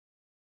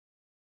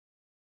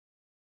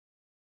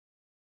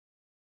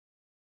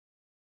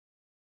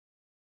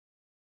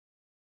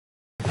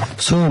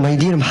So, my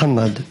dear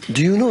Muhammad,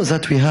 do you know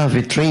that we have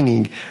a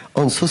training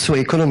on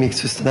socio-economic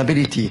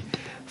sustainability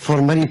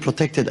for marine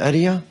protected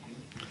area?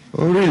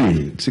 Oh,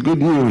 really? It's a good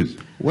news.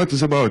 What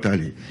is about,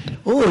 Ali?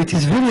 Oh, it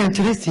is very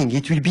interesting.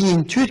 It will be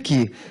in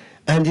Turkey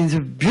and in the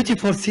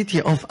beautiful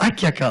city of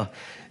Akyaka,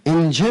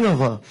 in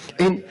Genova,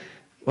 in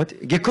what?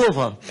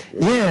 Gokova.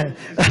 Yeah.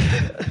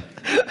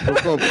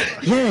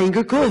 Yeah, in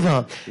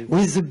Gokova,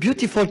 with a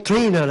beautiful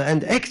trainer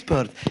and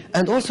expert,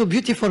 and also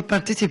beautiful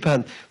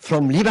participant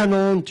from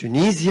Lebanon,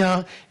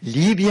 Tunisia,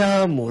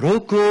 Libya,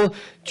 Morocco,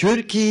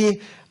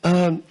 Turkey.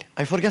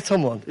 I forget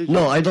someone.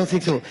 No, I don't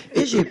think so.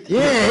 Egypt.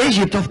 Yeah,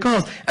 Egypt, of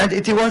course. And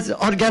it was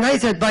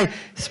organized by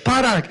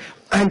Sparak.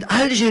 And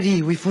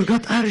Algeria, we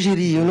forgot Algeria,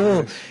 you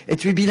know.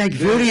 It will be like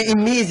very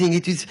amazing.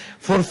 It is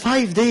for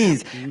 5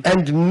 days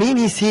and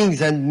many things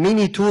and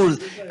many tools.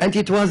 And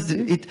it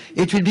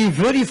will be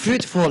very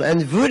fruitful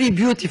and very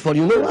beautiful.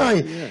 You know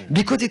why?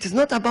 Because it is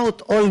not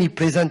about only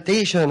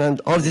presentation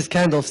and all this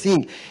kind of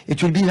thing.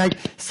 It will be like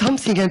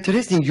something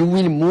interesting. You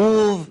will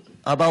move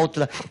about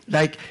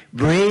like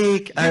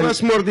break. Give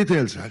us more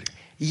details, Ali.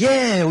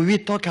 Yeah, we will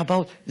talk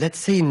about, let's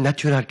say,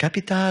 natural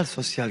capital,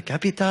 social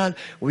capital.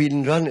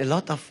 We'll run a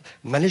lot of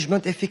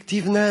management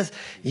effectiveness.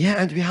 Yeah,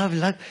 and we have a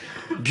lot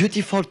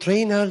beautiful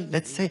trainers,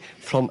 let's say,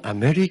 from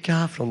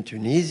America, from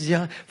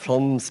Tunisia,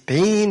 from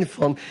Spain,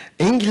 from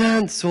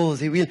England. So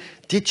they will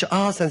teach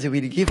us and they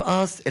will give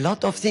us a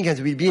lot of things and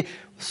they will be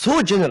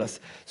so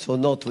generous. So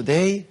now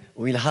today,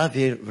 we'll have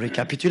a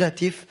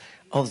recapitulative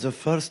of the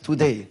first 2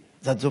 days.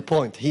 That's the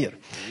point here.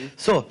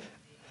 So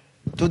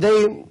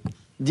today,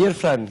 dear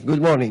friend,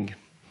 good morning.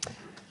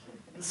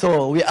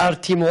 So we are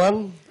team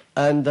 1,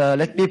 and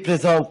let me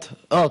present,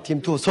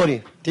 team 2,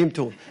 sorry, team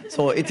 2.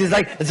 So it is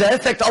like the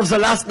effect of the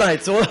last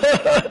night. So,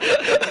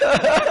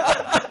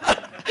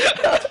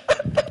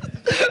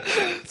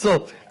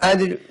 so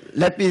and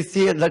let me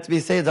say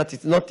that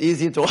it's not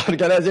easy to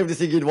organize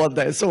everything in one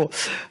day. So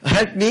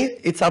help me,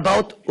 it's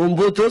about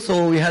Ubuntu,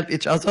 so we help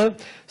each other.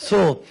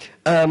 So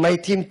my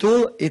team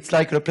 2, it's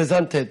like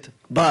represented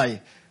by,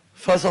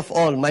 first of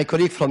all, my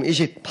colleague from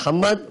Egypt,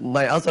 Muhammad,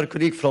 my other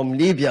colleague from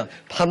Libya,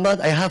 Muhammad.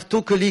 I have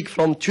 2 colleagues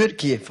from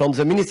Turkey, from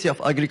the Ministry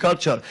of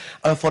Agriculture.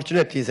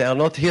 Unfortunately, they are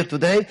not here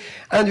today.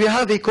 And we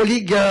have a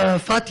colleague,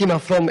 Fatima,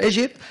 from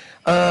Egypt.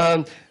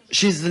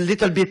 She's a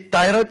little bit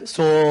tired,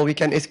 so we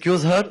can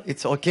excuse her.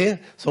 It's okay.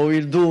 So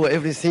we'll do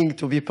everything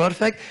to be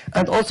perfect.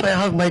 And also, I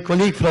have my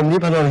colleague from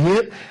Lebanon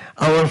here,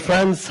 our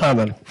friend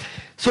Samer.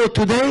 So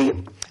today,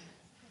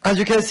 as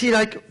you can see,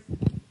 like,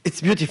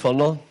 it's beautiful,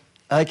 no?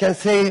 I can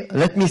say,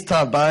 let me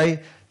start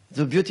by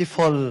the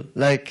beautiful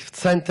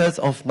sentence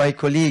of my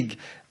colleague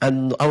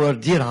and our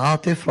dear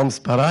Atif from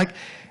Sparak.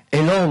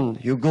 Alone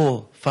you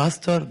go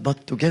faster,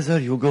 but together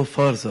you go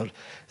further.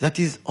 That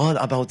is all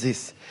about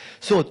this.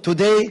 So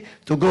today,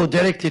 to go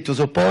directly to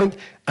the point,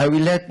 I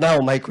will let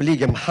now my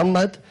colleague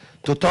Muhammad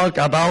to talk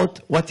about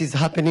what is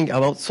happening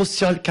about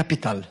social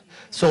capital.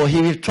 So he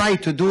will try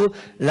to do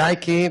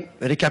like a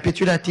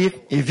recapitulative,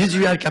 a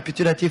visual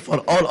recapitulative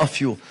for all of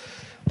you.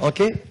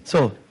 Okay,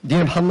 so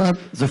dear Muhammad,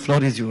 the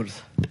floor is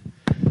yours.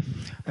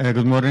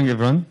 Good morning,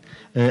 everyone.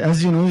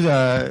 As you know,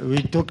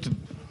 we talked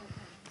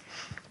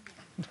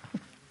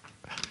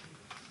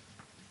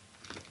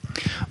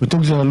the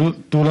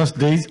 2 last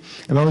days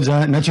about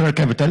the natural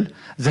capital.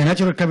 The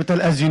natural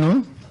capital, as you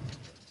know,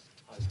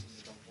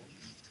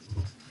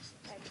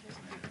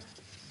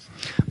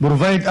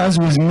 provide us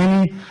with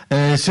many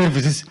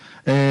services.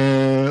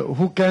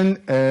 Who can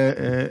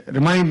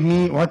remind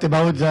me what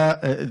about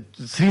the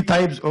 3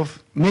 types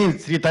of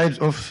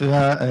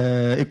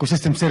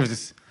ecosystem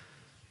services?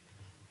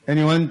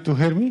 Anyone to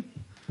hear me?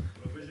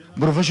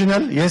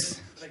 Professional,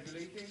 yes.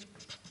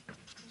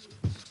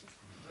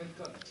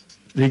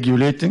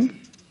 Regulating.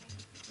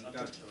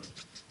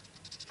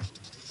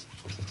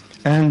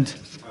 And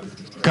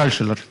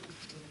cultural.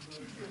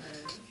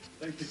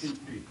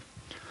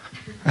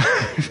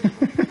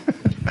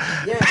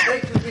 Yeah,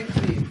 thank you, team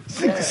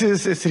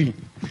 3.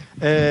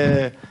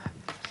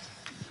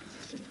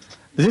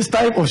 This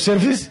type of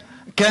service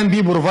can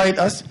be provide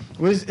us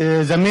with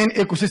the main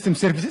ecosystem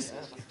services.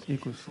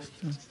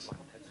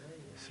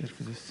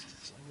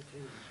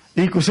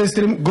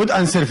 Ecosystem good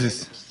and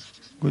services.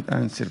 Good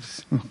and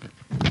services.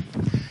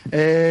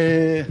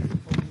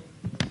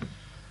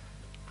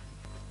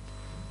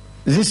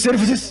 These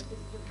services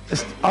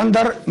is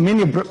under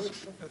many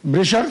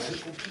pressure.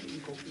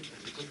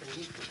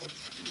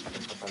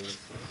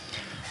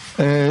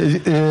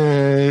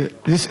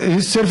 This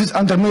service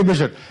under many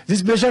pressure.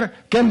 This pressure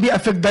can be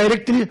affect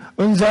directly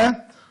on the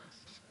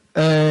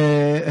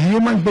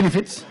human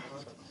benefits.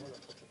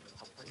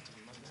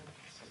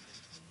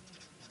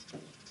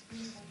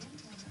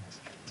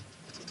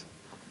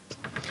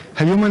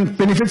 Human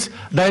benefits,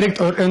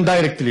 direct or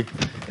indirectly.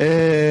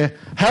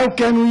 How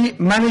can we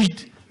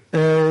manage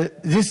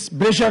this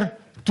pressure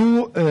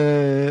to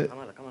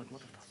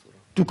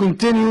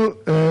continue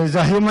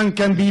the human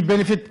can be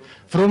benefit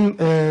from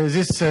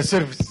this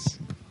service?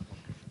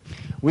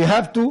 We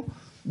have to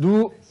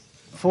do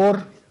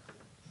 4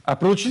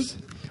 approaches.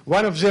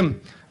 One of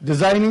them,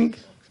 designing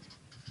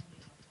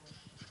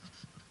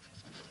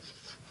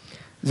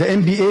the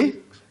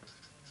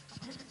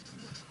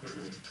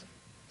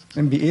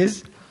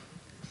MPAs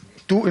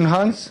to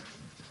enhance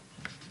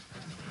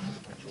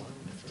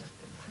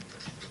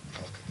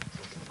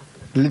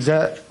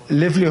the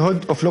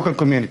livelihood of local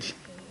community.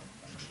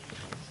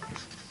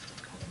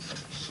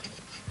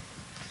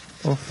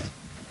 Of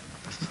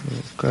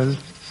local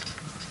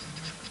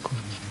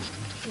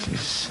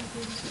communities.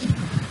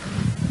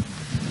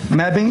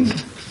 Mapping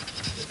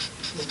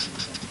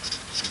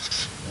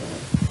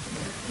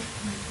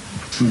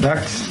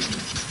impacts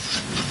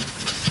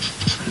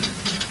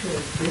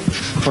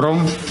from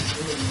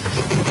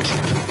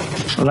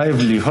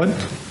livelihood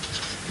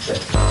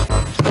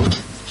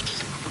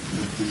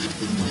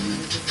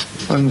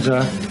on the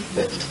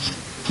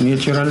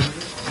natural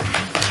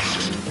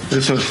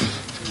resources.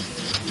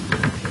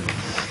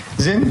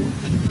 Then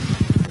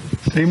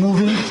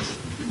removing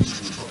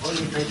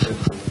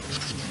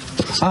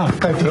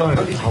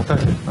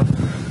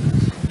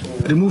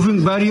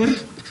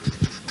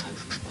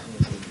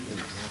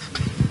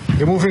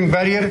removing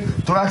barrier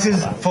to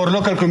access for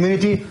local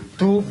community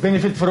to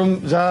benefit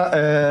from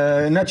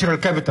the natural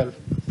capital,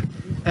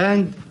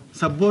 and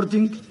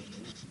supporting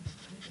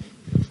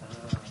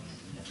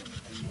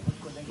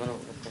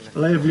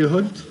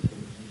livelihood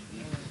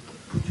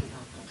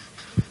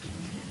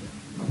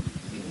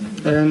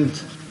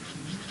and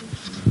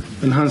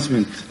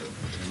enhancement.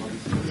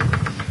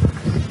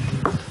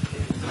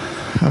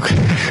 Okay.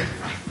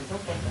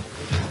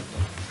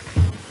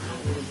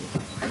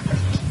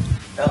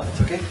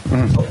 It's okay.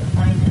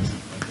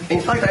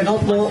 In fact, I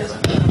don't know.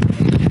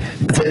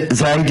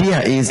 The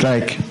idea is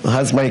like,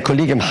 as my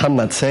colleague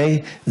Muhammad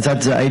say,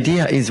 that the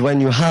idea is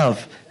when you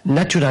have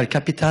natural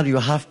capital, you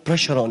have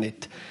pressure on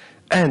it.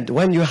 And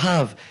when you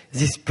have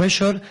this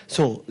pressure,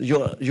 so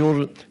your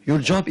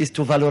job is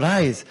to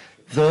valorize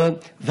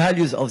the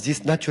values of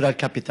this natural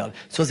capital,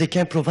 so they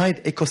can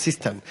provide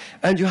ecosystem.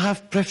 And you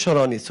have pressure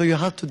on it, so you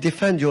have to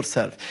defend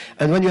yourself.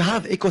 And when you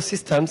have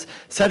ecosystems,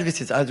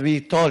 services, as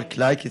we talk,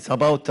 like it's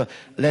about,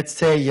 let's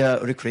say,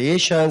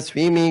 recreation,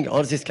 swimming,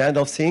 all this kind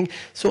of thing,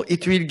 so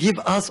it will give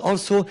us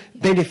also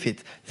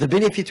benefit. The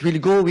benefit will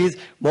go with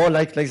more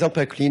like, for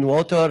example, clean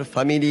water,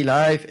 family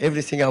life,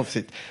 everything of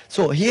it.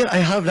 So here I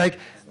have like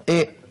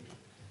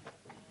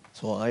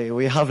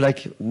we have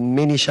like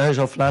many change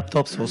of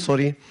laptops, so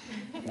sorry.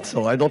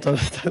 So I don't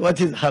understand what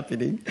is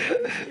happening.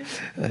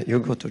 You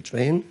go to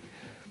train.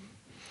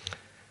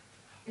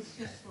 It's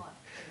just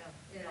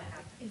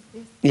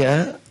like,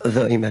 Yeah,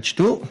 the image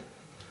too.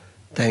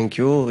 Thank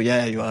you.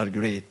 Yeah, you are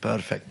great.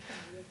 Perfect.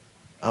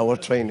 Our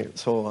training.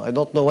 So I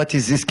don't know what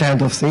is this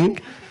kind of thing.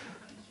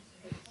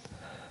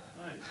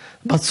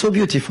 But so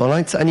beautiful. Huh?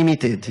 It's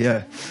animated.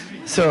 Yeah.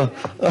 So,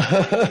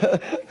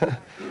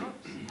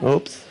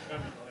 oops.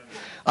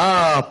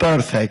 Ah,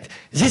 perfect.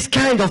 This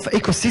kind of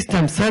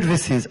ecosystem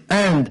services,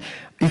 and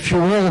if you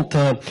want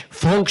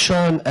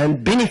function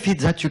and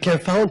benefits that you can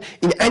find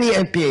in any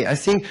MPA, I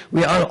think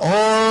we are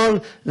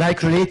all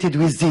like related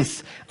with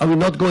this. I will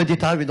not go in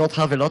detail. We don't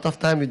have a lot of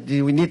time.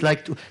 We need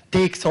like to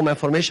take some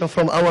information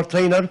from our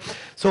trainer.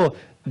 So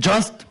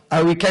just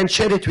we can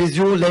share it with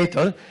you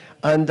later.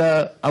 And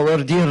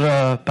our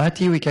dear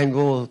Patty, we can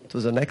go to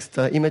the next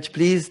image,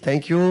 please.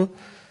 Thank you.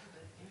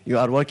 You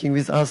are working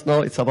with us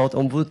now. It's about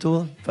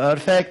Ubuntu.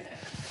 Perfect.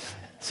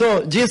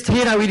 So just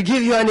here I will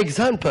give you an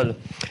example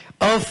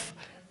of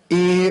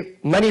a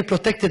many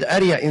protected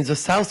area in the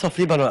south of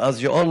Lebanon.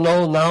 As you all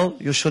know now,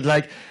 you should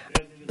like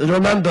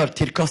remember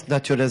Tirkos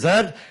Nature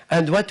Reserve.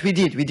 And what we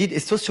did a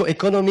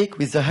socio-economic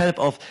with the help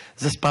of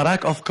the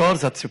SPARAC, of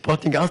course, that's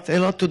supporting us a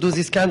lot to do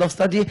this kind of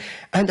study.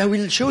 And I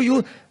will show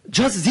you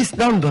just this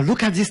number.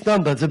 Look at this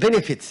number, the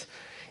benefits.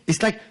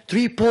 It's like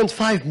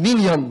 3.5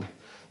 million.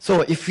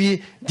 So if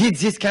we did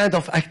this kind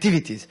of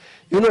activities,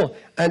 you know,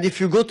 and if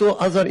you go to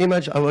other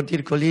image, our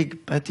dear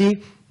colleague,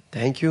 Patty,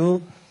 thank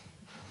you.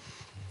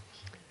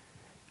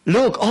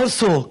 Look,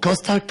 also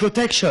coastal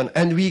protection,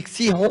 and we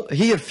see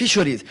here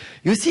fisheries.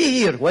 You see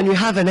here, when we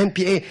have an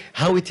MPA,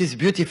 how it is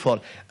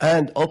beautiful,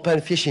 and open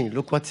fishing,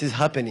 look what is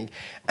happening.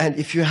 And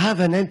if you have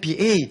an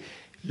MPA,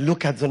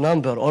 look at the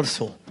number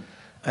also.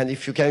 And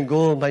if you can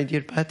go, my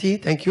dear Patty,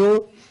 thank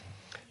you.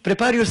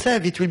 Prepare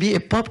yourself, it will be a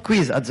pop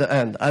quiz at the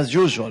end, as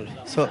usual.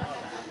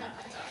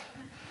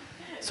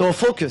 So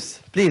focus,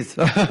 please.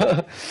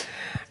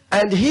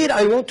 And here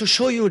I want to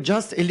show you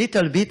just a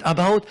little bit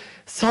about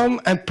some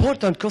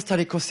important coastal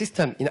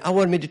ecosystem in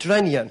our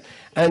Mediterranean.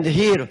 And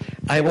here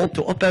I want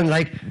to open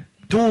like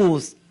two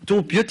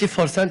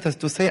beautiful sentences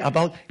to say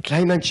about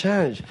climate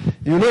change.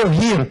 You know,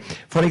 here,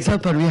 for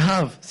example, we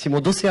have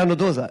Simodosia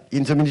nodosa.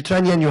 In the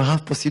Mediterranean, you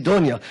have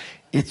Posidonia.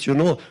 It's, you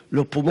know,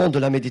 le poumon de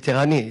la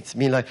Méditerranée. It's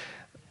mean like,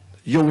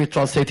 you will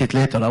translate it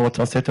later. Our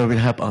translator will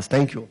help us.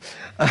 Thank you.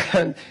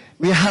 And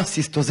we have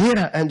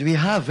Cystosera and we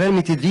have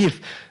vermitid reef.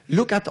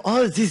 Look at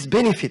all these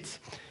benefits.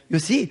 You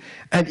see?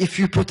 And if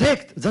you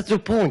protect, that's the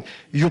point.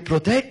 You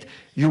protect,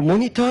 you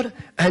monitor,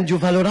 and you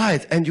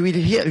valorize. And you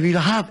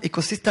will have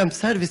ecosystem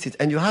services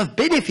and you have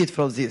benefit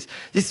from this.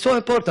 This is so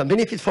important.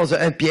 Benefit for the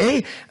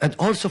MPA and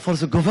also for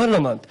the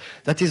government.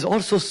 That is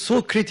also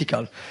so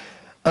critical.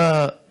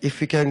 if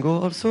we can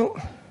go also.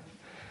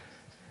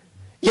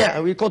 Yeah, I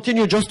will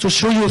continue just to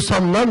show you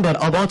some number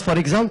about, for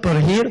example,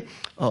 here.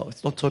 Oh,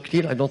 it's not so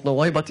clear, I don't know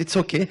why, but it's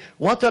okay.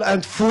 Water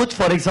and food,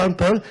 for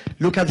example,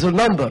 look at the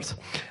numbers.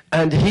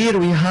 And here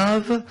we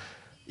have,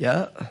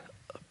 yeah,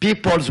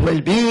 people's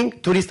well-being,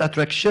 tourist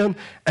attraction,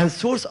 and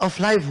source of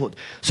livelihood.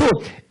 So,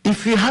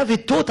 if we have a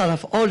total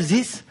of all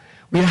this,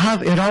 we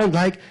have around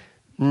like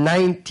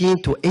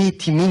 19 to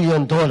 80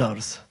 million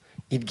dollars.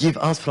 It gives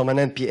us from an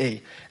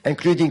MPA,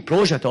 including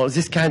project or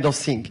this kind of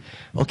thing.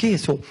 Okay,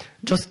 so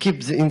just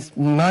keep in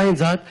mind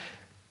that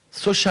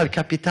social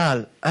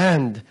capital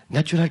and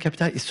natural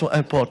capital is so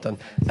important.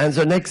 And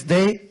the next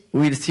day,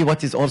 we'll see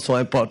what is also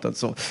important.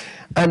 So,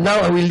 and now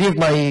I will leave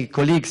my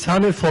colleague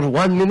Samuel for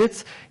 1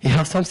 minute. He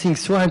has something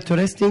so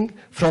interesting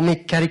from a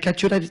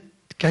caricaturist.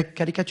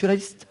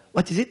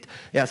 What is it?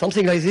 Yeah,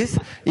 something like this.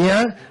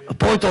 Yeah, a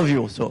point of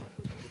view. So.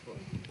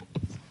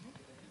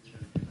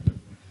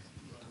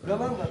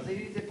 Remember, there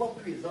is a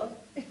pop quiz, huh?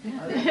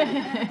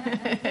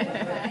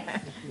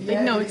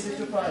 Big notes.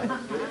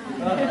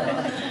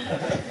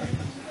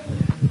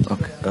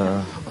 Okay,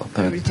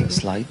 open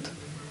slide.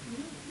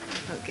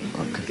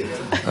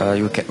 Okay.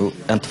 You can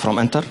and from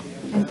enter.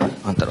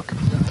 Enter. Okay.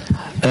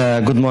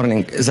 Good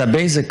morning. The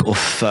basic of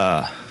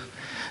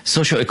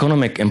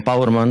socio-economic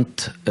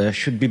empowerment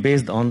should be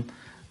based on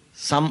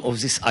some of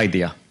this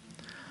idea.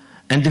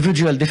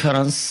 Individual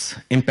difference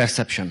in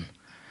perception.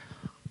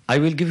 I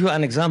will give you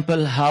an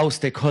example how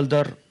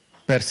stakeholder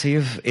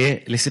perceive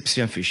a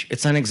reception fish.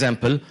 It's an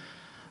example.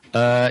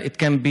 It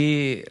can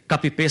be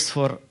copy-paste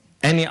for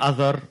any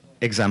other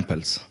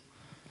examples.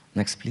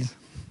 Next, please.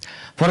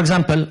 For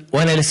example,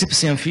 when a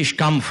reception fish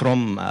come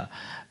from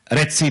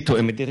Red Sea to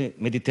a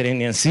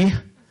Mediterranean Sea,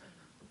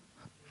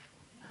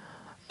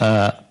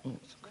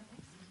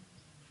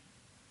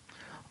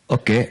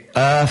 okay,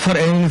 for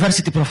a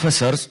university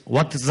professors,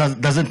 what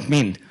does it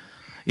mean?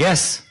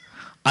 Yes,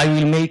 I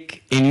will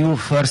make a new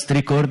first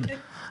record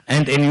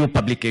and a new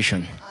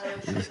publication.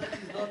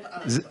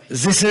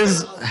 This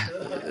is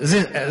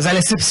the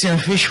reception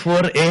fish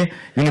for a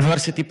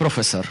university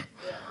professor.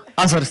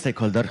 Other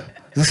stakeholder,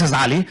 this is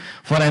Ali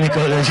for an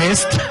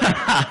ecologist.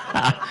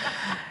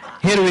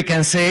 Here we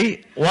can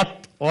say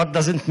what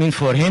does it mean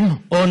for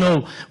him? Oh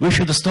no, we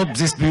should stop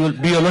this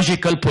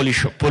biological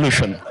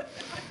pollution.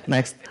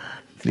 Next,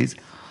 please.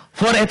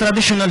 For a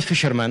traditional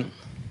fisherman,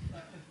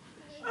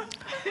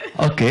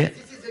 okay.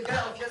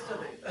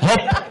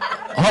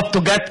 Hope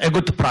to get a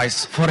good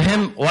price. For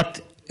him,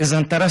 what is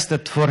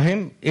interested for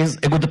him is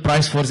a good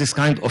price for this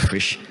kind of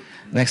fish.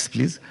 Next,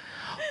 please.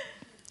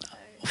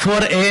 For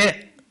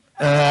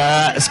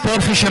a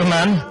sport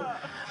fisherman,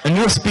 a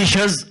new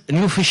species,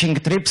 new fishing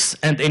trips,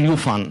 and a new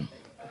fun.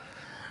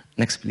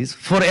 Next, please.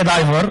 For a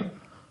diver,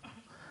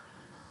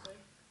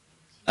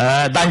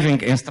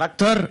 diving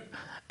instructor,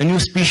 a new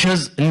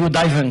species, new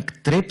diving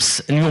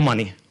trips, new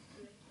money.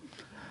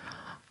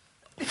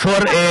 For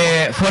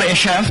a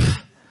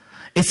chef,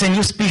 it's a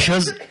new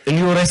species, a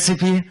new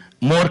recipe,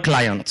 more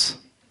clients.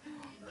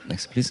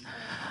 Next, please.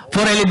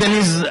 For a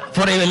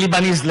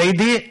Lebanese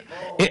lady,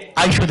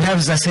 I should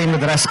have the same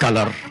dress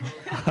color.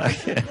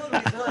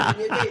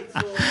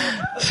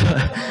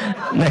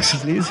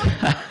 Next, please.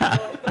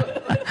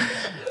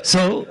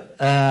 So,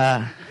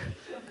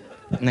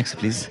 next,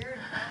 please.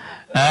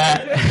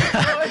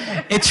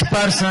 Each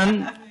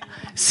person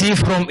see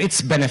from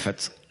its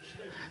benefits.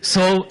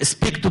 So,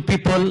 speak to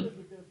people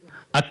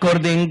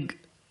according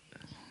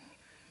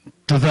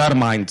to their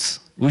minds.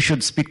 We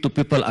should speak to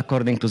people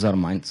according to their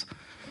minds.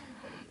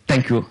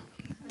 Thank you,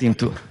 Team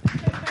 2.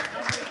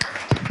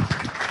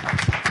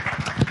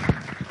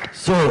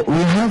 So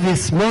we have a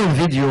small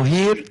video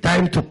here,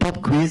 time to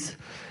pop quiz,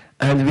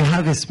 and we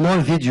have a small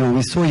video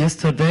we saw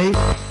yesterday.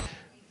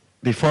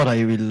 Before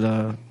I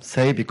will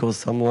say, because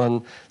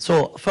someone...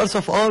 So first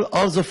of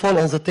all the phone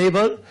on the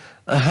table,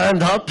 a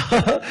hand up,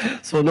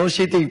 so no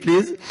cheating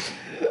please.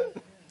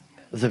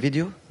 The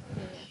video?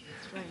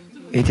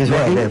 It is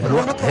working.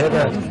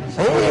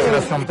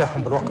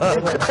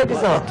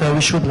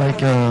 We should like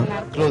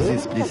close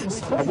this,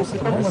 please.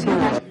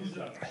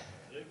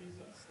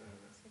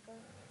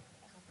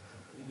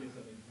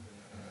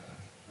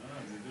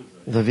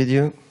 The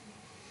video.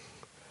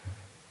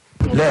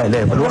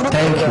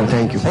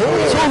 Thank you.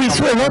 So we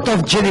saw a lot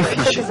of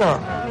jellyfish.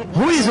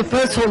 Who is the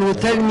person who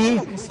tell me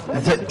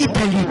the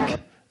italic,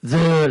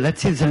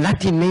 let's say the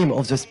Latin name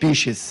of the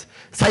species,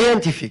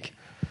 scientific?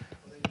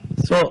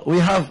 So we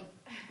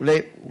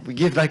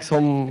give like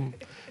something,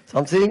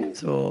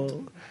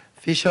 so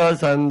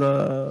fishers and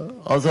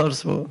others,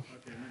 so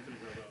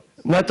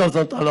metals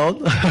not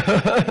allowed.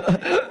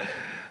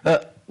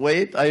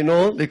 Wait, I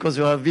know, because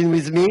you have been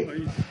with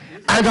me.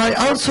 And I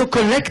also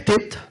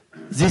collected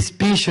this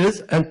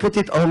species and put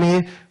it on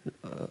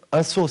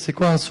un seau. C'est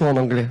quoi un seau en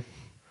anglais?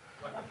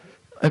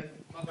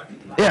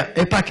 Yeah,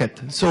 a packet.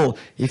 So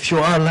if you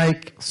are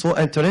like so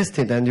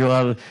interested and you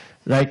are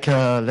like,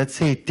 let's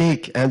say,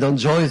 take and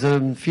enjoy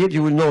the field,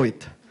 you will know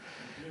it.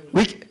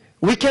 We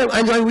can,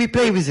 and we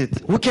play with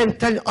it. We can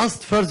tell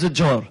us first the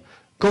jar.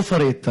 Go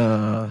for it.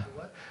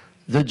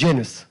 the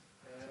genus.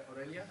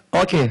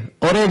 Okay,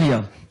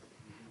 Aurelia.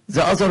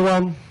 The other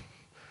one.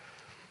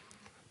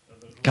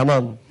 Come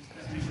on.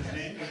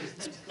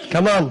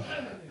 Come on.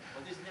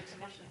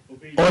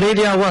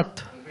 Aurelia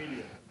what?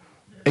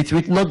 It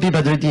will not be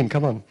Badreddin,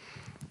 come on.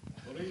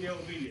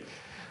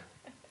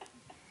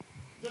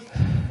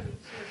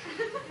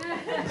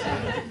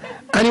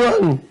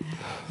 Anyone?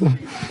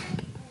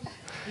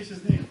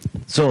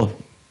 So,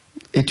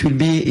 it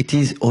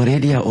is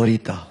Aurelia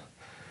Orita.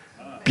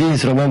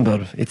 Please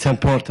remember, it's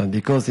important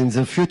because in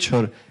the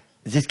future,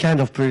 this kind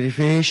of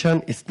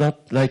proliferation is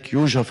not like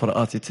usual for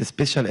us. It's a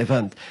special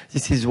event.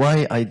 This is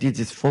why I did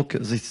this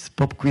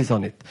pop quiz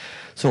on it.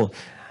 So,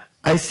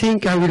 I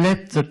think I will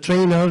let the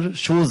trainer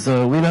choose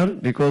the winner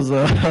because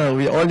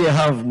we only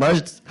have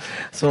Majd.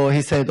 So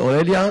he said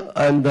Aurelia,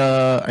 and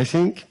I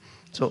think,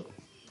 so,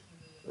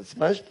 it's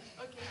Majd?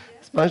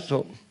 It's Majd,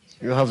 so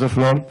you have the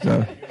floor.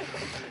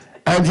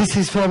 And this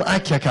is from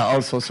Akyaka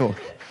also, so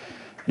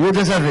you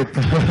deserve it.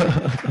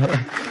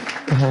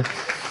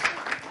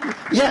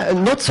 Yeah,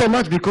 not so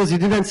much because you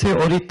didn't say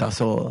Orita,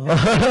 so.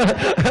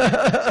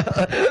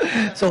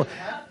 So,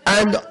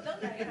 and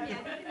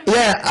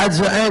yeah, at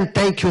the end,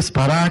 thank you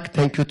Sparak,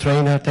 thank you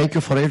trainer, thank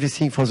you for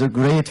everything, for the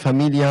great,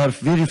 familiar,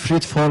 very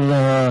fruitful,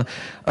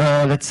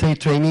 let's say,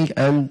 training,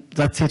 and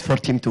that's it for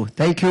Team 2.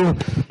 Thank you.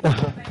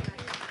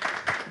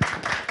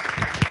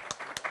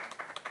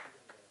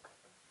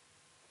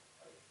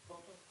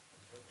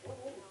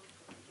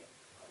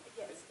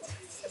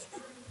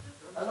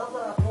 Another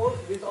applause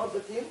with all the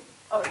team.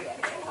 Oh, yeah.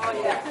 Oh,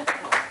 yeah.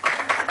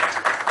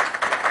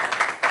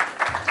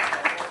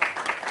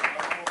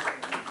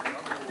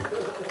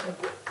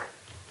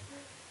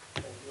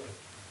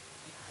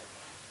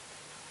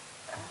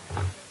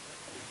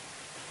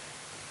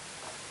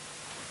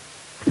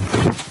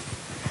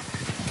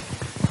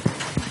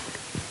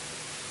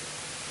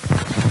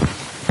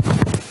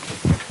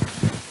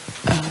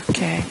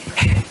 Okay.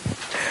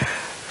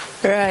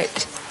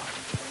 Right.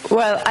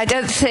 Well, I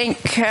don't think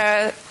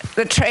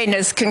the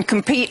trainers can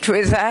compete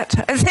with that.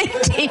 I think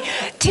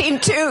Team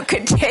 2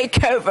 can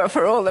take over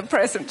for all the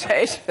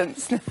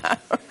presentations now.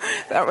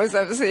 That was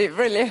absolutely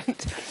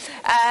brilliant.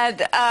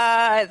 And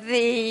I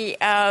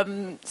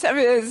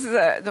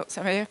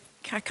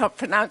can't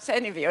pronounce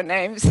any of your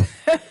names.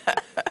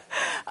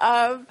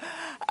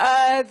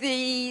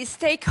 The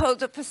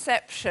stakeholder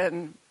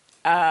perception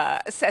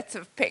set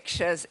of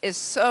pictures is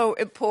so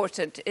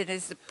important. It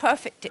is the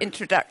perfect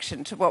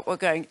introduction to what we're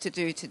going to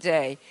do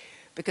today,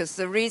 because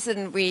the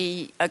reason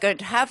we are going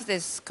to have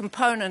this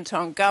component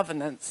on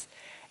governance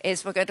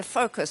is we're going to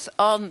focus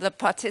on the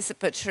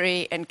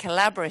participatory and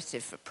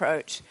collaborative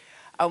approach.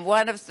 And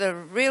one of the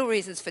real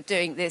reasons for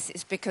doing this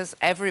is because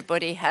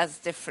everybody has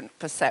different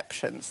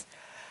perceptions.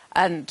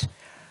 And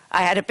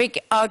I had a big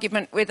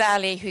argument with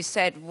Ali, who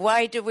said,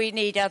 why do we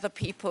need other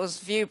people's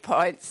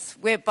viewpoints?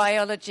 We're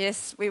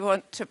biologists. We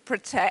want to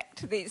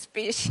protect these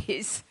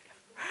species.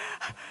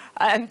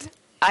 And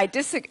I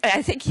think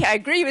I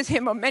agree with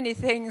him on many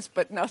things,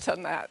 but not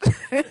on that.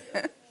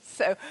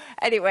 So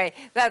anyway,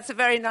 that's a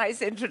very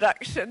nice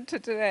introduction to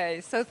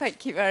today. So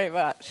thank you very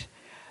much.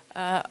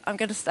 I'm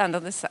going to stand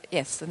on this side.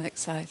 Yes, the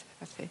next side,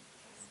 I think.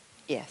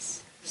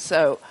 Yes.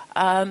 So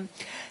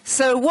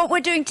what we're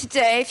doing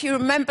today, if you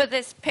remember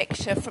this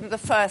picture from the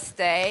first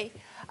day,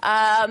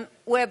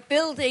 we're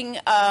building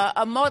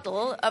a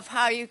model of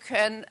how you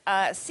can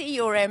see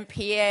your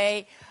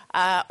MPA,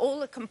 all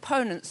the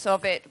components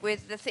of it,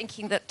 with the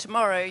thinking that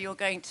tomorrow you're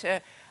going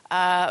to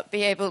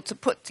be able to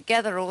put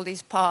together all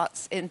these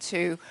parts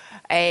into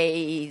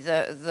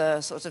the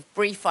sort of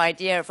brief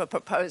idea of a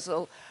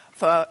proposal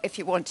for if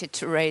you wanted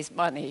to raise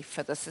money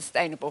for the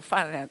sustainable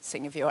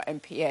financing of your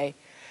MPA.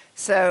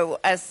 So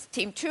as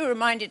Team 2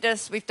 reminded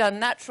us, we've done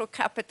natural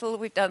capital,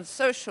 we've done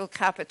social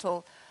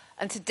capital,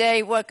 and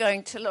today we're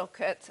going to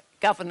look at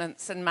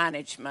governance and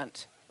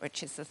management,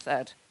 which is the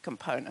third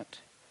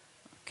component.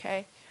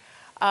 Okay?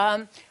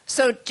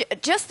 So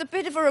just a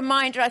bit of a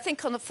reminder, I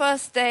think on the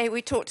first day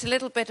we talked a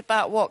little bit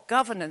about what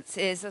governance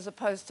is as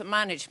opposed to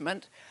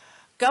management.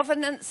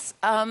 Governance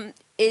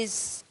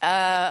is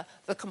the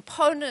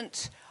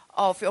component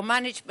of your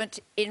management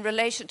in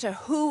relation to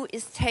who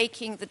is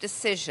taking the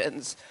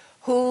decisions,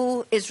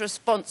 who is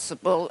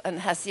responsible and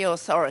has the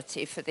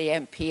authority for the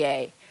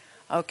MPA,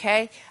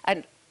 okay?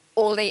 And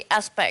all the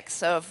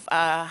aspects of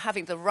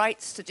having the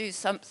rights to do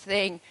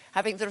something,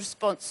 having the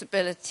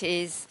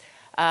responsibilities,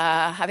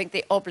 having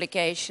the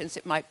obligations.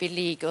 It might be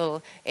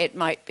legal, it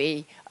might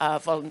be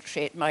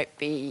voluntary, it might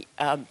be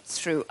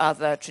through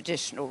other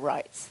traditional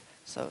rights.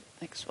 So,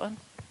 next one.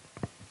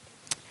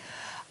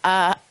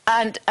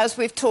 And as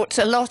we've talked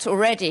a lot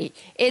already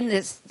in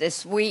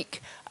this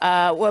week,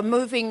 we're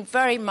moving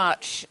very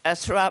much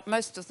throughout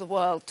most of the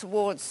world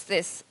towards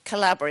this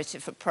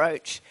collaborative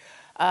approach.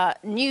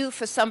 New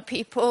for some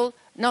people,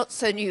 not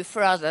so new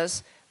for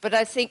others, but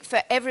I think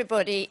for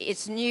everybody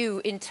it's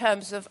new in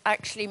terms of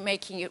actually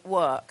making it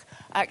work,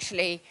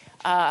 actually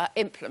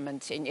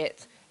implementing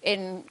it.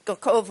 In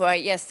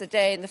Gokova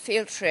yesterday in the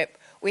field trip,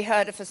 we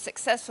heard of a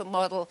successful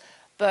model,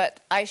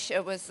 but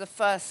Aisha was the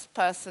first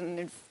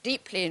person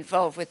deeply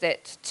involved with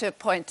it to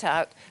point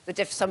out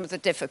some of the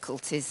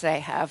difficulties they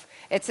have.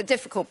 It's a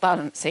difficult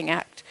balancing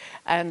act,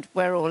 and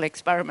we're all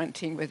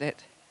experimenting with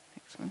it.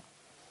 Next one.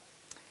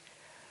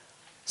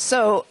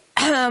 So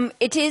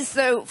it is,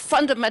 though,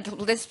 fundamental,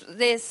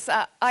 this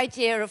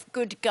idea of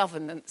good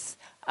governance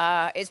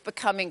is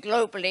becoming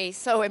globally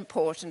so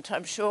important.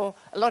 I'm sure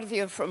a lot of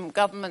you are from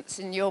governments,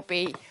 and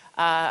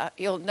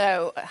you'll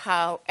know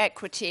how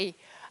equity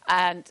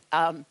and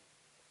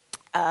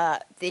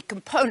the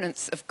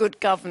components of good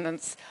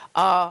governance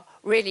are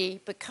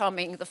really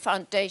becoming the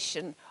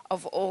foundation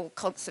of all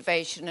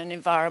conservation and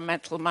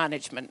environmental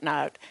management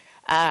now.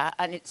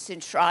 And it's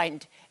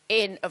enshrined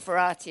in a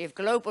variety of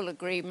global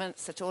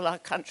agreements that all our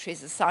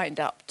countries are signed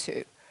up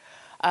to.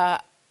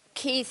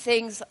 Key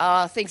things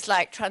are things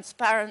like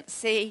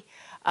transparency,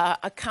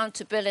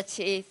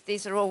 accountability.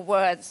 These are all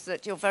words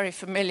that you're very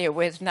familiar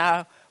with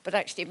now, but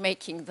actually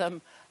making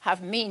them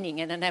have meaning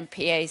in an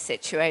MPA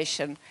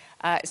situation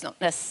is not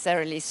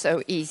necessarily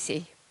so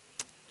easy.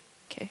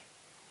 Okay.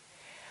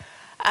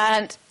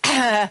 And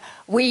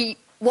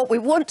what we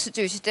want to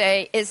do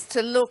today is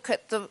to look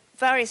at the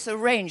various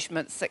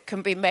arrangements that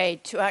can be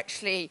made to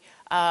actually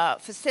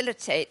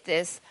facilitate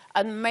this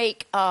and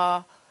make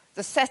the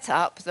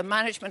setup, the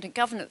management and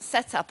governance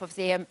setup of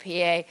the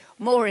MPA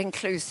more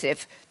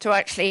inclusive, to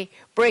actually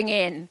bring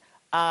in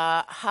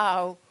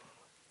how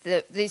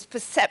these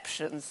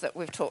perceptions that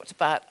we've talked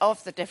about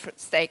of the different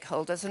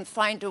stakeholders, and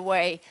find a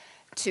way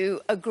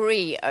to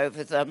agree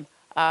over them.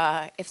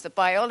 If the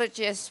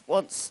biologist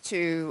wants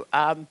to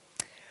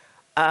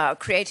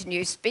create a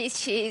new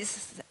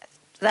species,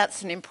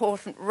 that's an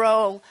important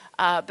role,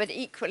 but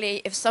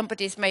equally, if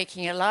somebody's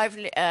making their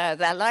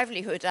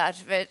livelihood out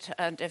of it,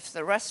 and if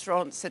the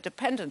restaurants are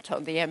dependent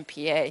on the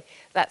MPA,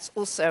 that's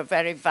also a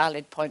very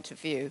valid point of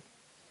view.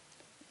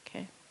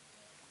 Okay.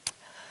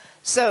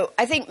 So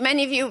I think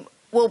many of you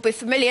will be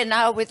familiar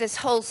now with this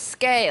whole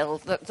scale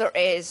that there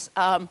is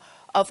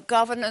of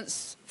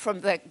governance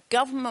from the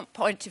government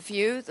point of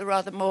view, the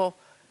rather more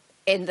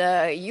in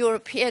the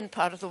European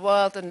part of the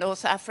world and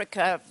North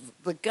Africa,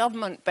 the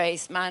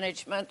government-based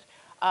management,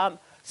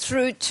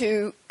 through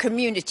to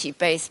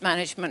community-based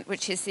management,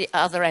 which is the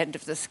other end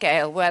of the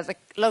scale, where the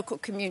local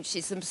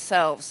communities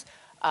themselves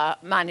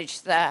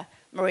manage their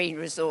marine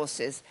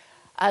resources.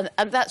 And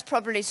that's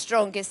probably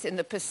strongest in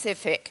the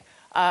Pacific.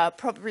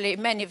 Probably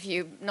many of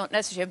you not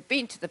necessarily have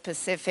been to the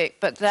Pacific,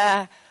 but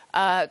they're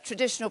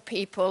traditional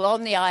people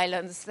on the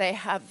islands. They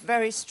have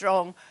very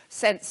strong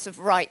sense of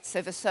rights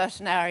over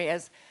certain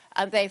areas,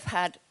 and they've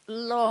had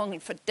long,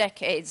 for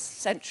decades,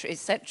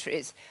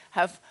 centuries,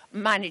 have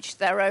managed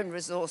their own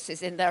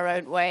resources in their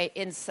own way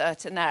in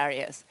certain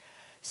areas.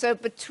 So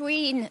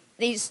between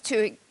these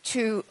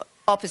two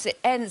opposite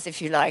ends,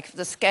 if you like, of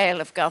the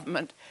scale of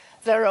government,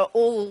 there are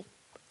all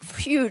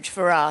huge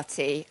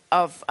variety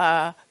of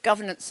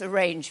governance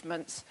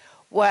arrangements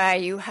where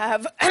you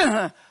have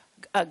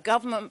a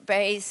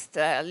government-based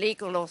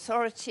legal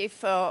authority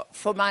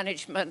for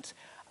management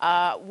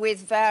with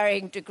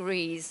varying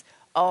degrees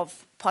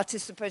of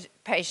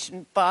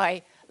participation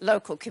by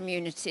local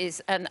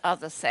communities and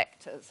other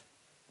sectors.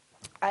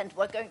 And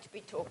we're going to be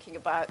talking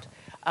about,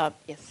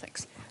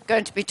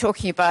 going to be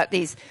talking about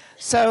these.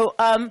 So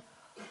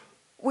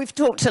we've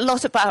talked a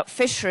lot about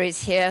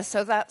fisheries here,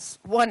 so that's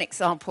one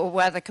example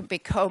where there can be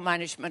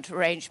co-management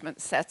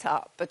arrangements set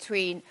up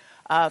between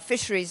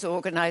fisheries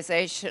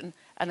organisation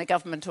and a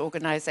government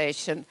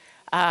organisation.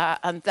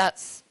 And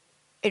that's,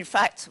 in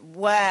fact,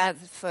 where,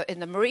 in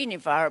the marine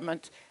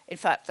environment, in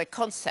fact, the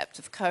concept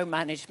of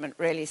co-management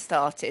really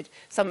started.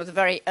 Some of the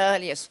very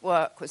earliest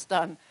work was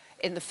done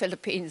in the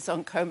Philippines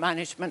on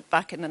co-management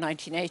back in the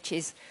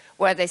 1980s,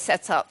 where they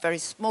set up very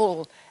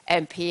small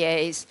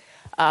MPAs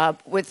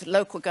with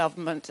local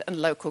government and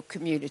local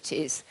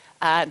communities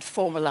and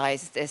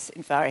formalized this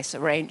in various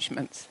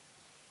arrangements.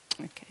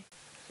 Okay.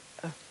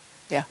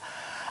 Yeah.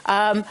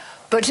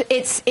 But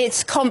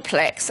it's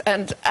complex,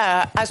 and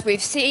as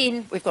we've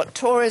seen, we've got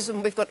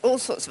tourism, we've got all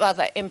sorts of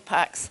other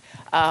impacts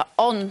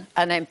on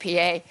an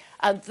MPA,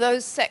 and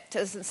those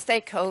sectors and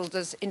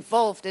stakeholders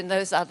involved in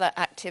those other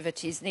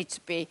activities need to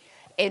be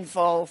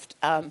involved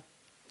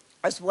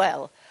as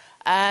well.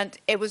 And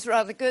it was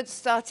rather good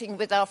starting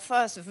with our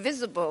first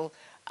visible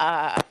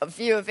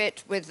view of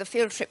it with the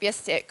field trip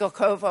yesterday at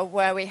Gokova,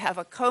 where we have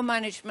a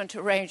co-management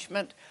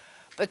arrangement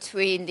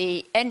between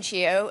the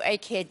NGO,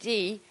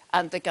 AKD,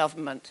 and the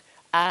government.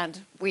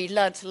 And we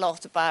learnt a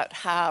lot about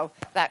how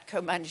that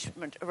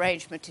co-management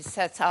arrangement is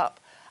set up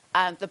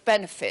and the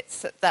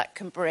benefits that that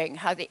can bring,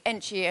 how the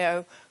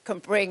NGO can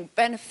bring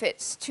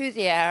benefits to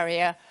the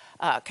area,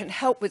 can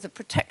help with the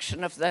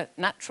protection of the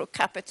natural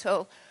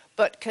capital,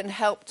 but can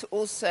help to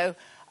also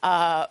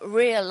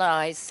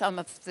realize some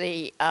of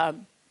the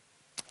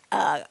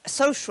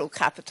social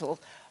capital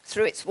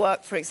through its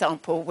work, for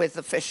example, with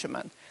the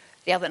fishermen.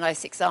 The other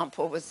nice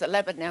example was the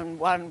Lebanon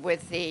one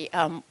with the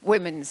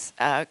women's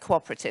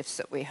cooperatives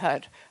that we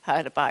heard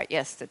about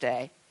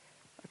yesterday.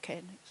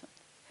 Okay, next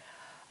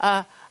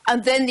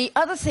And then the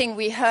other thing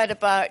we heard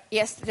about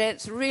yesterday,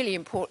 it's really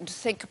important to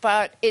think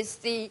about, is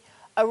the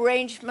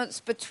arrangements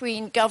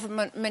between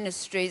government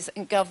ministries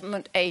and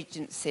government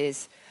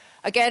agencies.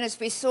 Again, as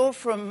we saw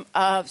from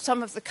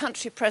some of the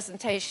country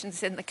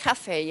presentations in the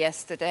cafe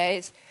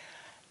yesterday,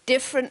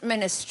 different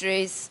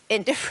ministries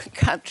in different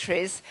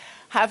countries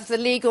have the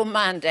legal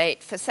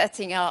mandate for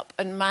setting up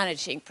and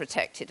managing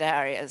protected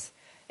areas.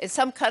 In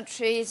some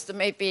countries, there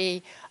may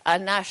be a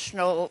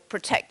national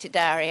protected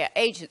area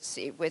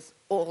agency with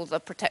all the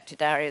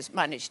protected areas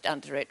managed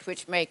under it,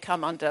 which may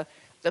come under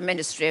the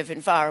Ministry of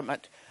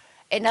Environment.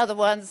 In other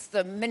ones,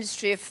 the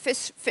Ministry of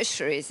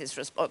Fisheries is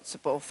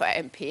responsible for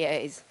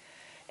MPAs.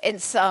 In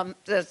some,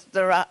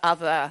 there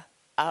are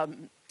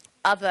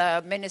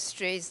other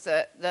ministries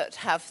that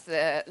have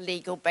the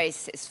legal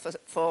basis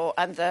for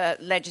and the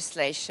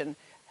legislation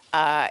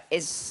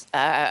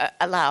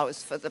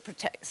allows for the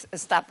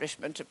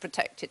establishment of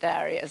protected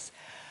areas.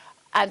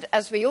 And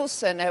as we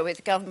also know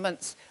with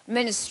governments,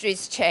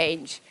 ministries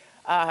change.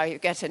 You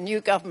get a new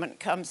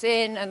government comes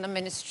in and the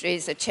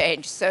ministries are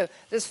changed. So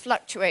there's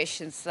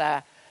fluctuations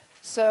there.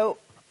 So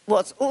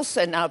what's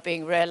also now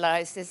being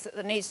realized is that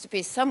there needs to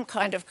be some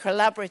kind of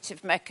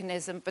collaborative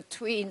mechanism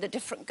between the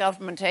different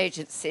government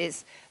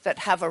agencies that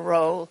have a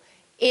role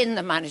in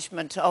the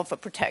management of a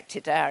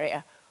protected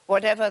area.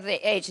 Whatever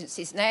the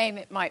agency's name,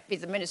 it might be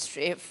the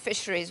Ministry of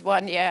Fisheries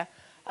one year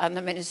and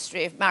the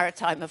Ministry of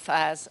Maritime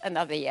Affairs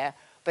another year,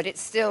 but it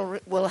still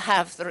will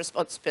have the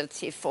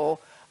responsibility for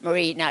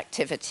marine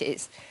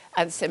activities.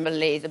 And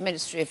similarly, the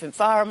Ministry of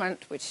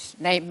Environment, which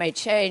name may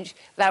change,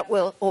 that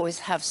will always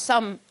have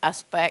some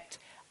aspect,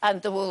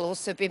 and there will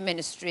also be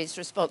ministries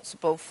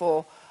responsible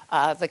for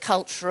the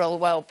cultural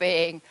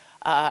well-being,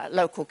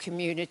 local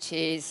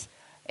communities.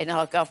 In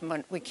our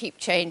government, we keep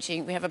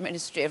changing. We have a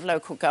Ministry of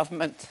Local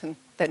Government, and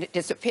then it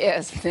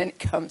disappears, and then it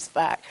comes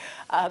back.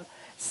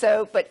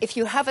 But if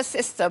you have a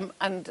system,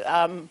 and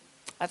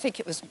I think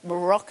it was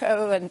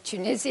Morocco and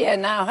Tunisia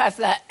now have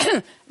their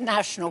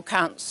national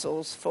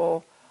councils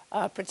for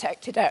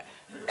protected areas,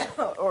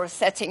 or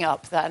setting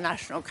up their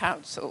national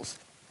councils.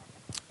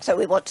 So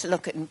we want to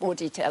look in more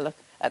detail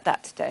at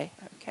that today.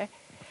 Okay,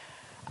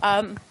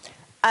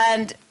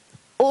 and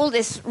all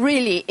this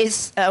really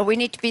is, we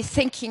need to be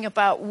thinking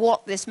about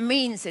what this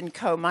means in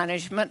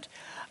co-management.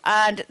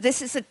 And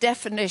this is a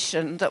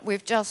definition that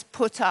we've just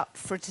put up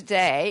for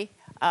today.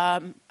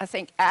 I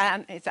think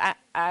Anne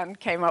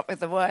came up with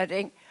the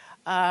wording.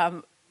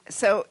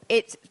 So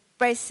it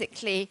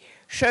basically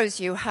shows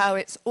you how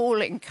it's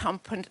all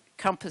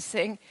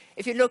encompassing.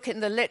 If you look in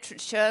the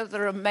literature,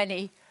 there are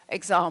many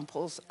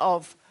examples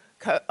of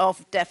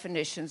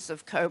definitions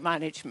of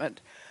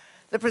co-management.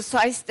 The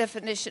precise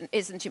definition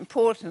isn't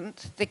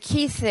important. The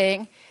key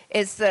thing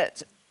is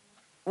that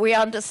we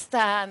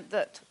understand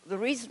that the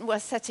reason we're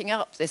setting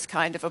up this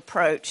kind of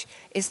approach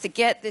is to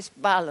get this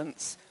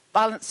balance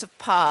of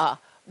power,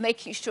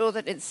 making sure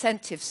that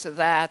incentives are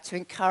there to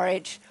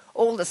encourage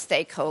all the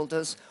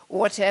stakeholders,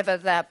 whatever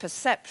their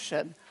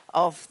perception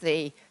of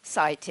the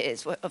site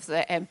is, of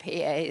the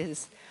MPA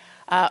is,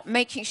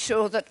 making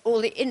sure that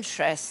all the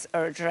interests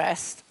are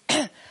addressed.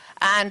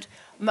 And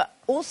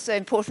also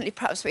importantly,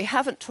 perhaps we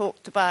haven't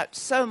talked about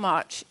so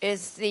much,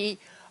 is the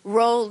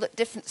role that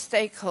different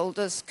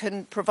stakeholders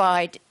can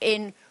provide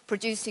in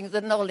producing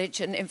the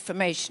knowledge and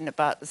information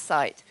about the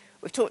site.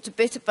 We've talked a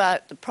bit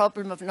about the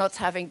problem of not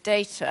having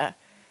data,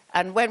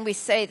 and when we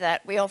say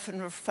that, we're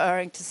often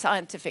referring to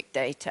scientific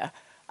data,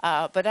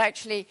 but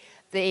actually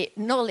the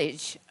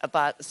knowledge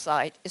about the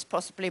site is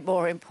possibly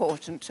more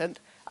important, and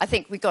I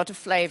think we got a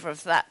flavour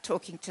of that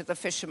talking to the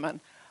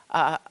fishermen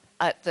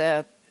at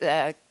the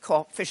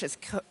Fishers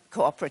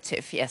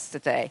Cooperative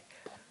yesterday.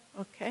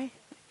 Okay.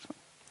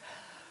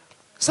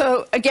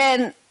 So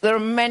again, there are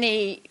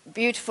many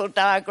beautiful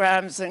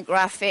diagrams and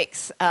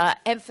graphics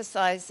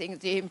emphasizing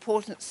the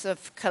importance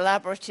of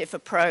collaborative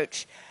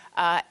approach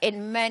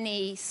in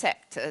many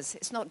sectors.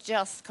 It's not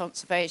just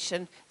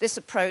conservation. This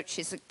approach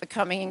is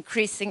becoming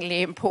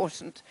increasingly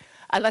important.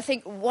 And I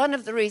think one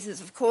of the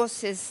reasons, of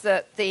course, is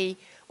that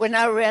we're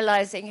now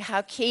realizing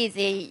how key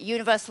the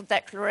Universal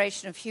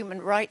Declaration of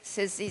Human Rights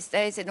is these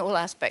days in all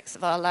aspects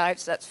of our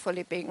lives. That's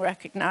fully being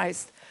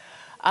recognized.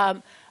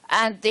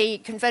 And the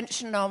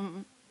Convention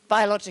on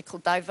Biological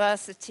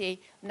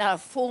Diversity now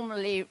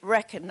formally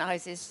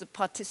recognizes the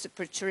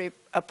participatory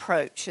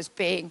approach as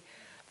being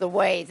the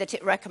way that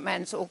it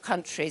recommends all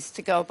countries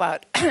to go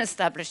about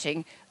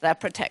establishing their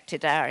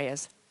protected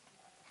areas.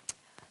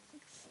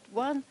 Next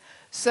one.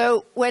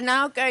 So we're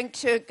now going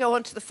to go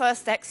on to the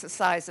first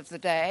exercise of the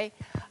day.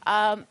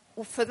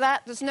 For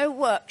that, there's no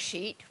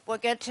worksheet. We're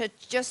going to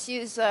just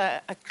use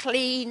a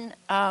clean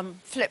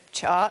flip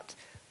chart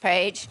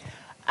page.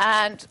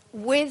 And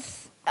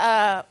with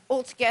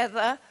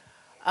altogether,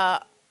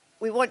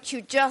 we want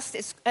you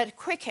it's a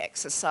quick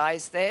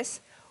exercise this.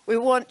 We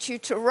want you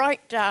to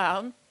write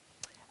down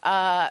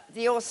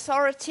the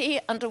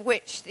authority under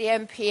which the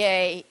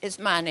MPA is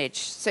managed.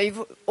 So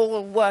you're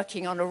all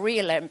working on a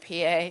real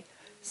MPA.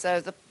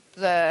 So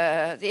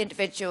the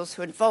individuals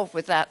who are involved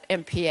with that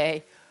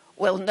MPA,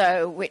 will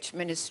know which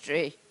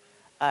ministry,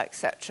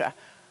 etc.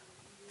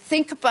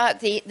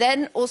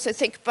 Then also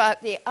think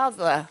about the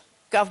other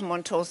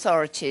government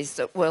authorities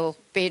that will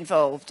be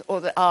involved or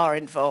that are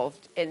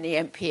involved in the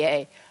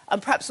MPA,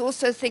 and perhaps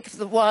also think of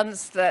the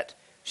ones that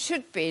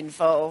should be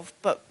involved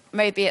but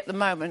maybe at the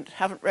moment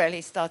haven't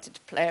really started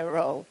to play a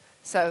role.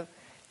 So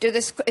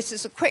this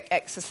is a quick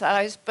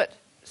exercise, but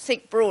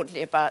think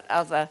broadly about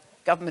other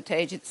government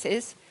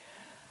agencies.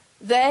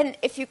 Then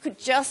if you could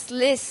just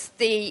list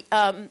the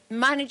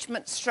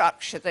management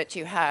structure that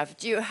you have.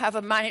 Do you have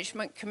a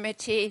management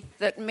committee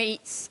that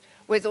meets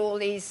with all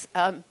these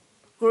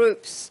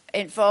groups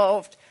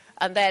involved,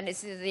 and then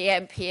is it the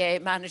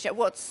MPA manager?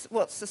 What's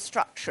the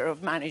structure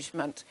of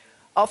management?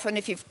 Often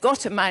if you've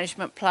got a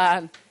management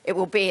plan, it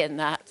will be in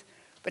that.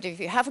 But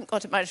if you haven't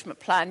got a management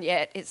plan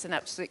yet, it's an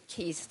absolute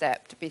key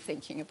step to be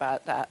thinking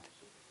about that.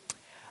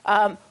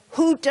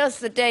 Who does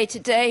the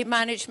day-to-day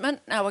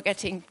management? Now we're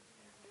getting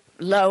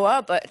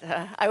lower, but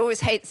I always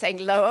hate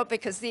saying lower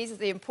because these are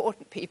the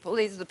important people.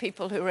 These are the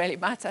people who really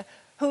matter.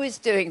 Who is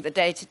doing the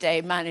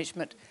day-to-day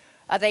management?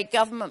 Are they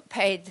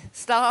government-paid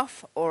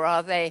staff, or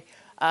are they,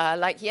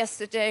 like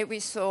yesterday, we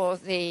saw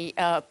the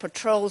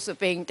patrols are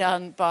being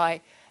done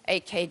by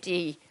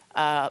AKD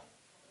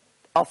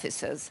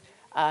officers,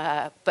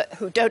 but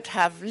who don't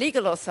have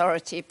legal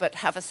authority, but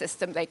have a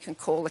system they can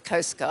call the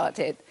Coast Guard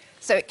in.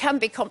 So it can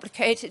be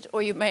complicated,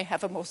 or you may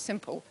have a more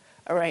simple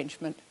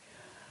arrangement.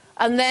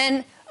 And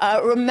then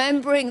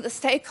remembering the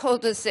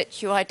stakeholders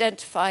that you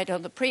identified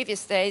on the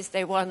previous days,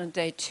 day 1 and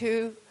day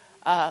 2.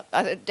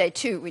 Day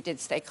 2 we did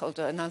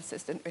stakeholder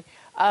analysis, didn't we?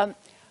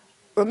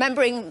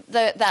 Remembering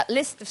that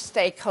list of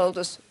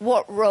stakeholders,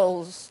 what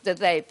roles do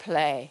they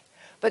play?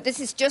 But this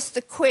is just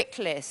a quick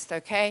list,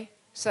 okay?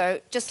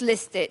 So just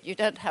list it. You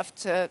don't have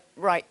to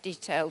write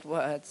detailed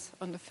words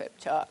on the flip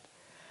chart.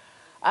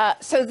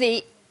 So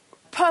the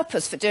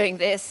purpose for doing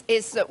this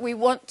is that we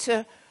want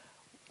to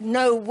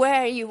know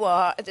where you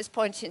are at this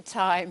point in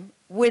time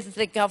with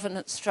the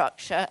governance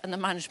structure and the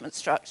management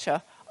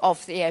structure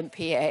of the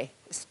MPA.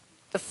 It's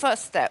the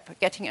first step,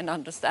 getting an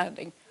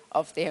understanding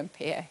of the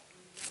MPA.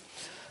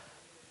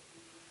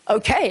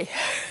 Okay.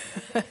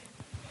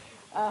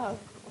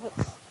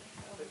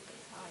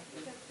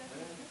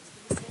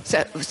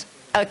 So,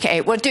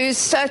 okay, we'll do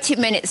 30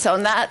 minutes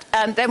on that,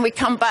 and then we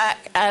come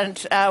back, and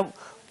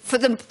for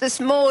this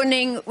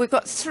morning, we've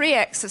got 3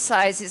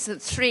 exercises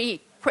and 3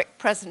 quick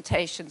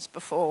presentations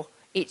before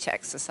each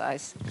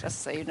exercise,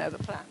 just so you know the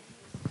plan.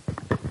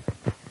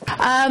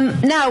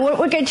 Now, what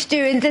we're going to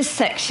do in this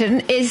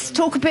section is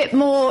talk a bit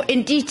more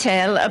in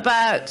detail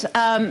about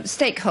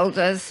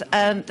stakeholders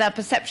and their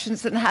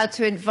perceptions and how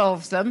to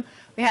involve them.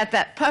 We had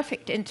that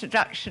perfect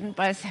introduction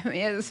by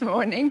Samir this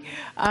morning,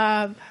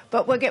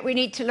 but we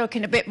need to look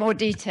in a bit more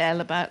detail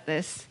about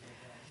this.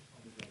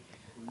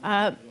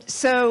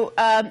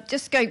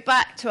 Just going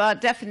back to our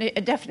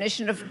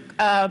definition of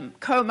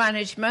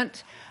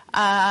co-management,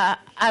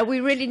 we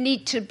really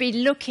need to be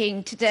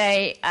looking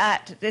today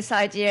at this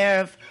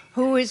idea of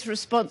who is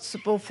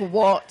responsible for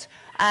what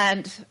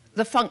and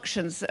the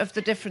functions of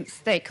the different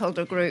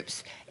stakeholder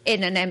groups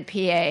in an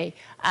MPA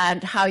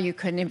and how you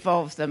can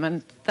involve them.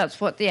 And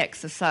that's what the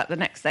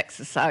next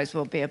exercise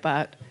will be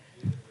about.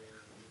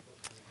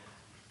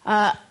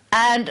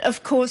 And,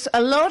 of course,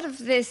 a lot of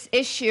this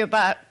issue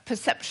about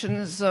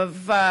perceptions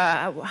of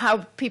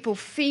how people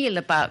feel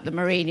about the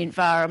marine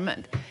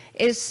environment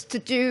is to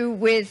do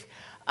with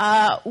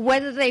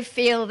whether they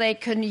feel they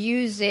can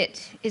use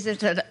it. Is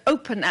it an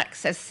open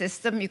access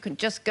system? You can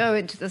just go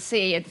into the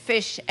sea and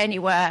fish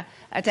anywhere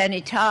at any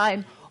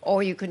time,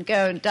 or you can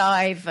go and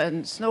dive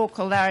and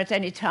snorkel there at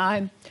any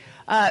time,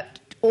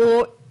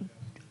 or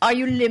are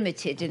you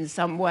limited in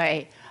some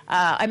way?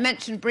 I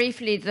mentioned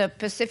briefly the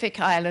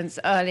Pacific Islands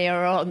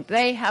earlier on.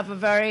 They have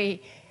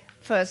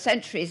for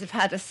centuries, have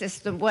had a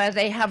system where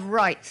they have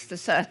rights to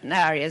certain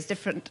areas.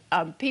 Different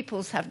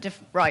peoples have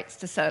different rights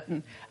to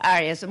certain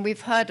areas, and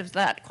we've heard of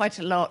that quite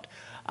a lot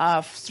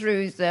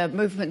through the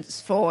movements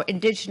for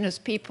indigenous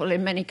people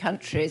in many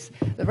countries.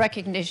 The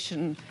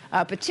recognition,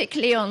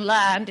 particularly on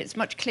land, it's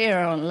much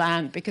clearer on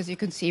land because you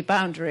can see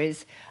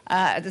boundaries.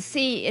 At the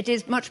sea, it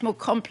is much more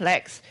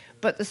complex,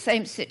 but the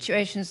same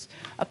situations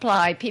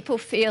apply. People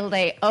feel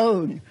they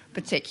own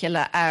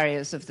particular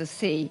areas of the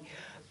sea.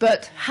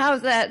 But how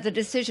the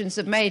decisions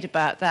are made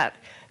about that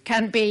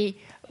can be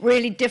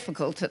really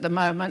difficult at the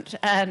moment.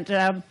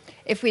 And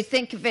if we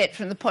think of it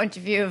from the point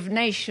of view of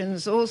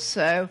nations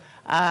also,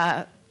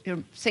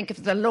 think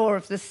of the law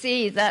of the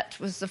sea, that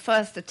was the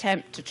first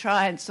attempt to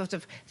try and sort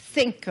of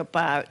think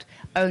about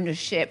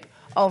ownership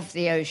of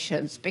the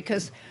oceans.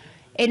 Because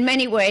in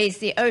many ways,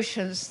 the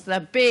oceans, they're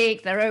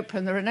big, they're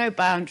open, there are no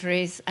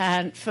boundaries.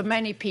 And for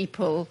many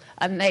people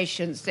and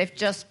nations, they've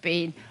just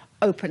been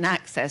open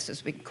access,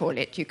 as we call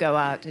it. You go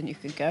out and you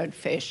can go and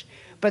fish.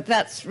 But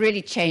that's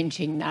really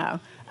changing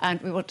now,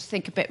 and we want to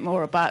think a bit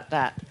more about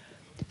that.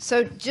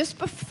 So just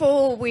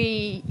before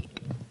we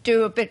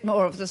do a bit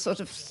more of the sort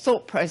of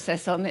thought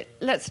process on it,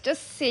 let's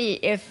just see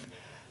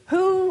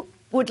who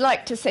would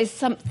like to say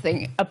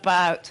something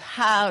about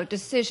how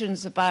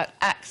decisions about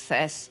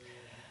access,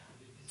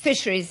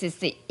 fisheries is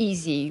the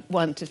easy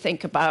one to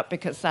think about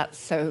because that's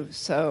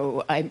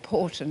so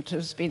important,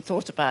 has been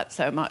thought about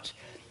so much.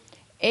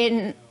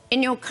 In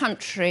your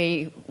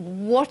country,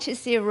 what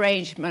is the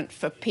arrangement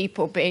for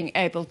people being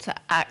able to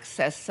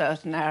access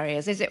certain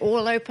areas? Is it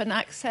all open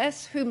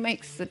access? Who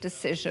makes the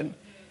decision?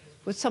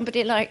 Would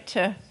somebody like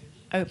to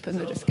open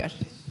the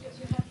discussion?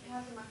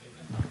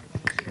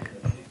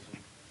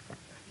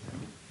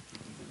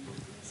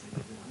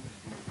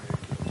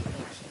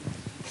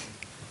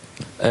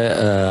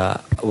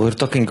 We're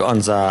talking on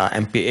the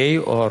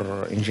MPA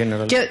or in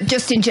general?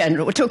 Just in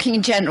general. We're talking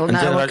in general now.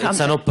 In general, it's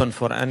an open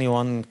for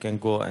anyone can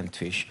go and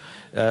fish.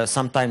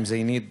 Sometimes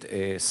they need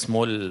a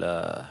small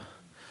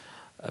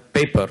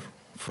paper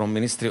from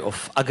Ministry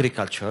of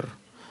Agriculture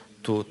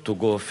to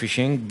go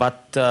fishing,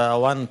 but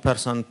one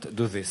person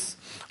do this.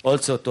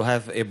 Also, to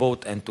have a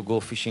boat and to go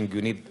fishing,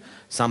 you need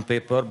some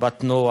paper,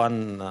 but no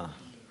one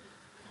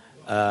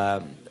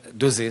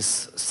do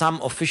this.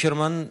 Some of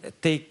fishermen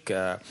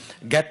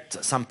get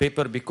some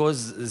paper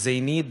because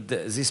they need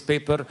this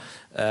paper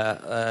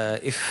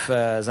if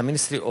the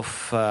Ministry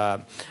of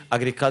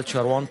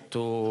Agriculture want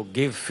to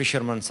give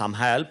fishermen some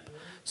help.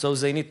 So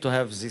they need to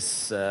have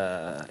this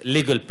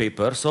legal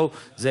paper. So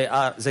they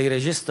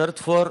registered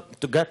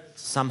to get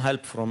some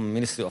help from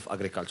Ministry of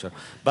Agriculture.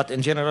 But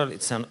in general,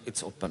 it's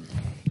open.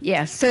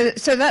 Yes,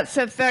 so that's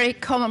a very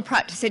common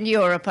practice in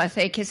Europe, I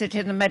think. Is it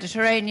in the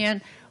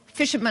Mediterranean?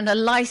 Fishermen are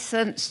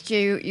licensed,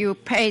 you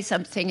pay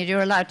something and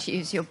you're allowed to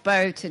use your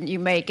boat and you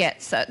may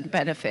get certain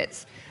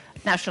benefits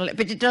nationally,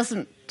 but it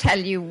doesn't tell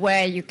you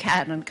where you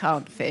can and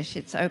can't fish.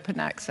 It's open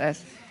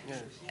access.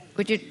 Yes.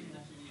 Would you,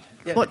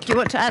 do you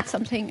want to add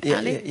something,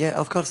 Ali? Yeah,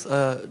 of course.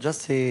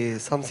 Just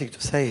something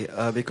to say,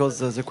 because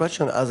the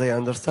question, as I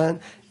understand,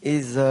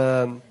 is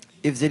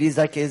if there is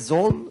like a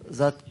zone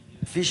that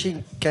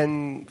fisher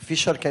can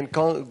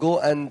go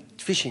and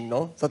fishing,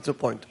 no? That's the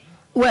point.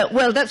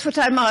 Well, that's what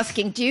I'm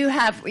asking. Do you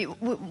have? We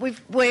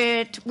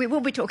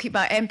will be talking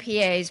about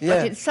MPAs,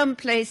 but in some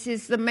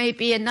places there may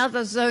be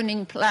another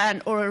zoning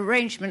plan or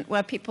arrangement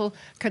where people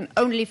can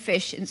only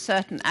fish in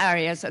certain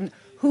areas. And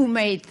who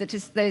made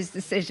those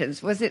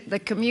decisions? Was it the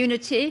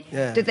community?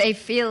 Yeah. Do they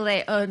feel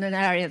they own an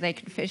area they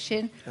can fish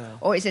in,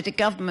 or is it a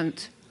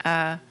government?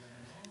 Yeah,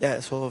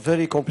 so a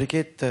very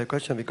complicated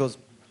question because.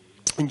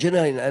 In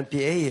general, in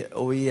MPA,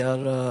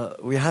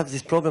 we have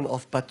this problem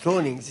of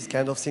patrolling, this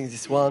kind of thing,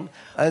 this one.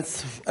 And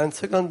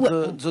second,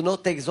 the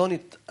no-take zone,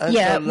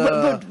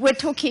 we're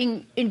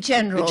talking in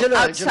general,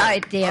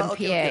 outside the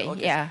MPA.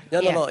 Okay. Yeah.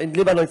 No, in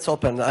Lebanon it's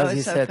open, as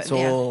he said, open,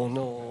 so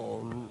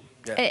no.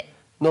 Yeah.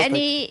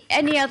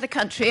 Any other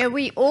country? Are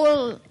we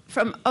all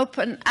from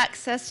open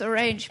access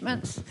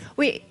arrangements?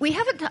 We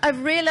haven't,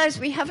 I've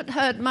realized we haven't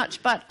heard much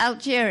about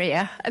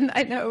Algeria, and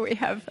I know we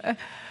have...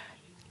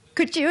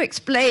 Could you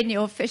explain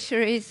your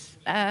fisheries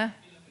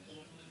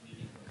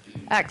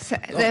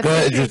access?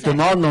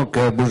 Justement,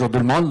 bonjour tout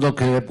le monde.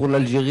 Donc, pour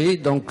l'Algérie,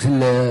 donc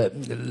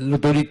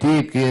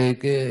l'autorité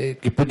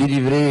qui peut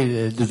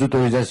délivrer des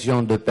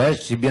autorisations de pêche,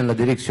 c'est bien la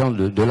direction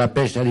de la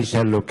pêche à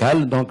l'échelle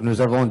locale. Donc,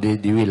 nous avons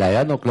des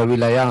wilayas. Donc, la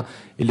wilaya,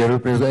 il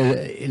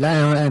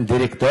a un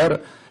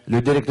directeur. Le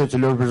directeur, c'est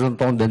le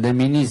représentant d'un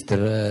ministre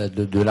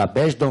de la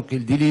pêche, donc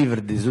il délivre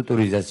des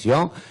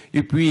autorisations.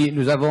 Et puis,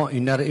 nous avons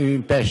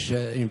une pêche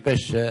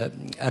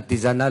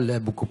artisanale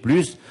beaucoup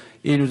plus.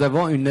 Et nous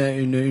avons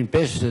une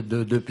pêche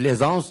de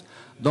plaisance.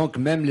 Donc,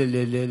 même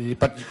les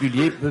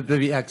particuliers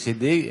peuvent y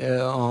accéder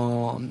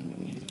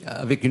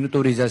avec une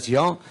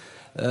autorisation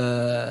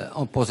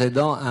en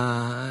possédant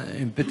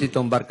une petite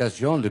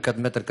embarcation de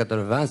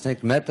 4,80 m,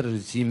 5 mètres,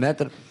 6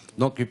 mètres.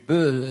 Donc, il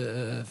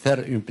peut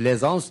faire une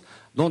plaisance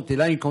dont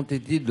il a une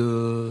quantité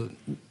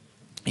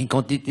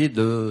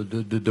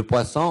de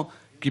poissons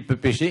qu'il peut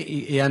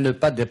pêcher et à ne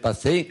pas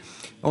dépasser.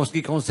 En ce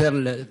qui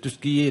concerne tout ce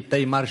qui est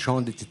taille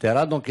marchande,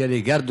 etc., donc il y a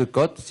les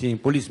gardes-côtes, c'est une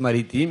police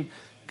maritime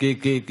qui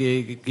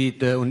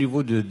est au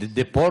niveau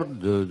des ports,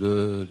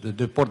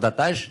 de ports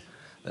d'attache,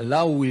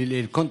 là où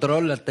il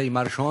contrôle la taille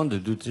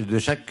marchande de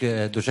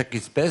chaque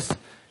espèce.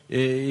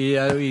 Et il y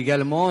a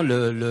également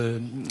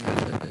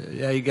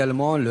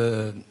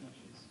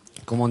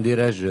comment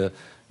dirais-je,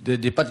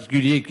 des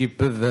particuliers qui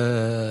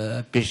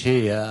peuvent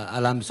pêcher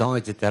à l'hameçon,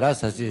 etc.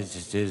 Ça,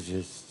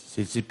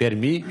 c'est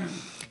permis.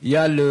 Il y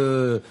a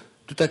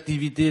toute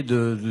activité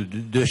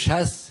de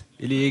chasse,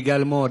 il est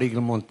également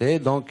réglementé.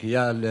 Donc, il y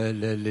a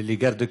les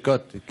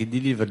gardes-côtes qui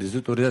délivrent des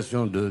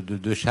autorisations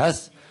de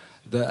chasse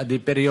à des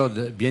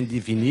périodes bien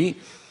définies.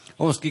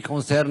 En ce qui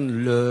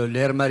concerne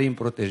l'aire marine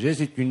protégée,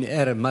 c'est une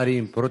aire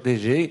marine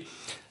protégée.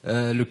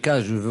 Le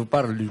cas, je vous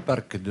parle du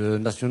parc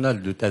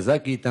national de Taza,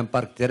 qui est un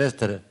parc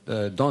terrestre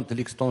dont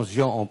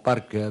l'extension en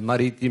parc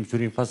maritime sur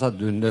une façade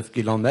de 9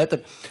 km,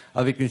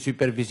 avec une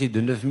superficie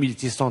de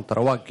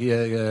 9603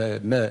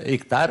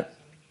 hectares.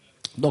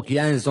 Donc il y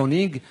a un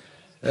zoning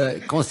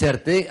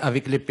concerté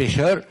avec les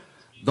pêcheurs.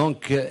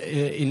 Donc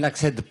ils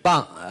n'accèdent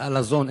pas à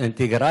la zone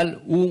intégrale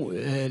où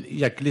il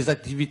n'y a que les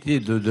activités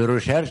de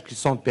recherche qui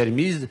sont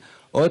permises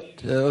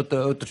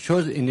Autre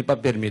chose, il n'est pas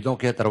permis. Donc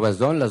il y a trois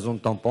zones, la zone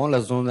tampon,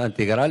 la zone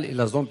intégrale et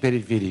la zone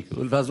périphérique.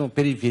 La zone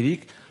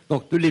périphérique,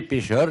 donc tous les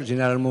pêcheurs,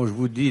 généralement je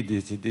vous dis,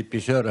 c'est des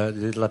pêcheurs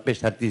de la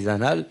pêche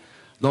artisanale,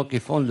 donc ils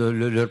font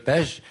leur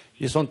pêche,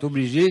 ils sont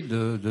obligés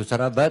de se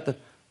rabattre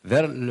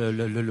vers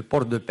le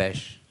port de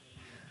pêche.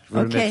 Je vous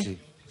remercie.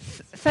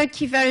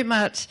 Thank you very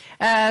much.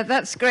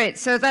 That's great.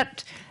 So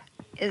that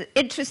is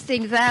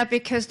interesting there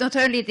because not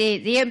only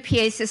the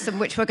MPA system,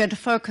 which we're going to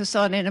focus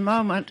on in a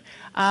moment,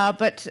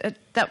 but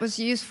that was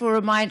a useful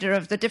reminder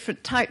of the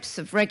different types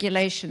of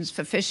regulations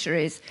for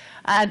fisheries.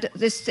 And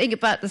this thing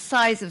about the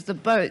size of the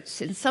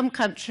boats. In some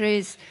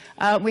countries,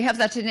 we have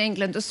that in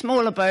England, the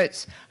smaller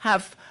boats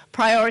have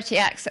priority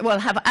access, well,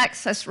 have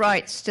access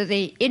rights to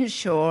the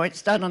inshore.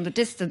 It's done on the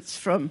distance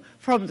from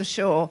the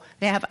shore.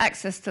 They have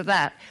access to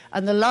that.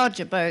 And the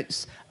larger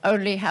boats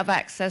only have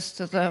access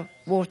to the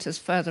waters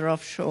further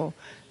offshore.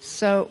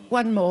 So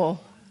one more.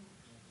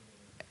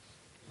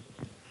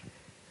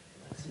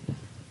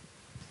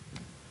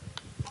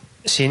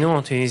 Chez nous,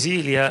 en Tunisie,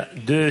 il y a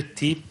deux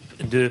types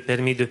de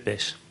permis de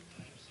pêche.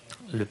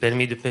 Le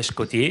permis de pêche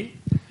côtière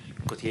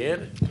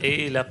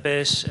et la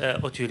pêche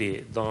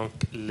hauturier. Donc,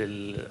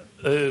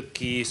 eux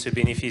qui se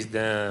bénéficient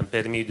d'un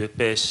permis de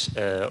pêche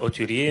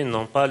hauturier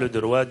n'ont pas le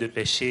droit de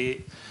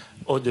pêcher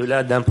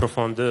au-delà d'une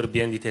profondeur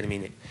bien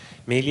déterminée.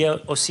 Mais il y a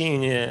aussi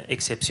une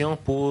exception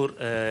pour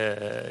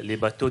les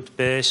bateaux de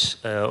pêche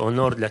au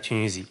nord de la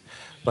Tunisie.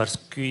 Parce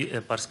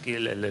que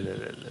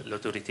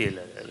l'autorité,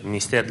 le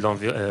ministère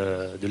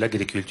de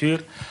l'Agriculture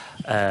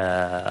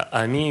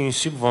a mis une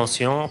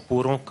subvention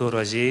pour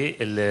encourager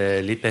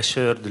les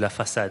pêcheurs de la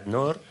façade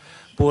nord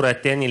pour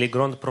atteindre les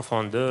grandes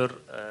profondeurs,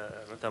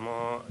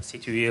 notamment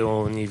situées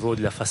au niveau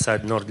de la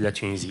façade nord de la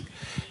Tunisie.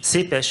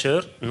 Ces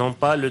pêcheurs n'ont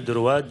pas le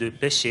droit de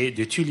pêcher,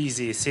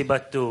 d'utiliser ces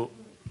bateaux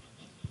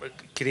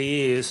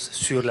créés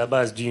sur la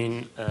base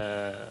d'une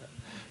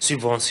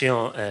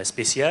subvention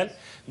spéciale,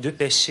 de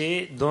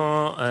pêcher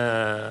dans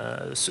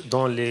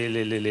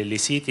les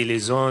sites et les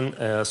zones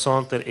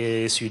centre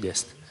et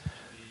sud-est.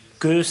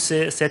 Que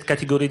cette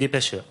catégorie des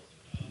pêcheurs.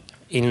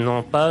 Ils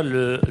n'ont pas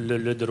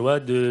le droit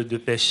de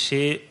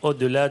pêcher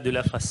au-delà de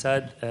la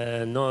façade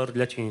nord de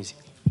la Tunisie.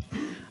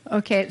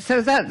 Okay,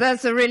 so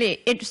that's a really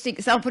interesting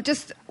example.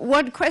 Just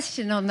one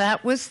question on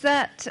that. Was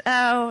that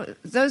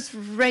those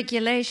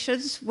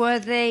regulations, were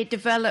they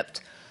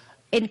developed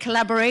in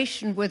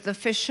collaboration with the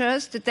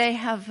fishers? Did they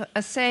have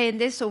a say in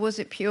this, or was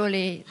it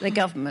purely the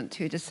government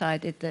who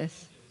decided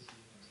this?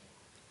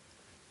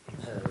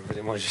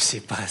 Vraiment, je ne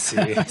sais pas.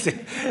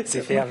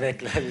 C'est fait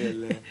avec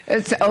le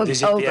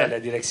DGPA, la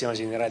Direction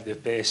Générale de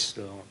Pêche.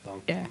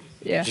 Donc,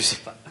 je ne sais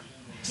pas.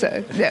 So,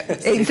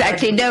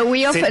 exactly. No,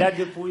 we often. C'est là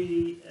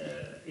depuis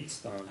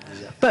its time,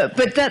 déjà.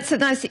 But that's a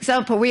nice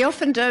example. We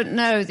often don't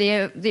know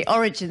the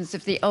origins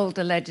of the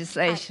older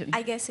legislation.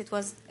 I guess it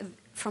was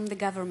from the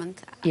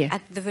government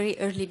at the very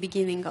early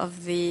beginning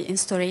of the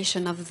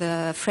instauration of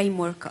the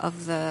framework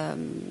of the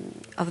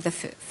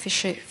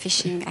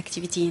fishing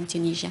activity in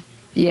Tunisia.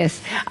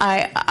 Yes,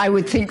 I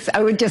would think so.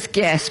 I would just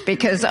guess,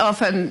 because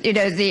often, you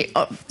know, the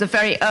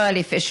very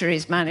early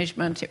fisheries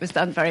management, it was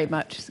done very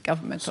much as the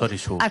government. Sorry,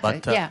 Shu,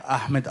 but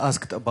Ahmed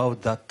asked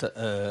about that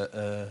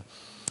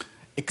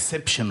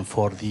exception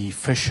for the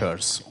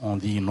fishers on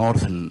the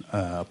northern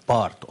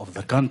part of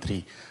the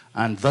country,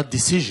 and that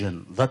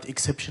decision, that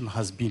exception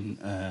has been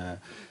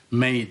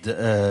made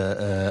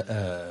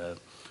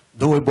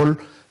doable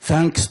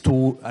thanks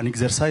to an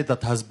exercise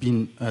that has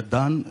been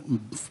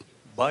done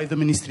by the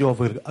Ministry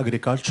of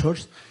Agriculture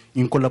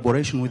in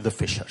collaboration with the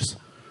fishers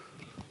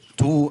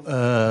to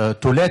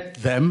let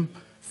them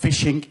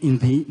fishing in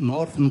the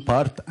northern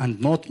part and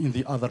not in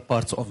the other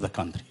parts of the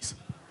countries.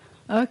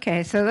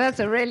 Okay, so that's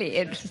a really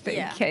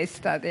interesting case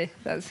study.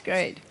 That's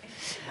great.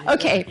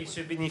 Okay. Ils ne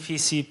se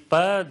bénéficient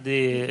pas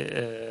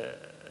de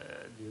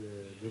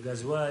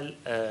gasoil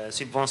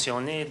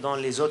subventionné dans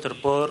les autres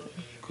ports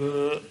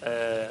que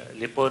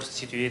les ports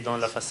situés dans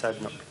la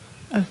façade nord.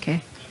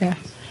 Okay, yeah.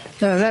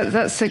 No,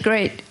 that's a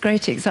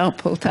great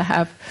example to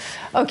have.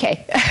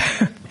 Okay,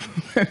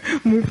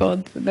 move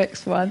on to the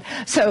next one.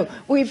 So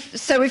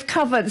we've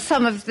covered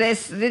some of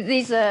this.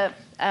 These are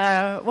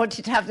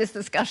wanted to have this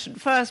discussion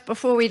first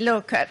before we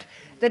look at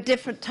the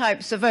different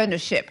types of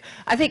ownership.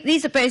 I think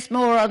these are based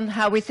more on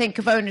how we think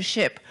of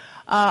ownership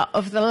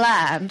of the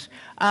land,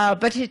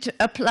 but it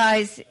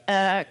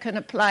can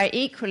apply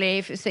equally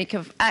if you think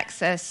of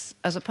access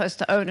as opposed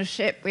to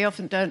ownership. We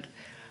often don't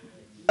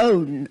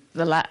own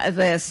the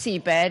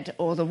seabed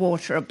or the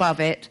water above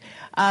it.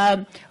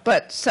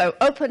 But so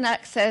open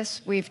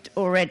access we've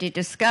already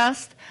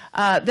discussed.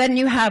 Then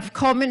you have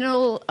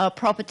communal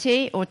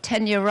property or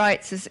tenure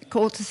rights, as it's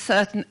called, to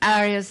certain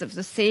areas of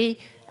the sea,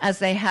 as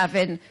they have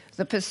in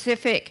the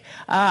Pacific.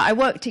 I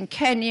worked in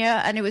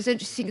Kenya, and it was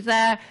interesting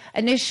there.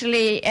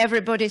 Initially,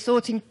 everybody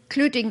thought,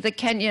 including the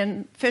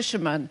Kenyan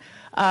fishermen,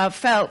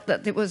 felt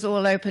that it was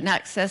all open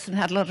access and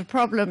had a lot of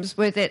problems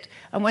with it.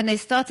 And when they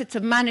started to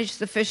manage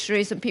the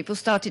fisheries and people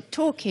started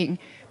talking,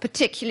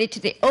 particularly to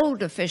the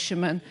older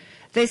fishermen,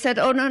 they said,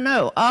 oh,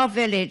 no, our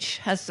village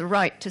has the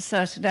right to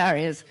certain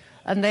areas,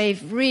 and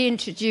they've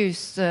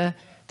reintroduced the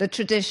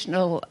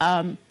traditional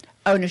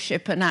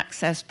ownership and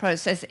access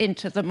process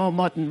into the more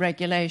modern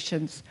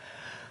regulations.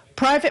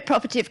 Private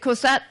property, of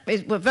course,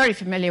 we're very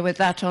familiar with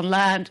that on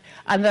land,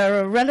 and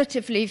there are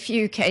relatively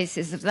few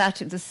cases of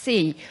that in the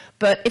sea.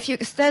 But if you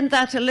extend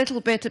that a little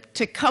bit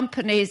to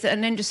companies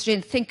and industry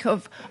and think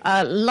of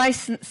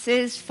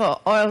licenses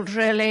for oil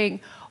drilling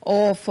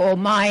or for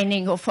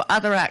mining or for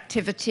other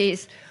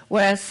activities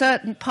where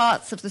certain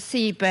parts of the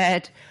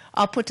seabed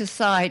are put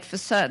aside for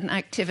certain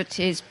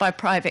activities by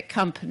private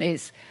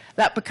companies,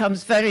 that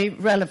becomes very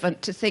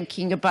relevant to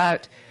thinking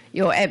about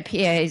your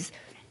MPAs.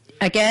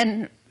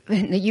 Again,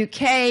 in the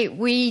UK,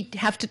 we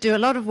have to do a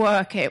lot of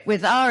work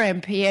with our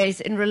MPAs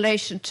in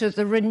relation to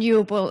the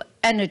renewable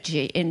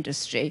energy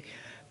industry,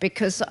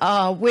 because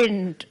our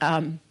wind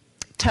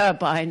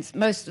turbines,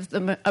 most of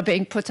them are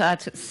being put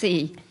out at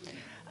sea.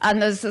 And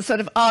there's a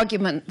sort of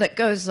argument that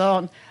goes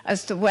on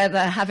as to whether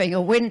having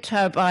a wind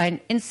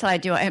turbine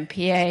inside your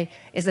MPA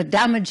is a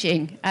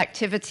damaging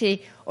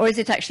activity, or is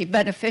it actually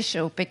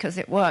beneficial because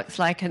it works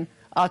like an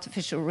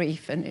artificial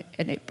reef and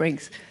it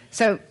brings...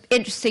 So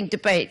interesting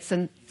debates,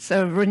 and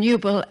so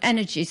renewable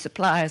energy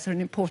suppliers are an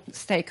important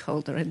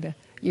stakeholder in the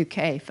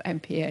UK for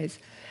MPAs.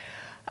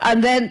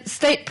 And then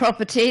state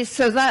property,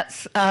 so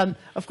that's,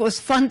 of course,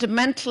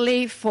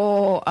 fundamentally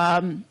for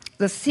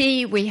the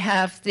sea, we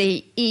have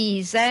the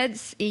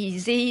EEZs,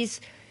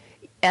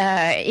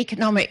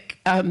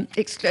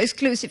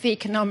 exclusive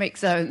economic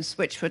zones,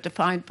 which were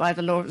defined by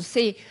the law of the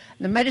sea.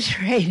 The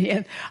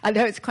Mediterranean, I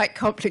know it's quite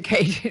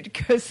complicated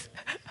because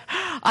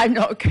I'm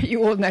not,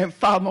 you all know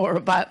far more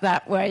about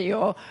that, where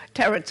your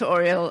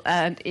territorial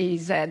and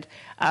EEZ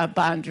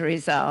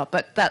boundaries are,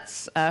 but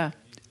that's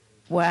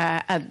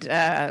where, and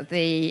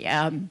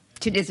the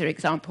Tunisia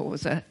example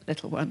was a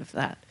little one of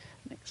that.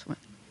 Next one.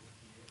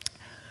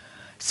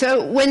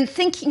 So when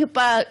thinking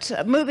about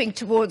moving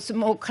towards a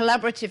more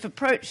collaborative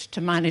approach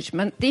to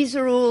management, these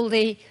are all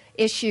the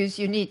issues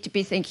you need to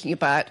be thinking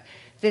about.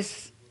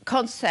 This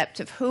concept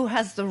of who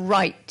has the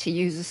right to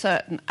use a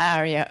certain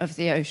area of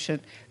the ocean.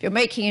 If you're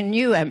making a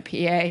new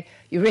MPA,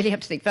 you really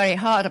have to think very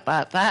hard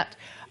about that.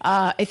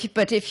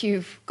 But if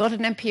you've got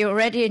an MPA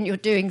already and you're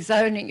doing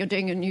zoning, you're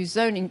doing a new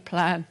zoning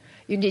plan,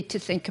 you need to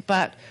think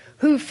about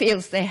who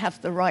feels they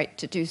have the right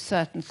to do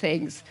certain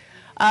things.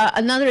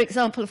 Another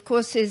example, of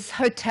course, is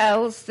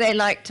hotels. They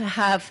like to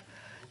have,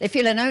 they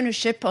feel an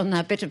ownership on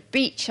a bit of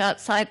beach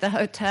outside the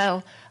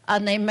hotel,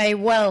 and they may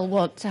well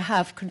want to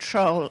have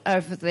control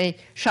over the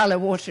shallow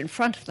water in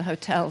front of the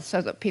hotel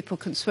so that people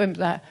can swim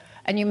there.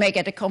 And you may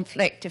get a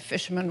conflict if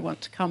fishermen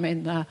want to come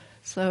in there.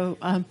 So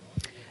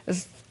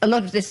there's a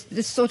lot of this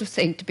sort of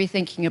thing to be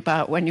thinking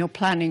about when you're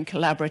planning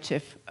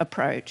collaborative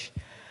approach.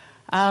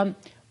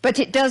 But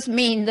it does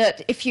mean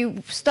that if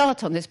you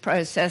start on this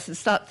process and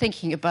start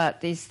thinking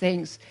about these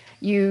things,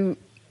 you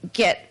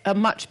get a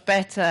much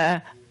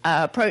better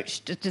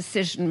approach to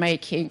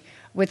decision-making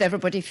with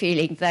everybody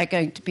feeling they're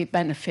going to be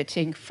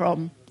benefiting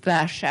from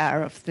their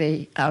share of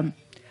the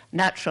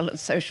natural and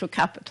social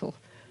capital.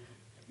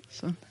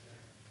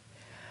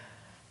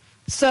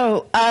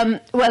 So,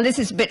 well, this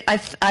is a bit,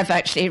 I've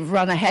actually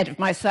run ahead of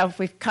myself.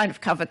 We've kind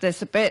of covered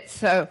this a bit.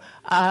 So,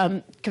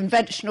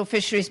 conventional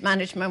fisheries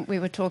management, we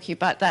were talking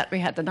about that. We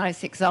had the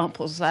nice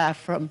examples there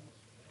from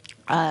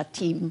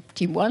team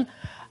one.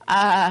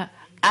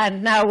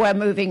 And now we're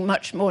moving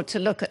much more to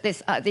look at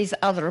these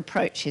other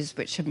approaches,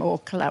 which are more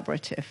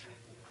collaborative.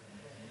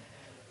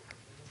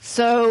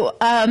 So,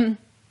 I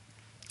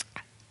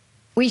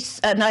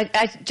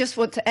just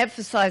want to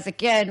emphasize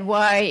again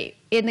why,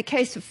 in the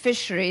case of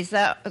fisheries,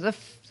 the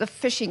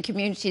fishing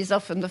community is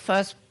often the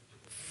first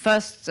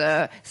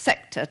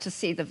sector to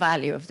see the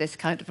value of this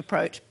kind of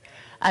approach.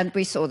 And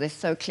we saw this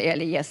so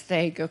clearly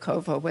yesterday in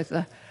Gokova with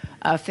the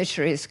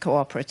fisheries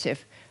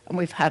cooperative. And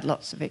we've had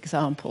lots of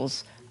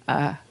examples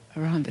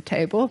around the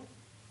table.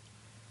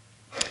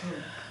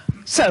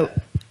 So,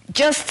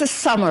 just to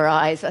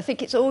summarize, I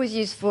think it's always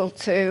useful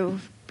to,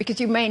 because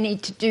you may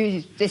need to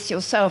do this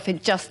yourself in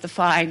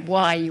justifying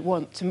why you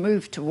want to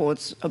move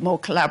towards a more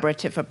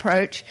collaborative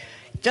approach,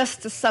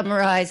 just to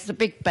summarize the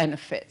big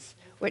benefits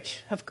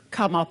which have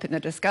come up in the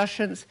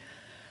discussions.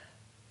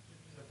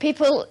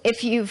 People,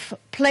 if you've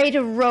played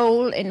a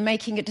role in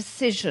making a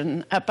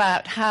decision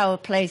about how a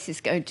place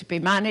is going to be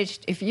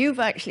managed, if you've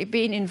actually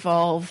been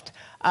involved,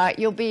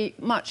 you'll be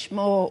much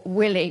more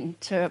willing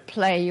to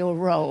play your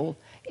role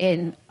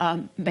in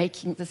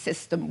making the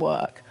system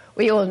work.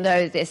 We all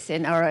know this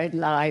in our own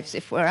lives.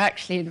 If we're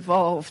actually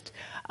involved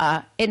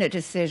in a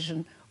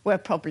decision, we're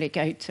probably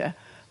going to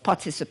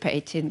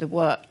participate in the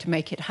work to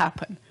make it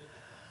happen.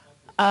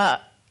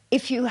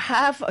 If you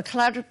have a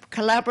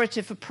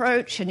collaborative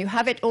approach and you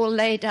have it all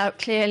laid out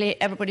clearly,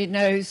 everybody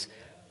knows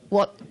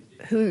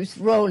whose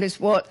role is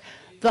what,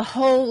 the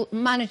whole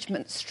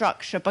management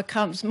structure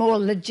becomes more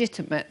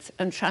legitimate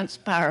and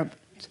transparent.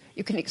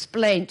 You can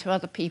explain to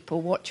other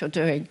people what you're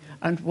doing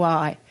and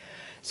why.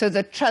 So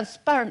the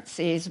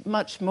transparency is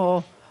much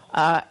more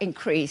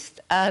increased.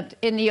 And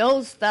in the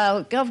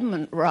old-style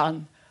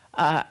government-run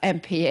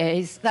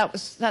MPAs,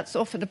 that's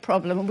often a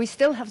problem. And we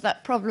still have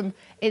that problem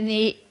in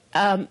the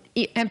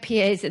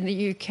MPAs in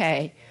the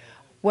UK,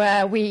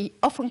 where we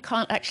often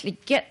can't actually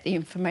get the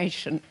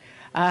information.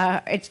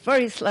 It's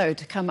very slow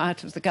to come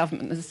out of the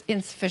government. There's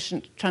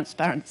insufficient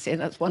transparency,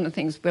 and that's one of the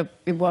things we've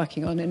been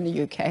working on in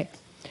the UK.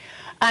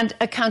 And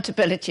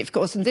accountability, of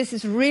course, and this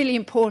is really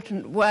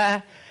important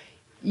where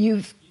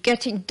you're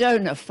getting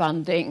donor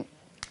funding.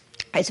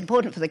 It's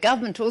important for the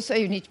government also.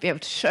 You need to be able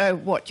to show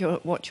what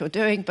you're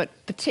doing, but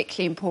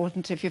particularly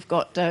important if you've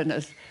got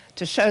donors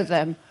to show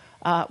them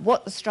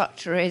what the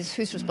structure is,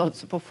 who's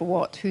responsible for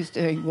what, who's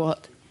doing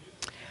what.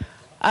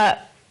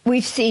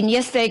 We've seen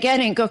yesterday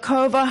again in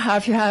Gokova how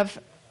if you have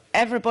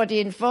everybody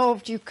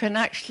involved, you can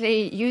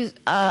actually use,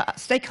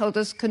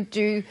 stakeholders can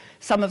do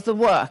some of the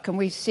work. And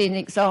we've seen an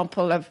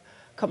example of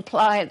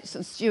compliance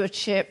and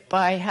stewardship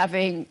by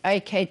having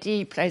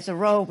AKD plays a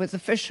role with the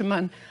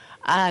fishermen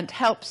and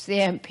helps the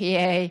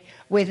MPA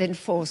with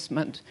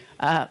enforcement,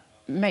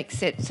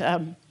 makes it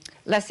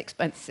less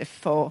expensive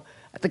for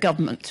the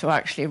government to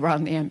actually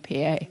run the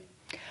MPA.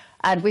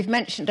 And we've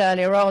mentioned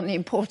earlier on the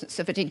importance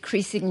of it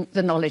increasing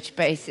the knowledge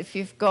base. If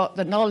you've got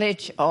the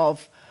knowledge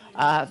of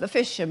the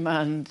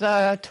fishermen,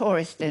 the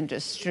tourist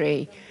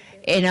industry,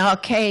 in our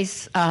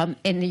case,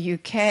 in the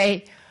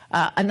UK,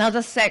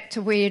 another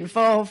sector we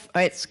involve,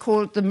 it's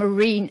called the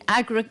marine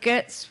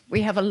aggregates.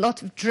 We have a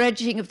lot of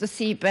dredging of the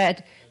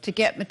seabed to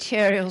get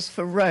materials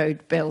for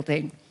road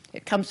building.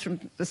 It comes from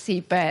the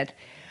seabed.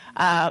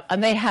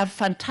 And they have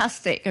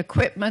fantastic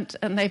equipment,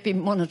 and they've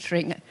been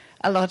monitoring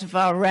a lot of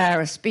our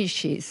rarer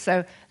species.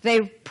 So they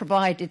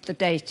provided the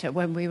data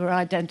when we were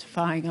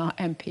identifying our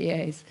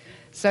MPAs.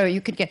 So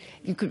you could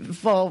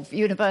involve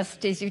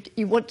universities.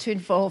 You want to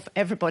involve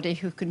everybody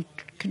who can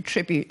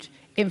contribute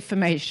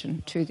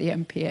information to the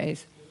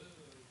MPAs.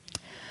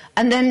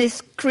 And then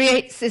this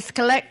creates this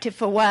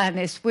collective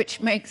awareness,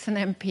 which makes an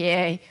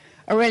MPA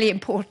a really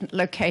important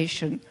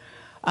location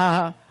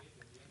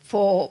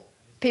for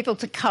people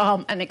to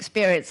come and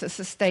experience a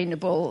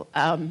sustainable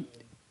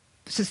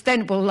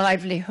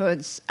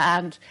livelihoods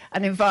and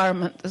an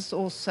environment that's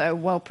also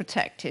well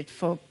protected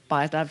for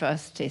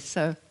biodiversity.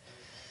 So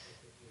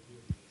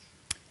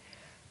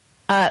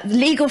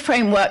legal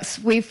frameworks,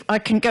 I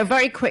can go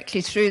very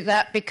quickly through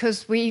that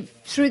because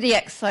through the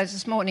exercise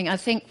this morning, I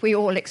think we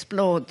all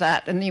explored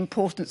that and the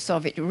importance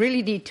of it. You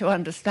really need to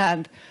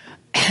understand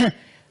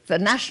the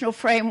national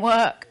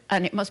framework,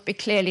 and it must be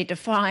clearly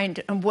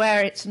defined, and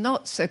where it's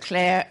not so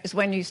clear is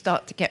when you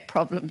start to get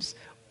problems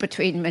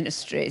between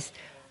ministries.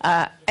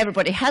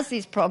 Everybody has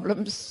these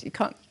problems. You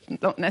can't,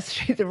 not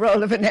necessarily the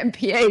role of an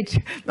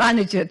MPA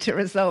manager to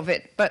resolve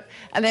it, but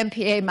an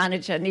MPA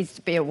manager needs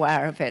to be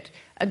aware of it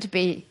and to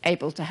be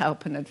able to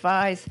help and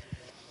advise.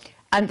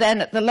 And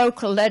then at the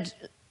local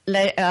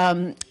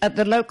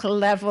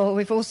level,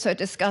 we've also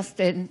discussed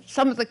in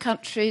some of the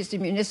countries, the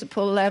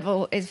municipal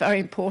level is very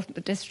important,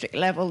 the district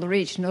level, the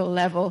regional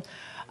level.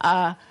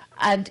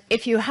 And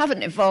if you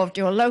haven't involved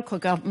your local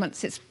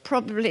governments, it's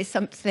probably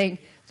something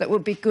that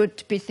would be good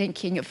to be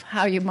thinking of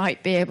how you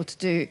might be able to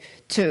do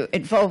to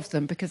involve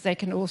them, because they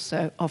can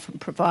also often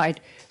provide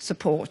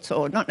support,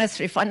 or not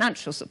necessarily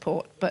financial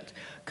support, but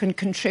can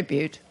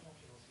contribute.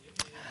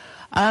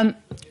 And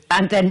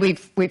then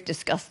we've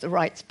discussed the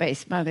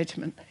rights-based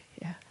management.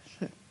 Yeah.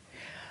 So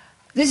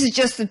this is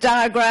just a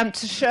diagram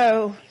to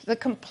show the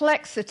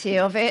complexity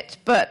of it,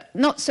 but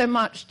not so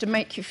much to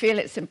make you feel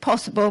it's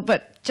impossible,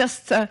 but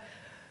just to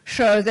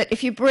show that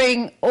if you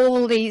bring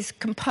all these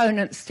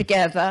components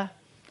together,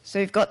 so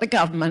you've got the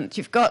government,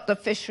 you've got the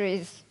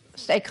fisheries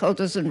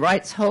stakeholders and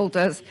rights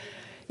holders,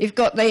 you've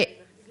got the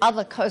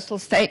other coastal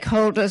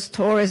stakeholders,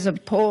 tourism,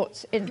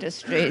 ports,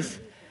 industries,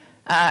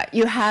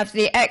 you have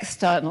the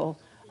external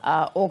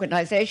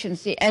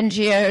organizations, the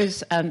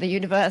NGOs and the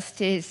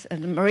universities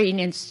and the marine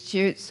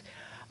institutes.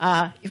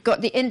 You've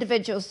got the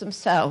individuals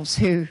themselves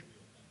who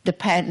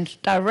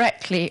depend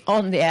directly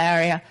on the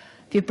area.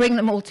 If you bring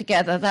them all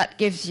together, that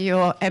gives you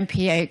your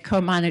MPA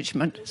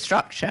co-management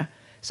structure.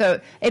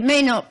 So it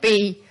may not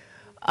be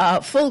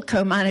full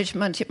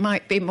co-management, it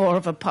might be more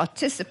of a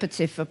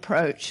participative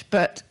approach,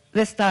 but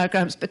this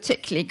diagram is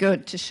particularly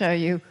good to show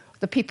you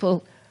the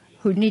people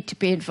who need to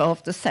be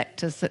involved, the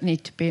sectors that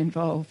need to be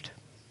involved.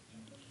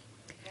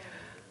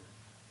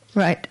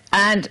 Right,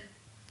 and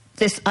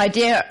this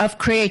idea of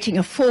creating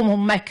a formal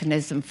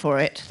mechanism for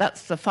it,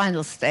 that's the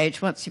final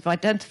stage once you've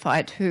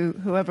identified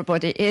who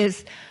everybody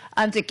is.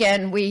 And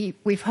again,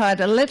 we've heard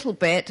a little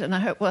bit, and I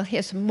hope we'll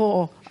hear some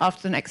more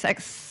after the next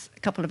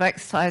couple of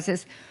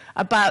exercises,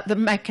 about the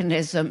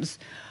mechanisms.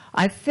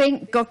 I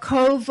think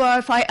Gokova,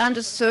 if I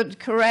understood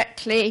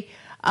correctly,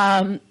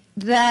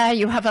 there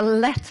you have a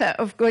letter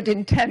of good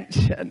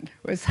intention,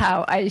 was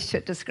how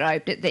Aisha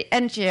described it. The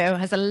NGO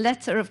has a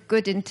letter of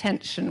good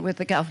intention with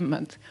the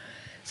government.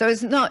 So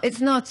it's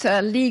not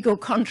a legal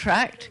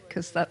contract,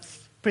 because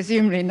that's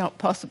presumably not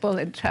possible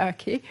in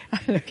Turkey.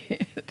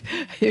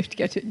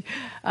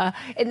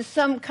 In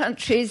some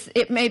countries,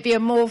 it may be a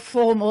more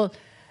formal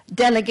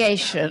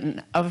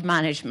delegation of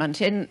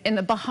management. In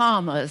the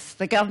Bahamas,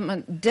 the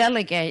government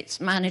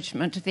delegates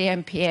management of the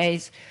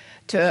MPAs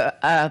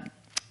to,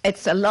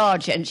 it's a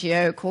large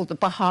NGO called the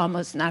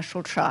Bahamas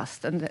National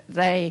Trust, and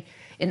they,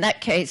 in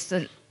that case,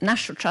 the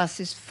National Trust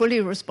is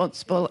fully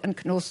responsible and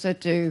can also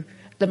do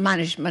the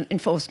management.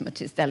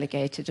 Enforcement is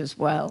delegated as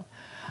well.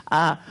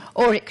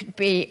 Or it could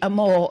be a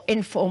more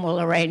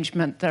informal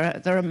arrangement.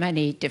 There are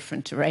many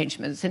different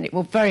arrangements, and it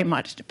will very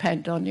much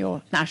depend on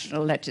your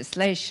national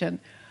legislation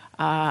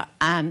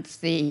and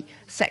the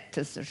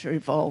sectors that are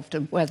involved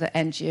and whether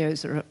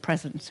NGOs are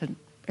present, and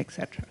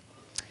etc.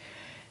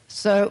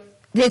 So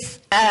this,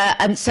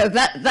 and so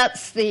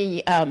that's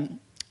the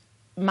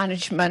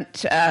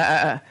management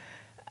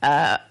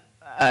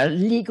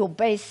legal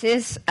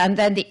basis. And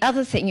then the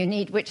other thing you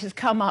need, which has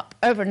come up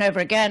over and over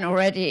again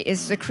already,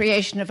 is the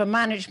creation of a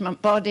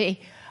management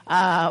body,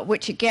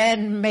 which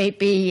again may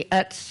be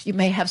at, you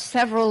may have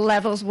several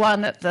levels,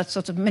 one at the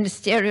sort of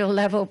ministerial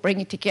level,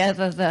 bringing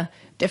together the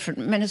different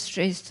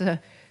ministries to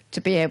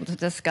be able to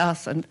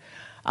discuss and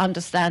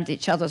understand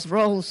each other's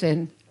roles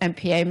in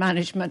MPA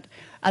management.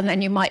 And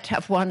then you might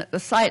have one at the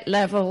site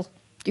level.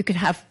 You could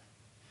have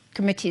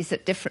committees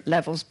at different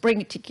levels,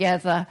 bring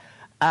together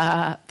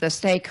the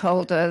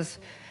stakeholders,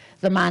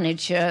 the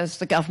managers,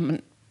 the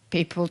government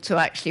people to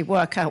actually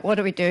work out what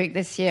are we doing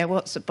this year,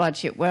 what's the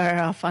budget, where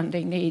are our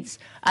funding needs,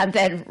 and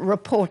then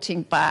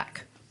reporting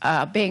back,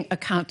 being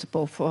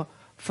accountable for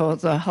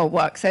the whole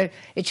work. So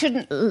it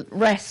shouldn't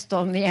rest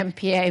on the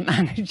MPA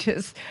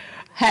manager's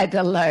head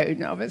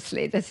alone,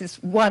 obviously. This is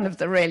one of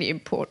the really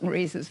important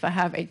reasons for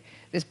having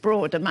this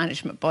broader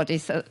management body,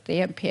 so that the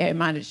MPA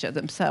manager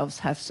themselves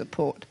have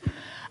support.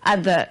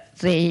 And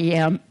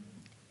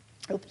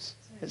oops.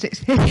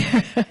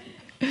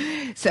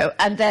 So,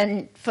 and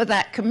then for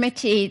that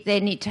committee,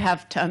 they need to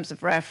have terms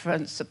of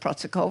reference, a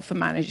protocol for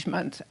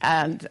management,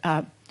 and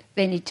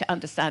they need to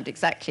understand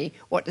exactly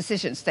what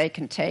decisions they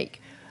can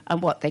take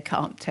and what they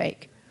can't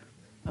take.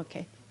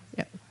 Okay,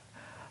 yeah.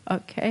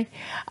 Okay.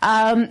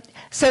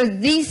 So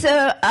these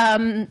are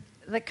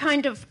the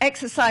kind of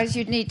exercise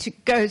you'd need to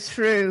go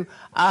through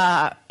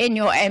in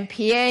your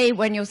MPA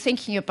when you're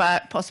thinking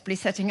about possibly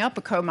setting up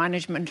a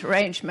co-management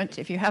arrangement,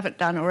 if you haven't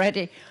done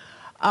already.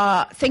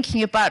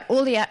 Thinking about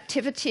all the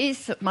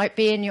activities that might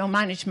be in your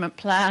management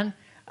plan.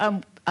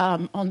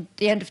 On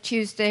the end of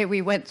Tuesday,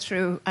 we went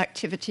through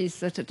activities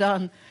that are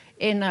done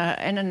in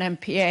an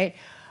MPA,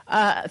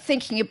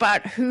 thinking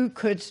about who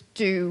could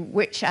do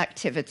which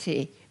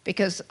activity,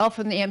 because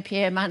often the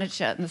MPA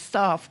manager and the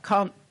staff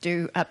can't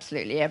do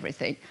absolutely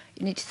everything.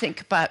 You need to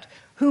think about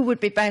who would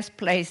be best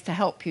placed to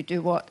help you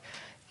do what.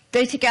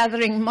 Data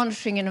gathering,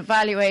 monitoring and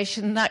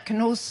evaluation, that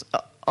can also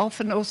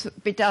often also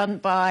be done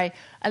by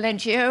an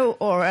NGO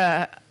or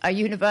a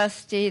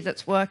university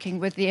that's working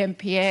with the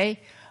MPA.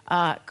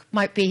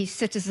 Might be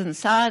citizen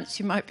science,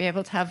 you might be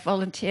able to have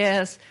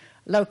volunteers,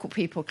 local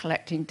people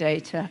collecting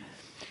data.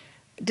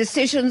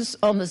 Decisions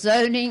on the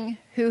zoning,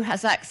 who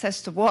has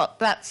access to what,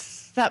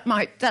 that's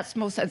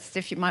more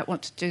sensitive, you might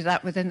want to do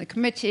that within the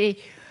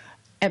committee.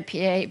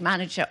 MPA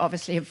manager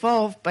obviously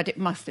involved, but it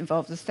must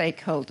involve the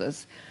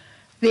stakeholders.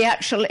 The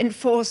actual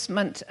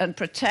enforcement and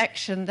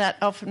protection, that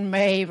often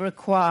may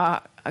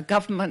require a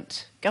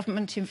government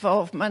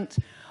involvement,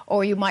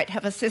 or you might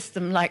have a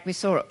system like we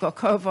saw at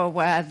Gokova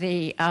where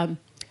the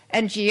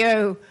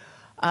NGO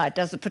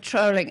does the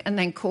patrolling and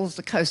then calls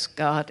the Coast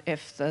Guard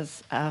if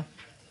there's an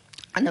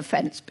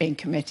offence being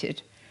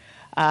committed.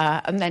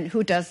 And then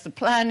who does the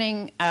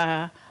planning,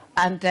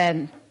 and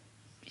then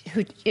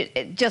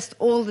just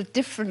all the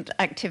different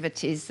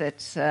activities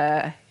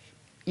that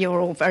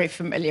you're all very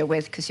familiar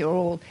with because you're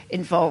all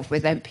involved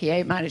with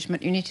MPA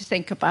management. You need to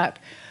think about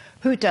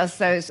who does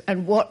those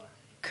and what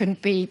can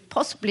be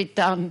possibly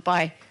done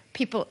by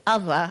people,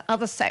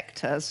 other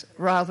sectors,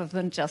 rather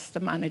than just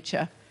the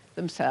manager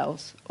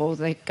themselves or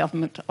the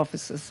government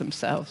officers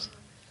themselves.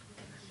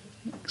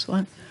 Next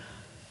one.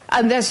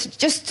 And there's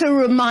just to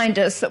remind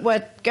us that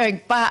we're going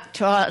back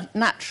to our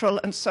natural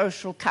and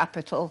social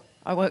capital.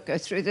 I won't go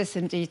through this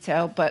in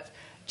detail, but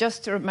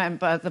just to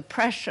remember the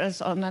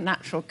pressures on the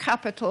natural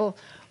capital,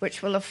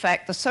 which will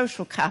affect the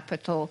social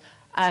capital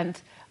and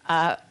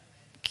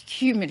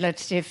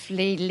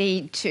cumulatively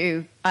lead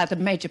to either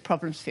major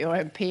problems for your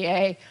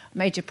MPA,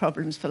 major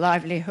problems for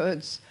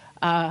livelihoods,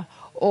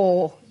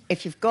 or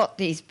if you've got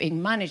these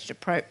being managed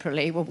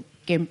appropriately, will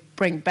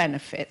bring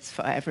benefits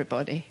for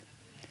everybody.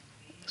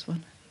 Next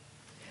one.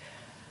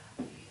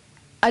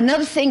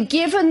 Another thing,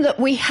 given that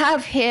we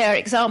have here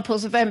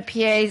examples of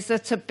MPAs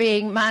that are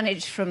being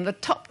managed from the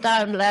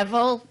top-down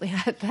level, we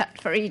had that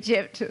for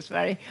Egypt, it was a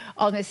very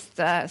honest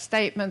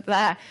statement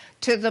there,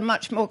 to the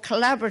much more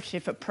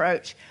collaborative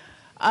approach.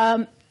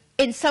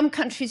 In some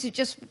countries, you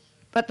just,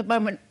 at the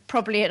moment,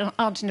 probably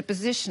aren't in a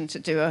position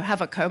to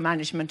have a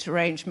co-management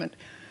arrangement,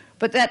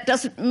 but that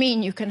doesn't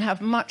mean you can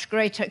have much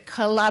greater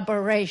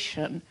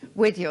collaboration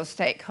with your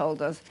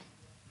stakeholders.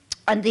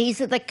 And these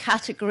are the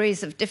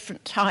categories of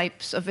different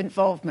types of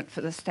involvement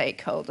for the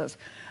stakeholders.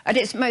 At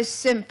its most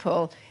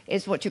simple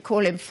is what you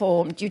call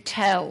informed. You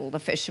tell the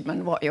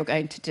fishermen what you're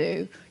going to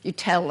do. You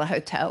tell the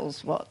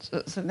hotels what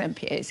an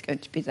MPA is going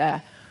to be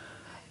there.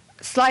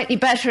 Slightly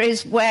better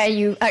is where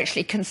you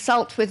actually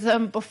consult with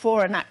them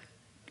before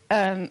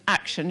an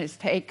action is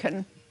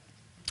taken,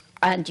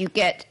 and you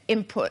get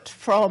input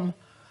from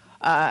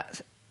the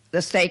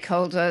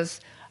stakeholders,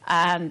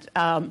 and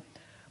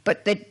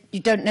but you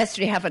don't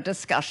necessarily have a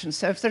discussion.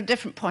 So if there are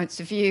different points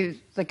of view,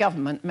 the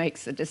government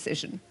makes the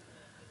decision.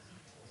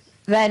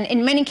 Then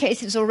in many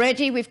cases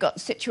already, we've got a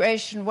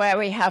situation where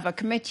we have a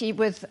committee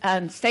with,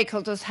 and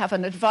stakeholders have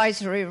an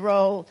advisory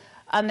role,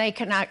 and they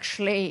can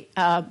actually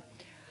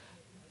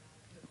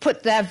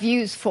put their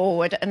views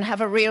forward and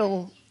have a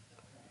real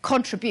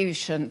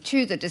contribution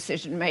to the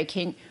decision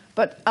making,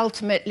 but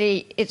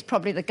ultimately it's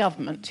probably the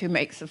government who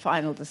makes the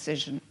final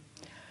decision.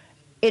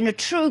 In a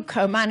true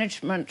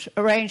co-management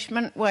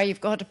arrangement where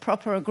you've got a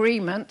proper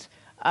agreement,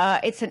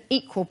 it's an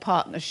equal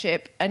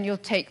partnership and you'll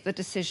take the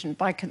decision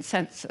by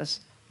consensus.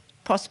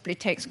 Possibly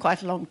takes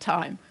quite a long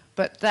time,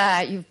 but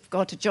there you've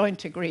got a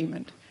joint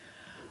agreement.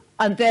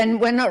 And then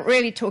we're not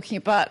really talking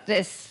about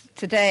this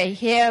today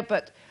here,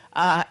 but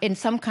in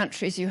some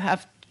countries you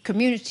have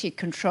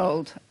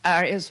community-controlled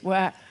areas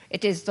where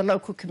it is the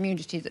local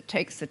community that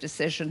takes the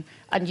decision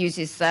and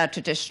uses their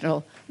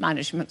traditional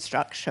management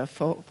structure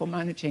for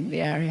managing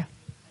the area.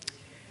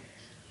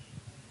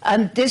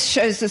 And this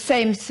shows the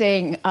same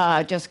thing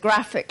just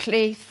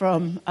graphically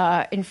from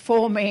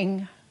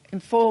informing the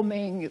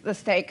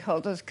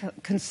stakeholders,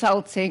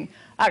 consulting,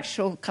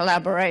 actual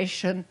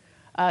collaboration,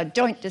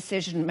 joint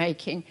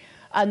decision-making.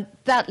 And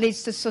that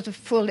leads to sort of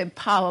full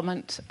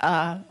empowerment,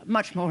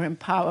 much more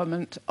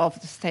empowerment of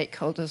the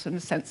stakeholders and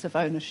a sense of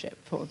ownership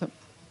for them.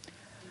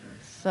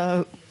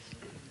 So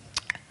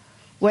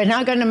we're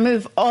now going to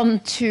move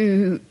on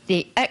to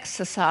the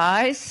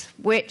exercise,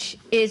 which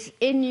is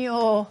in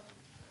your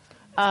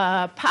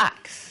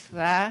packs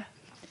there,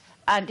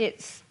 and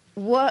it's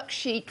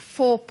worksheet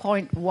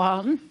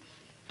 4.1.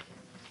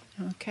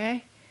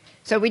 Okay,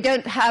 so we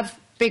don't have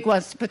big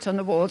ones to put on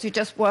the walls. You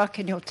just work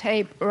in your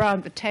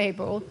around the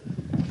table.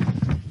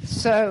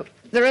 So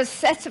there are a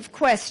set of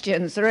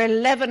questions. There are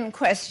 11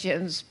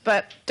 questions,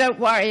 but don't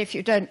worry if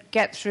you don't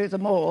get through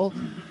them all.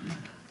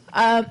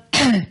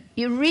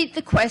 You read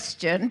the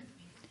question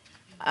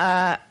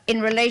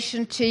in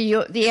relation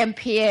to the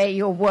MPA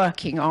you're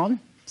working on.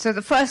 So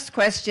the first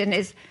question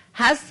is,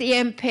 has the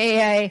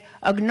MPA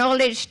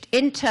acknowledged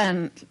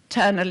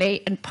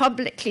internally and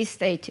publicly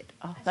stated,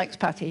 oh, thanks,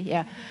 Patty,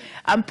 yeah,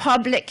 and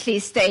publicly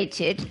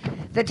stated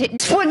that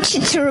it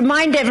wanted to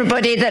remind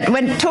everybody that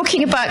when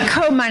talking about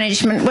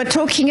co-management, we're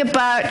talking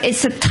about,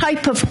 it's a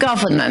type of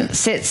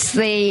governance. It's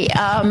the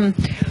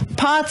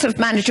part of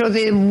management, or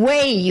the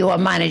way you are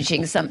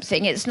managing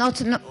something. It's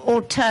not an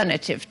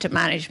alternative to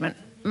management.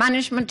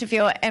 Management of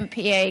your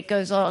MPA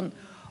goes on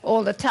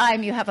all the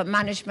time. You have a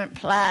management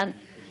plan.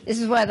 This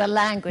is where the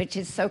language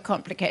is so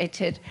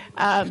complicated.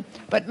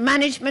 But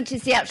management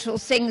is the actual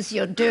things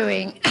you're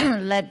doing,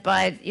 led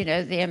by, you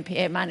know, the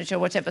MPA manager,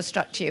 whatever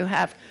structure you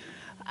have.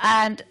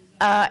 And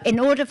in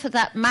order for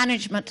that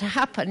management to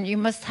happen, you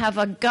must have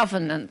a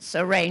governance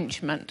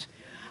arrangement.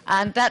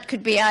 And that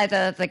could be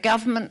either the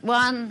government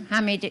one,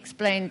 Hamid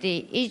explained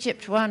the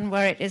Egypt one,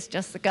 where it is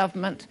just the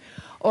government,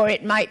 or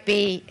it might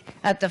be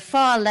at the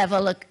far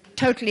level,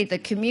 totally the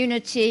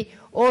community,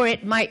 or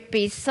it might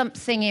be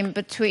something in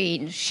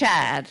between,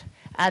 shared.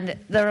 And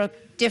there are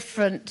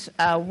different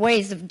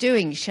ways of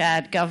doing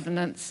shared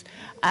governance,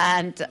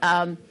 and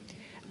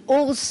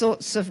all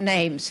sorts of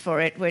names for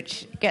it,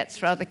 which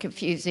gets rather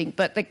confusing.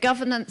 But the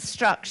governance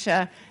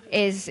structure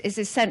is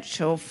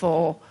essential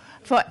for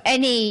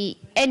any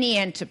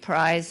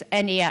enterprise,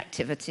 any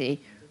activity.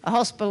 A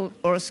hospital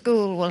or a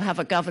school will have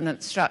a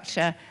governance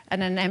structure,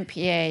 and an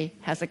MPA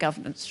has a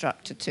governance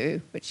structure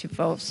too, which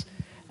involves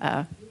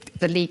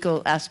the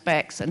legal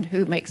aspects and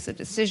who makes the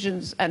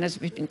decisions, and as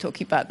we've been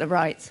talking about, the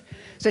rights.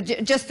 So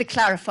just to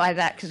clarify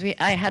that, because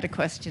I had a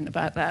question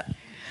about that.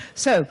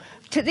 So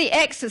to the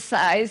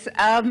exercise,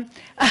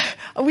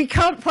 we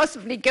can't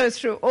possibly go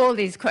through all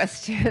these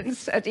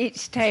questions at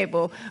each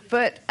table,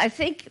 but I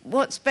think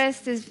what's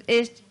best is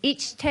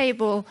each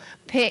table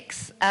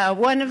picks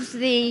one of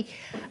the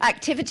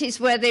activities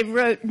where they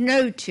wrote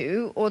no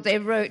to, or they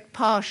wrote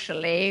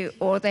partially,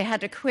 or they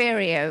had a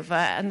query over,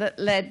 and that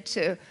led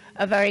to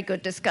a very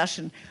good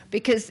discussion,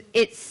 because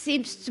it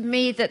seems to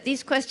me that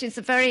these questions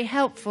are very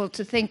helpful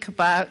to think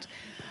about,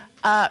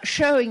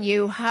 showing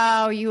you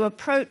how you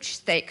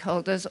approach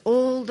stakeholders,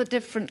 all the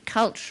different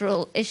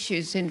cultural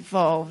issues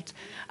involved,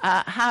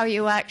 how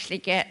you actually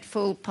get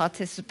full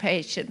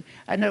participation,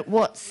 and at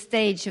what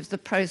stage of the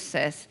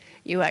process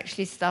you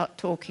actually start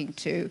talking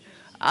to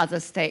other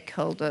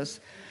stakeholders.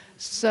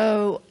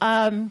 So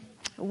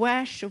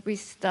where should we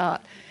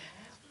start?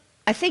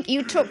 I think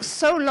you took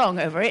so long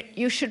over it,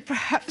 you should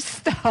perhaps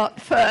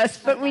start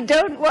first, but we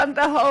don't want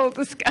the whole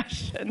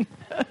discussion.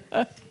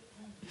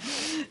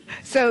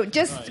 So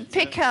just to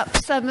pick up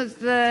some of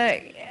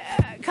the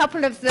a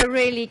couple of the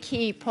really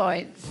key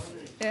points.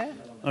 Yeah?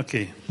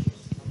 Okay.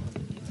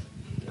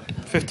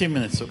 15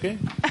 minutes, okay?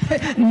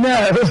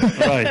 No.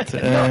 Right.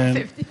 Not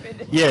 50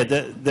 minutes. Yeah,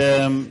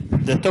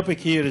 the topic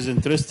here is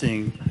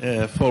interesting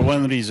for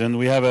one reason.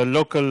 We have a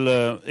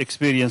local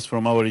experience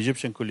from our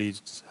Egyptian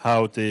colleagues,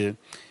 how the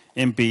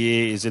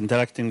MPA is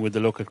interacting with the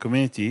local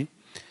community.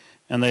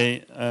 And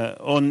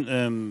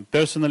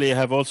personally, I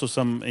have also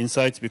some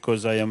insights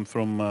because I am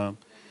from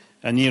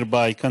a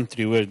nearby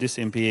country where this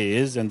MPA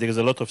is, and there is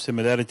a lot of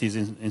similarities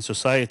in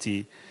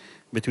society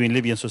between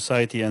Libyan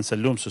society and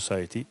Saloum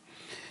society.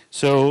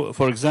 So,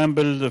 for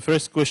example, the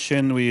first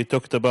question we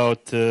talked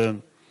about the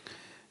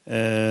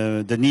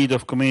need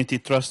of community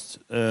trust,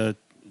 the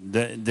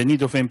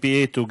need of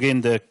MPA to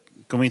gain the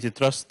community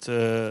trust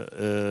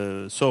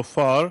so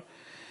far.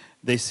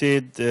 They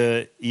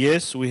said,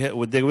 yes,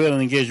 they were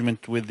in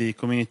engagement with the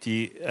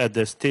community at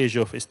the stage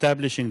of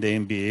establishing the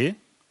MPA.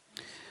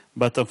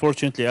 But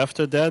unfortunately,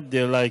 after that,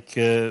 they're like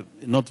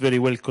not very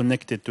well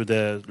connected to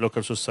the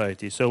local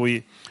society. So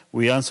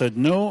we answered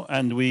no,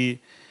 and we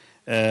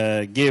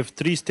gave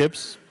 3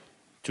 steps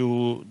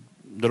to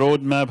the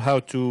roadmap how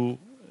to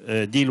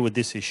deal with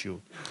this issue.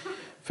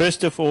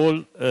 First of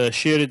all,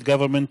 shared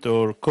government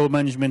or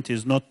co-management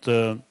is not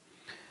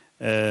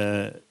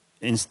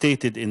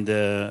instated in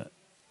the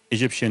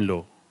Egyptian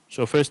law.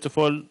 So first of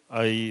all,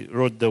 I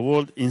wrote the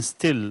word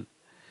instill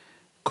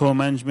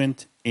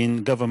co-management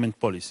in government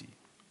policy.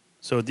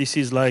 So this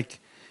is like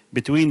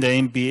between the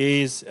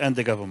MPAs and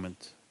the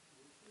government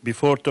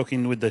before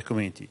talking with the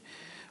community.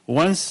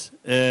 Once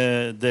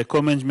the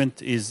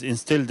co-management is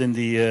instilled in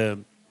the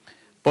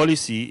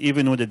policy,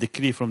 even with a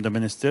decree from the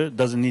minister,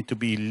 doesn't need to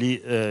be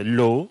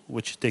law,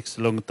 which takes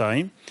a long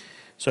time.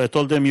 So I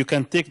told them you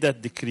can take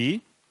that decree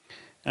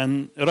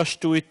and rush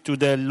to it to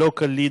the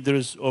local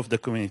leaders of the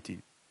community,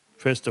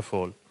 first of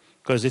all,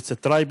 because it's a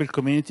tribal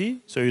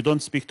community, so you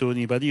don't speak to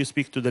anybody, you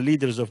speak to the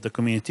leaders of the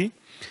community,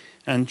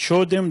 and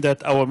show them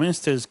that our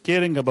minister is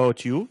caring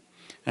about you,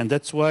 and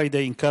that's why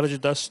they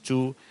encouraged us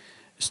to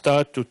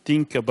start to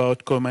think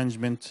about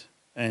co-management,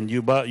 and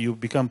you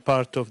become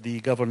part of the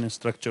governance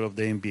structure of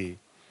the MPA.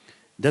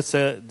 That's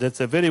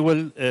a very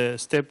well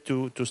step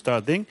to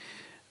start then.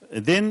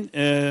 Then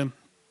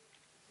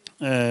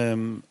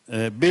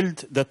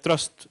build the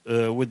trust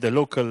with the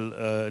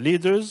local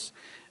leaders,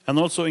 and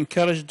also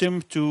encourage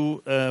them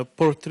to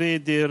portray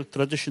their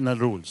traditional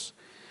rules.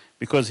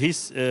 Because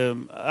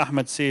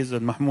Ahmed says,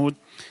 and Mahmoud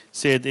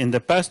said, in the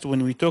past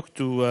when we talk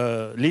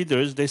to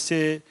leaders, they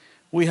say,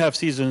 we have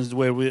seasons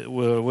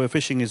where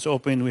fishing is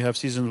open, we have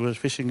seasons where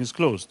fishing is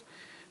closed.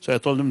 So I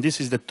told them this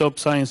is the top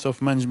science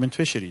of management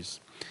fisheries.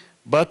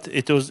 But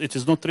it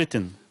is not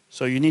written.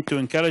 So you need to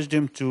encourage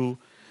them to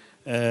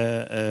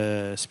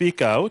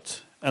speak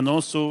out, and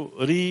also,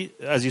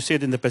 as you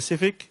said in the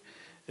Pacific,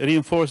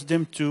 reinforce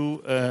them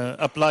to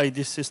apply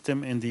this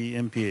system in the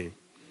MPA.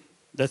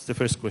 That's the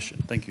first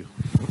question. Thank you.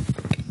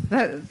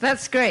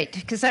 That's great,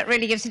 because that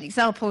really gives an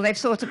example. They've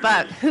thought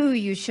about who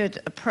you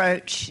should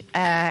approach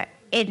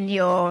in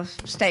your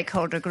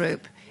stakeholder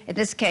group. In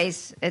this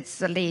case, it's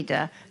the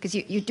leader, because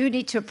you do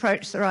need to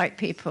approach the right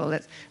people.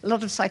 A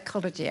lot of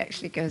psychology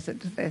actually goes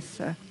into this,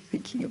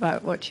 thinking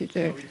about what you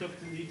do. So we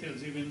talked in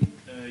details, even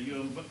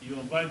you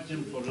invite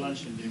them for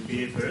lunch in the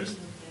MPA first,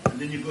 and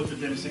then you go to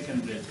them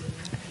secondly.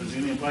 Because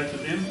when you invite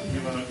them,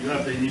 you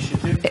have the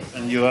initiative,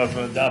 and you have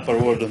the upper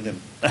word on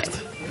them.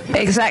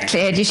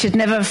 Exactly, and you should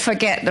never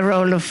forget the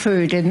role of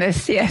food in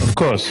this, yes. Of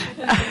course.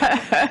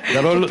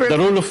 The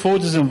role of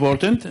food is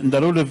important, and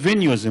the role of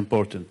venue is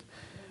important.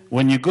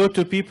 When you go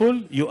to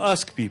people, you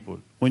ask people.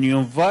 When you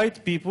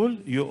invite people,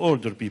 you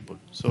order people.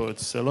 So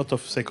it's a lot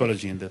of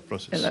psychology in that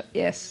process.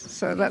 Yes,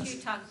 so that's... Could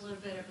you talk a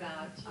little bit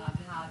about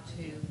how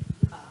to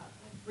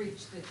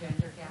breach the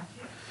gender gap?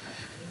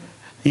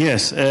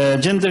 Yes,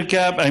 gender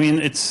gap, I mean,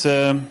 it's...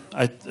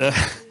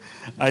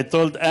 I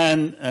told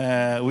Anne,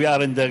 we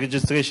are in the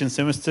registration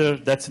semester,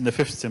 that's in the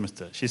 5th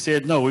semester. She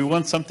said, no, we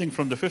want something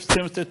from the 5th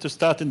semester to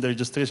start in the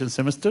registration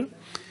semester.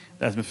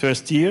 That's the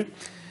first year.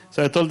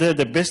 So I told her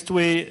the best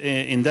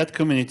way in that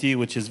community,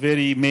 which is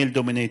very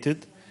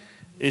male-dominated,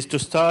 is to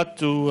start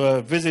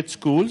to visit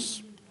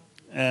schools.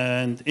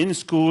 And in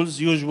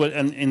schools,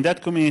 and in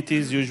that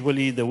communities,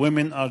 usually the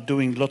women are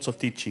doing lots of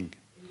teaching.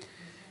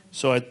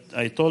 So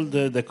I told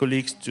the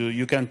colleagues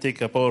you can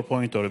take a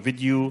PowerPoint or a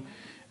video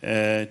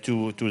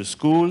to the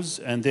schools,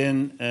 and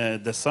then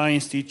the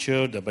science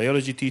teacher, the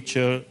biology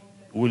teacher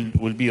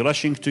will be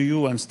rushing to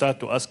you and start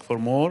to ask for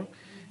more.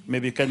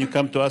 Maybe can you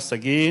come to us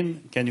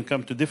again? Can you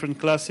come to different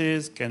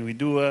classes? Can we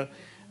do a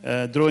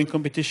drawing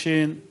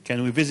competition?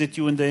 Can we visit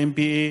you in the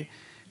MPA?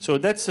 So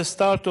that's the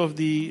start of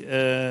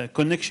the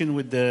connection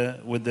with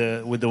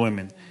the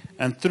women.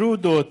 And through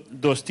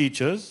those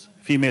teachers,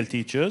 female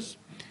teachers,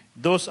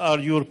 those are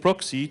your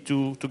proxy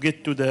to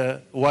get to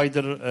the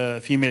wider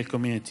female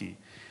community.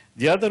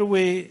 The other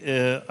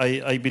way,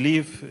 I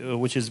believe,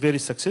 which is very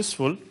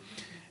successful,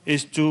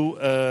 is to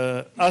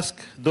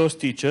ask those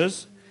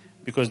teachers,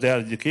 because they are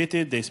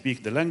educated, they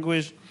speak the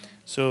language,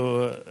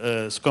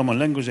 So it's common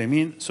language, I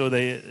mean. So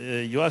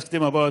you ask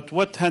them about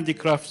what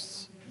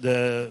handicrafts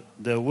the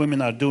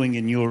women are doing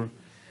in your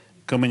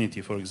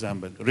community, for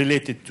example,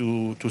 related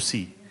to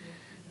sea.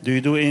 Do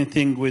you do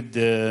anything with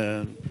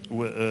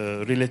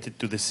related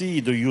to the sea?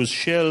 Do you use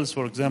shells,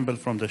 for example,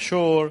 from the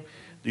shore?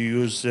 Do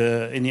you use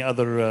any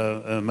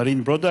other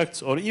marine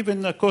products, or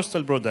even a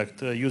coastal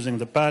product using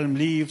the palm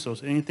leaves or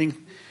anything?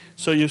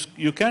 So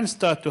you can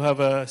start to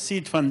have a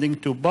seed funding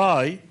to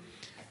buy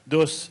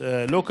those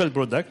local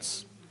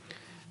products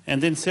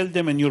and then sell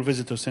them in your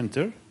visitor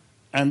center.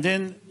 And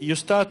then you're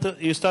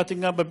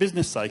starting up a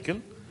business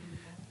cycle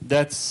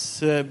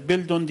that's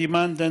built on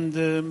demand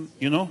and,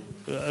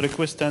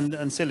 request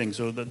and selling.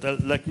 So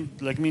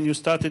you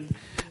started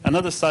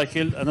another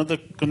cycle, another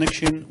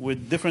connection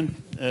with different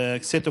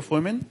set of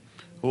women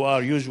who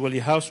are usually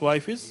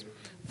housewives.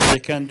 They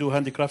can do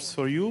handicrafts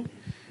for you.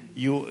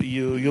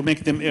 You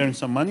make them earn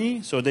some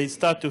money, so they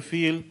start to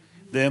feel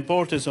the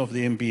importance of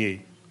the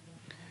MPA.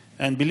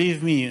 And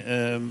believe me,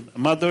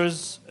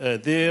 mothers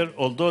there,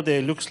 although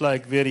they looks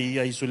like very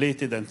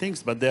isolated and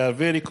things, but they are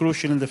very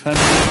crucial in the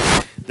family.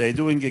 They're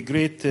doing a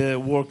great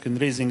work in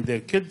raising their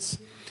kids.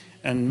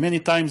 And many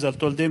times I've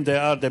told them they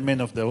are the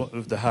men of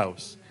the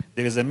house.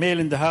 There is a male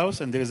in the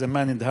house and there is a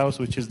man in the house,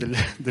 which is the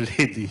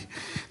lady.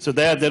 So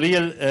they are the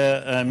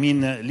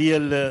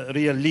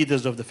real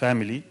leaders of the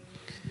family.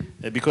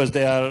 Because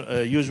they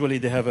are usually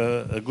they have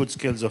a good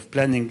skills of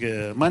planning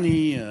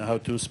money, how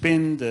to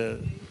spend,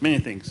 many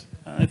things.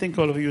 I think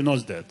all of you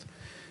knows that.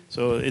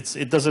 So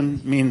it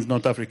doesn't mean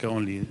North Africa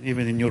only.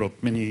 Even in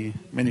Europe, many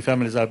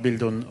families are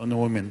built on a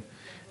woman.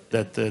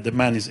 That the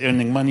man is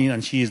earning money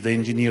and she is the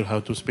engineer how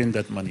to spend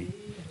that money.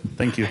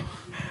 Thank you.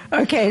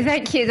 Okay,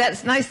 thank you.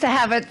 That's nice to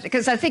have it,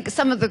 because I think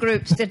some of the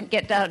groups didn't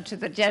get down to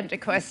the gender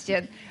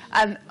question.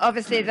 And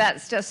obviously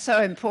that's just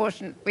so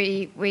important.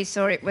 We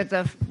saw it with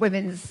the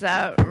women's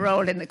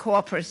role in the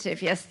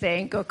cooperative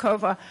yesterday in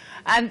Gokova.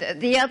 And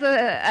the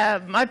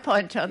other, my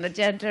point on the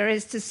gender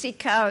is to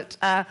seek out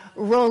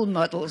role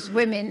models,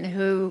 women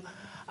who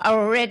are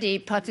already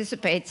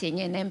participating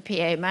in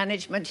MPA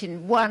management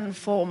in one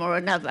form or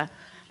another.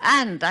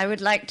 And I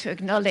would like to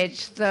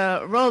acknowledge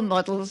the role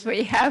models.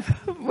 We have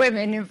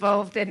women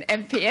involved in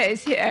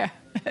MPAs here.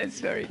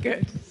 That's very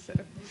good. So.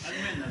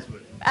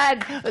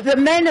 And the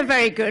men are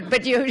very good,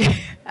 but you,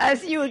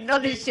 as you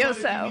acknowledged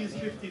yourself,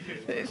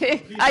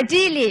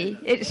 ideally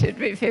it should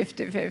be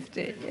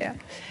 50-50, yeah.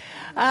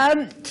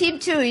 Team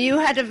 2, you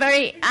had a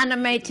very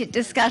animated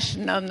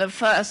discussion on the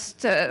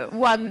first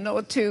one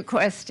or two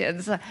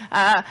questions.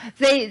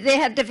 They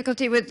had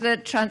difficulty with the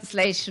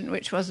translation,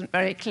 which wasn't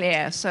very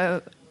clear.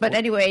 So, but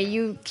anyway,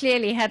 you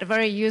clearly had a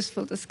very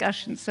useful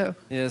discussion. So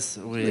yes,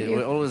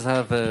 we always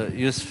have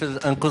useful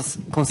and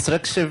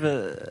constructive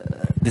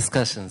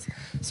discussions.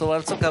 So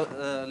I'll talk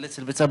a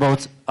little bit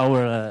about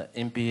our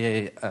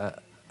MPA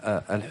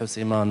Al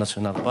Hoceima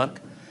National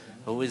Park,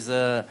 who is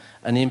an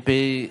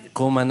MPA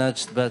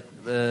co-managed by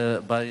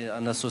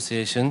an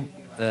association,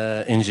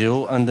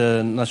 NGO, and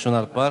the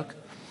national park.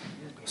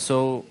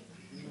 So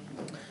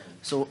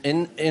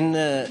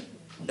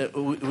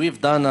we've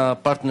done a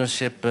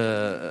partnership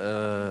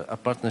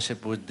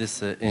with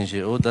this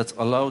NGO that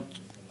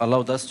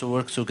allowed us to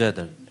work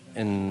together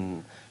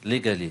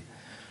legally.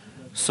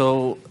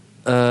 So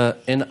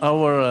in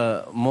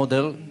our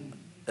model,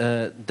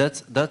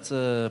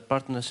 that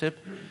partnership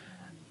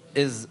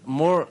is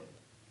more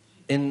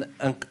is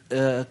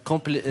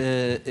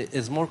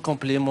more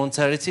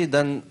complementarity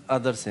than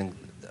other things,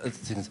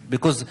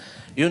 because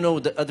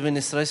the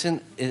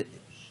administration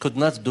could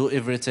not do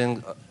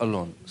everything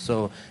alone.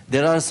 So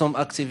there are some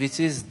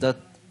activities that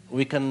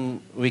we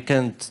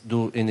can't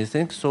do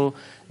anything. So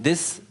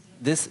this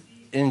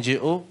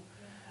NGO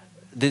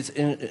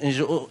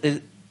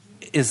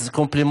is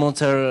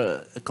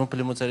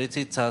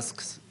complementarity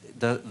tasks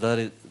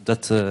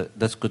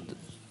that could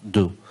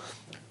do.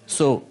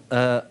 So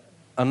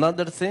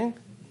another thing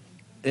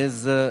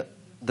is the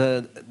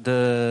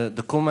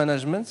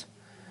co-management.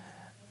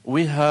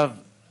 We have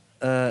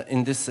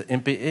in this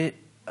MPA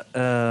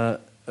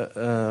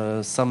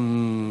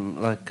some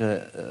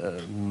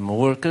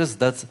workers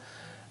that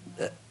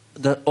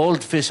the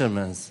old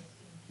fishermen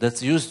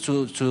that used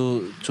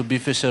to be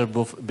fisher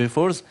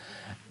before,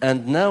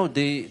 and now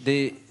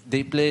they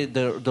play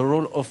the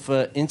role of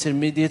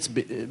intermediates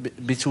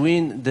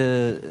between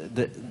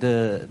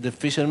the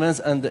fishermen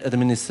and the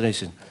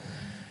administration.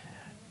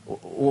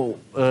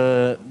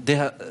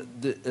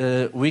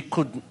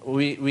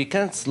 We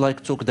can't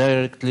talk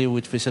directly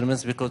with fishermen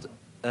because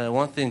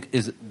one thing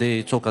is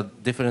they talk a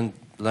different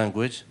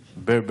language,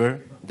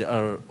 Berber. They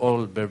are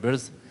all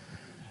Berbers,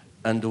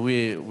 and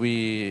we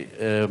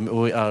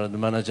are the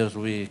managers.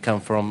 We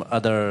come from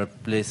other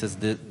places.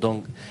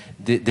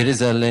 There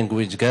is a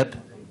language gap.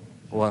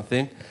 One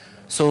thing.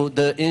 So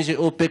the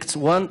NGO picked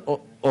one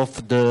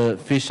of the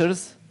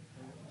fishers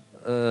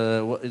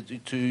to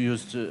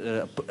use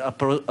a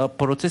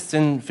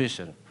Protestant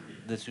fisher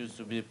that used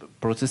to be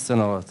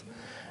Protestant a lot,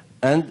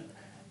 and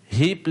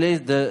he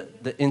played the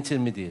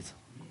intermediate.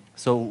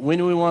 So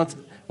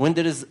when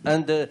there is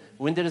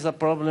a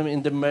problem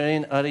in the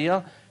marine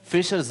area,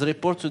 fishers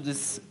report to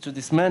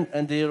this man,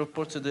 and they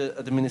report to the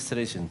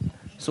administration.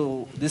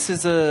 So this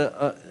is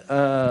a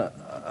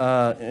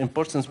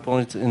important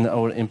point in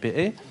our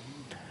MPA.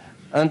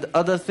 And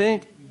other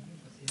thing,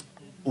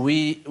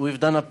 we've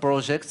done a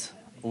project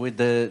with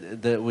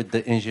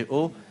the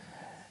NGO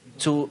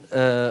to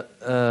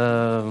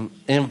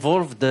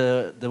involve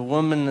the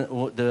women,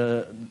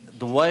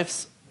 the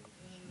wives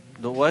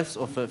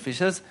of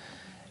fishers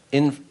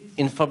in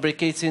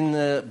fabricating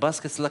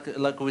baskets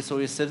like we saw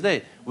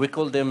yesterday. We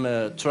call them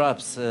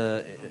traps.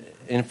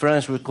 In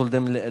French, we call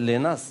them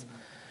lenas.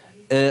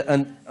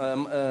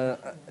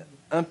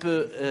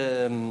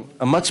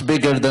 Much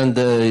bigger than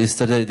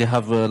yesterday. They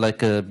have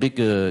big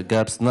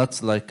gaps,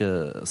 not like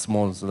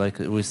smalls like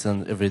we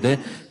send every day,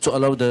 to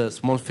allow the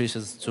small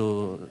fishes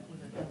to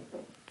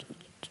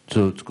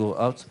go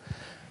out.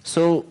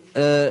 So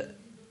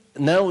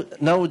now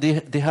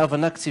they have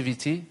an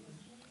activity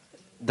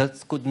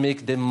that could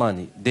make them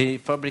money. They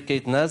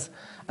fabricate nets,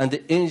 and the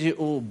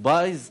NGO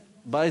buys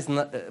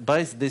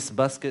these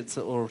baskets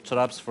or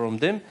traps from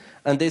them,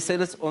 and they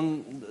sell it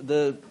on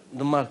the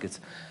market.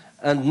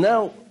 And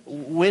now,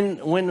 when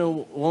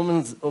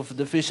women of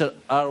the fisher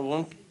are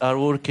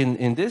working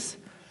in this,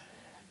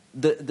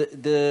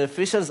 the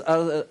fishers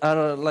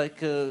are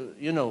like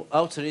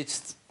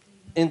outreached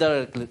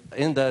indirectly.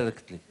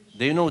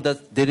 They know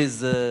that there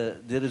is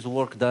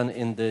work done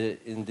in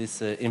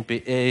this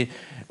MPA.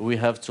 We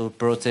have to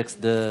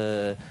protect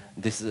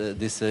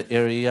this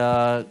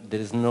area. There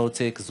is no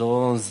take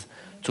zones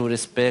to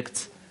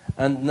respect,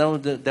 and now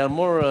they are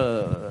more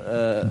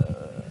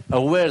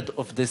aware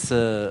of this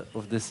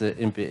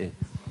MPA.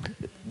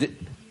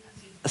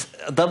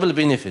 Double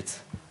benefits.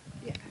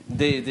 Yeah.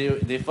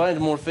 They find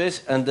more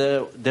fish, and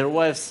their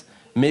wives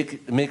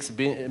make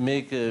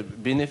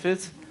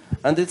benefits,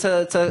 and it's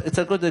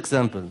a good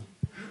example.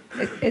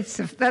 That's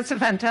a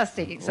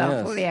fantastic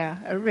example. Yes.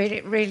 Yeah, a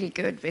really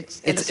good.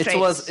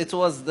 It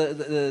was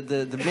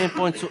the main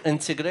point to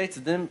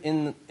integrate them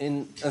in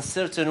a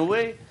certain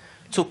way,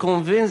 to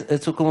convince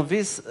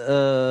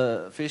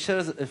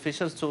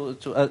fishers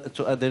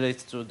to adhere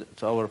to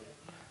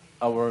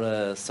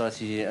our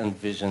strategy and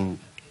vision.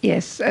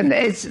 Yes, and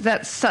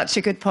that's such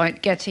a good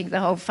point, getting the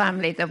whole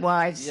family, the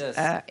wives,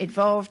 yes,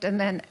 involved, and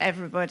then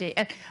everybody.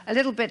 And a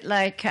little bit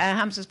like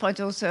Hamza's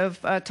point also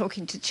of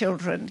talking to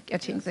children,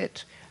 getting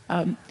that.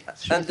 And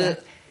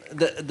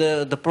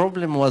the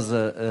problem was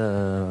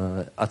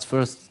at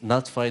first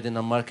not finding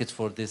a market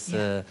for this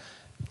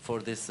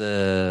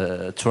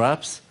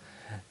traps.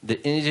 The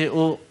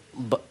NGO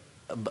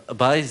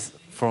buys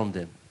from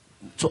them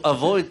to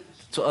avoid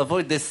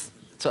this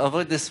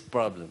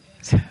problem,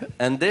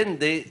 and then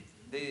they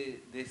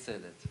sell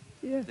it.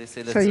 Yeah. They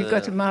sell it. So you've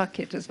got a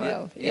market as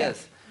well. Yeah.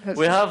 Yes,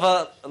 we have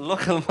a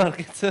local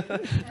market,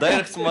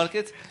 direct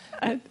market,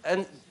 and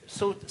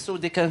so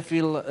they can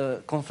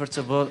feel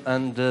comfortable,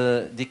 and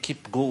they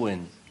keep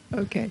going.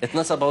 Okay. It's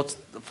not about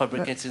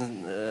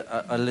fabricating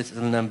a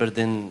little number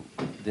then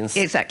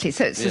exactly.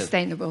 So it's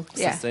sustainable.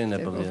 Yeah.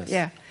 Sustainable. Yes.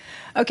 Yeah.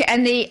 Okay,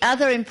 and the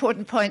other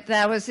important point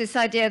there was this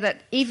idea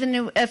that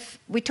even if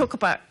we talk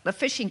about the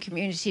fishing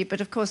community,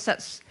 but of course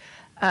that's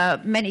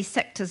many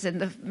sectors in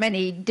the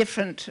many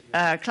different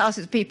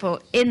classes of people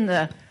in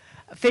the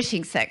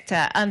fishing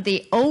sector, and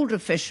the older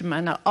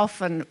fishermen are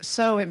often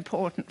so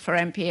important for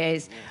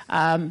MPAs.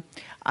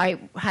 I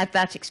had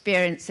that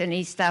experience in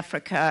East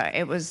Africa.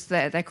 It was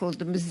they're called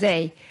the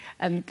Mzee,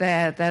 and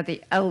they're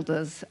the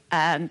elders,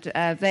 and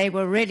they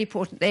were really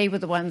important. They were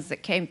the ones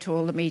that came to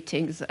all the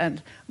meetings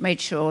and made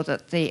sure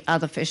that the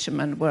other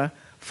fishermen were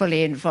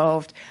fully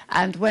involved.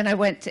 And when I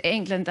went to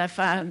England, I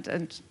found,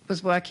 and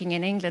was working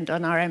in England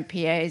on our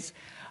MPAs,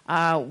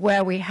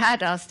 where we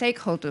had our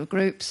stakeholder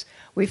groups,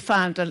 we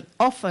found that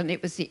often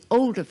it was the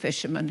older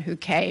fishermen who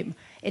came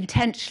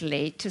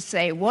intentionally to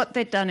say what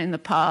they'd done in the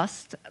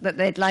past that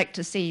they'd like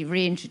to see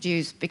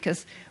reintroduced,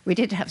 because we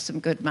did have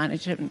some good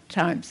management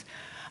times.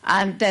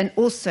 And then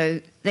also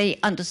they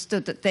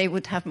understood that they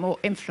would have more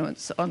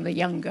influence on the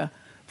younger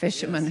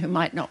fishermen, yes, who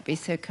might not be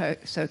so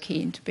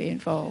keen to be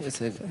involved.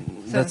 Yes,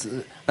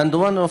 and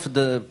one of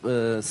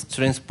the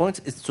strength points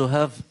is to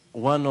have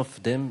one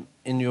of them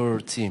in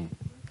your team,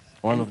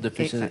 one of the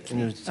fishermen in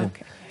your team.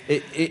 Okay.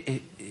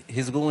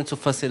 He's going to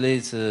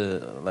facilitate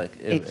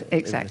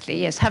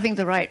exactly. Yes, having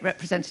the right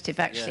representative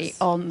actually,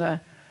 yes, on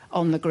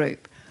the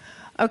group.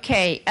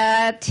 Okay,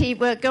 T,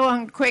 we'll go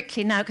on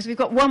quickly now because we've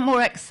got one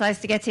more exercise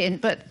to get in,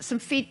 but some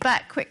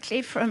feedback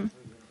quickly from...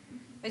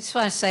 I just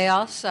want to say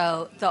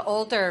also, the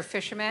older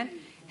fishermen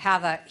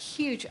have a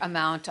huge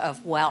amount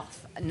of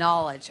wealth of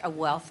knowledge,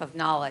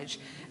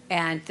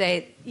 and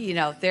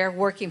they're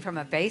working from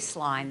a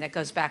baseline that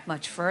goes back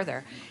much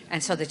further,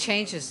 and so the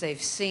changes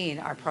they've seen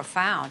are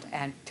profound,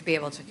 and to be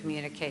able to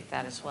communicate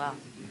that as well.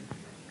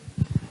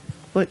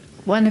 Would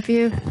one of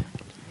you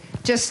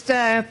just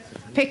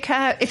pick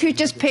out, if you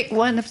just pick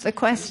one of the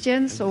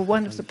questions or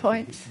one of the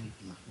points?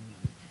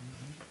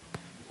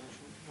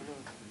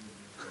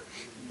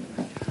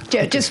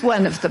 Just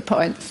one of the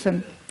points.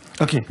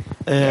 Okay.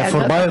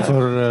 For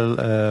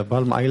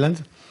Palm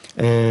Island,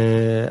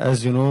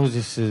 as you know,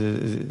 this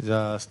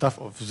the staff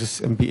of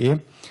this MPA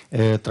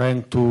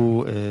trying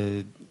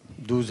to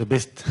do the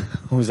best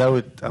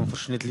without,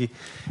 unfortunately,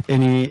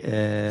 any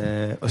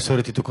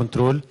authority to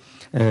control.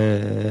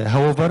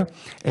 However,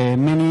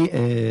 many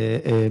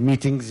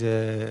meetings,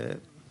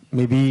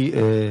 maybe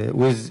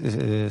with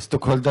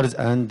stakeholders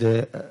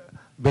and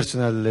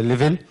personal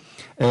level,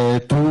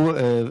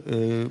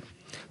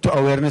 to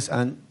awareness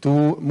and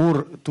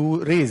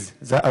to raise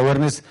the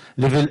awareness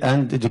level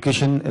and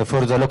education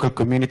for the local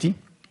community.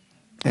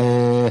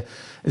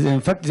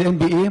 In fact, the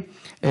MBA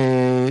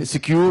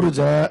secure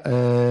the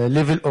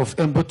level of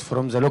input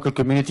from the local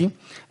community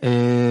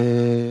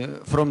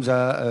from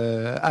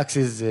the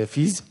access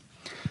fees.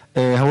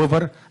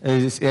 However,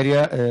 this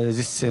area,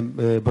 this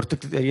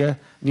protected area,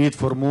 need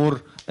for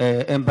more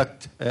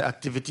impact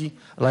activity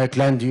like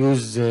land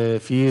use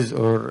fees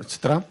or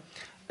etc.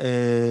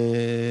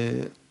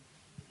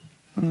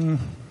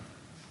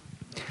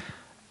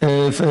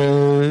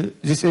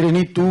 This area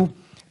need to,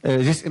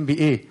 this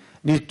MBA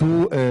need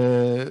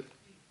to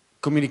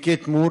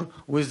communicate more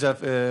with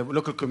the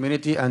local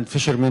community and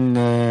fishermen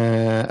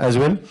as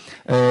well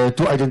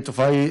to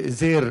identify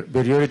their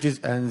priorities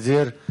and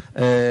their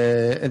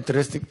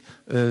interest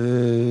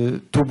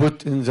to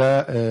put in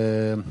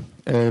the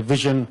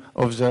vision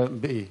of the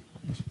MBA.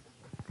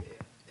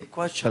 A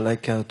question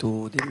like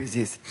to deal with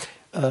this.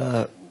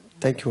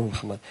 Thank you,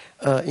 Muhammad.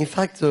 In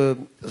fact,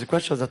 the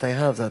question that I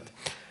have that,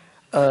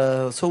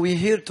 so we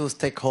hear to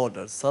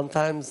stakeholders.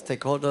 Sometimes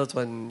stakeholders,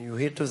 when you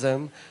hear to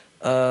them,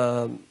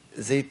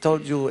 they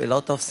told you a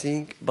lot of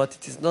things, but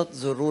it is not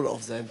the rule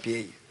of the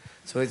MPA.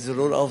 So it's the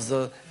rule of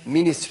the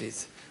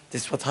ministries.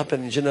 This is what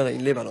happened in general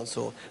in Lebanon.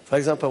 So, for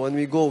example, when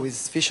we go with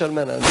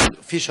fishermen and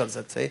officials,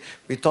 let's say,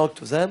 we talk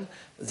to them,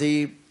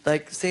 they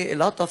like say a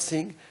lot of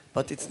things,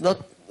 but it's not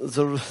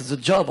the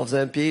job of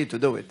the MPA to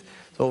do it.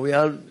 So we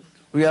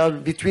are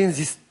between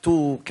these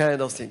two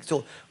kind of things.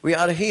 So we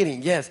are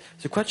hearing, yes,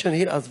 the question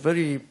here is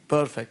very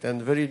perfect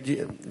and very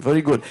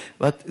good.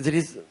 But there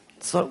is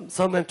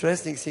some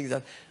interesting things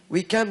that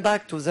we come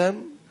back to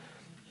them.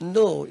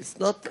 No, it's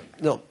not.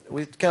 No,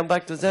 we come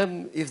back to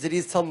them if there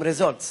is some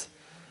results.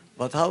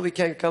 But how we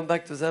can come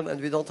back to them and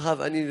we don't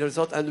have any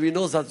result, and we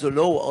know that the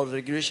law or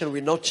regulation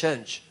will not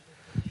change.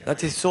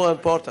 That is so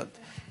important.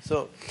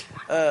 So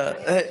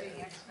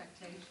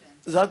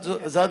that's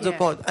the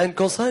point. And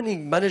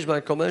concerning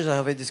management commercial, I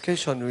have a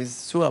discussion with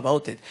Sue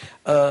about it.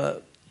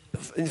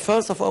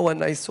 First of all,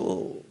 when I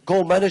saw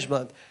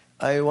co-management,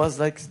 I was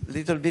like a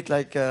little bit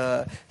like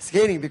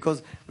scaring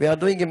because we are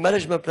doing a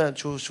management plan.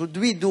 Should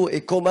we do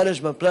a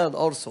co-management plan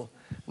also?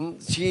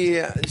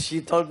 She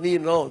told me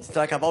no. It's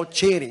like about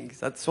sharing.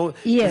 That's so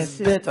it's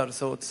better.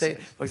 So to say,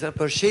 for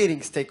example,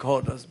 sharing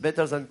stakeholders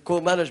better than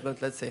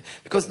co-management. Let's say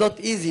because it's not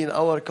easy in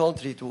our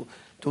country to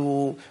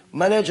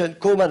manage and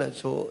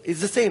co-manage. So it's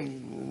the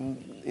same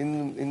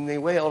in a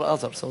way or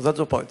other. So that's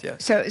the point, yeah.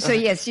 So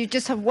yes, you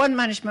just have one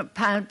management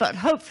plan, but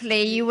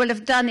hopefully you will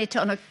have done it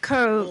on a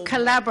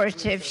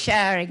collaborative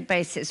sharing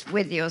basis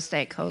with your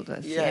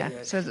stakeholders,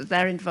 so that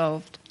they're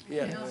involved.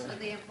 Yeah. And also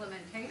the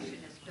implementation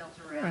is built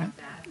around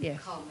that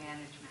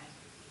co-management.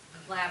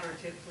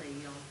 Collaboratively,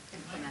 you'll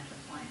implement the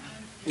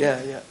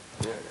plan.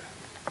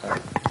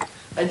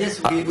 And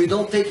yes, we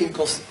don't take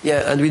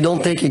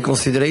in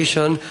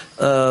consideration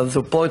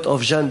the point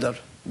of gender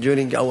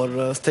during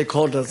our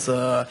stakeholders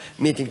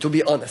meeting, to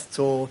be honest.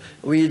 So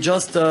we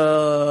just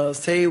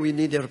say we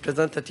need a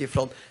representative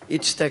from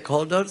each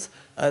stakeholders,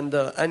 and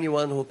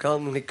anyone who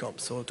comes, he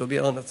comes. So to be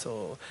honest,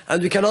 so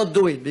and we cannot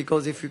do it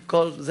because if you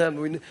call them,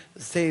 we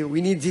say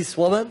we need this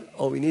woman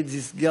or we need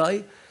this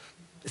guy.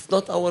 It's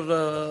not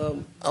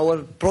our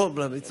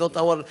problem. It's not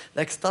our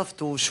stuff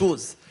to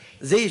choose.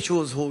 They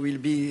choose who will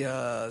be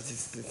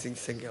this thing.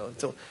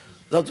 So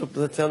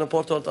that's an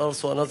important,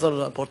 also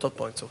another important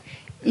point. So.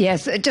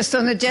 Yes, just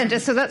on the gender.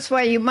 So that's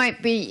why you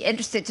might be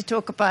interested to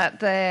talk about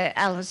the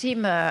Al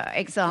Hazima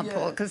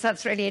example, because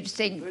that's really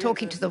interesting,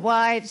 talking to the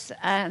wives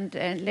and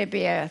in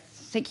Libya,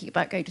 thinking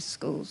about going to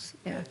schools.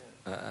 Yeah.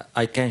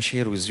 I can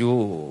share with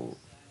you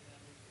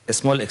a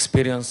small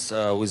experience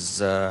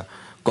with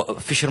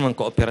fishermen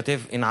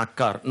cooperative in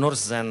Akkar,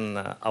 north than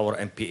our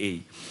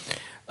MPA.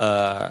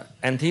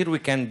 And here we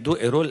can do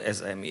a role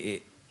as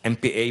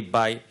MPA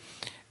by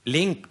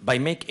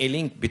make a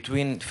link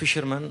between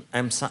fishermen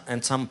and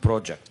some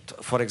project.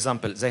 For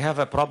example, they have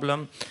a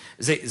problem.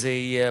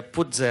 They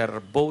put their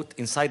boat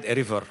inside a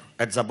river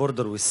at the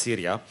border with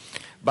Syria,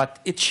 but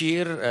each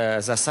year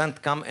the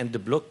sand come and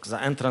block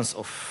the entrance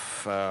of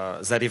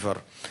the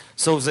river.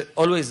 So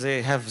always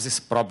they have this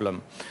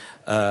problem.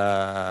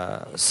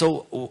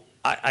 So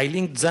I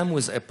linked them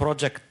with a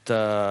project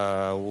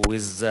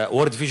with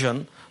World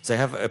Vision. They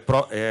have a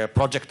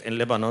project in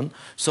Lebanon,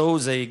 so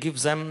they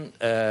give them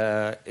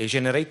a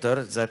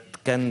generator that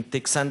can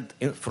take sand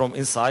from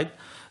inside.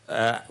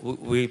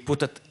 We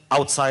put it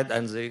outside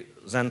and they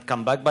then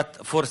come back.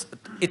 But for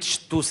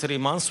each 2-3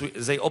 months,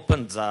 they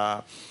open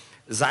the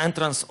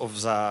entrance of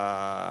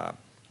the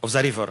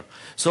river.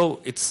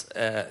 So it's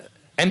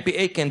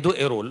MPA can do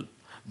a role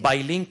by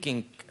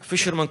linking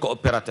fishermen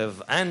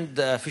cooperative and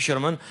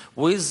fishermen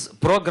with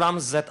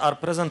programs that are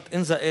present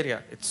in the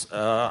area.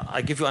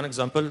 I give you an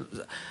example.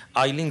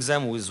 I link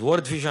them with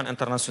World Vision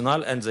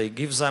International, and they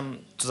give them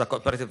to the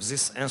cooperative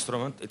this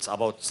instrument. It's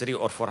about $3,000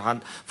 or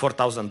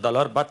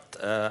 $4,000,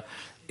 but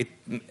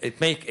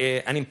it make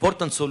an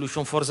important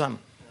solution for them.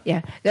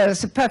 Yeah,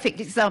 that's a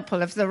perfect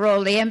example of the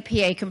role the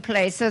MPA can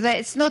play. So that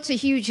it's not a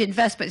huge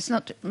investment. It's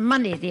not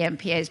money the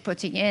MPA is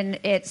putting in.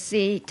 It's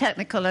the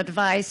technical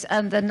advice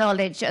and the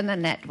knowledge and the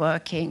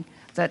networking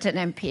that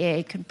an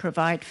MPA can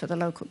provide for the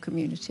local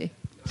community.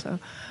 So,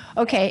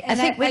 okay.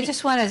 I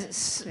just want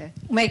to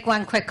make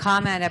one quick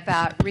comment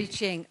about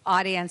reaching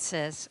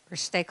audiences or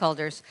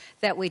stakeholders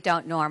that we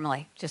don't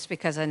normally, just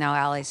because I know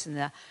Ali's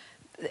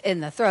in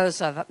the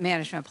throes of a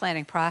management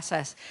planning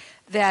process,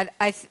 that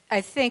I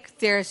think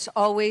there's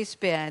always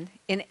been,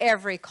 in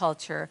every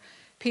culture,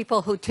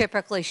 people who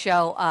typically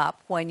show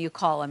up when you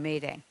call a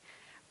meeting.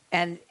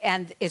 And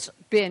it's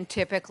been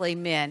typically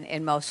men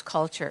in most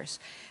cultures.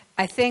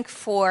 I think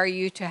for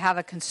you to have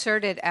a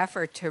concerted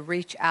effort to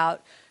reach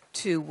out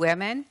to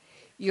women,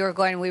 we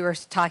were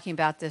talking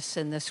about this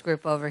in this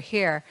group over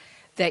here,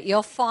 that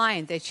you'll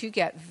find that you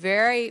get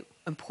very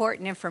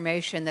important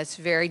information that's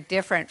very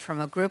different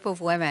from a group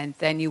of women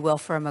than you will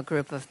from a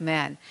group of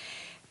men.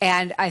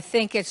 And I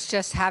think it's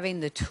just having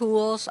the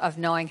tools of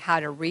knowing how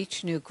to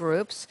reach new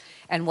groups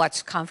and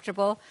what's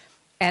comfortable.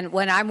 And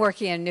when I'm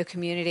working in a new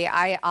community,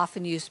 I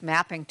often use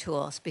mapping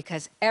tools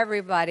because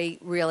everybody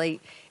really,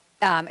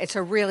 it's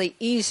a really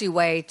easy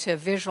way to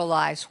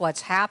visualize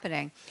what's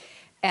happening.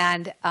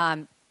 And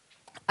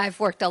I've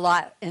worked a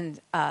lot in,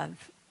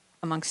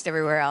 amongst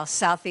everywhere else,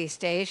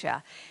 Southeast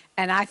Asia.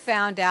 And I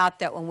found out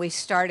that when we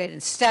started,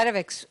 instead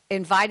of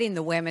inviting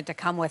the women to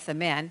come with the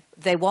men,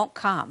 they won't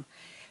come.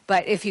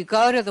 But if you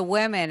go to the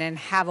women and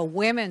have a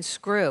women's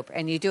group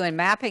and you do a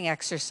mapping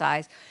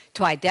exercise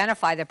to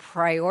identify the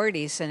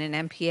priorities in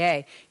an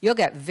MPA, you'll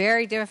get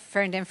very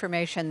different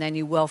information than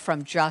you will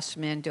from just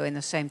men doing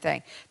the same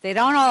thing. They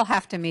don't all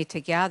have to meet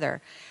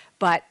together,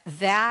 but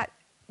that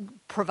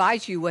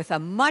provides you with a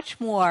much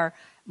more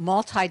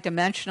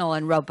multidimensional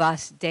and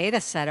robust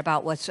data set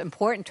about what's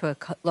important to a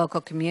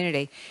local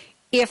community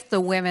if the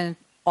women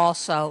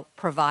also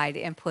provide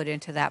input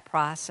into that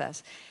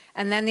process.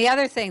 And then the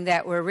other thing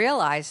that we're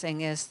realizing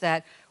is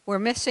that we're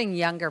missing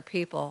younger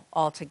people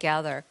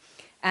altogether.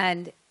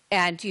 And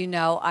you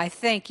know, I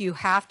think you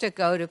have to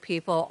go to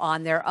people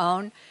on their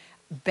own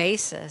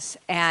basis.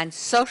 And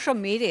social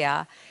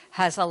media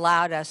has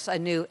allowed us a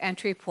new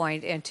entry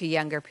point into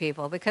younger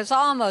people because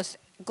almost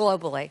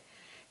globally,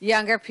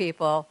 younger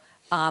people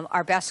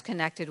are best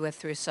connected with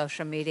through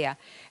social media.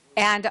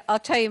 And I'll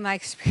tell you my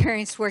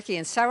experience working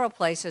in several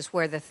places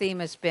where the theme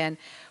has been,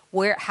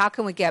 how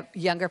can we get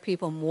younger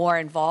people more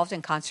involved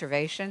in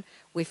conservation?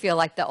 We feel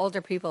like the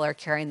older people are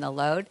carrying the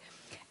load.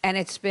 And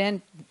it's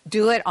been,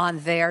 do it on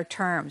their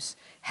terms.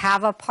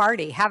 Have a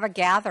party, have a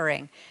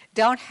gathering.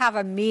 Don't have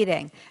a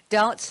meeting.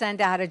 Don't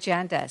send out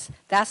agendas.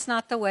 That's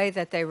not the way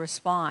that they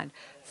respond.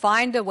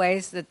 Find the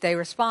ways that they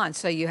respond.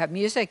 So you have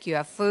music, you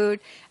have food,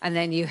 and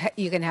then you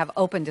can have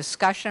open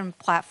discussion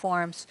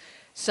platforms.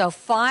 So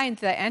find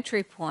the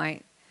entry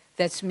point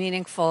that's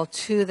meaningful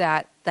to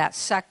that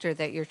sector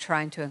that you're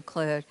trying to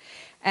include.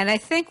 And I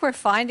think we're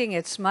finding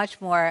it's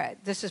much more,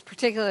 this is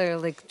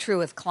particularly true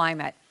with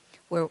climate.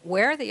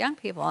 Where are the young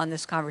people on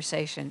this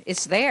conversation?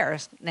 It's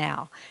theirs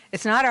now.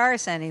 It's not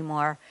ours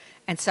anymore.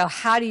 And so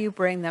how do you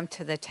bring them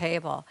to the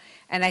table?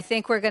 And I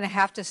think we're going to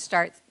have to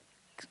start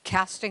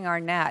casting our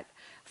net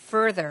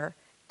further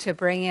to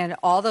bring in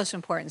all those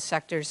important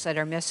sectors that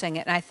are missing.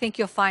 And I think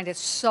you'll find it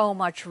so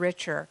much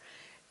richer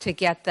to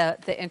get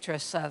the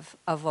interests of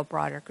a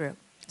broader group.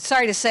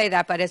 Sorry to say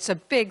that, but it's a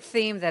big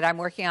theme that I'm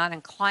working on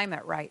in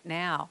climate right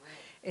now.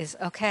 Is,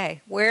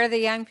 okay, where are the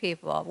young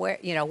people?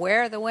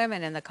 Where are the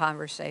women in the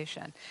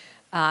conversation?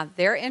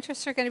 Their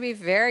interests are going to be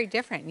very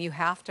different, and you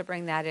have to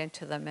bring that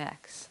into the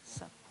mix.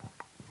 So.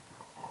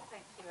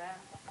 Thank you,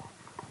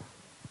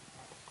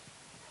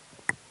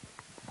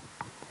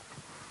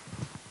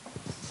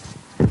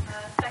 Anne.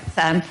 Thanks,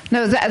 Anne.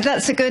 No,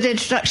 that's a good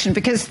introduction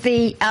because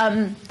the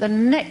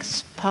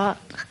next part,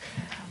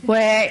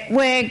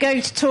 we're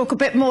going to talk a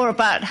bit more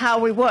about how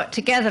we work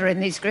together in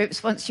these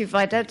groups once you've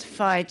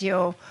identified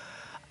your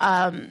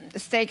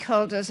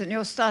stakeholders and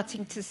you're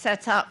starting to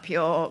set up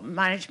your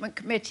management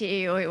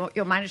committee or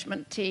your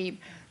management team,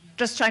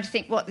 just trying to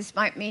think what this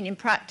might mean in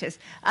practice.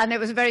 And it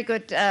was a very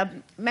good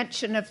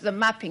mention of the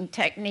mapping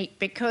technique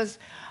because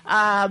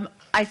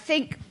I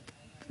think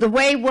the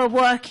way we're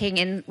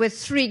working with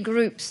 3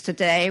 groups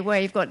today, where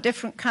you've got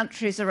different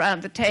countries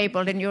around the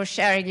table and you're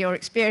sharing your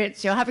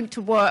experience, you're having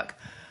to work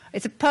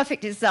it's a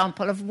perfect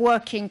example of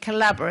working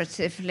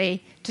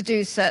collaboratively to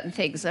do certain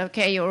things.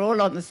 Okay, you're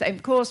all on the same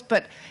course,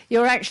 but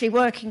you're actually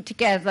working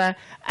together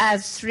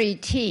as 3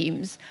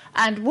 teams.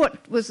 And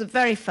what was the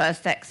very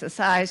first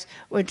exercise?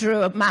 We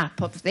drew a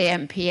map of the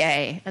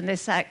MPA, and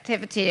this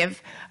activity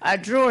of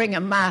drawing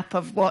a map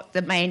of what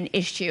the main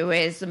issue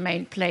is, the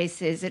main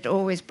place is, it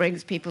always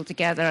brings people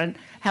together and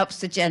helps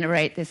to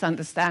generate this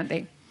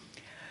understanding.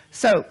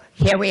 So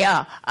here we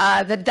are,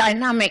 the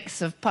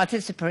dynamics of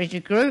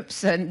participatory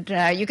groups, and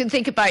you can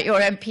think about your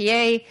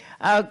MPA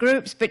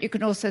groups, but you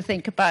can also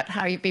think about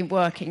how you've been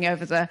working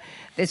over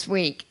this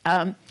week.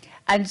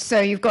 And so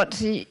you've got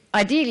to,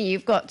 ideally,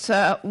 you've got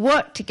to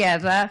work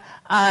together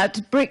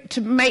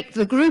to make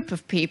the group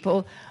of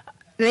people.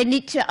 They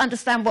need to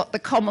understand what the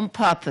common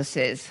purpose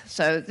is.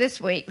 So this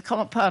week, the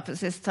common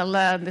purpose is to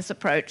learn this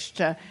approach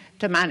to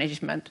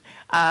management.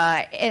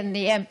 In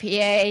the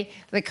MPA,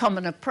 the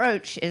common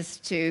approach is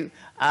to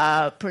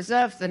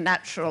preserve the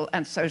natural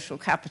and social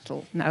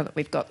capital, now that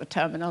we've got the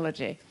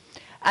terminology.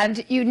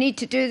 And you need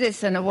to do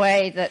this in a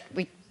way that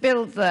we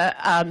build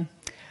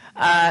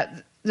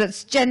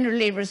that's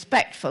generally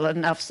respectful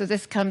enough. So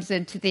this comes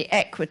into the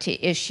equity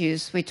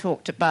issues we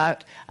talked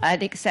about,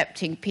 and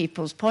accepting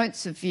people's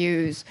points of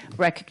views,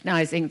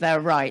 recognizing their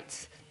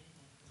rights.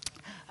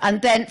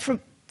 And then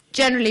from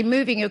generally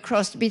moving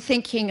across to be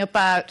thinking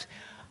about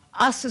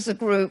us as a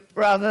group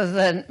rather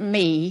than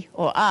me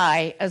or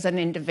I as an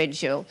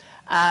individual.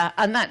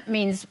 And that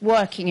means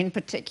working in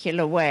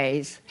particular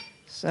ways.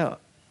 So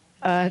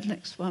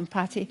next one,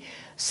 Patty.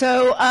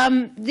 So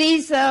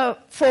these are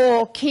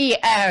 4 key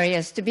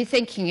areas to be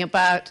thinking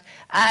about,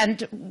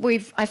 and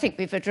I think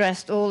we've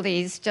addressed all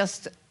these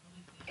just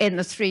in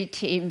the 3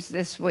 teams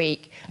this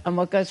week, and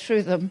we'll go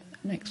through them.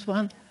 Next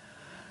one.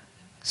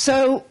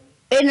 So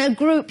in a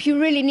group, you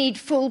really need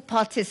full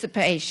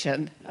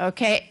participation,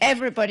 okay?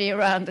 Everybody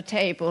around the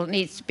table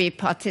needs to be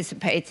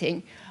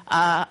participating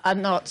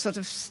and not sort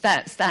of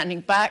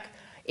standing back.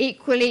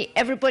 Equally,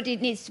 everybody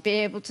needs to be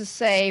able to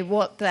say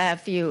what their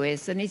view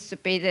is. There needs to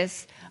be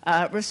this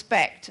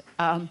respect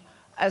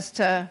as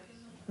to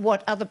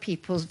what other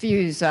people's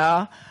views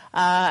are.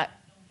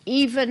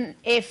 Even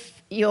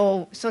if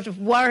you're sort of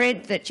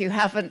worried that you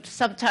haven't,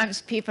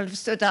 sometimes people have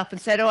stood up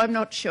and said, oh, I'm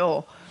not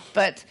sure.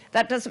 But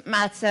that doesn't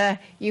matter.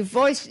 You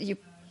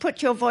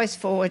put your voice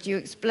forward, you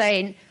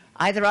explain,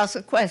 either ask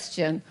a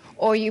question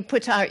or you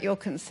put out your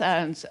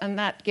concerns, and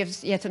that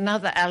gives yet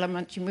another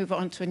element. You move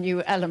on to a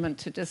new element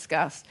to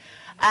discuss.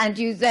 And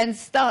you then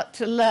start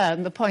to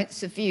learn the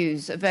points of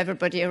views of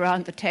everybody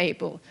around the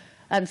table.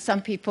 And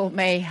some people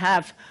may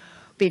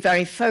be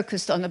very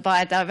focused on the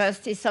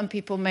biodiversity. Some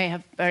people may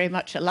have very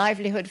much a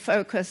livelihood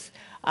focus.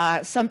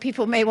 Some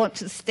people may want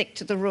to stick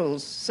to the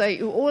rules. So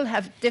you all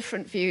have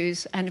different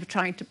views, and you're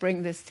trying to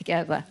bring this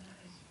together.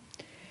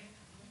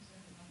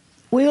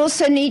 We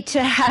also need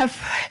to have,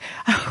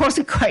 I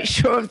wasn't quite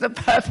sure of the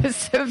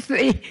purpose of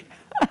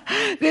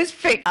this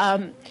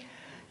picture.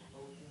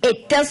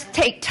 It does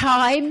take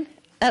time.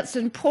 That's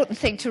an important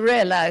thing to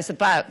realize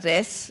about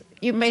this.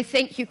 You may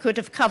think you could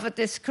have covered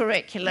this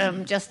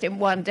curriculum just in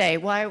one day.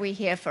 Why are we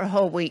here for a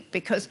whole week?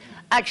 Because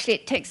actually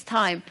it takes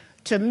time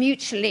to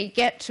mutually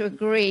get to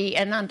agree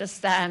and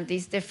understand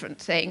these different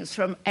things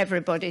from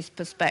everybody's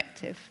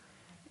perspective.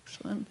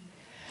 Excellent.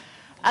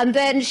 And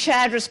then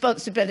shared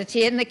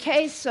responsibility. In the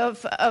case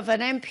of an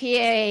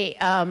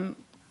MPA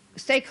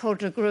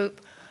stakeholder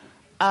group,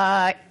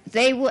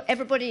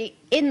 everybody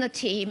in the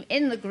team,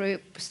 in the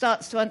group,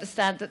 starts to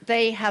understand that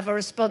they have a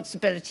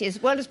responsibility,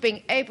 as well as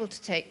being able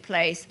to take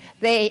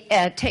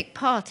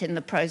part in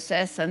the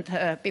process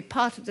and be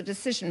part of the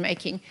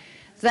decision-making.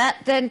 That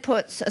then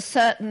puts a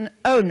certain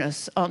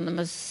onus on them,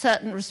 a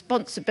certain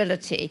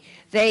responsibility.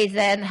 They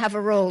then have a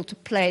role to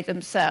play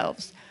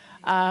themselves.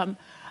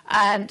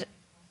 And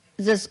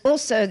there's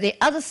also the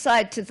other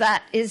side to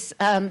that is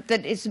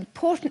that it's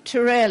important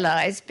to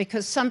realize,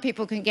 because some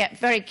people can get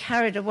very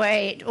carried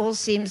away. It all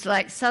seems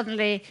like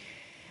suddenly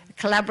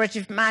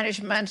collaborative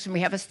management, and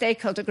we have a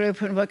stakeholder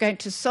group, and we're going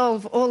to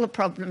solve all the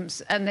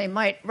problems, and they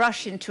might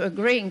rush into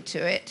agreeing to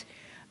it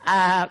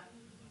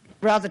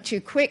rather too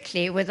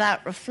quickly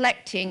without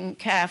reflecting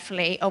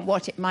carefully on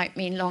what it might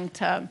mean long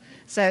term.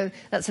 So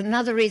that's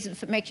another reason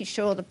for making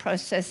sure the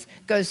process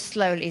goes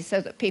slowly, so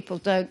that people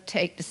don't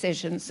take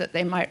decisions that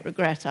they might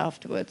regret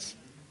afterwards.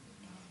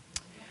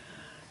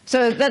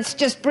 So that's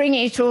just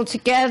bringing it all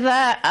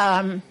together.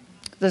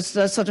 There's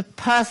the sort of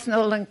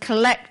personal and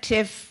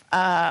collective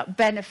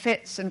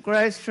benefits and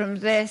growth from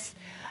this.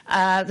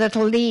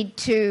 That'll lead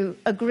to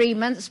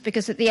agreements,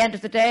 because at the end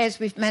of the day, as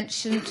we've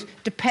mentioned,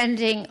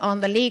 depending on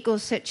the legal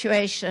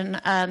situation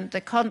and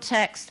the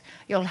context,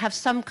 you'll have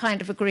some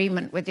kind of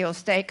agreement with your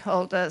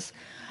stakeholders.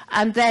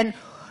 And then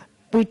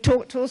we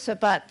talked also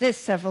about this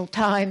several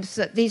times,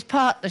 that these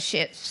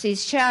partnerships,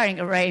 these sharing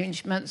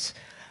arrangements,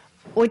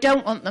 we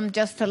don't want them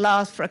just to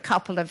last for a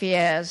couple of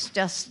years,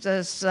 just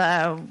as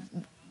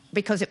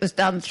because it was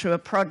done through a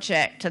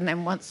project, and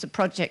then once the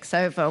project's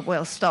over,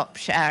 we'll stop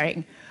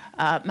sharing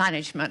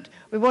management.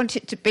 We want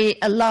it to be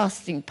a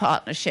lasting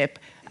partnership,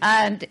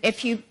 And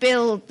if you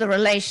build the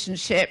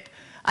relationship,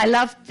 I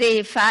loved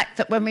the fact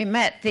that when we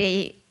met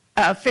the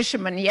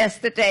fisherman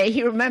yesterday,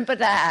 he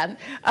remembered Anne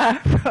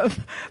from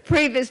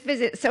previous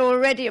visits, so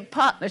already a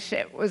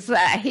partnership was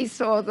there. He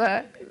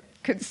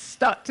could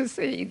start to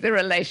see the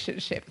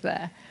relationship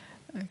there.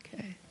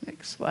 Okay,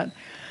 next one.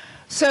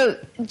 So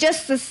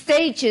just the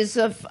stages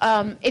of,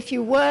 if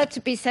you were to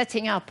be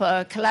setting up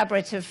a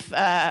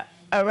collaborative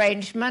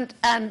arrangement,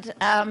 and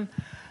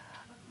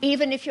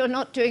even if you're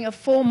not doing a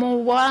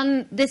formal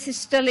one, this is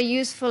still a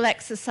useful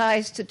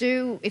exercise to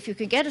do. If you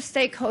can get a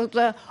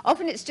stakeholder,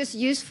 often it's just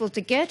useful to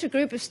get a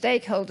group of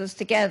stakeholders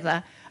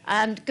together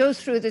and go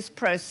through this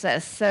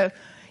process. So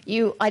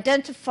you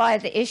identify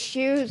the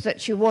issues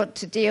that you want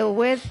to deal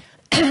with.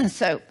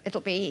 So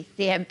it'll be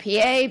the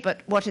MPA,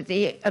 but what are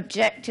the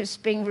objectives?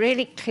 Being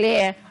really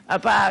clear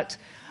about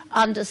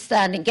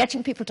understanding,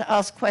 getting people to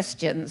ask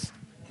questions,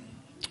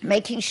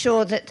 making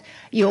sure that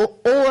you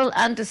all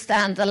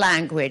understand the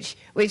language.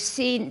 We've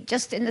seen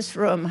just in this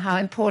room how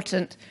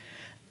important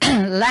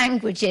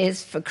language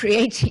is for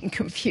creating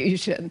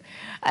confusion.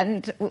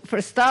 And for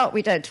a start,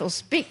 we don't all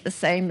speak the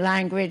same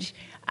language,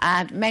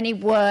 and many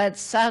words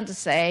sound the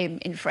same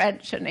in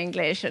French and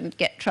English and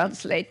get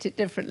translated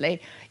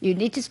differently. You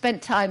need to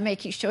spend time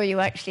making sure you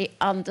actually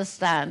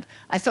understand.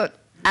 I thought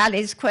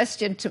Ali's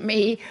question to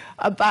me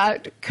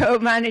about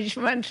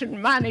co-management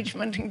and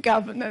management and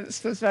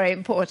governance was very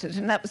important,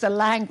 and that was a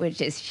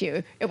language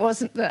issue. It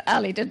wasn't that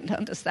Ali didn't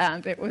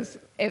understand, it was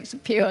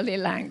purely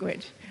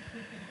language.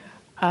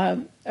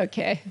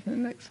 Okay, the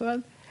next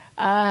one.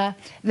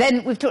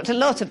 Then we've talked a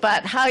lot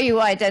about how you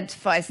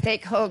identify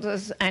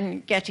stakeholders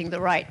and getting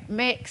the right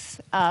mix.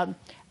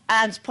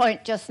 Anne's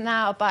point just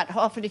now about how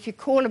often if you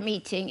call a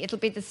meeting, it'll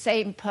be the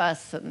same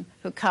person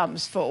who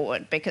comes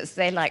forward because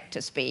they like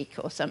to speak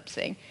or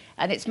something.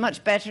 And it's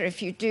much better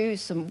if you do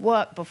some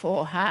work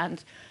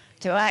beforehand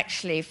to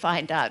actually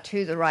find out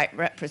who the right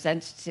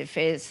representative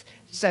is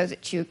so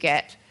that you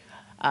get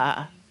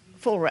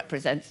full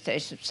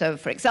representation. So,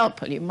 for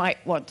example, you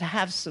might want to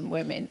have some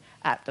women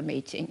at the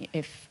meeting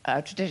if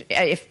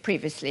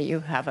previously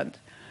you haven't.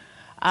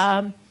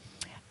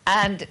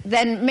 And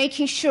then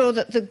making sure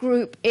that the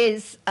group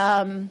is,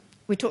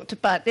 we talked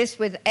about this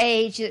with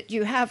age, that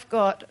you have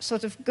got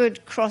sort of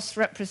good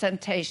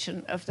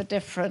cross-representation of the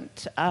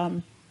different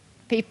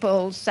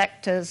people,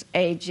 sectors,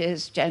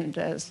 ages,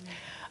 genders.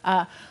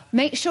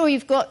 Make sure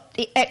you've got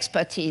the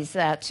expertise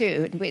there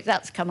too, and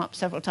that's come up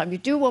several times. You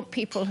do want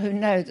people who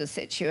know the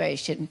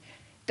situation.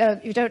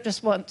 You don't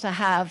just want to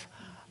have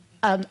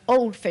an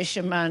old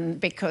fisherman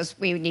because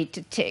we need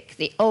to tick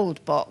the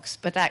old box,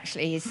 but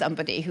actually he's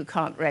somebody who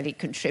can't really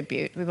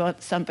contribute. We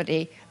want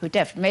somebody who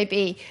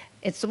maybe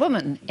it's a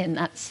woman in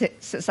that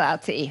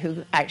society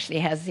who actually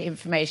has the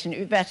information. It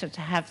would be better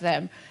to have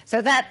them.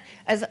 So that,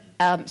 as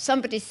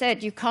somebody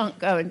said, you can't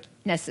go and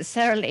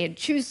necessarily and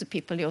choose the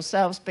people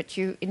yourselves, but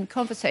you, in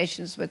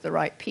conversations with the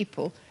right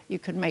people, you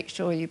can make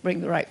sure you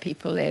bring the right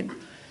people in.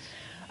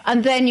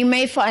 And then you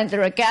may find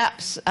there are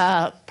gaps.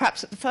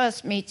 Perhaps at the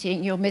first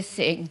meeting you're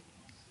missing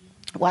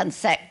one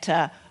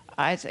sector.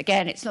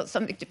 Again, it's not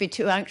something to be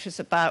too anxious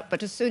about,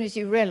 but as soon as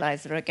you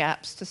realize there are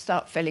gaps, to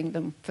start filling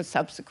them for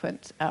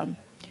subsequent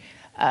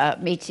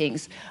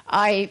meetings.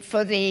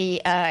 For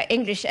the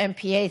English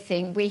MPA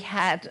thing, we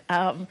had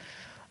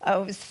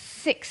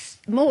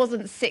more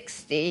than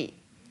 60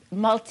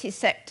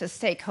 multi-sector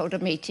stakeholder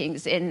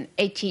meetings in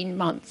 18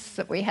 months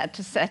that we had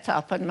to set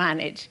up and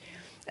manage.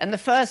 And the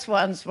first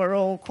ones were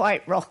all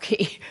quite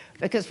rocky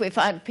because we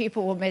found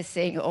people were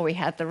missing or we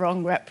had the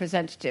wrong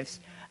representatives.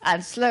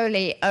 And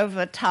slowly,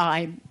 over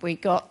time, we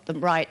got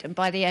them right. And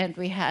by the end,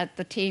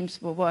 the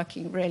teams were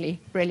working really,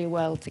 really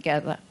well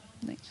together.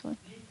 Next one.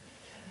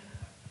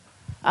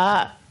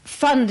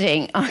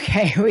 Funding.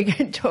 Okay, we're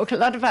going to talk a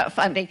lot about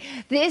funding.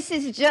 This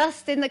is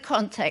just in the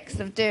context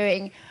of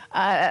doing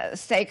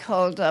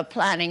stakeholder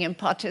planning and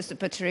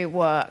participatory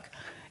work.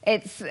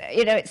 It's,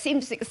 it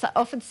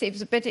often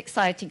seems a bit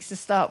exciting to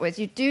start with.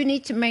 You do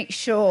need to make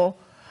sure,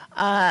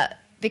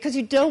 because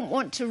you don't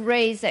want to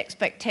raise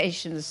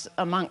expectations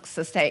amongst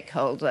the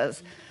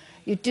stakeholders,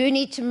 you do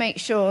need to make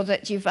sure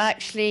that you've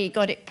actually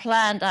got it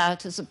planned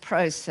out as a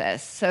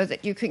process so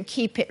that you can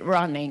keep it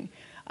running.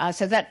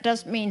 So that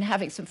does mean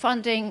having some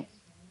funding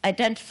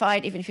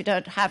identified, even if you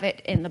don't have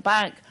it in the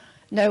bank,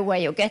 know where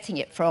you're getting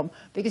it from,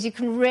 because you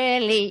can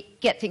rarely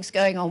get things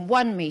going on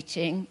one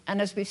meeting,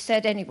 and as we've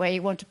said anyway,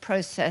 you want a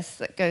process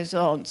that goes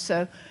on.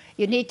 So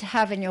you need to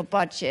have in your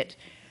budget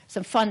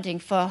some funding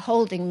for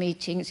holding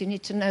meetings. You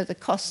need to know the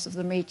costs of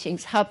the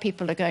meetings, how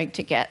people are going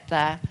to get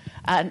there,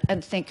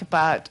 and think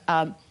about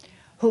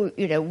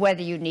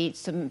whether you need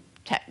some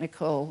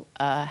technical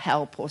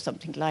help or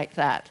something like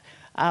that.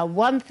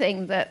 One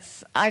thing that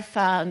I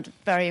found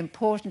very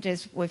important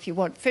is if you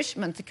want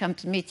fishermen to come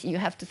to the meeting, you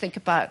have to think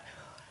about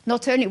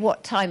not only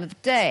what time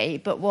of day,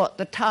 but what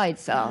the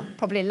tides are.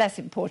 Probably less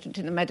important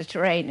in the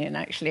Mediterranean,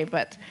 actually,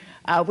 but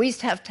we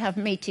used to have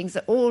meetings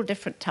at all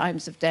different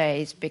times of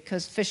days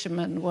because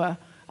fishermen were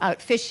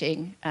out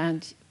fishing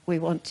and we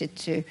wanted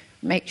to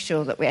make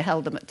sure that we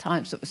held them at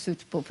times that were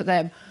suitable for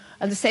them.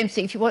 And the same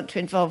thing, if you want to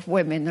involve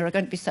women, there are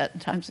going to be certain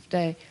times of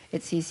day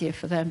it's easier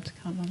for them to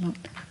come along.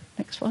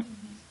 Next one.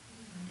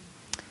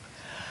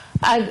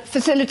 And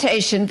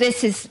facilitation,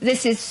 this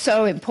is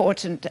so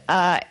important.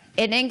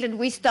 In England,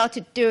 we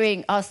started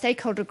doing our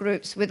stakeholder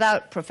groups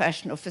without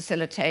professional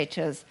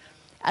facilitators.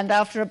 And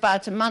after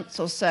about a month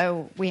or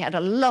so, we had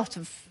a lot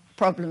of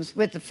problems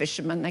with the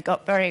fishermen. They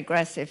got very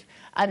aggressive.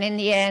 And in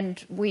the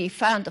end, we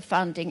found the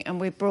funding and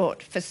we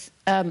brought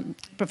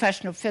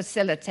professional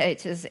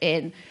facilitators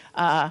in.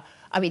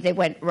 I mean, they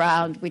went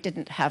round. We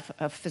didn't have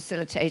a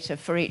facilitator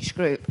for each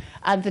group.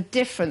 And the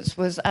difference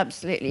was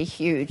absolutely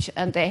huge.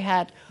 And they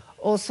had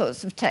all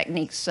sorts of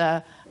techniques.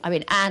 I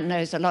mean, Anne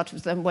knows a lot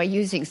of them. We're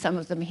using some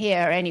of them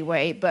here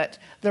anyway, but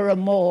there are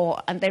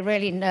more. And they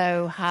really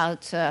know how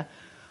to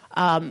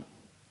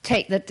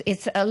take that.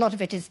 A lot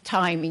of it is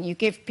timing. You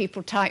give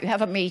people time. You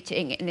have a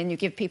meeting, and then you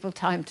give people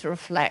time to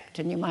reflect,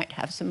 and you might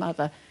have some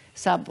other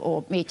sub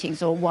or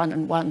meetings or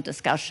one-on-one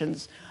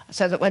discussions,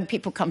 so that when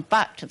people come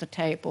back to the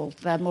table,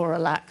 they're more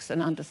relaxed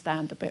and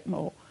understand a bit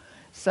more.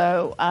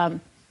 So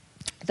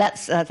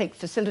that's, I think,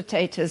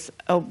 facilitators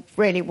are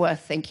really worth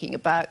thinking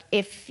about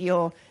if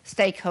your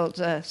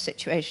stakeholder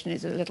situation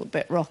is a little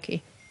bit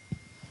rocky.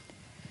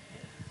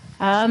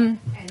 And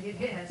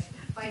it is.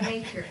 By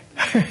nature,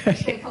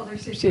 stakeholder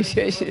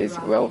situations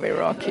will be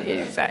rocky,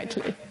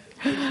 exactly.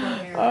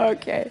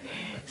 Okay.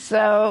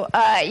 So,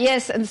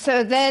 yes, and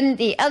so then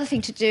the other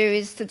thing to do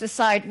is to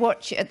decide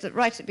right at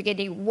the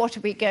beginning, what are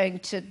we going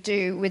to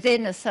do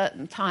within a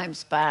certain time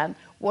span?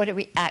 What are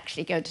we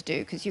actually going to do?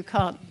 Because you're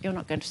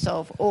not going to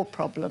solve all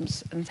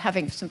problems, and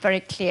having some very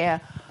clear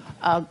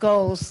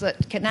goals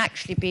that can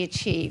actually be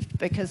achieved,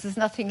 because there's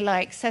nothing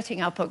like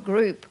setting up a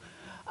group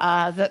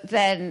that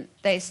then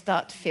they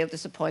start to feel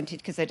disappointed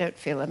because they don't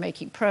feel they're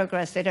making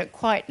progress. They don't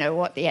quite know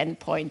what the end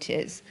point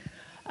is.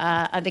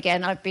 And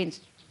again, I've been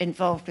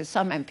involved with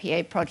some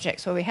MPA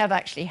projects where we have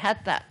actually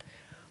had that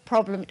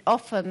problem. It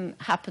often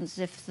happens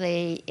if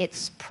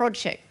it's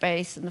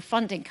project-based and the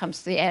funding comes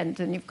to the end,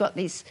 and you've got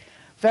these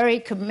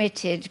very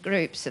committed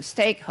groups of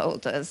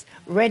stakeholders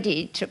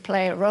ready to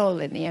play a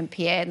role in the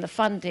MPA, and the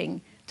funding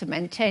to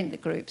maintain the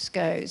groups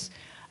goes.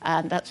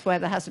 And that's where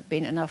there hasn't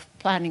been enough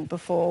planning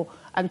before.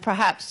 And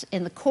perhaps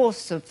in the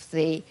course of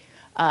the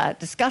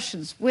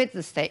discussions with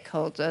the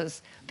stakeholders,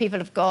 people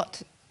have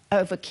got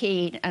over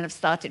keen and have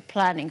started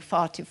planning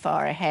far too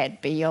far ahead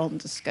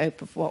beyond the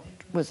scope of what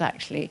was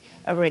actually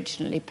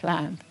originally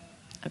planned.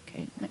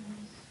 Okay,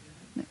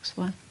 next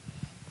one.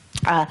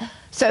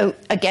 So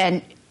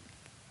again,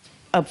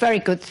 a very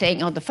good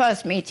thing on the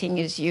first meeting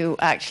is you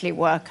actually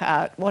work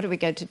out what are we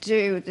going to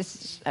do,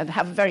 and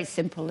have a very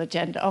simple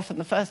agenda. Often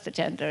the first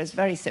agenda is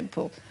very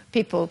simple.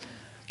 People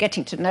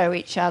getting to know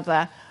each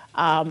other,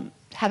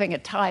 having a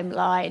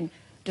timeline,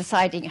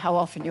 deciding how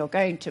often you're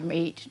going to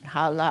meet,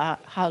 how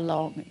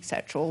long,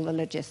 etc., all the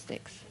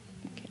logistics.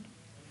 Okay.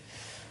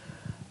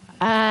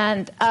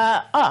 And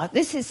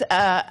this is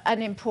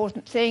an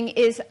important thing,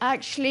 is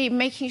actually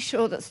making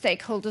sure that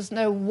stakeholders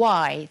know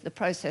why the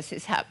process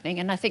is happening.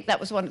 And I think that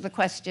was one of the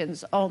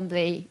questions on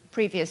the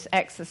previous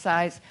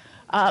exercise,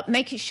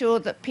 making sure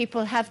that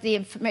people have the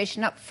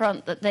information up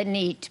front that they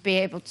need to be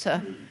able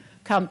to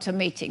come to a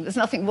meeting. There's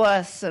nothing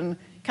worse than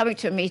coming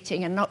to a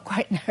meeting and not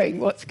quite knowing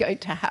what's going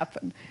to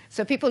happen.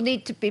 So people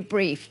need to be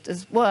briefed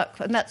as work,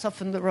 and that's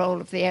often the role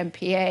of the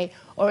MPA,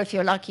 or if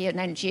you're lucky, an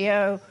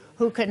NGO,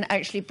 who can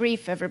actually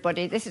brief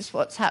everybody. This is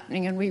what's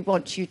happening, and we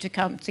want you to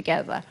come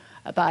together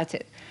about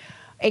it.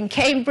 In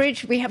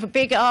Cambridge, we have a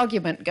big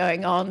argument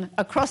going on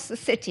across the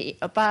city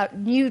about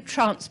new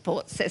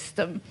transport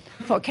system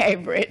for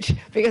Cambridge,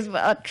 because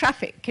our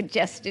traffic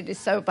congestion is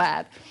so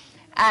bad.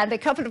 And a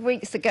couple of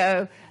weeks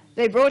ago,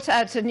 they brought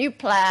out a new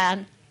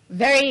plan,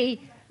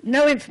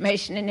 no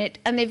information in it,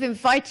 and they've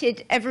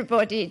invited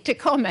everybody to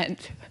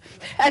comment.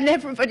 And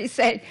everybody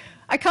said,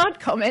 I can't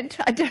comment,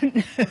 I don't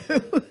know.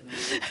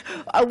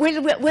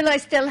 Will I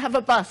still have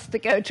a bus to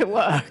go to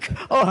work?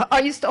 Or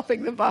are you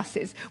stopping the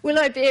buses? Will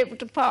I be able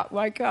to park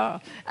my car?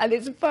 And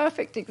it's a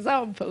perfect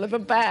example of a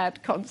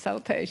bad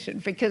consultation,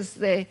 because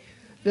the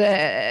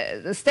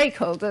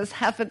stakeholders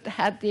haven't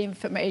had the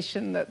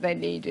information that they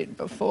needed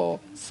before.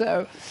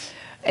 So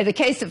in the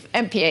case of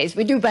MPAs,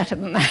 we do better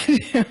than that.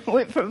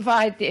 We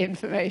provide the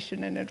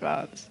information in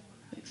advance.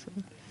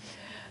 Excellent.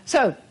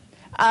 So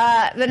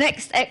the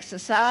next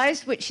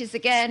exercise, which is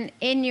again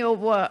in your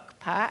work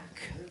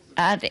pack,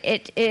 and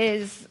it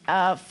is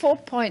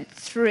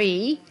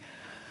 4.3.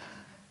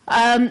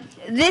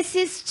 This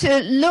is to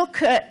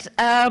look at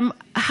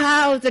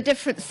how the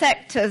different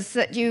sectors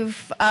that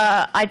you've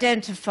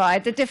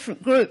identified, the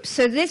different groups.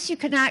 So this you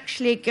can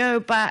actually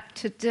go back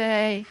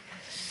today,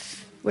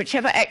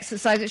 whichever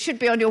exercise, it should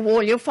be on your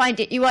wall, you'll find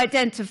it. You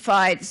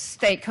identified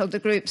stakeholder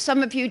groups.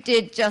 Some of you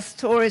did just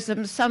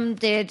tourism, some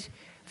did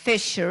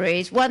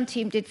fisheries. One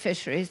team did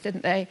fisheries,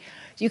 didn't they?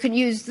 You can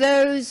use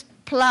those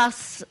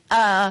plus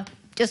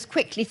just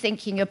quickly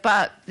thinking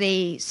about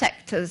the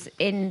sectors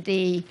in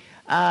the,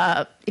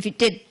 if you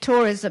did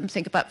tourism,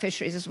 think about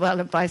fisheries as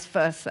well, and vice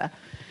versa.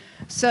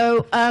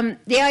 So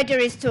the idea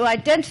is to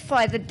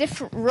identify the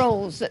different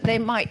roles that they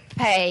might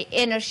play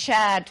in a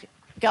shared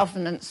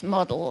governance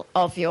model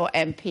of your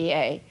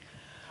MPA.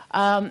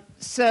 In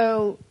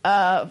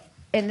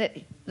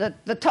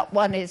the top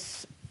one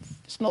is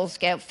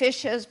small-scale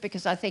fishers,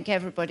 because I think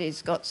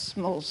everybody's got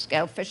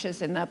small-scale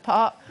fishers in their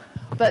park.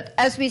 But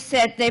as we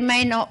said, it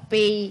may not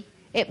be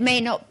a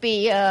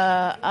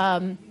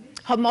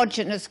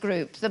homogeneous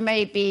group. There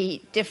may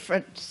be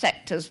different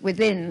sectors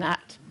within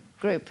that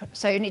group.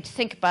 So you need to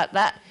think about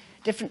that,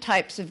 different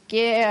types of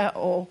gear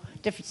or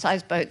different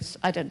size boats.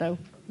 I don't know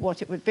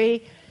what it would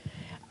be.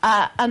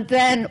 And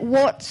then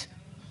what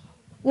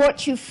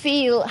you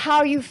feel,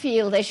 how you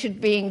feel they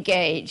should be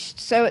engaged.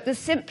 So at the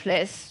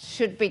simplest,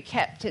 should be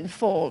kept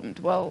informed.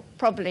 Well,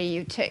 probably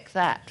you tick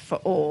that for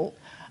all.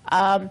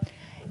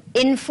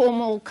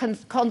 Informal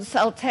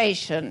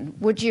consultation.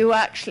 Are you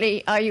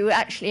actually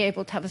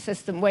able to have a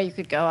system where you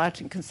could go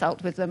out and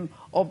consult with them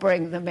or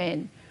bring them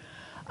in?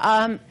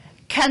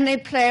 Can they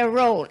play a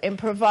role in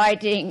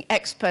providing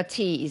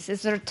expertise?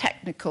 Is there a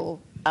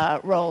technical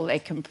role they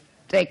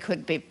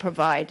could be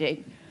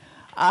providing?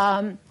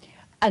 And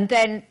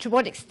then to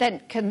what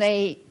extent can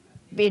they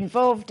be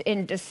involved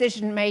in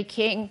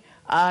decision-making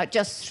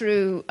just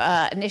through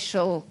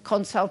initial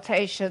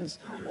consultations,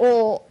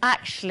 or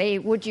actually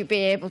would you be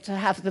able to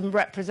have them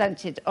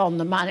represented on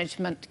the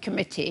management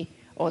committee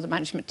or the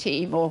management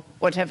team or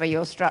whatever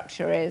your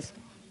structure is?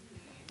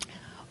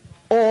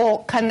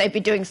 Or can they be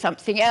doing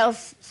something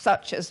else,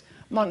 such as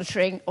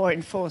monitoring or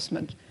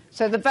enforcement?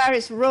 So the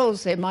various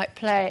roles they might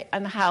play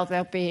and how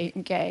they'll be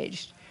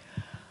engaged.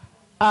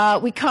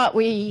 We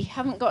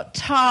haven't got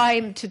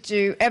time to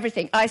do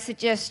everything. I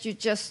suggest you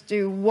just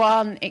do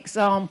one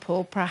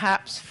example,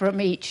 perhaps, from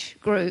each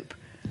group,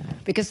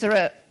 because there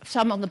are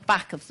some on the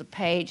back of the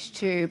page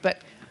too,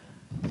 but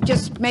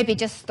maybe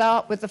just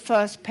start with the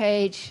first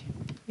page.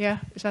 Yeah,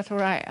 is that all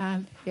right,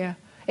 Anne? Yeah.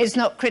 It's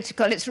not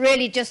critical. It's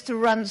really just to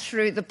run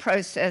through the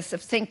process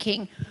of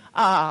thinking,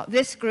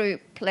 this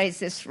group plays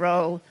this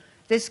role,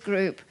 this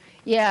group,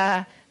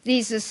 yeah,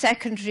 these are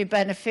secondary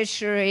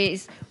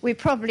beneficiaries. We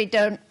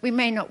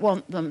may not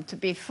want them to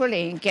be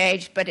fully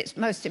engaged, but it's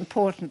most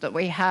important that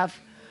we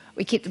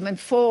keep them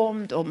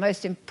informed, or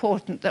most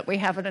important that we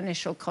have an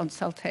initial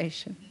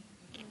consultation.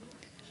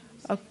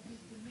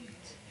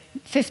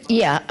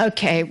 Yeah,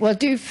 okay, we'll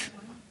do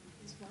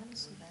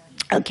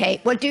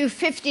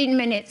 15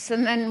 minutes,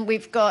 and then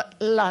we've got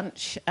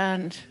lunch,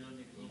 and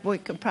we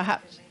can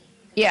perhaps,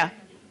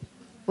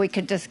 we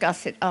can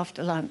discuss it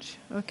after lunch,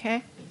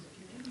 okay?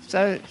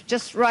 So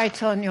just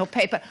write on your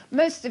paper.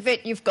 Most of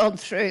it you've gone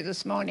through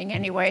this morning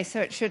anyway, so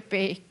it should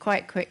be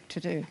quite quick to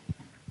do.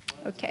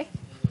 Okay?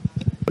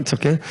 It's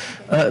okay.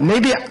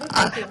 Maybe,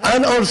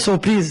 and also,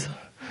 please.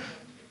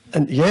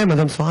 And yeah,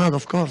 Madam Suad,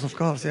 of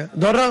course, yeah.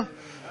 Dora?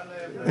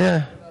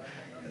 Yeah.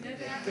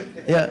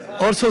 Yeah.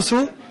 Also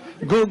Sue?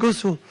 Go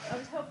Sue.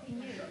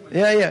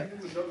 Yeah.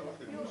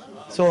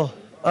 So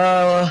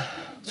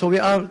we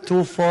are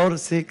 2, 4,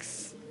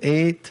 6,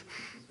 8,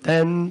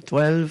 10,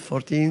 12,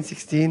 14,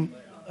 16,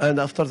 and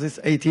after this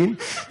 18.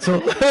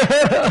 So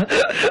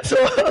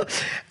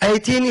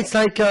 18, it's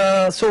like,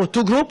 so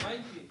 2 group,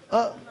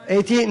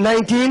 18,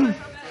 19,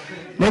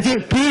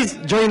 please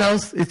join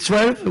us. It's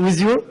 12 with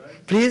you,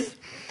 please.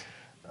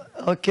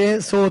 Okay,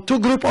 so 2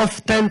 group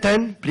of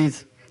 10,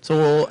 please.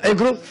 So a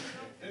group,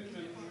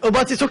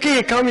 but it's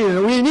okay, come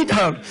here, we need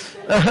her.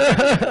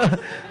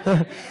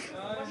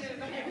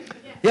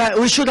 Yeah,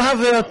 we should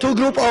have 2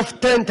 group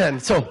of 10,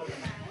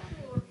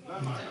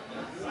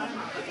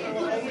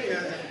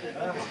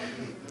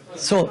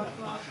 So,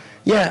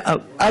 yeah,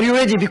 are you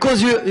ready?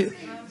 Because you,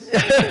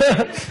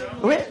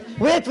 wait,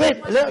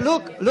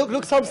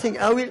 look something.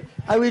 I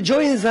will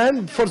join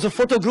them for the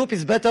photo group.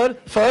 Is better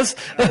first.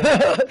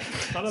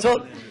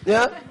 So,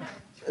 yeah,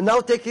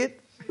 now take it.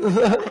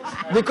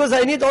 Because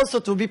I need also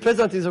to be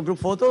present in the group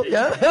photo.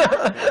 Yeah.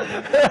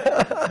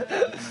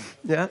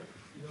 Yeah.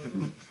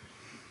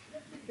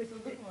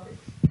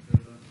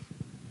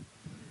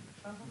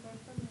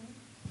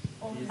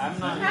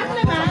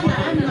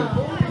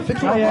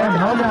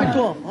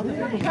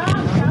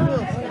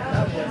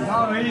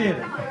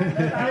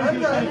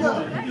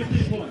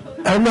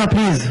 Anna,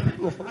 please.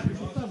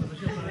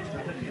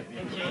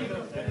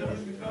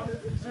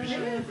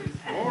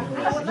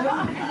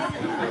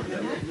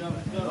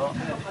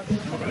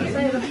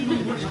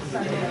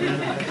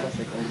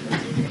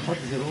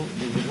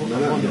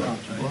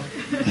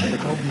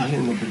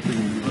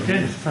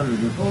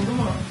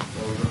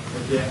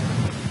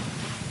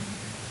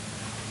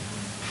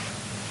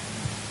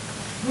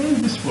 Where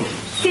is this photo?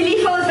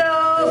 Silly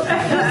photo.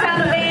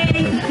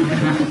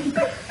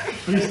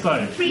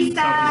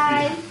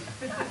 Freestyle.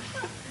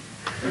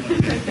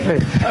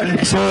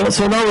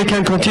 So now we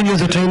can continue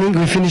the training.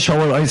 We finish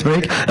our ice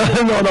break. No.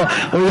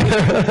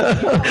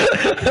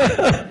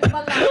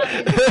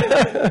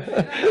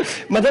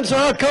 Madam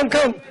Sohar,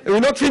 come. We're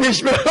not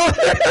finished.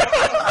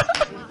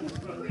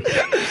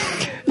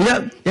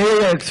 Yeah.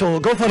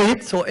 So go for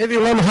it. So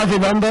everyone have a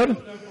number.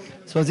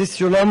 So this is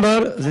your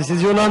number. This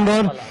is your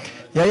number.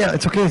 Yeah,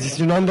 it's okay. This is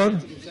your number.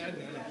 This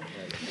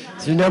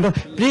is your number.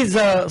 Please,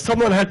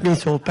 someone help me.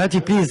 So,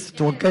 Patty, please,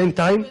 to gain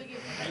time.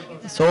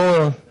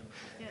 So,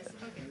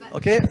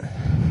 okay.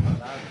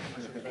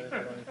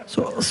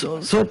 So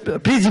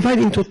please divide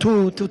into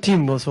two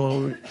teams.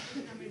 So,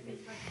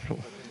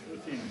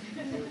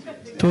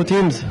 2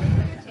 teams.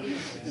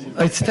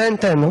 It's 10,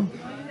 no?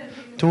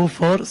 2,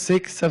 4,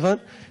 6, 7,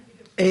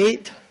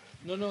 8.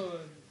 No.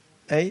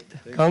 8.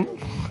 Come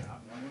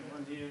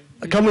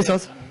with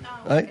us.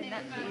 8,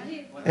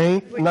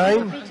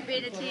 9.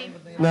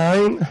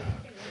 9.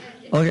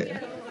 Okay.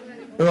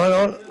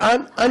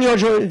 And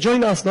you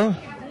join us, no?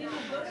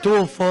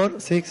 2, 4,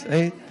 6,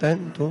 8,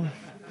 10, 2,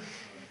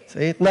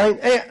 8, 9.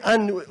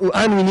 And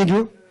we need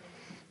you.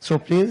 So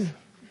please.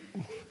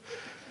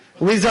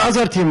 With the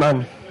other team,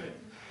 man.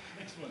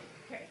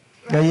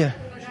 Yeah.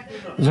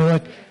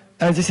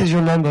 And this is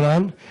your number,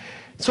 Anne.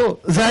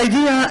 So the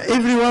idea,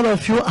 every one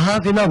of you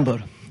have a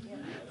number.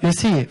 You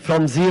see,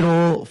 from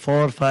 0,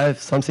 4, 5,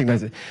 something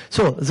like that.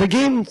 So the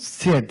game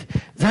said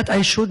that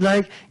I should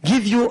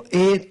give you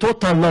a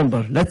total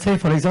number. Let's say,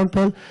 for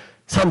example,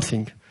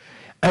 something.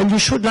 And you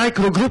should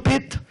regroup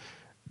it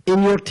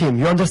in your team.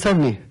 You understand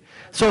me?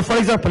 So for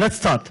example, let's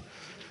start.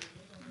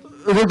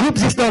 Regroup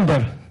this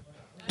number.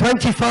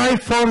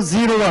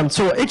 25401.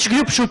 So each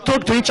group should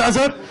talk to each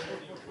other.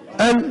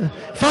 And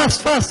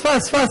fast. Yeah,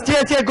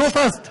 go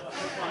fast.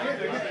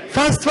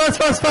 Fast. Yeah,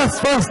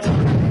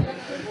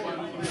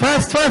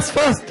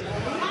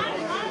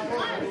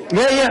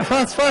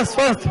 fast.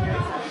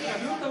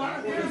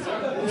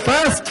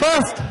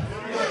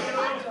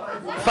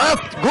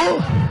 Fast, go.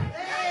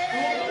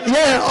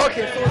 Yeah,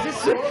 okay,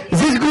 so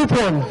this group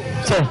one.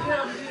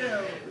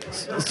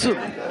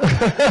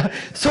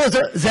 So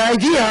the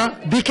idea,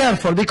 be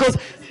careful, because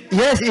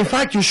yes, in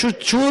fact, you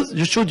should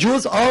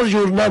use all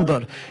your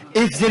number.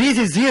 If there is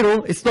a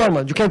 0, it's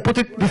normal. You can put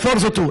it before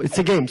the 2. It's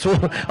a game. So,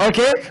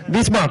 okay,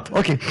 be smart.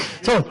 Okay.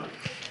 So,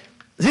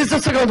 this is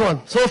the second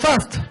one. So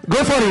fast.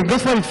 Go for it.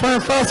 Fast.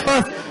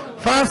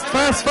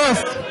 Fast.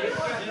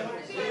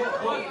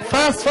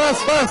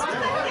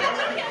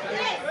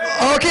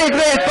 Okay,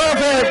 great.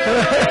 Perfect.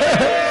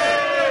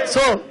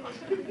 So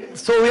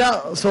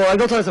I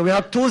don't know. We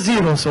have 2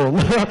 zeros. So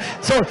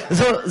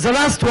the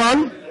last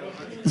one.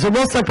 The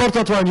most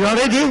important one. You are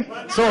ready?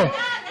 So,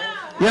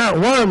 yeah,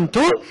 1,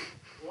 2.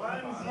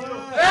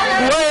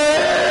 Whoa!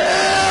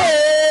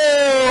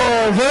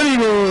 Very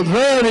good.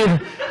 Very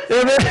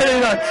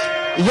nice.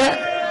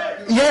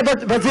 Yeah,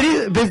 but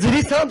there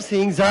is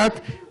something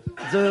that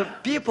the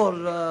people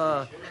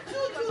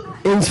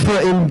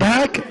in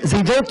back,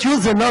 they don't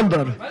use the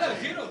number.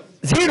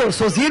 0.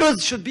 So 0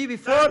 should be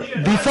before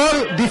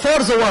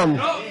the 1.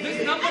 No,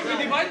 this number we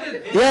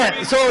divided.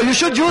 Yeah. So you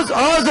should use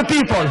all the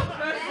people.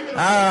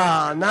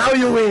 Now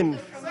you win.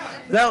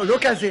 Now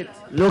look at it.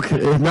 Look,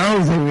 now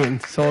they win.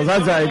 So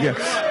that's the idea.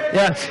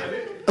 Yeah.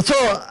 So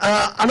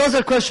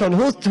another question.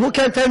 Who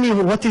can tell me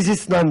what is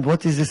this number?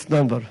 What is this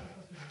number?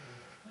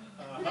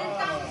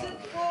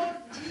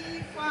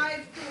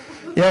 10,045.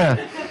 Yeah.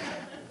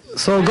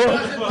 So go.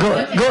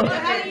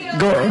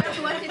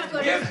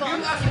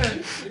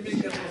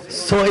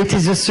 So it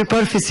is the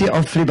superficie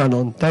of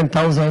Lebanon,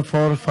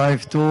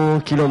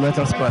 10,452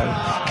 kilometers square.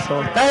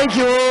 So thank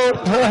you.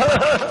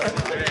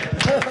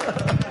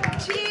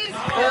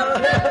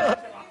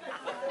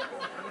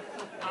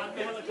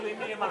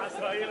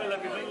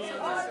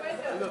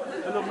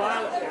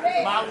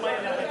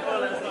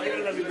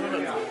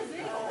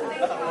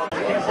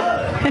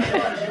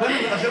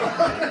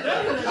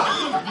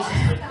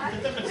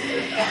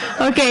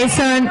 Okay,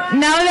 so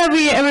now that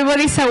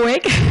everybody's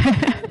awake,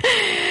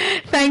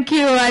 thank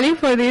you, Ali,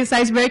 for this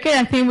icebreaker.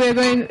 I think we're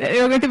going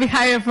to be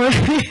hired for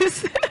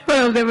this for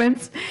all the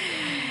events.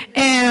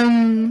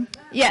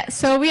 Yeah,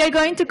 so we are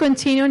going to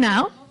continue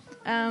now.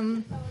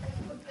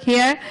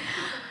 Here,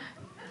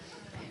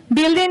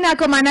 building a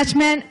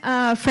co-management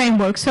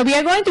framework. So we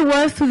are going to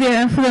work through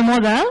the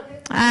model.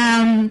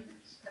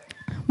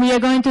 We are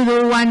going to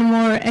do one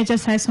more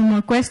exercise, some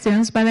more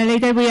questions, but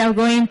later we are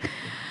going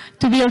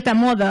to build a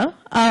model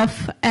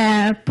of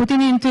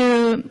putting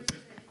into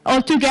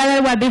all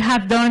together what we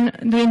have done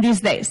during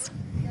these days.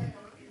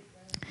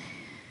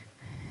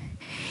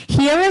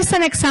 Here is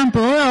an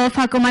example of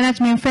a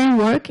co-management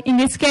framework. In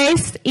this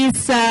case,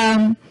 it's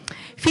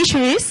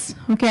fisheries,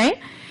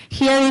 okay?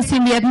 Here is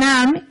in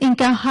Vietnam, in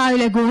Can Hai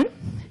Lagoon.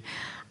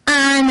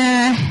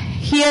 And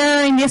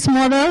here in this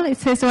model, it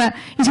says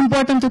it's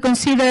important to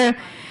consider.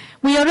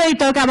 We already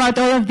talked about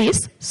all of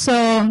this, so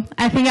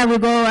I think I will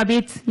go a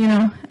bit,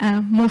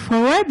 move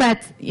forward,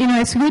 but,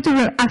 it's good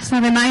to as a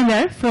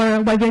reminder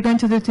for what we're going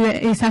to do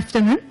this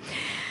afternoon.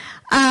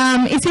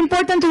 It's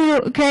important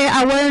to create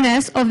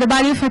awareness of the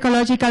value of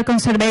ecological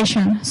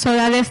conservation, so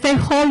that the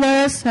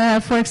stakeholders,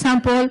 for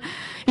example,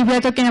 if we're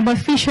talking about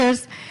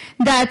fishers,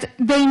 that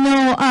they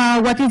know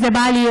what is the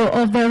value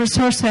of the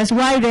resources,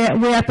 why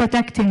we are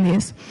protecting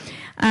this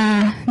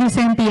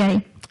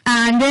MPA.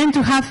 And then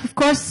to have, of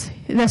course,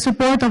 the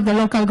support of the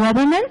local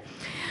government.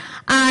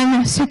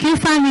 and secure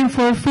funding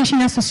for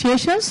fishing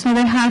associations, so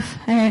they have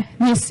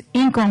this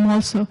income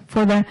also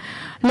for the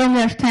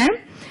longer term,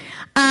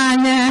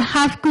 and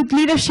have good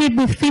leadership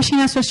with fishing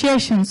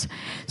associations.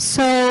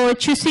 So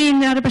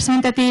choosing a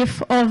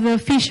representative of the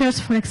fishers,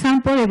 for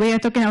example, we are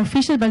talking about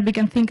fishers, but we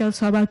can think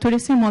also about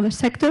tourism, other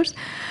sectors,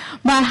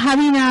 but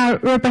having a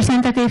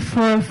representative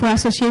for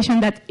association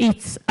that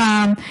is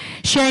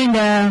sharing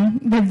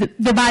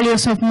the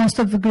values of most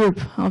of the group,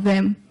 of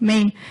the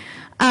main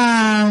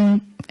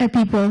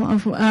people.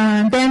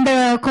 Then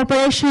the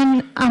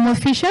cooperation among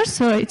fishers,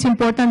 so it's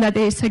important that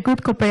there is a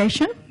good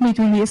cooperation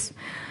between these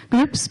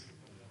groups.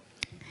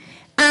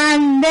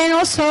 And then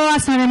also,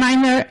 as a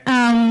reminder,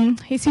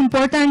 it's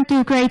important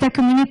to create a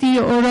community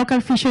or local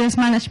fisheries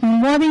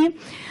management body.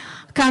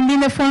 Can be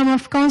in the form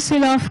of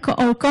council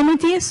or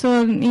committee.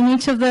 So in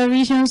each of the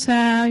regions,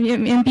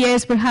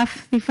 MPAs will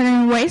have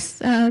different ways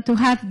to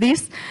have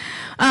this.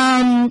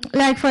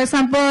 Like, for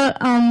example,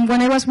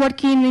 when I was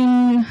working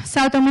in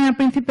Sao Tome and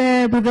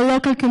Principe with the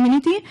local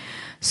community,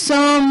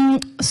 some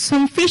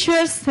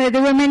fishers,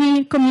 there were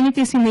many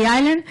communities in the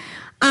island,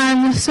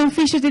 and some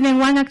fishers didn't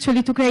want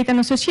actually to create an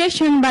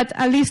association, but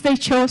at least they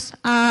chose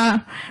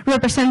a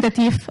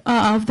representative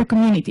of the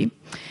community.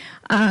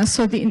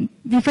 So the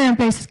different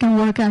places can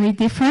work a bit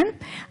different.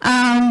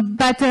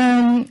 But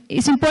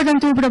it's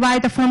important to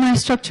provide a formal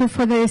structure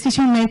for the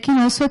decision making,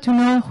 also to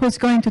know who's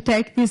going to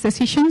take these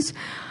decisions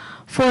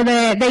for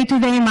the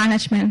day-to-day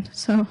management.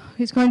 So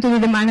who's going to do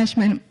the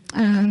management.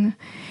 And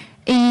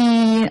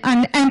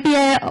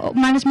MPA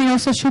management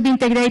also should be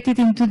integrated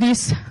into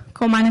this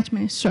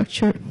co-management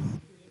structure.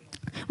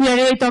 We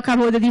already talked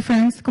about the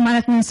different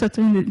co-management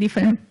structure in the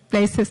different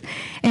places,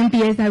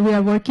 MPAs that we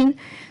are working.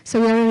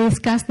 So we already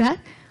discussed that.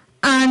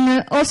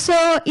 And also,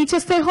 each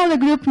stakeholder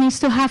group needs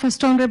to have a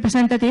strong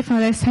representative, as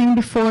I was saying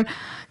before,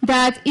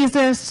 that is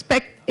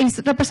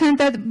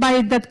represented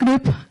by that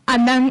group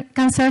and then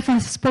can serve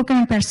as a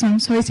spoken person.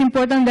 So it's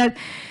important that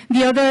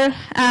the other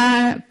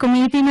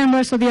community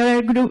members or the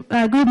other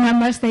group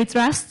members, they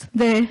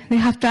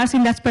have trust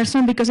in that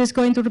person, because it's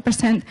going to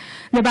represent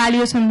the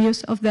values and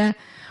views of the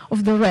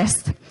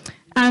rest.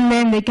 And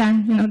then they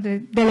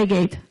can,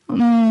 delegate.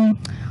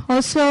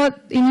 Also,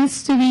 it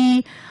needs to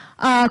be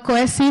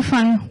cohesive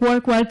and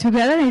work well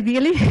together,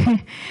 ideally.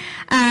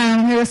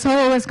 There's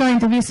always going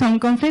to be some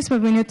conflicts,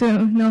 but we need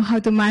to know how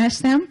to manage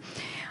them.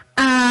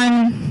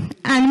 And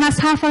must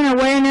have an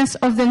awareness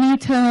of the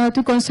need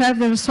to conserve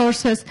the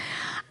resources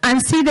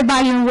and see the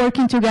value in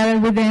working together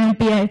with the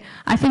MPA.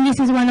 I think this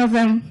is one of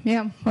them,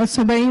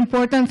 also very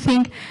important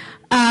thing.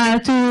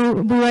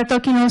 We were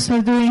talking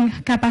also doing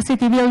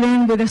capacity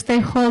building with the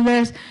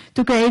stakeholders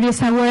to create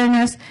this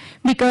awareness,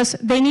 because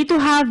they need to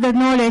have the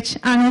knowledge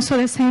and also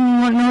the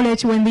same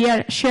knowledge when they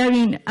are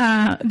sharing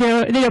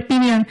their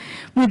opinion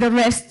with the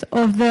rest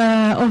of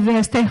the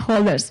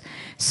stakeholders.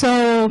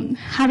 So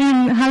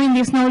having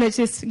this knowledge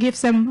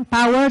gives them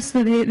power,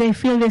 so they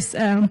feel this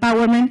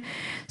empowerment.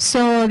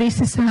 So this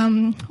is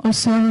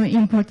also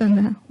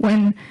important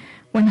when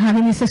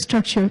having this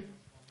structure.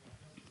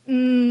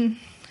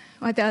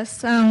 What else?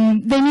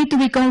 They need to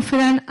be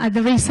confident at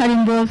the risks are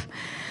involved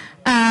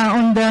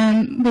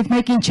with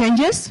making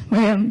changes.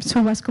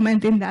 Sue was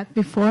commenting that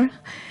before.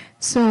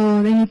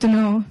 So they need to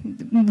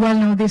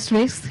know these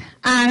risks.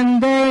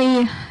 And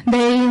they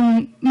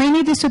may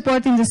need to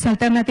support in these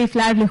alternative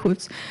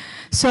livelihoods.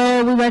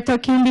 So we were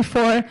talking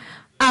before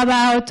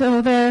about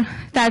other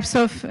types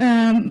of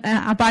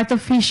a part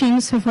of fishing.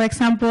 So, for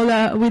example,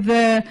 with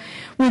the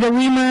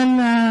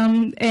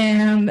women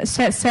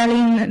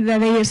selling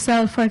they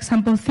sell, for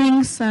example,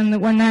 things.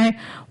 And when I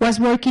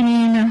was working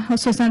in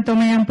also Sao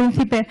Tome and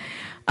Principe,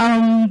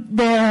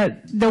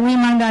 the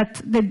women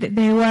that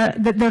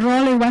the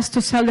role was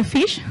to sell the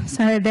fish.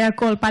 So they are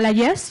called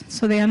palayes.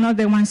 So they are not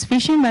the ones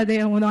fishing, but they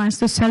are the ones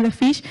to sell the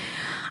fish.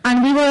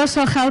 And we were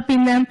also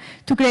helping them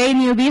to create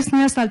new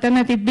business,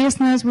 alternative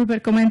business. We were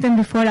commenting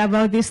before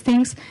about these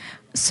things.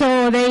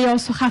 So they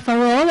also have a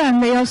role,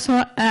 and they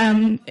also,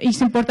 it's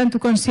important to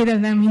consider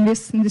them in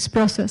this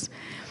process.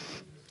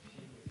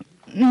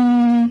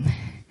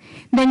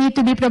 They need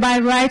to be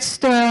provided rights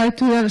to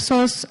the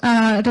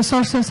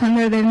resources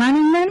under their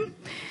management.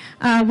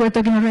 We're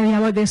talking already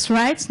about these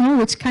rights,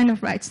 which kind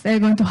of rights they're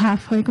going to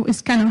have,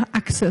 which kind of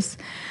access.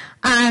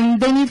 And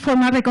they need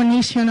formal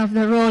recognition of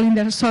the role in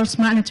the resource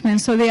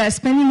management. So they are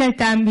spending their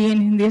time being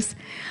in this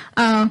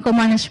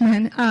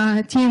co-management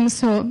team,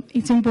 so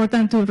it's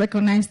important to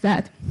recognize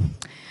that.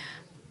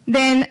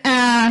 Then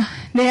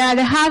they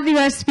have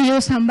diverse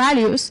views and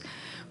values,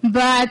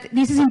 but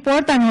this is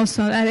important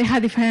also, that they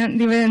have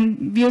different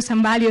views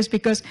and values,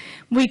 because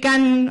we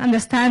can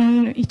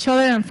understand each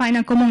other and find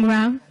a common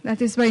ground.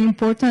 That is very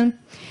important.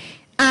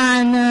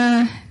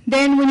 And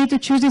then we need to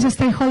choose these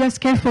stakeholders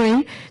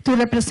carefully to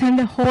represent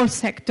the whole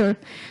sector.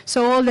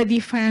 So all the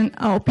different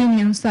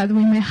opinions that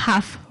we may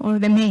have, or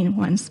the main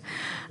ones.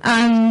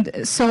 And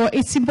so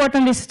it's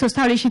important to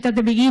establish it at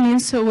the beginning,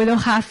 so we don't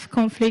have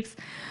conflicts,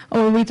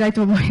 or we try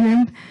to avoid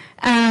them.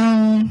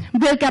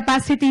 Build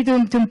capacity to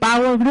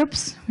empower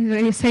groups, we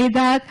already say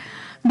that.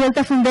 build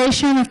a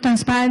foundation of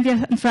transparency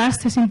and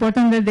trust. It's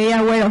important that they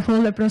are aware of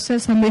all the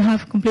process and they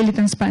have completely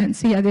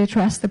transparency and they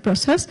trust the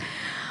process.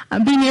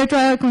 Be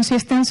neutral,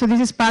 consistent, so this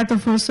is part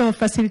of also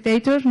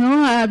facilitator,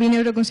 no? Be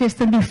neutral,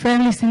 consistent, be fair,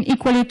 listen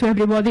equally to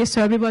everybody,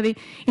 so everybody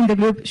in the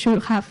group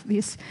should have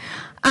this.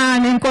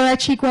 And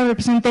encourage equal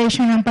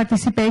representation and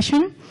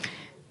participation.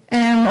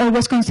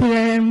 Always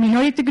consider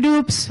minority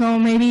groups, or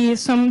maybe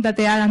some that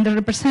they are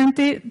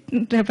underrepresented,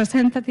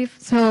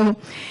 so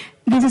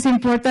this is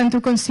important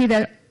to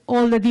consider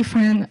all the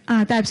different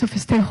types of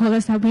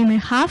stakeholders that we may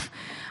have,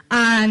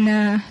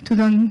 and to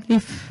don't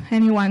leave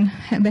anyone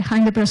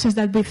behind the process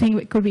that we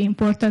think it could be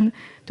important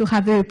to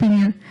have their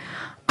opinion.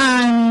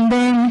 And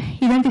then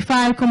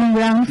identify common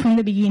ground from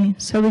the beginning.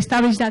 So we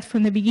establish that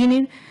from the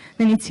beginning,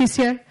 then it's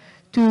easier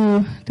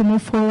to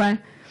move forward.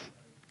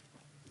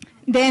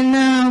 Then,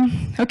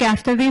 okay,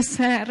 after this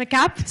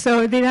recap,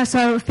 so these are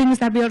some things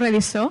that we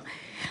already saw.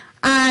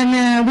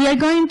 And we are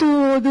going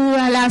to do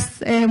a last,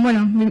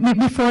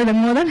 before the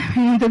model,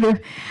 we're going to do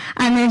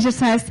an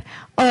exercise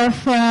of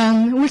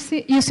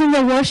using the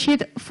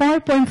worksheet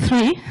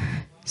 4.3.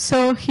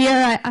 So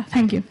here,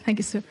 thank you,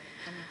 Sue.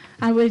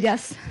 I will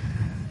just,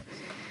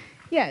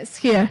 yes,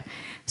 here.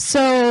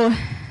 So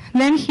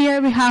then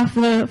here we have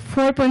the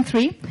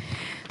 4.3.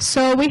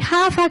 So we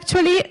have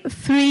actually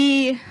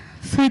three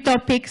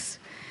topics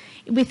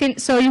within,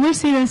 so you will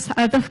see there's a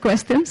lot of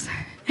questions.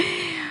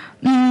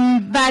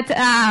 But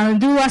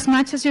do as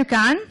much as you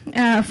can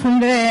from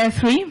the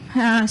three.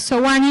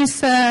 So one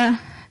is, if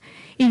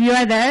you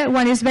are there,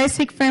 one is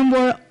basic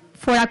framework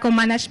for a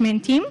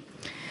co-management team.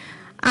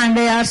 And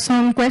there are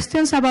some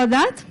questions about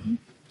that.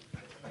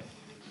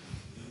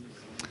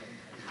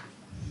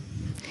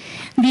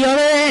 The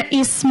other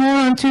is more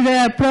onto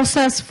the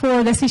process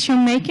for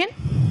decision making.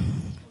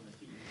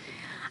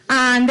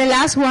 And the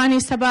last one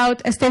is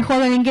about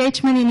stakeholder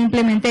engagement in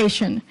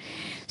implementation.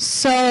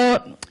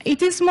 So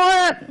it is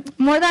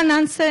more than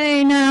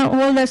answering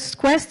all those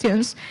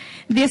questions.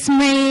 This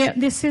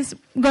is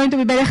going to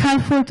be very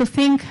helpful to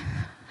think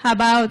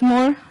about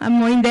more and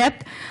more in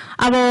depth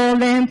about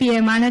the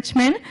MPA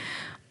management,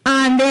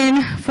 and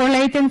then for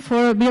later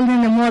for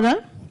building the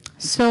model.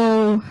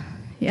 So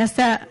just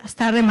a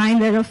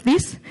reminder of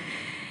this.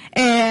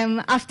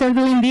 After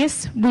doing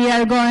this, we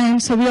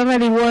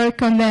already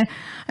work on the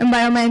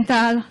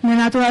environmental, the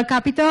natural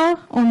capital,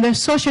 on the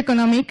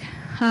socio-economic,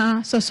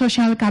 so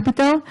social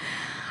capital,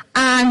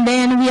 and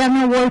then we are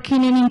now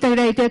working in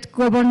integrated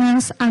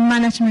governance and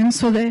management,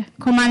 so the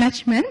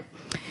co-management.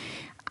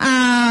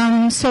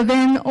 So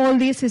then all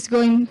this is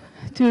going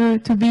to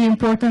be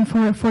important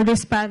for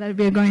this part that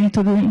we're going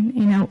to do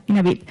in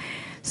a bit.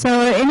 So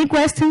any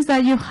questions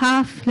that you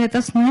have, let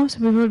us know, so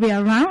we will be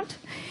around.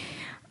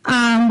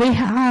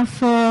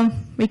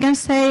 We can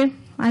say,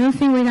 I don't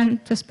think we can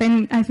just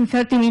spend, I think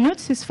 30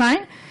 minutes is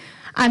fine.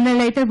 And then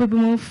later we will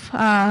move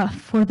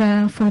for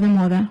the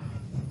model.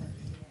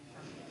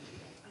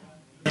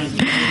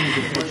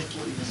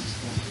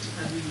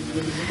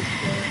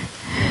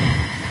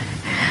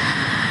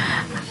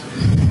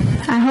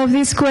 I hope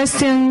these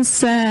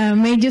questions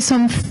made you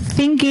some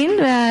thinking.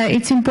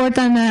 It's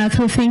important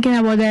through thinking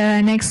about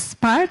the next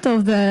part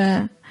of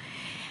the.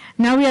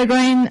 Now we are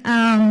going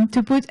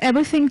to put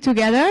everything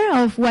together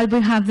of what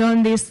we have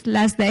done these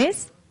last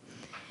days.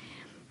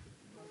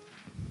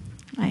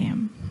 I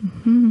am.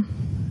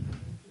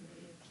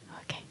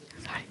 Okay,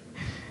 sorry.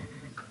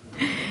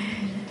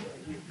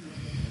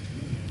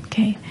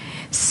 Okay,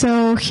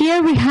 so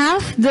here we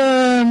have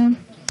the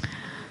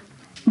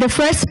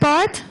first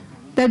part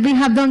that we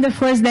have done the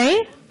first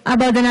day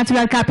about the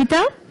natural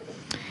capital,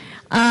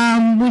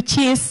 which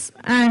is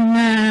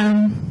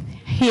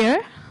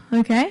here,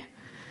 okay,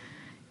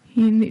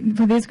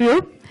 for this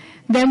group.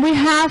 Then we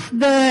have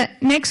the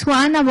next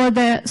one about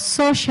the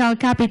social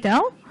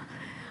capital,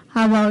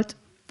 about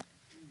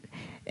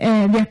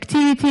the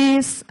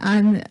activities,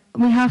 and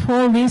we have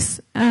all this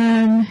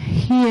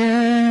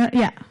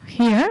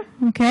here,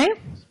 okay.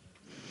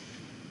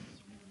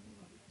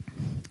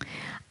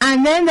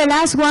 And then the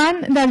last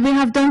one that we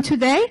have done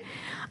today,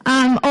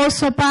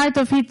 also part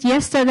of it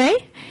yesterday,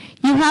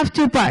 you have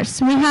two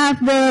parts. We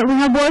have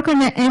work on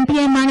the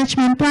MPA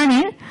management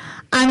planning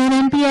and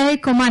an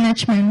MPA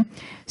co-management.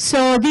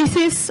 So this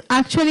is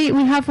actually,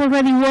 we have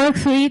already worked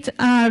through it.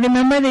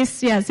 Remember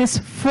this, yes, this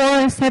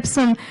 4 steps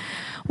on,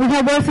 we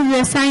have worked with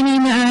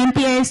designing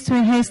MPAs to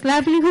enhance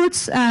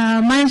livelihoods,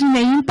 managing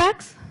the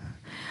impacts,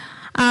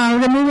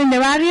 removing the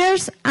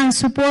barriers, and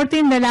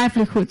supporting the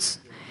livelihoods.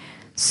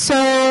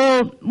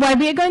 So what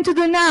we are going to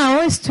do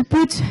now is to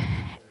put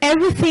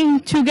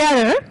everything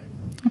together,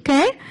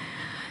 okay?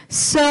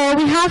 So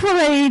we have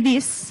already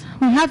this,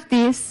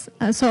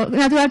 so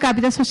natural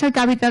capital, social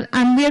capital,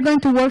 and we are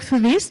going to work through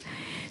this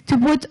to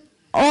put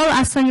all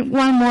as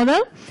one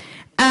model,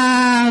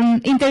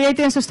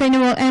 integrated and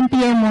sustainable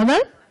MPA model.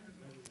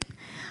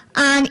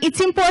 And it's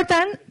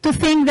important to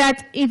think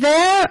that if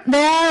there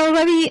are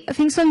already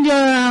things on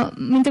your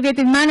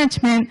integrated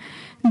management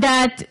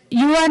that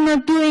you are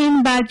not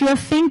doing, but you are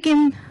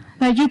thinking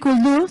that you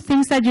could do,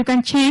 things that you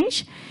can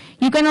change,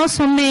 you can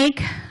also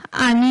make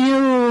a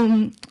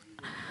new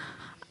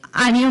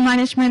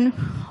management,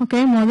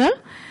 okay, model.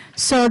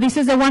 So this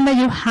is the one that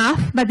you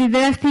have, but if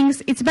there are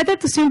things, it's better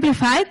to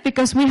simplify it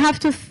because we have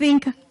to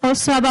think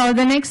also about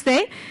the next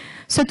day.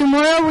 So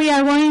tomorrow we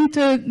are going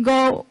to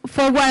go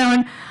forward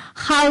on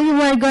how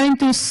we are going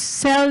to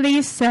sell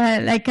this, how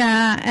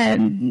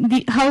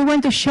we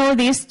want to show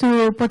this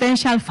to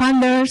potential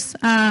funders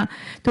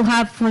to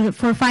have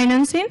for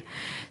financing.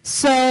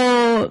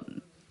 So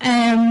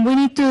we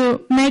need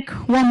to make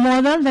one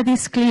model that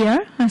is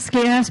clear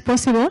as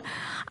possible,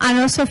 and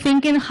also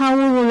thinking how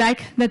we would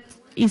like that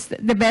is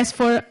the best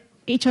for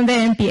each of the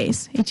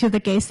MPAs, each of the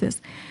cases.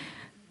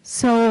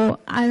 So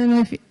I don't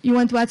know if you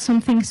want to add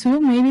something, Sue,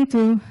 maybe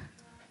to,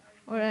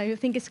 or you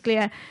think it's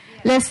clear.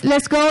 Yeah.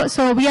 Let's go.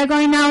 So we are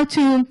going now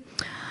to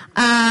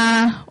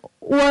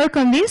work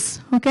on this.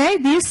 Okay,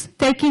 this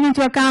taking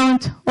into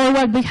account all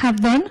what we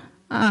have done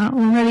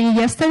already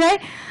yesterday,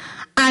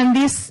 and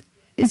this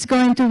is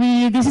going to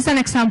be. This is an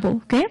example.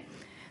 Okay,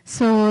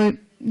 so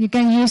you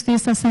can use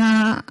this as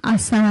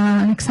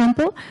an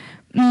example.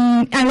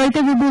 And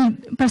later we will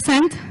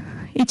present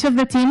each of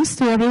the teams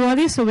to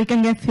everybody so we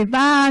can get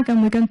feedback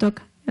and we can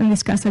talk and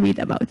discuss a bit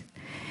about it.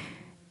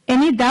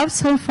 Any doubts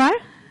so far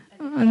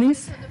on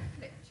this?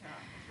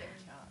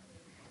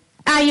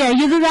 Yeah,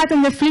 you do that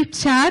on the flip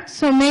chart.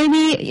 So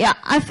maybe, yeah,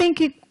 I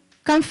think it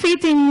can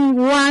fit in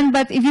one,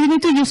 but if you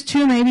need to use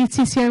two, maybe it's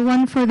easier,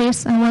 one for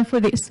this and one for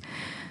this.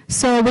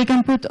 So we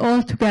can put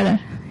all together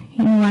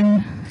in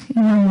one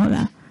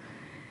model.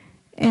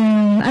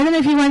 I don't know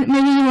if you want,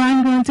 maybe you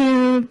want going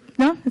to,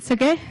 no, it's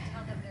okay?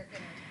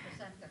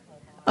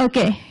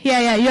 Okay,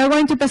 yeah, you're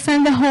going to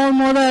present the whole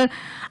model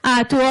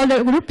to all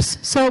the groups.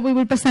 So we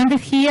will present it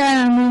here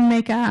and we'll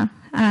make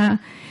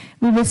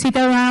we will sit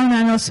around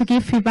and also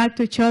give feedback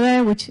to each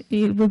other, which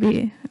it will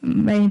be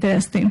very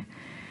interesting.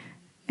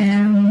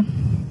 Any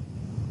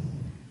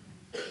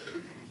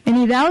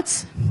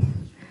doubts?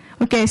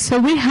 Okay, so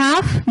we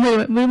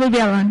will be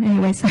around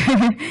anyways.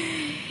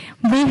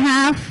 We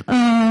have,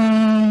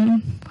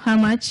 how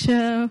much?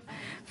 30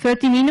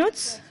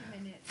 minutes?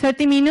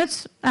 30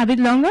 minutes, a bit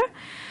longer,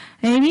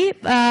 maybe.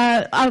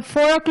 At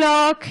 4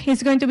 o'clock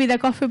is going to be the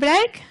coffee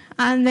break,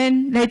 and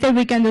then later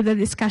we can do the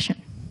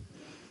discussion.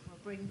 We'll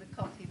bring the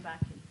coffee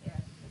back in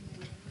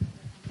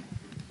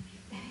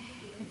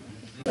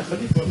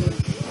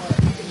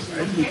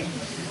here.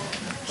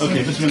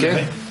 Okay,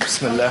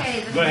 Bismillah.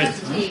 Go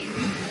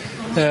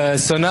ahead.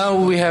 So now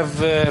we have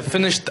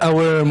finished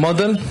our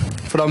model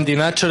from the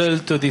natural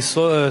to the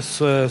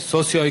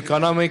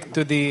socio-economic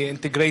to the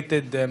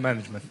integrated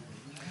management.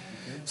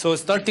 So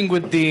starting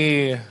with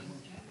the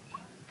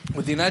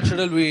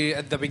natural, we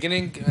at the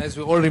beginning, as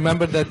we all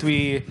remember, that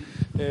we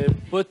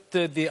put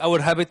our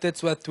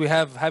habitats, what we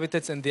have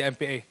habitats in the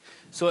MPA.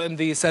 So in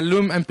the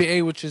Saloum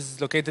MPA, which is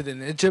located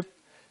in Egypt,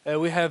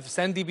 we have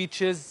sandy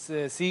beaches,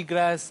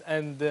 seagrass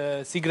and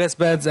seagrass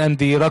beds, and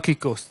the rocky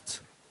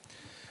coasts.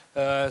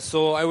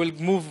 So I will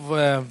move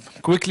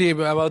quickly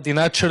about the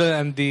natural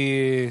and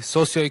the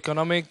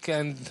socio-economic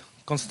and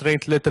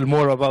concentrate a little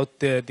more about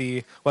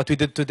what we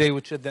did today,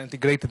 which is the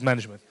integrated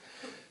management.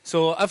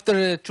 So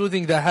after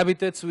choosing the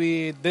habitats,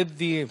 we did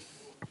the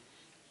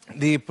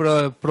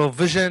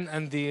provision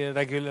and the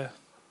regular.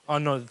 Oh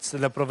no, it's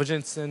the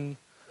provisions in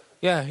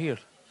here.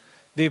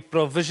 The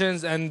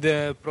provisions and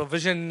the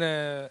provision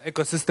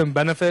ecosystem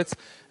benefits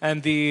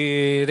and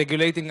the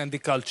regulating and the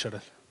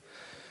cultural.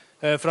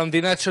 From the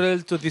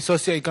natural to the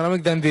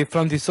socio-economic, then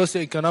from the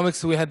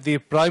socio-economics we had the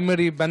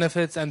primary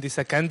benefits and the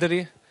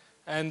secondary,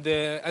 and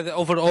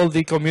overall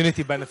the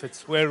community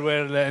benefits, where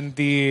we're in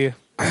the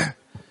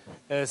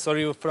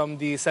from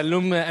the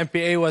Saloum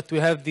MPA, what we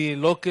have the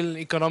local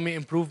economy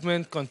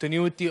improvement,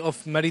 continuity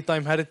of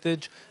maritime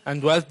heritage,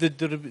 and wealth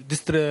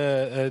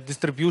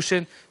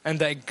distribution, and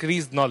the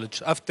increased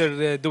knowledge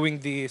after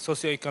doing the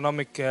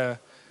socio-economic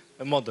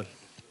model.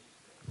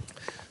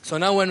 So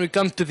now when we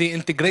come to the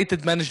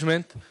integrated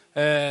management,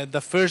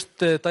 the first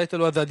title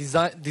was the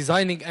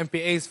designing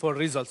MPAs for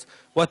results.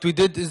 What we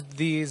did is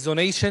the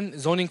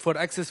zoning for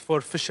access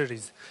for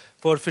fishers.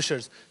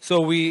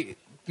 So we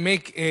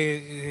make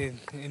a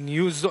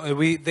new zone.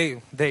 They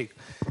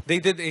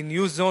did a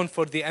new zone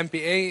for the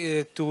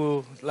MPA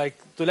to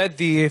let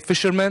the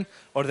fishermen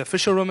or the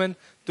fisherwomen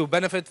to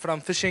benefit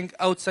from fishing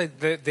outside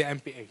the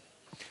MPA.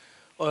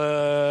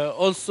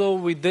 Also,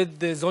 we did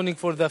the zoning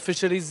for the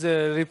fisheries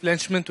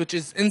replenishment, which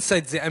is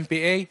inside the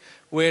MPA,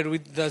 where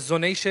with the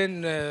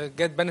zonation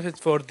get benefit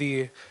for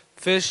the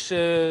fish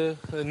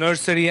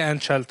nursery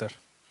and shelter.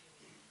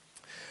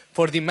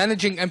 For the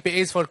managing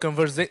MPAs for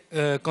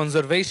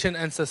conservation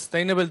and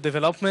sustainable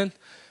development,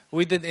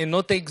 we did a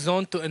no-take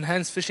zone to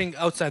enhance fishing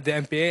outside the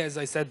MPA, as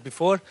I said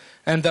before,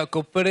 and the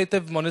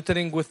cooperative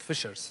monitoring with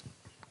fishers.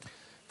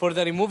 For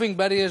the removing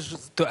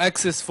barriers to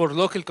access for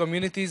local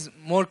communities,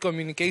 more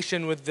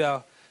communication with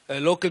the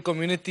local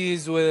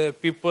communities,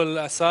 with people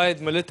aside,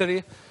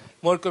 military,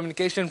 more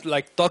communication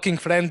like talking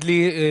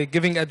friendly,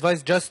 giving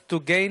advice just to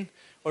gain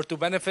or to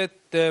benefit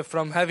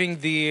from having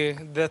the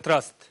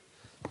trust.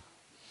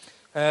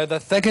 The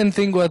second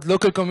thing was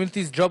local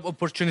communities' job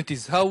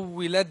opportunities. How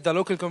we let the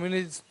local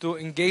communities to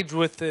engage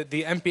with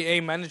the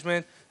MPA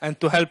management and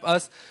to help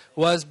us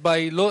was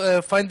by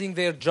finding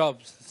their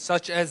jobs,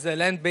 such as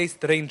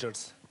land-based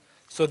rangers.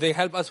 So they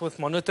help us with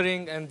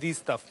monitoring and these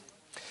stuff.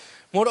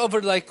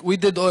 Moreover, like we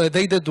did,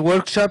 they did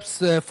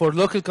workshops for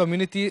local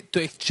community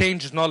to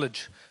exchange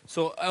knowledge.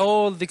 So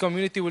all the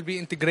community will be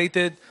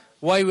integrated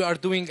while we are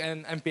doing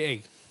an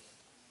MPA.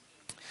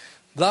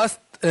 Last,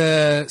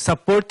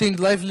 supporting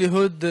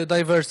livelihood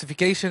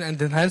diversification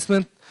and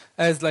enhancement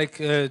as like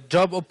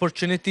job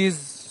opportunities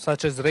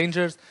such as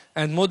rangers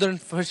and modern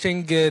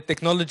fishing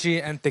technology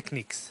and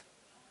techniques.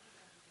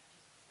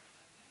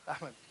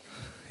 Ahmed,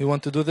 you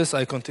want to do this?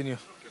 I continue.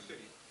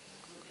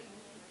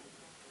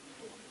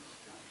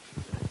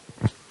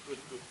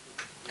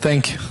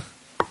 Thank you.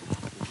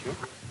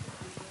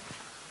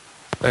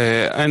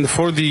 And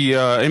for the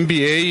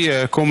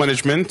MPA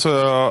co-management,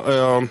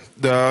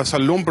 the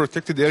Saloum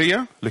protected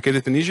area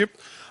located in Egypt,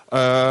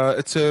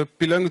 it's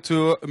belong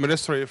to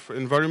Ministry of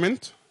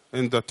Environment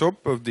in the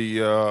top of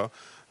the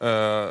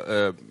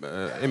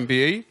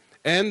MPA.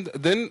 And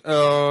then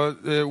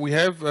we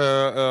have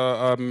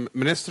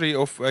Ministry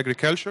of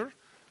Agriculture,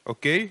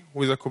 okay,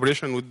 with a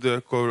cooperation with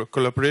the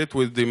collaborate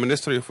with the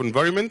Ministry of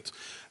Environment.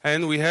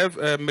 And we have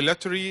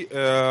military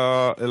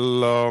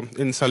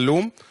in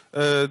Saloum,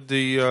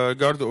 the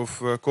guard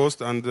of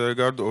coast and the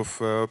guard of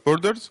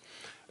borders.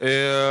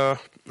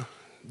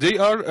 They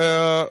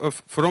are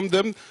from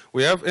them.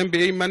 We have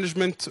MPA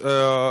management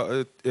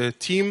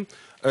team.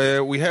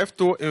 We have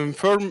to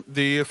inform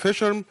the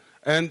fishermen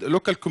and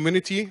local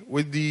community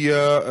with the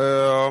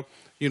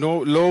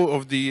law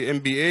of the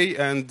MPA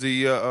and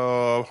the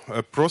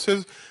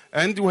process.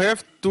 And we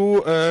have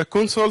to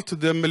consult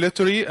the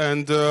military,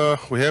 and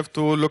we have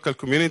to local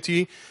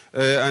community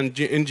and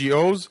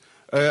NGOs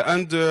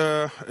and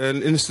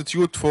an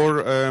institute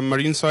for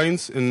marine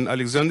science in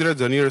Alexandria,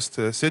 the nearest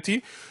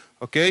city.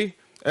 Okay,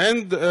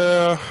 and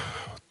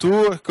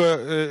to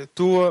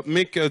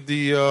make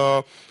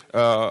the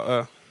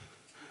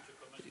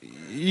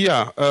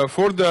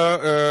for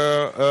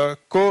the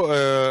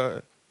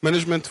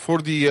co-management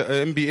for the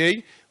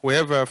MPA. We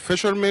have a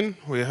fisherman,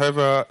 we have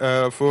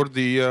for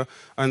the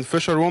and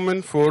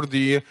fisherwoman for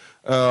the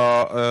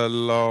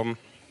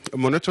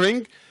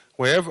monitoring.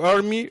 We have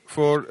army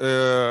for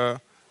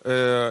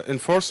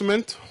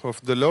enforcement of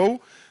the law.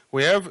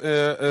 We have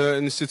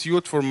an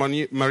institute for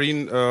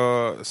marine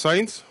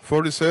science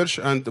for research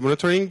and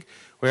monitoring.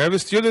 We have a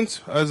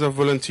student as a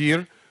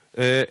volunteer,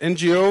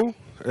 NGO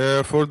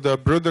for the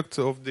product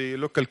of the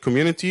local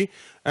community,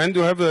 and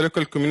we have the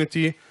local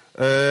community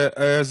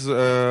as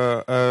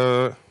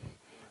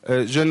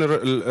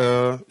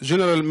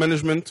general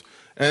management,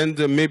 and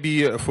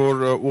maybe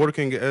for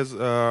working as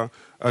a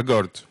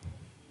guard.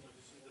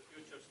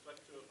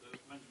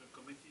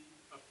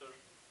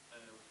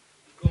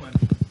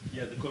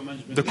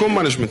 The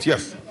co-management,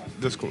 yes,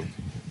 that's cool.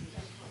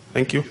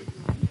 Thank you.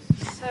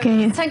 So,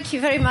 thank you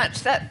very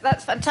much.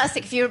 That's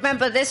fantastic. If you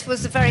remember, this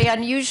was a very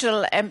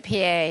unusual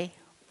MPA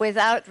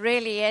without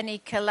really any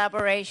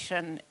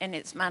collaboration in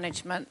its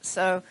management.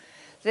 So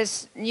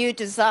this new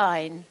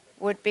design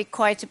would be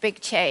quite a big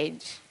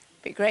change.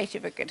 It'd be great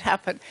if it could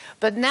happen.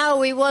 But now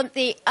we want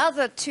the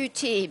other two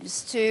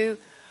teams to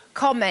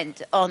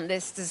comment on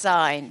this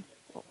design.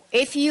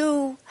 If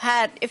you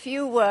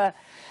were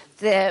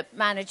the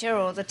manager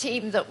or the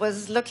team that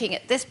was looking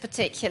at this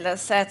particular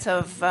set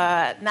of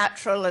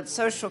natural and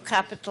social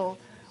capital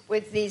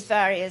with these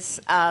various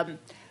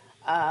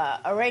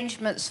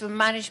arrangements for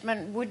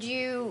management,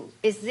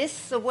 is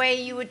this the way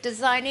you would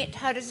design it?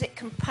 How does it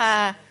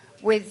compare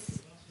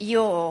with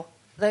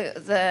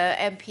the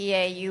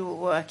MPA you were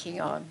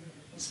working on?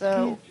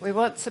 So we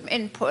want some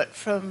input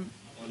from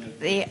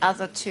the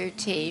other two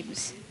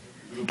teams.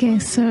 Okay,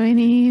 so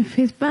any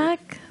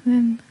feedback?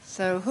 Then.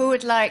 So who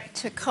would like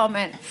to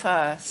comment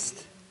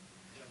first?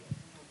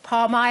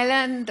 Palm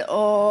Island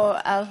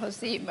or Al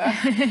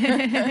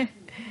Hoceima?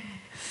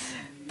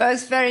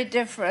 Both very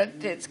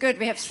different. It's good.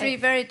 We have three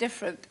very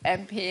different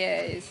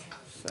MPAs.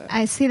 So.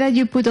 I see that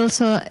you put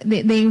also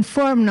they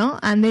inform, no,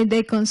 and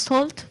they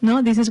consult,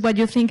 no. This is what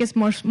you think is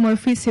more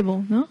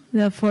feasible, no,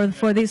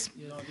 for this,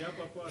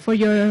 for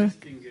your.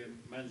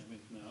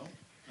 Management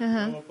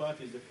now. Our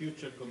part is the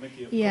future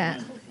committee of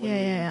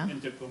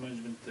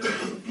inter-co-management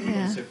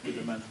concept to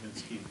the management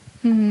scheme.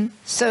 Mm-hmm.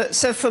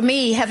 So for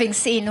me, having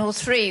seen all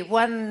three,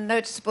 one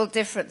noticeable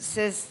difference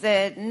is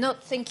they're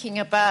not thinking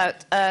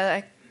about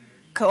a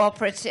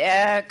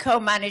cooperative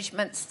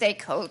co-management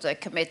stakeholder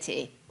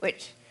committee,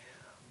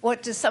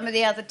 what do some of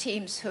the other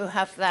teams who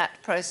have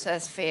that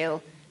process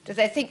feel? Do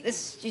you think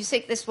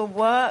this will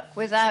work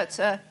without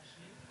a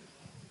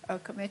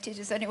committee?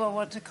 Does anyone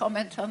want to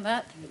comment on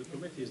that? The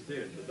committee is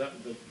there.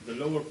 The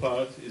lower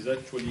part is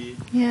actually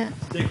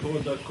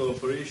stakeholder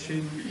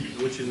cooperation,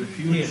 which is a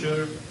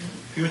future.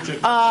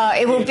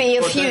 It will be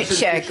a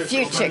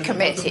future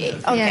committee.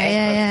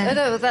 Okay.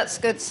 No, that's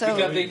good. So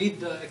because they need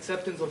the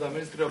acceptance of the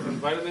Ministry of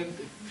Environment.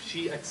 If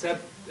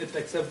it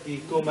accepts the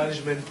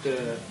co-management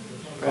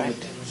Right.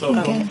 So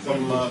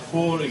from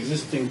 4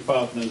 existing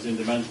partners in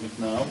the management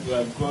now, we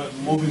are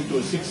moving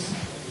to 6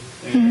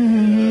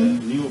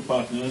 new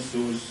partners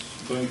who is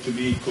going to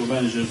be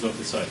co-managers of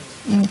the site.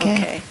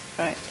 Okay,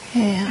 right.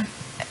 Yeah.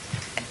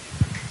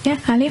 Yeah,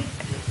 Ali?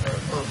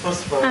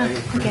 First of all,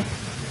 okay.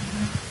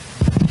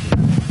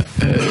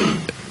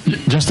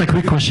 Just a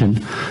quick question.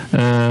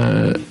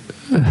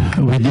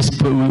 With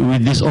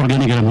this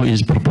organigram who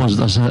is proposed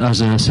as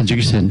a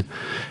suggestion,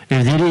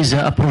 if there is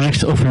a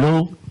project of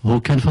law who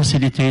can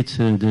facilitate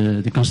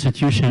the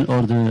constitution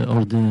or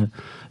the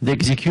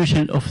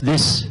execution of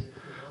this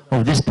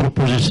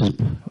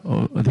proposition,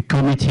 the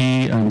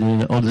committee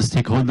and all the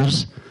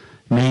stakeholders,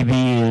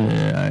 maybe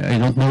I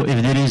don't know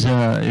if there is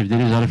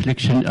a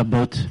reflection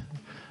about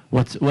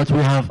what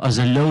we have as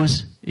a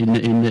laws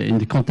in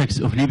the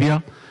context of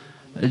Libya.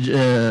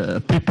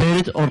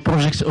 Prepared or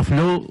projects of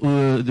law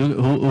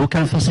who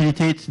can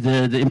facilitate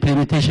the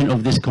implementation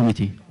of this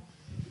committee?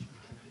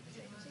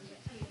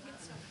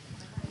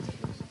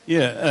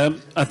 Yeah,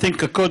 I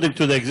think according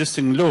to the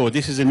existing law,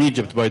 this is in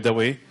Egypt, by the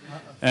way,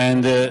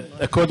 and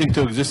according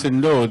to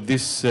existing law,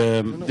 this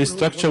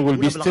structure will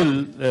be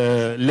still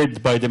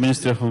led by the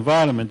Ministry of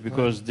Environment,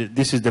 because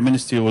this is the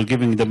ministry who will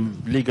giving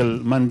them legal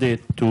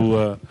mandate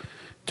to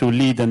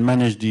lead and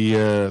manage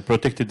the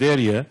protected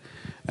area.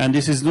 And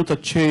this is not a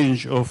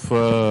change of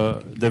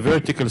the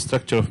vertical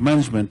structure of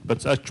management,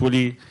 but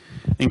actually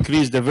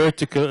increase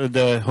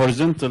the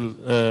horizontal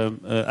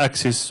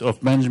axis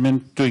of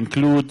management to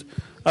include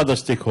other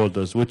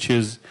stakeholders, which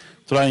is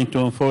trying to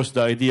enforce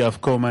the idea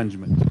of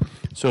co-management.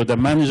 So the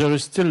manager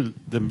is still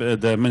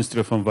the Ministry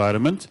of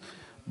Environment,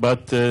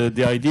 but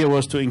the idea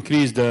was to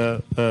increase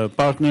the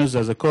partners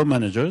as a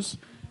co-managers.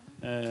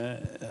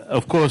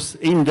 Of course,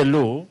 in the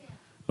law,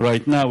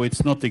 right now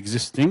it's not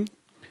existing.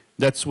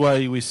 That's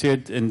why we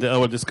said in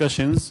our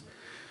discussions,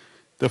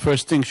 the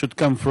first thing should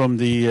come from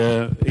the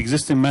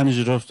existing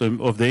manager of the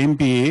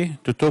MPA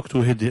to talk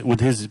with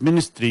his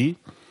ministry,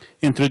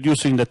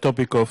 introducing the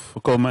topic of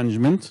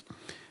co-management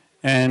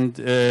and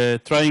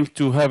trying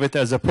to have it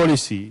as a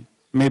policy,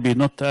 maybe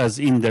not as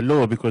in the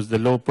law, because the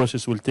law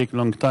process will take a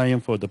long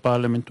time for the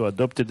parliament to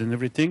adopt it and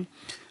everything.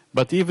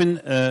 But even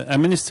a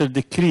minister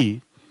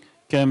decree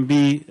can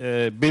be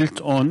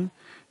built on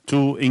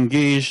to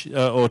engage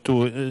or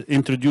to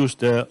introduce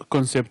the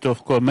concept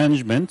of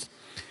co-management.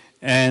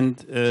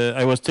 And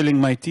I was telling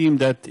my team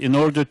that in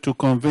order to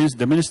convince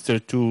the minister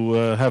to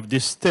have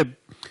this step,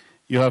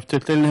 you have to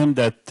tell him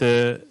that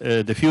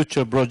the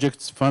future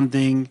projects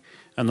funding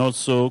and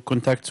also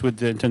contacts with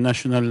the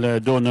international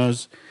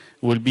donors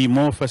will be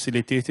more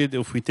facilitated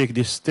if we take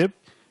this step,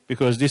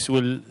 because this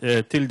will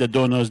tell the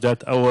donors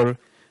that our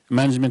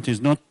management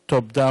is not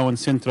top-down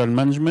central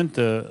management,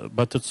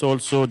 but it's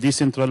also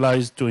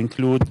decentralized to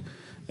include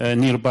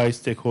nearby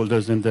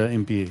stakeholders in the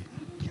MPA.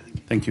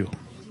 Thank you.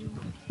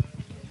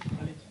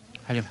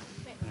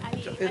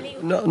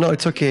 No,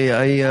 it's okay.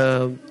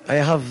 I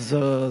have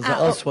the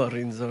answer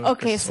in the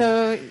Okay, question.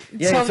 so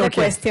Yeah, solve it's the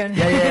okay. question.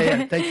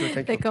 Yeah. Thank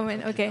you. The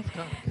comment, okay.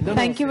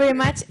 Thank you very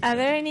much. Are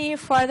there any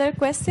further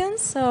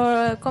questions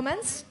or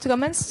comments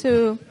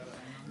to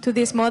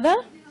this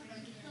model?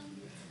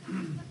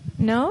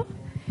 No?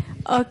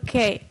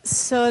 Okay,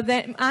 so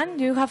then, Anne,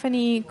 do you have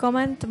any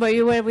comment? Well,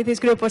 you were with this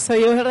group, so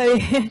you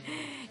already...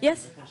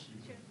 Yes?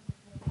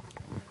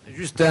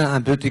 Juste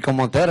un petit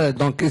commentaire.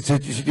 Donc,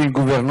 c'est une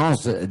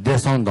gouvernance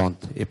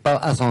descendante et pas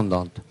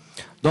ascendante.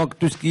 Donc,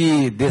 tout ce qui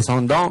est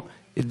descendant,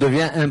 il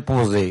devient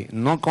imposé,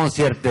 non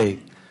concerté.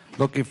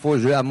 Donc, il faut,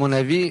 à mon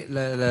avis,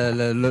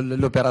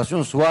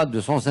 l'opération soit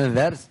de sens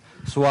inverse,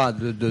 soit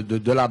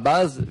de la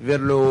base vers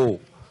le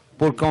haut,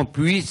 pour qu'on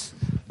puisse,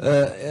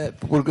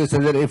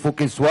 c'est-à-dire, il faut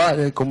qu'elle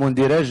soit, comment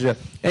dirais-je,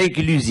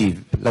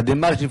 inclusive. La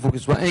démarche, il faut qu'elle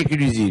soit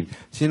inclusive.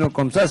 Sinon,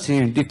 comme ça, c'est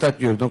une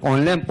dictature. Donc, on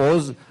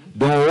l'impose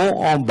d'en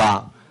haut en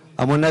bas.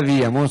 À mon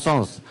avis, à mon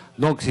sens.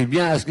 Donc, c'est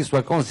bien à ce qu'il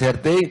soit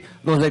concerté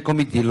dans un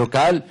comité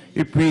local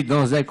et puis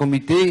dans un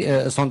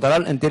comité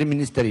central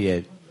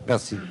interministériel.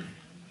 Merci.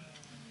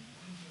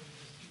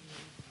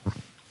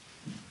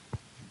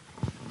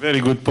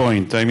 Very good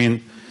point. I mean,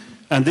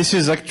 and this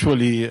is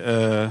actually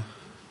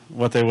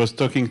what I was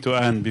talking to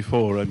Anne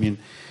before. I mean,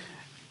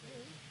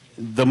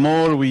 the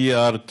more we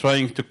are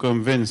trying to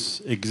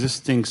convince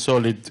existing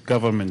solid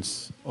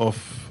governments of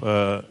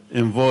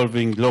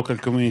involving local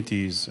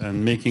communities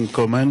and making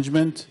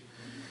co-management,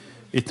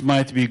 it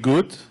might be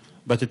good,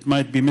 but it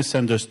might be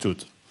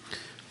misunderstood.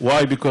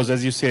 Why? Because,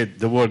 as you said,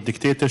 the word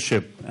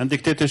dictatorship, and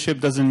dictatorship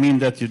doesn't mean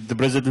that the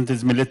president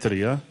is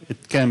military. Yeah?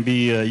 It can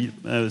be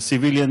a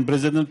civilian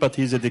president, but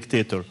he's a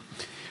dictator.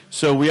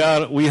 So we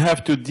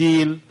have to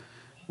deal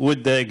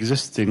with the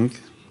existing,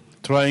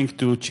 trying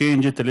to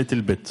change it a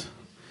little bit,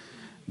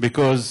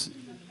 because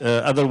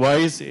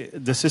otherwise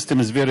the system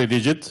is very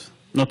rigid,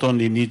 not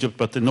only in Egypt,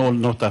 but in all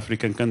North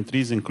African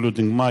countries,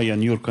 including my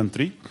and your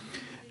country.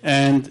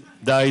 And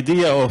the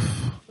idea of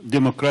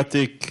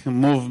democratic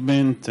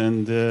movement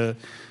and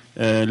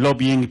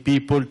lobbying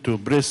people to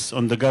press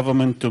on the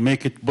government to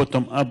make it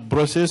bottom-up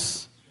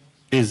process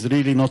is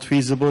really not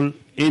feasible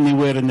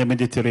anywhere in the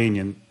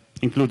Mediterranean.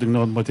 including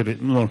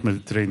North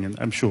Mediterranean,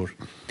 I'm sure.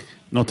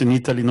 Not in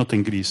Italy, not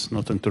in Greece,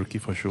 not in Turkey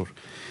for sure.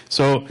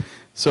 So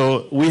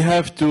we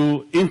have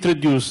to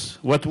introduce,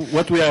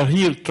 what we are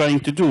here trying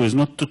to do is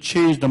not to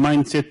change the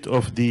mindset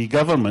of the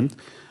government,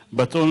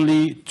 but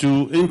only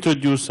to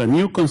introduce a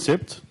new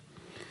concept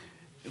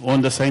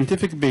on the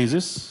scientific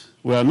basis.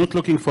 We are not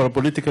looking for a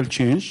political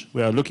change,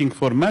 we are looking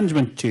for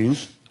management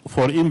change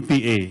for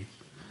MPA.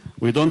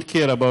 We don't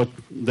care about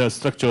the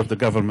structure of the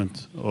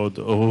government or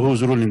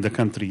who's ruling the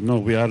country. No,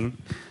 we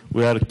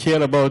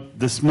care about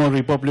the small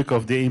republic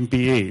of the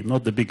MPA,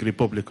 not the big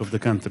republic of the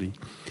country.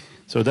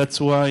 So that's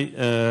why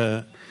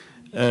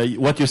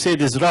what you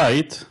said is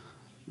right,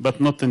 but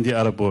not in the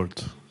Arab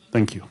world.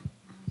 Thank you.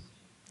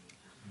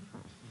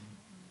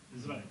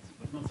 It's right,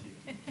 but not here.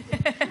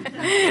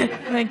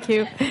 Thank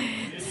you.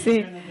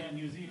 See.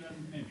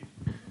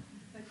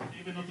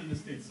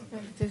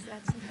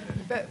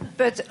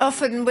 But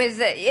often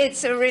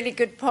it's a really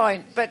good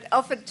point, but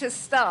often to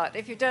start,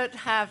 if you don't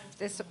have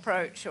this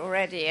approach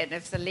already and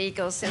if the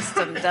legal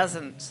system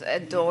doesn't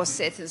endorse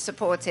it and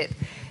support it,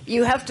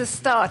 you have to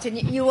start, and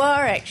you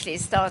are actually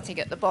starting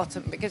at the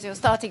bottom because you're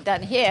starting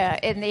down here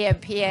in the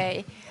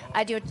MPA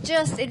and you're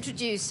just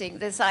introducing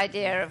this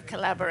idea of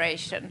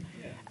collaboration,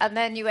 and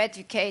then you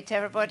educate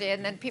everybody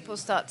and then people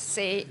start to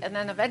see, and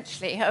then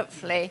eventually,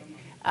 hopefully,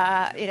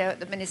 at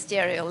the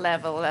ministerial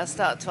level, they'll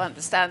start to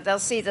understand. They'll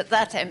see that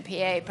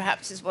MPA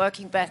perhaps is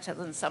working better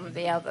than some of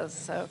the others.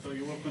 So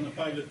you work on a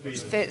pilot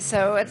basis.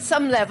 So at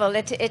some level,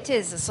 it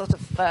is a sort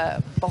of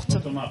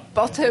bottom,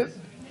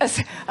 a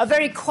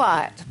very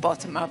quiet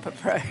bottom-up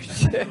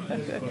approach.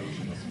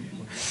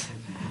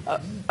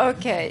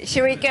 Okay,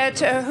 shall we go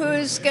to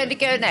who's going to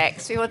go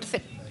next? We want to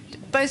fit.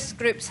 Both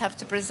groups have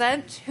to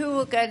present. Who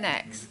will go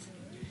next?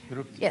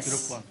 Yes.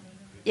 Group one.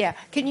 Yeah.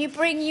 Can you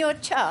bring your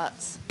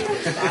charts?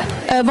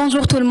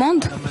 Bonjour tout le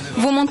monde.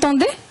 Vous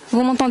m'entendez?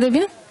 Vous m'entendez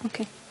bien?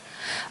 Ok.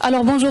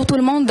 Alors bonjour tout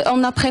le monde.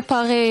 On a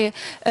préparé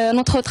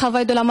notre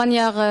travail de la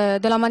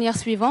manière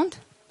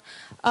suivante.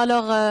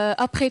 Alors,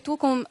 après tout,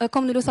 comme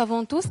nous le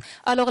savons tous,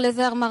 alors les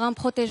aires marins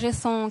protégées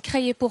sont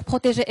créées pour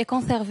protéger et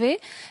conserver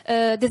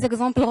des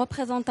exemples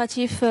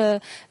représentatifs de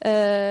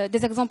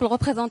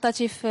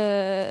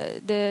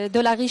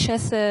la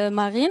richesse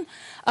marine.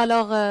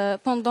 Alors,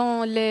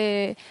 pendant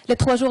les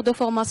 3 jours de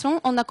formation,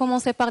 on a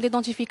commencé par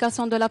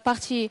l'identification de la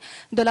partie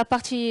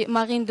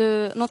marine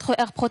de notre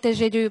aire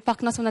protégée du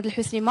parc national de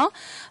Huslima.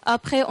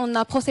 Après, on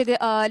a procédé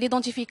à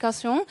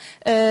l'identification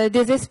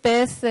des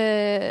espèces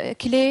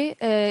clés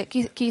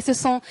qui se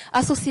sont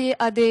associées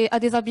à des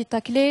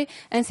habitats clés,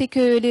 ainsi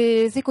que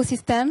les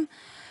écosystèmes.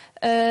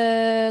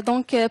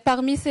 Donc,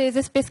 parmi ces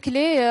espèces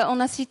clés, on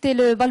a cité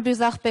le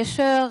balbuzard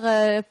pêcheur,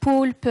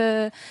 poulpe,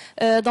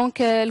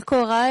 le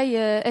corail,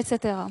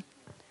 etc.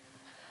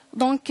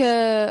 Donc,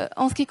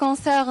 en ce qui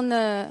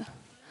concerne,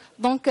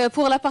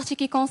 pour la partie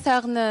qui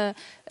concerne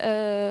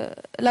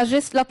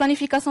la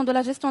planification de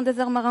la gestion des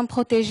aires marins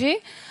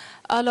protégées,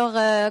 alors,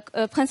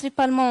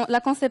 principalement,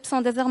 la conception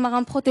des aires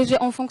marins protégées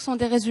en fonction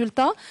des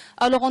résultats.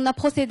 Alors, on a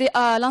procédé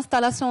à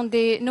l'installation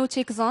des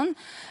nautic zones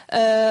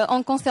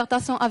en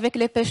concertation avec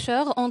les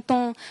pêcheurs en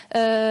tant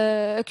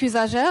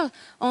qu'usagers.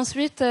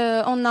 Ensuite,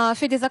 on a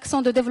fait des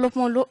actions de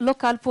développement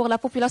local pour la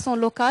population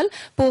locale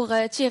pour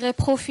tirer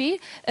profit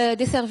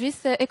des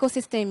services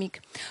écosystémiques.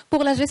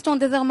 Pour la gestion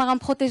des aires marins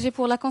protégées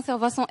pour la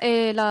conservation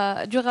et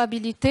la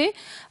durabilité,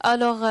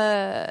 alors,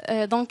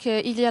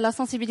 il y a la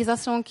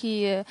sensibilisation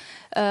qui...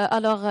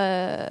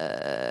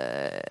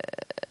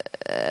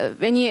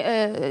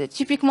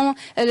 typiquement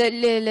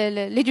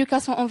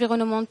l'éducation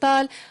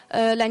environnementale,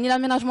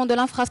 l'aménagement de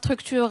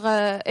l'infrastructure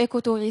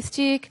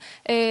écotouristique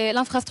et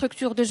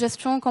l'infrastructure de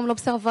gestion comme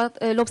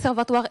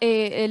l'observatoire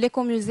et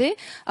l'écomusée.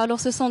 Alors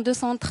ce sont 2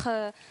 centres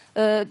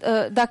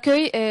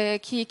d'accueil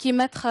qui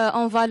mettent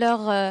en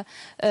valeur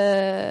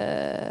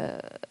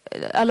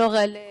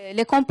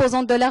les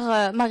composantes de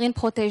l'aire marine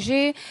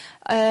protégée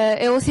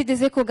et aussi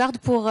des écogardes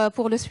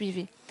pour le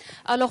suivi.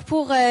 Alors,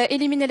 pour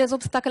éliminer les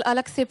obstacles à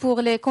l'accès pour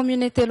les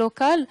communautés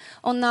locales,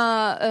 on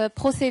a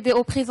procédé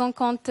aux prises en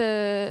compte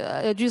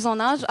du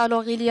zonage.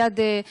 Alors, il y a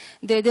des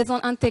zones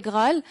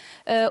intégrales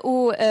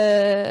où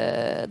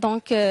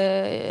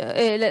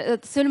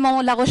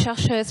seulement la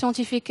recherche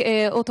scientifique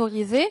est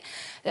autorisée,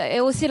 et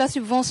aussi la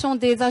subvention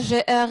des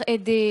AGR et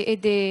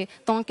des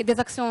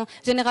actions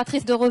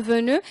génératrices de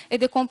revenus et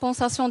des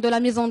compensations de la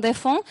mise en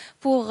défense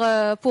pour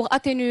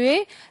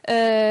atténuer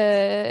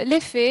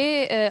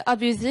l'effet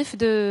abusif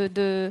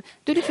de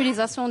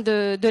l'utilisation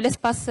de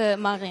l'espace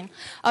marin.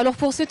 Alors,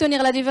 pour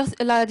soutenir la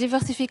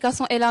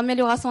diversification et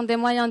l'amélioration des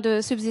moyens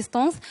de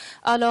subsistance,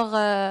 alors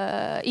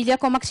il y a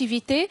comme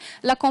activité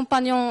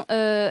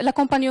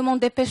l'accompagnement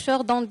des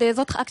pêcheurs dans des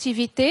autres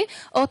activités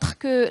autres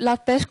que la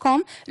pêche,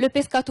 comme le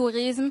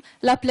pescatourisme,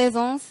 la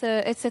plaisance,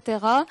 etc.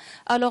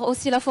 Alors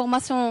aussi la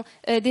formation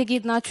des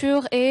guides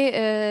nature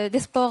et des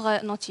sports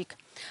nautiques.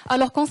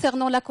 Alors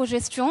concernant la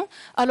cogestion,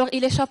 alors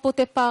il est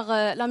chapeauté par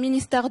la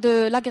ministère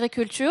de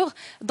l'Agriculture,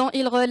 dont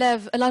il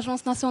relève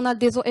l'Agence nationale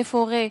des eaux et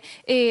forêts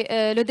et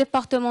le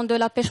département de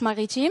la pêche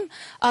maritime.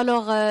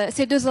 Alors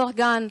ces deux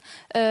organes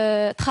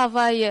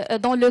travaillent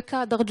dans le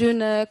cadre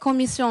d'une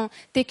commission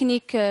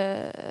technique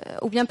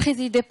ou bien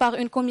présidée par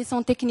une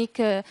commission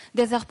technique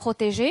des aires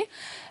protégées.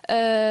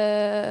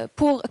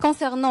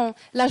 Concernant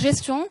la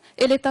gestion,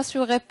 elle est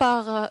assurée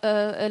par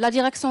la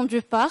direction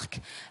du parc,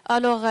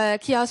 alors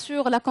qui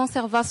assure la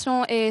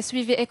conservation et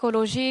suivi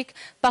écologique,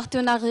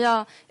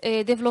 partenariat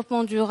et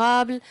développement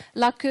durable,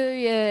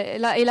 l'accueil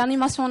et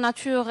l'animation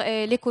nature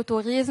et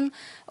l'écotourisme,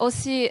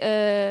 aussi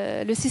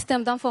le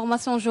système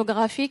d'information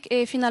géographique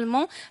et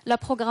finalement la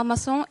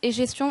programmation et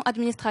gestion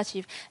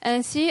administrative.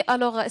 Ainsi,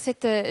 alors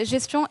cette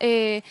gestion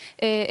est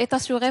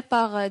assurée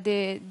par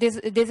des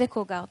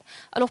éco-gardes.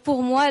 Alors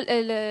pour moi,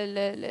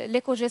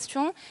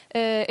 l'éco-gestion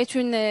est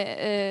une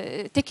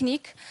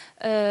technique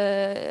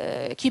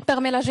qui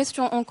permet la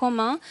gestion en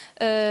commun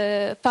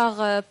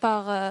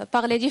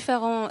par les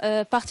différentes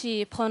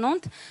parties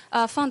prenantes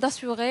afin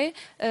d'assurer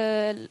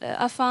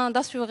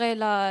le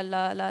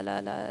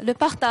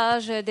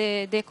partage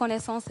des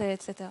connaissances,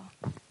 etc.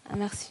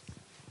 Merci.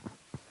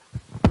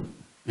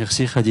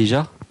 Merci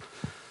Khadija.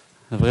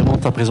 Vraiment,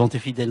 tu as présenté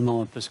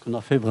fidèlement un peu ce qu'on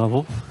a fait,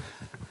 bravo.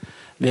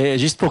 Mais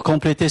juste pour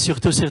compléter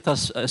surtout cet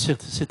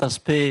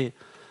aspect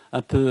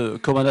un peu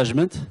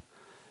co-management,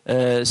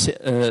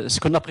 ce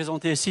qu'on a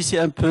présenté ici, c'est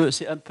un peu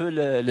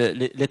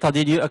l'état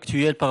des lieux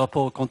actuel par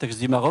rapport au contexte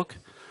du Maroc,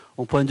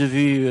 au point de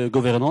vue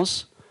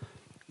gouvernance.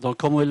 Donc,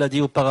 comme on l'a dit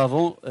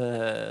auparavant,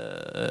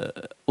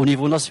 au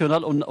niveau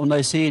national, on a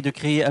essayé de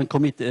créer un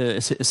comité,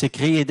 c'est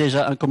créé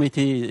déjà un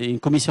comité,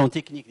 une commission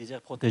technique des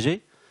aires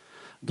protégées,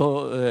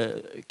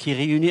 qui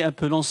réunit un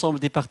peu l'ensemble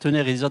des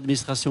partenaires et des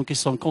administrations qui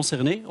sont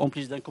concernés, en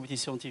plus d'un comité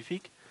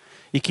scientifique,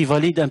 et qui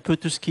valide un peu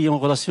tout ce qui est en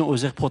relation aux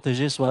aires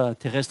protégées, soit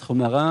terrestres ou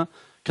marins,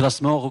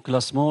 classement,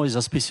 reclassement, les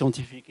aspects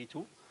scientifiques et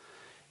tout.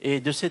 Et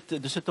de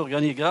cet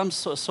organigramme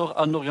sort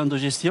un organe de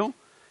gestion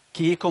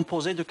qui est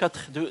composé de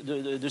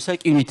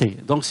 5 unités.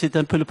 Donc c'est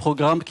un peu le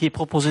programme qui est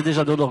proposé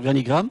déjà dans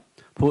l'organigramme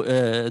pour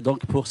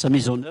sa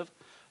mise en œuvre.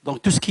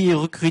 Donc tout ce qui est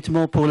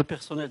recrutement pour le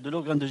personnel de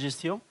l'organe de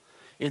gestion,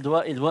 il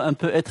doit un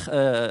peu être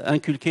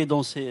inculqué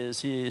dans ces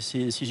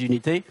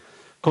unités.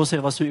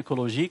 Conservation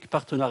écologique,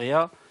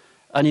 partenariat,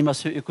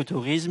 animation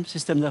écotourisme,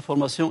 système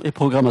d'information et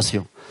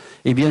programmation.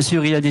 Et bien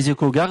sûr, il y a des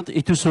éco-gardes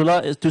et tout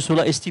cela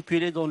est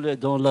stipulé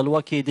dans la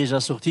loi qui est déjà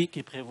sortie,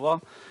 qui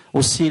prévoit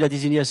aussi la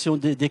désignation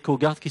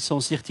d'éco-gardes qui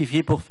sont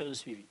certifiés pour faire le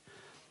suivi.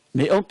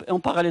 Mais en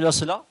parallèle à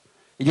cela,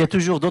 il y a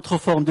toujours d'autres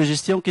formes de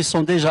gestion qui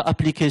sont déjà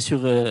appliquées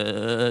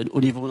au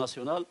niveau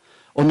national.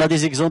 On a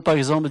des exemples, par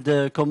exemple,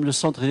 comme le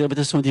centre de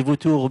réhabilitation des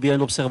vautours ou bien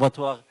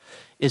l'observatoire.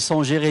 Ils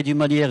sont gérés d'une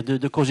manière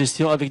de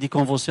cogestion avec des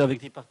conventions avec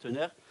des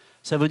partenaires.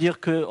 Ça veut dire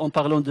qu'en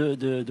parlant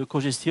de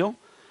cogestion,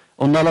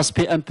 on a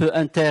l'aspect un peu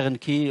interne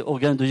qui est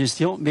organe de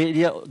gestion, mais il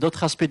y a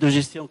d'autres aspects de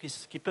gestion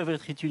qui peuvent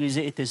être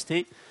utilisés et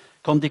testés,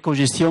 comme des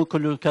cogestions,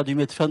 comme le cas du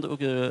Medfund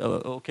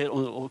auquel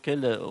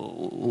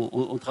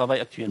on travaille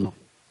actuellement.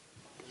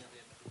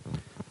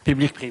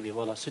 Public-privé,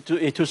 voilà.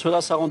 Et tout cela,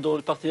 ça rentre dans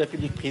le partenariat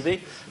public-privé.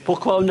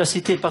 Pourquoi on a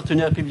cité le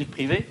partenariat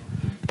public-privé?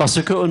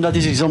 Parce qu'on a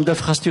des exemples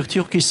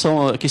d'infrastructures qui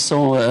sont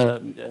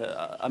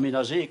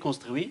aménagées et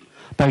construites.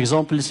 Par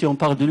exemple, si on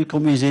parle de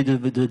l'écomusée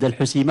d'El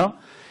Hoceima,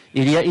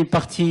 il y a une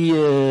partie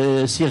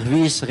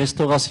service,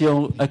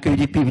 restauration, accueil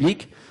du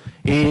public,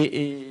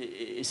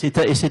 et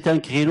c'est un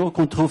créneau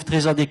qu'on trouve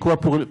très adéquat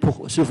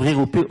pour s'ouvrir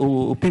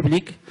au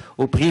public,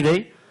 au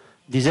privé.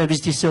 Des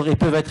investisseurs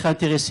peuvent être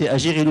intéressés à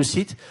gérer le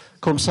site.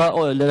 Comme ça,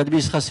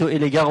 l'administration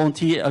est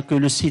garantie à que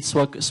le site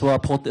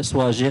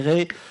soit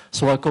géré,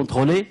 soit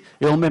contrôlé.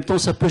 Et en même temps,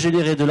 ça peut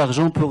générer de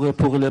l'argent pour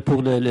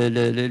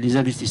les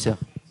investisseurs.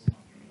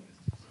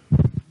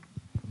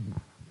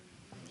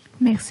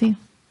 Merci.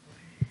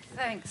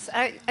 Thanks.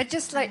 I'd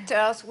just like to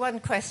ask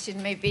one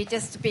question, maybe,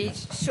 just to be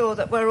sure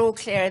that we're all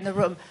clear in the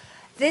room.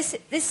 This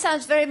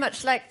sounds very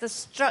much like the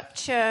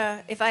structure,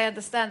 if I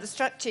understand, the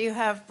structure you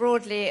have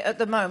broadly at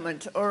the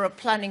moment or are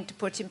planning to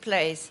put in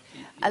place.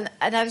 And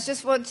I was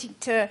just wanting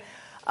to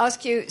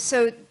ask you,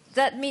 so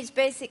that means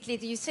basically,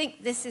 do you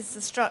think this is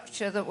the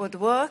structure that would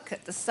work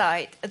at the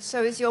site? And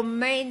so is your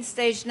main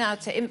stage now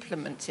to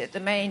implement it?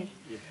 The main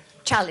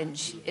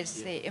challenge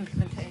is the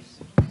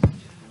implementation?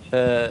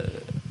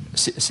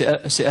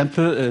 C'est un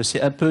peu c'est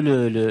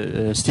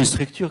une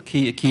structure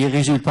qui est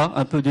résultat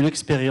un peu de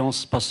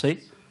l'expérience passée,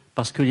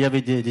 parce qu'il y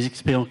avait des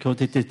expériences qui ont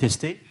été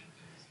testées,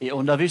 et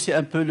on a vu c'est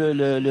un peu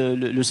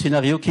le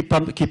scénario qui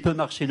peut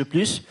marcher le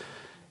plus,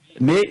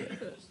 mais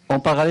en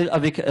parallèle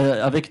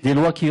avec des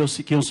lois qui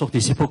ont sorti.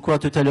 C'est pourquoi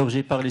tout à l'heure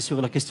j'ai parlé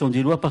sur la question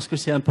des lois, parce que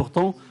c'est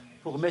important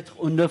pour mettre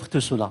en œuvre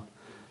tout cela.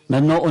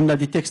 Maintenant, on a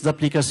des textes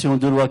d'application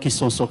de lois qui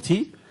sont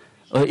sortis,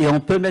 et on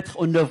peut mettre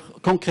en œuvre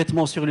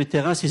concrètement sur le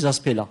terrain ces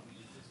aspects-là.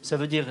 Ça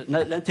veut dire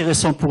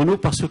l'intéressant pour nous,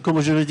 parce que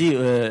comme je le dis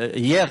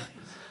hier,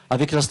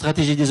 avec la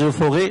stratégie des eaux et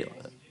forêts,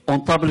 on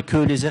table que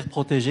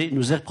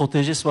nos aires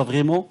protégées soient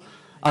vraiment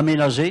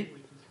aménagées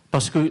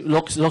Parce que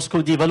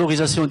lorsqu'on dit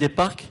valorisation des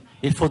parcs,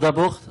 il faut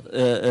d'abord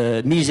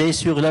miser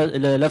sur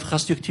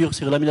l'infrastructure,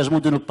 sur l'aménagement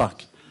de nos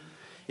parcs.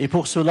 Et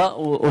pour cela,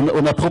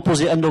 on a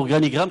proposé un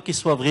organigramme qui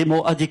soit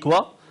vraiment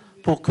adéquat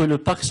pour que le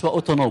parc soit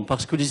autonome.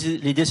 Parce que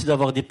l'idée, c'est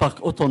d'avoir des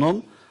parcs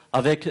autonomes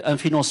avec un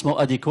financement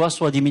adéquat,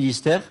 soit des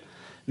ministères,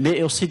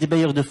 mais aussi des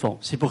bailleurs de fonds.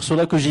 C'est pour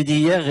cela que j'ai dit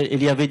hier,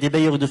 il y avait des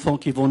bailleurs de fonds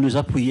qui vont nous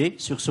appuyer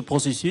sur ce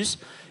processus.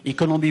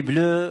 Économie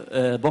bleue,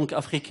 Banque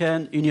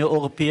africaine, Union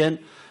européenne,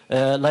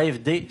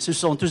 l'AFD. Ce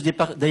sont tous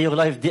d'ailleurs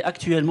l'AFD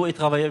actuellement, ils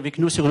travaillent avec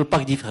nous sur le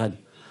parc d'Ifrane,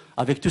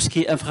 avec tout ce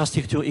qui est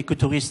infrastructure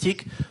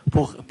écotouristique.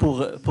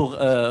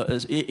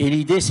 Et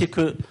l'idée, c'est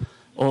que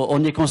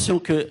on est conscient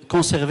que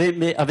conserver,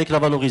 mais avec la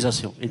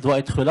valorisation. Il doit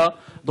être là.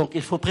 Donc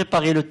il faut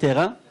préparer le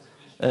terrain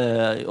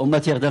en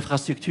matière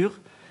d'infrastructure.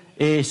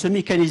 Et ce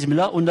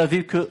mécanisme-là, on a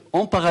vu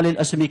qu'en parallèle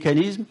à ce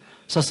mécanisme,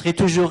 ça serait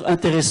toujours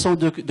intéressant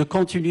de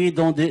continuer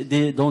dans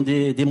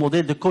des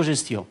modèles de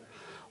cogestion.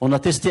 On a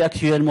testé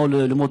actuellement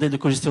le modèle de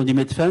cogestion du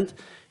Medfund.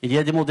 Il y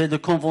a des modèles de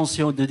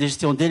convention de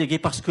gestion déléguée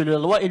parce que la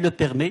loi, elle le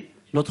permet.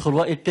 Notre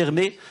loi, elle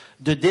permet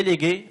de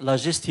déléguer la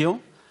gestion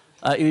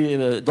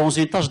dans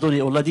une tâche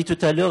donnée. On l'a dit tout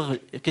à l'heure,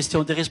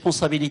 question de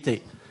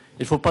responsabilité.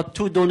 Il ne faut pas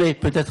tout donner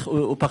peut-être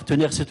aux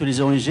partenaires, surtout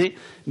les ONG,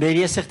 mais il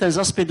y a certains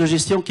aspects de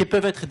gestion qui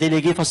peuvent être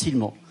délégués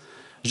facilement.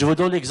 Je vous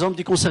donne l'exemple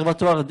du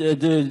conservatoire du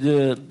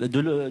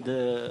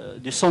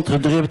centre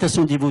de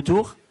réhabilitation des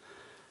vautours.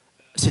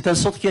 C'est un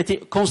centre qui a été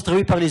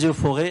construit par les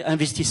eaux-forêts,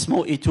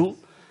 investissement et tout,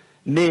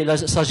 mais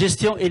sa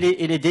gestion, elle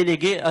est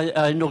déléguée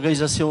à une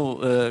organisation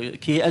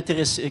qui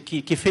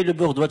fait le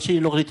birdwatching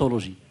et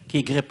l'ornithologie, qui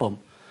est GREPOM.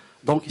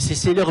 Donc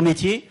c'est leur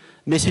métier,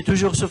 mais c'est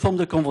toujours sous forme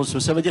de convention.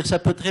 Ça veut dire que ça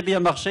peut très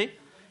bien marcher,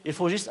 il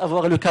faut juste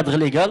avoir le cadre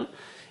légal.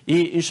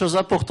 Et une chose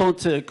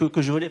importante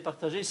que je voulais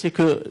partager, c'est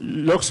que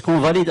lorsqu'on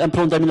valide un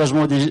plan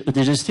d'aménagement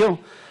des gestions,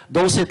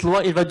 dans cette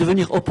loi, il va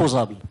devenir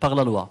opposable par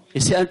la loi.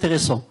 Et c'est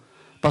intéressant,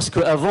 parce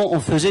qu'avant,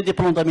 on faisait des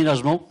plans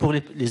d'aménagement pour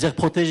les aires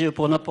protégées ou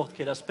pour n'importe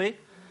quel aspect.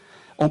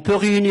 On peut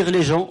réunir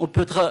les gens, on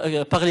peut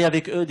parler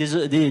avec eux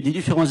des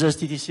différentes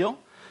institutions.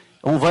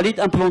 On valide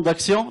un plan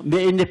d'action,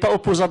 mais il n'est pas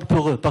opposable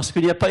pour eux, parce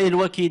qu'il n'y a pas une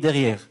loi qui est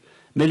derrière.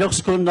 Mais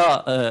lorsque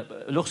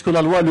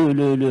la loi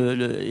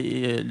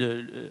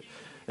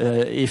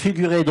est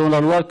figuré dans la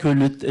loi que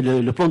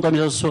le plan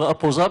d'aménagement sera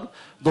opposable,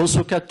 dans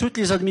ce cas, toutes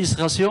les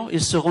administrations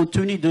ils seront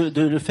tenues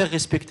de le faire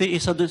respecter et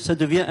ça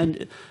devient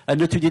un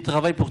outil de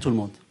travail pour tout le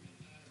monde.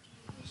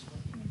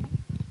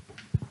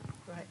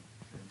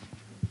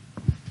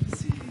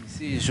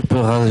 Si je peux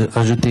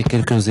rajouter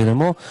quelques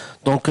éléments.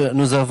 Donc,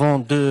 nous avons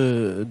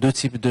deux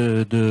types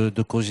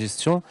de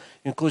cogestion.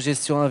 Une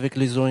cogestion avec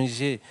les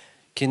ONG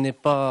qui n'est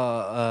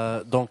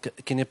pas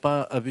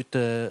à but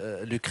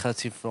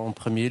lucratif en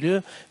premier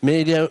lieu,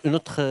 mais il y a un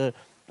autre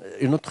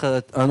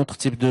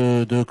type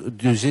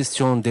de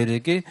gestion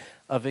déléguée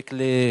avec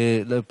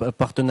le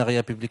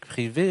partenariat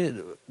public-privé.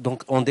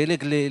 Donc on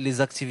délègue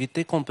les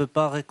activités qu'on ne peut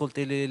pas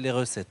récolter les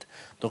recettes.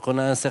 Donc on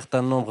a un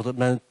certain nombre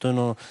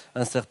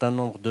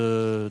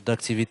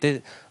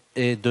d'activités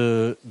et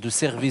de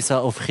services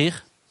à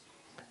offrir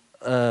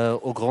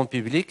au grand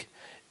public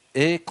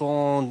et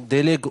qu'on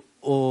délègue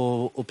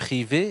au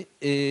privé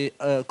et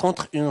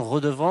contre une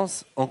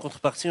redevance, en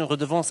contrepartie une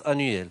redevance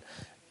annuelle.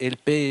 Elle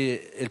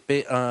paie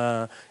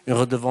une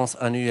redevance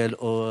annuelle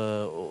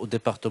au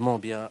département,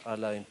 bien à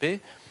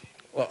l'AMP,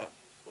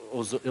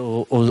 aux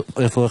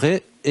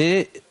forêts,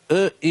 et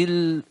eux,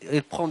 ils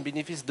prennent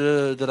bénéfice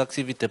de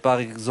l'activité. Par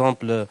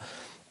exemple,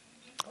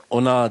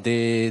 on a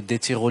des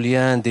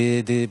tyroliens,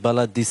 des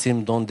balades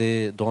d'ICIM dans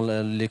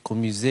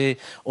l'écomusée,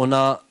 on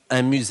a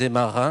un musée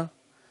marin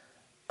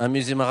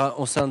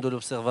au sein de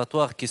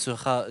l'observatoire qui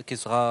sera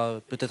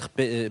peut-être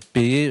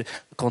payé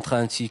contre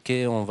un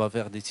ticket, on va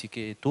vers des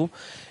tickets et tout.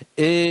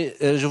 Et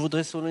je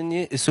voudrais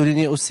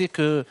souligner aussi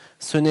que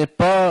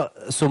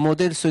ce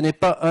modèle, ce n'est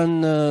pas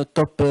un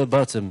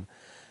top-bottom.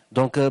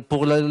 Donc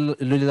pour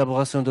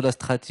l'élaboration de la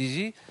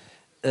stratégie,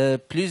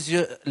 il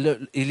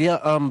y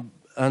a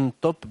un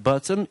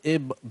top-bottom et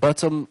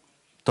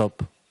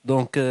bottom-top.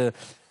 Donc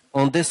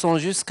on descend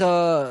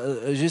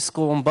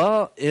jusqu'en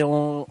bas et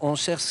on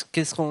cherche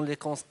quelles sont les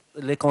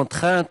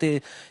contraintes.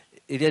 Et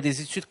il y a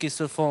des études qui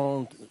se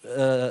font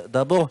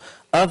d'abord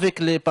avec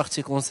les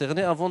parties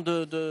concernées avant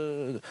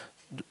de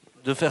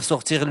faire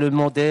sortir le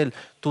modèle,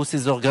 tous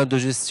ces organes de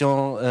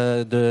gestion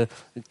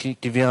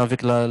qui viennent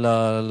avec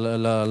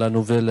la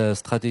nouvelle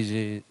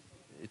stratégie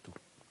et tout.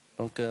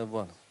 Donc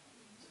voilà.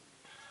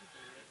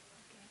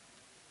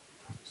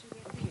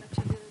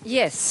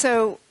 Yes,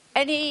 so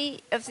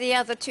any of the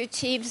other two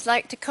teams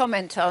like to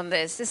comment on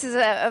this? This is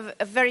a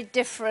very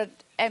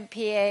different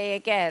MPA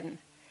again.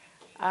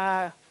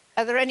 Are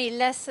there any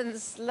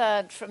lessons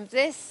learned from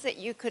this that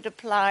you could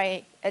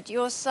apply at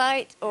your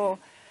site, or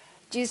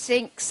do you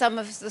think some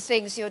of the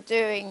things you're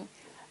doing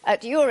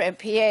at your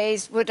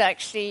MPAs would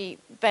actually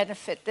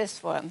benefit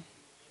this one?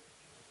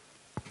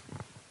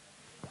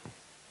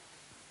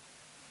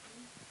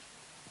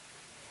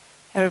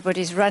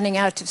 Everybody's running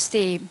out of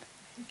steam.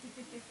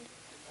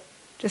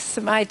 Just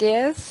some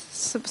ideas,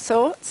 some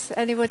thoughts.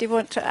 Anybody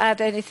want to add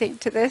anything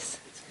to this?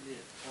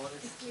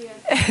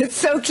 It's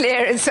so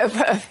clear and so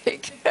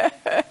perfect.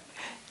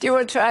 Do you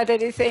want to add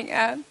anything,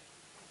 Anne?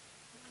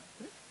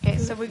 Okay,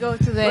 so we go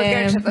to the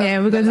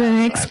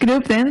next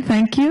group then.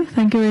 Thank you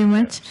very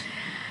much.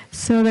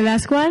 So the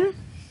last one.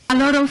 A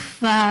lot of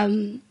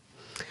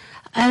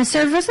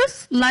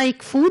services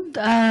like food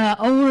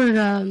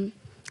or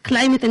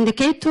climate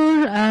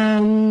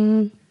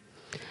indicator,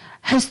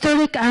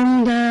 historic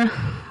and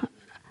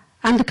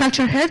the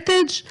cultural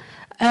heritage,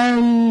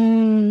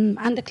 and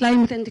the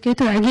climate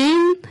indicator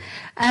again.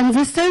 And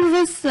this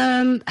service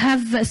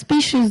have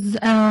species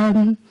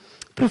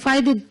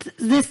provided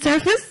this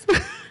service,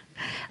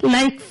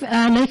 like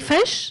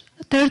fish,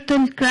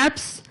 turtle,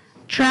 crabs,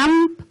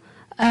 shrimp,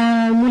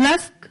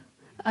 mollusk,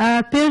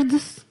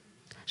 birds,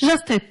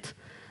 just it,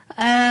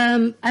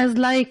 as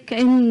like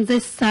in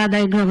this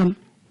diagram.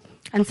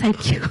 And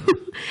thank you.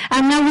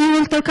 And now we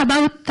will talk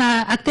about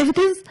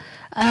activities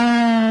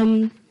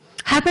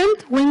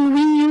happened when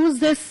we use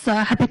this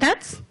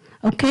habitats.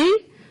 Okay,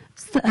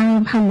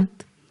 Muhammad.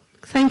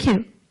 Thank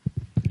you.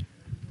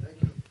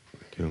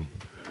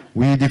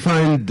 We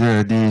defined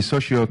the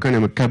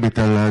socio-economic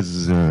capital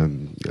as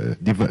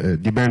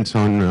depends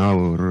on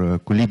our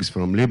colleagues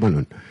from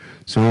Lebanon.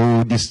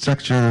 So the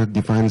structure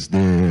defines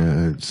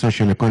the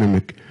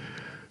socio-economic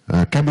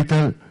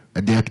capital.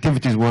 The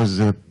activities was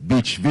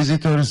beach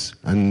visitors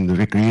and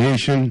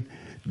recreation,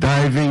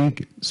 diving,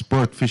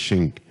 sport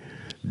fishing.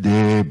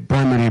 The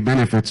primary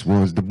benefits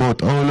was the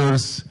boat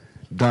owners,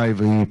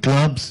 diving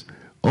clubs,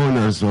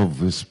 owners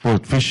of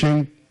sport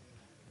fishing.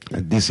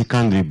 The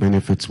secondary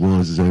benefits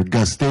was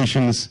gas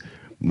stations,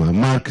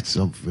 markets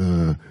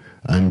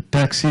and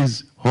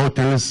taxis,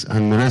 hotels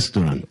and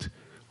restaurant.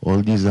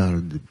 All these are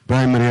the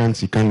primary and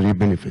secondary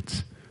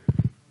benefits.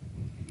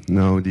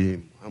 Now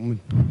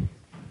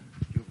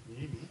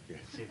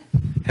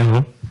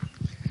Hello.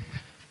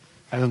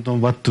 I don't know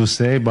what to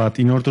say, but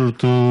in order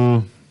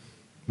to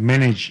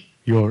manage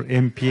your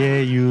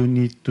MPA, you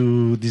need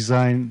to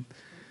design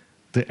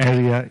the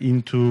area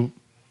into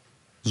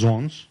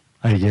zones,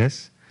 I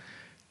guess.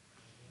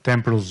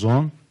 Temporal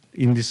zone.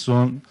 In this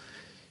zone,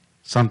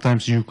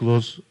 sometimes you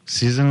close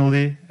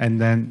seasonally, and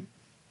then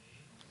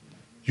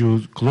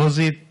you close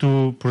it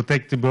to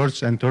protect the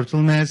birds and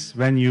turtle nests.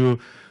 When you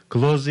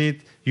close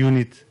it, you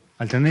need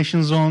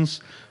alternation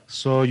zones,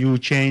 so you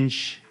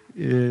change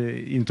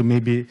into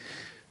maybe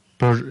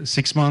per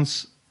 6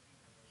 months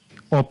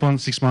open,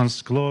 6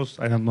 months closed,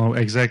 I don't know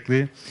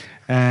exactly.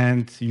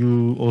 And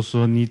you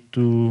also need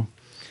to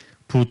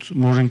put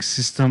mooring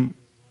system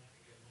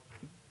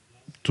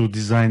to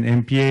design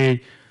MPA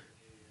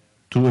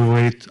to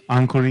avoid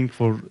anchoring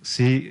for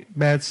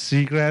seabeds,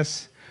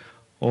 seagrass.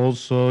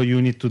 Also,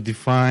 you need to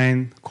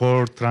define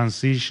core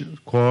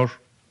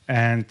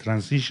and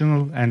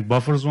transitional and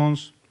buffer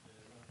zones.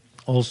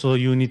 Also,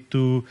 you need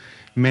to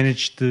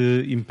manage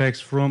the impacts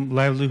from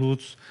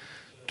livelihoods,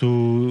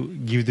 to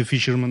give the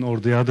fishermen or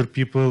the other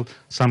people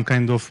some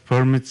kind of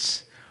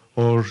permits,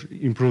 or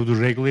improve the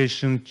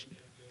regulation,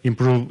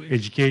 improve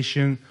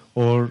education,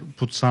 or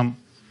put some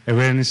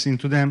awareness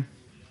into them.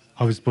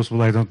 How is it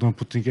possible? I don't know,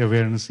 putting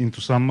awareness into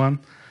someone.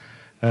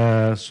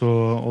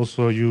 So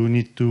also you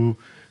need to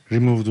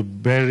remove the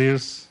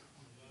barriers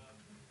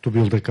to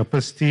build the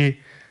capacity.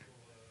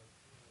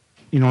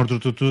 In order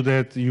to do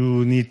that,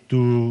 you need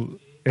to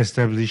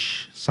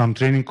establish some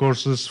training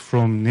courses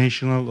from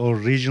national or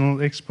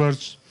regional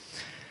experts.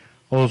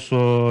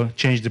 Also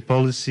change the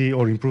policy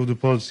or improve the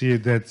policy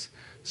that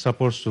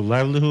supports the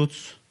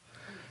livelihoods.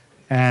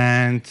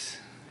 And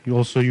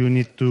you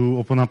need to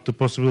open up the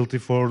possibility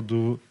for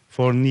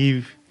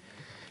new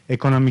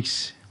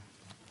economics.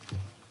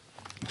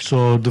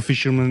 So the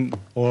fishermen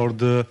or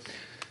the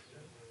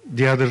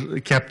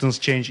other captains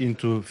change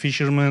into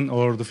fishermen,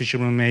 or the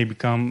fisherman may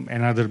become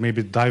another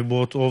maybe dive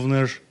boat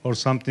owner or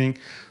something,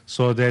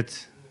 so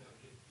that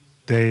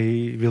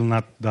they will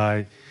not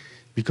die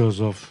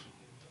because of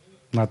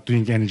not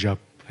doing any job,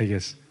 I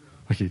guess.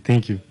 Okay,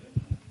 thank you.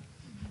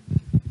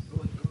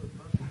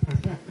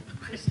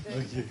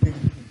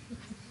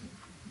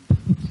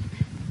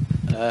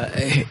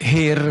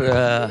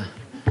 Here,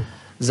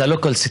 the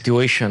local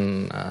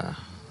situation,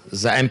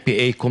 the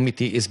MPA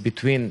committee is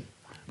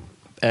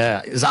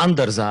is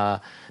under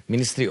the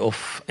Ministry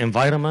of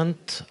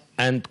Environment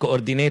and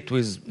coordinate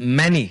with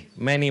many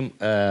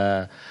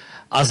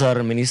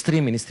other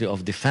Ministry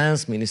of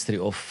Defense, Ministry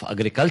of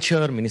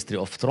Agriculture, Ministry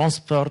of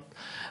Transport,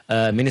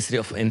 Ministry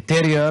of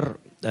Interior.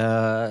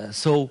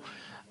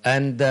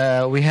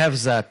 We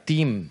have the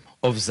team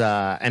of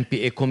the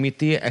MPA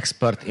committee,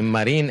 expert in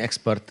marine,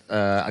 expert,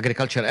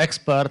 agriculture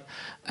expert,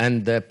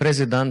 and the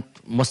president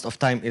most of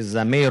time is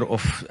the mayor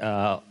of,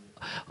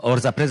 or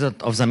the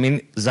president of the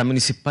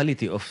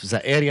municipality of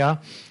the area,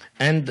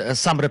 and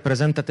some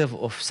representative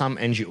of some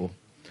NGO.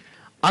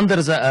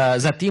 Under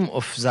the team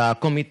of the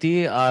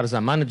committee are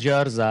the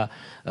manager, the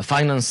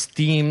finance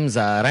team,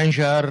 the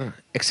ranger,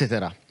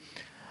 etc.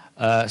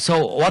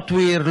 So what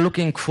we're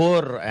looking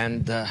for,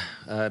 and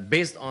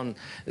based on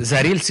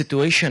the real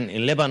situation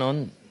in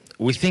Lebanon,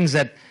 we think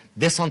that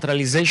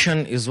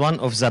decentralization is one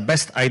of the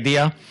best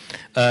idea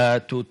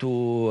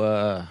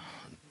to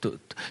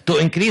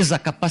increase the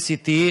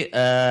capacity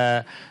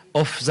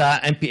of the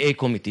MPA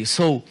committee.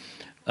 So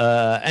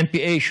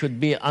MPA should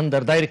be under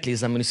directly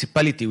the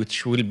municipality,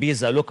 which will be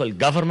the local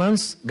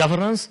governance,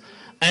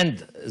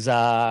 and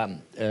the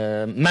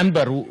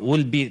member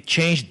will be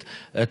changed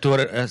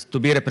to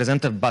be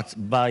represented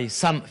by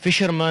some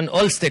fishermen.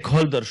 All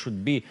stakeholders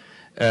should be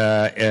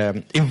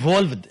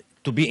involved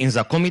to be in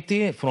the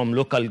committee from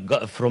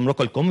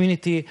local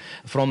community,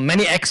 from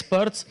many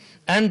experts,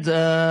 and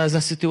the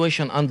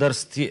situation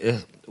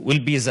will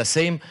be the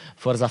same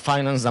for the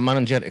finance, the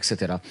manager,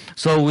 etc.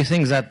 So we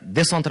think that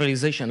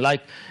decentralization,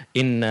 like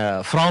in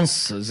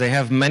France, they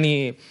have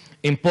many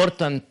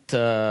important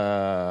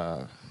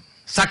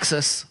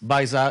success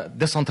by the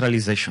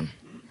decentralization.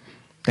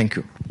 Thank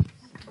you.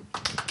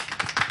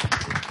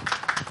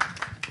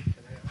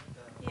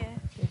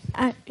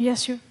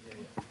 Yes, sure.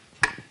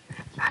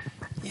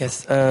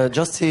 Yes,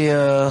 just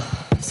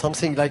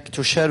something like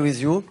to share with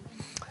you.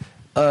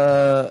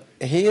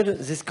 Here,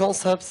 this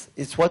concept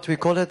is what we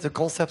call it the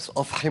concepts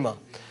of HIMA.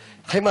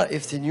 HIMA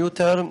is the new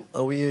term,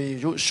 we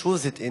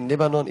choose it in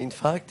Lebanon, in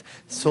fact,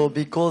 so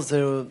because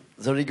the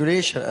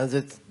regulation and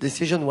the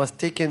decision was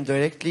taken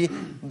directly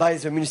by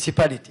the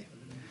municipality.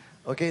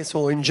 Okay,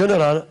 so in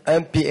general,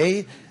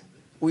 MPA,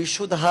 we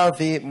should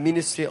have a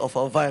Ministry of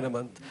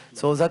Environment.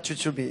 So that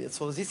should be.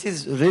 So this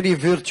is really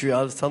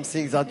virtual,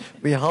 something that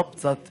we hope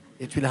that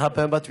it will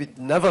happen, but it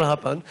never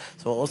happened.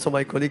 So also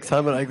my colleague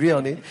Samer agree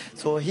on it.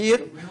 So here,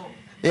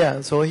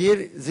 yeah, so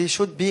here there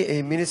should be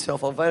a Ministry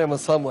of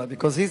Environment somewhere,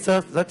 because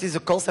that is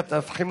the concept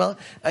of HIMA,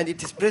 and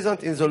it is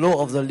present in the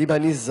law of the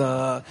Lebanese,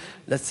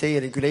 let's say,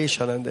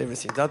 regulation and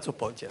everything. That's the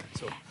point, yeah.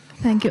 So.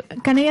 Thank you.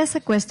 Can I ask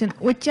a question?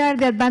 Which are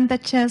the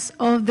advantages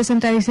of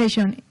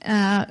decentralization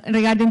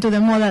regarding to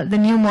the model, the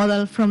new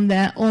model from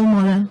the old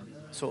model?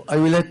 So I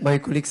will let my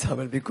colleague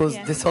Samer, because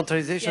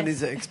decentralization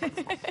is the expert.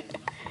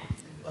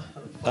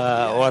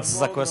 What's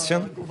the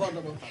question?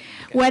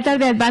 What are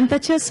the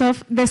advantages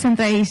of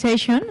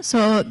decentralization?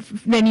 So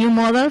the new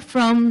model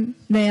from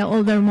the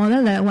older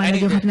model, the one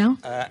that you have now?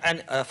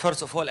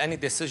 First of all, any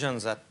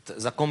decisions that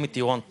the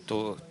committee want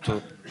to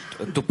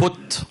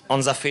put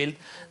on the field,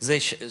 they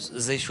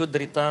should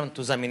return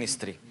to the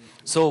ministry.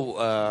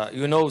 So,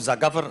 you know,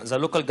 the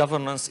local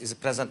governance is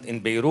present in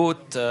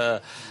Beirut,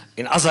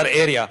 in other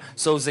area,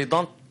 so they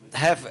don't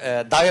have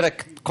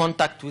direct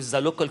contact with the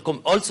local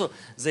also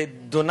they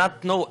do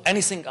not know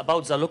anything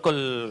about the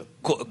local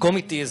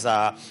committees,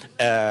 the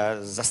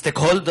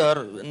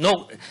stakeholder,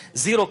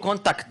 zero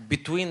contact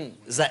between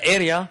the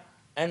area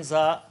and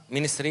the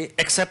ministry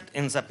except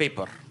in the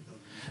paper.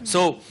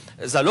 So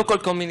the local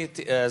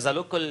community, the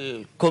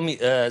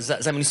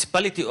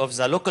municipality of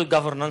the local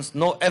governance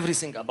know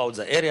everything about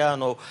the area,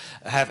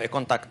 have a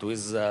contact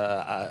with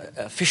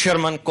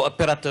fishermen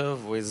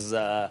cooperative, with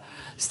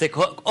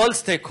all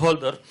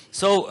stakeholders.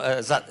 So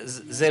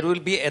there will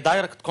be a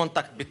direct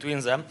contact between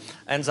them,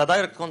 and the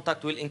direct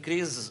contact will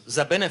increase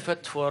the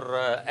benefit for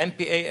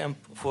MPA and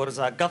for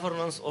the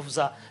governance of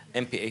the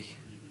MPA.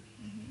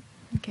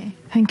 Okay,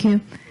 thank you.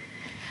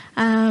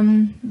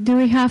 Do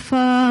we have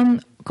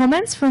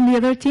comments from the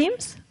other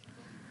teams?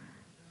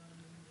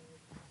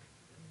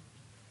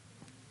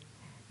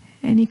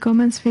 Any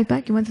comments,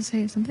 feedback? You want to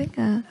say something?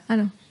 I don't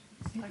know.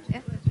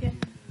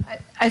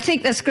 I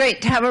think that's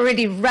great to have a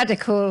really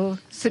radical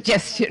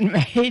suggestion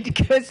made,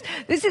 because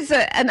this is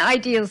an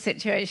ideal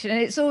situation,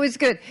 and it's always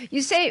good.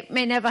 You say it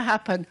may never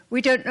happen.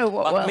 We don't know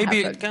what will happen.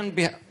 Maybe it can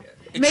be.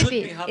 It should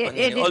be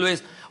happening.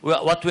 Always,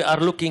 what we are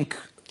looking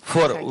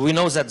for, we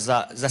know that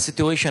the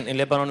situation in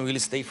Lebanon will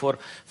stay for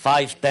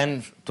 5,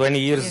 10, 20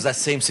 years, the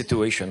same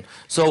situation.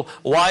 So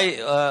why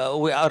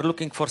we are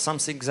looking for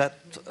something that,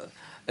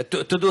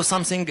 to do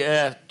something,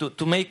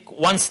 to make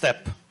one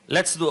step.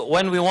 Let's do,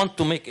 when we want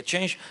to make a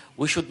change,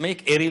 we should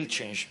make a real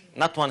change,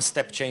 not one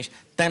step change,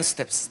 10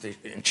 steps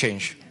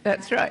change.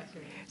 That's right.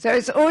 So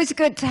it's always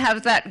good to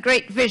have that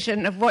great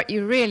vision of what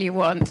you really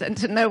want and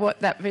to know what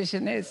that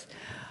vision is.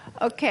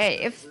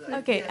 Okay,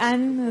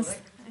 and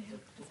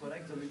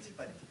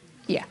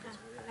yeah.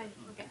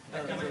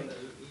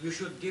 You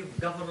should give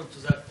government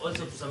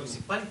also to the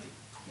municipality.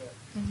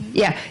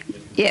 Yeah,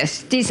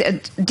 yes,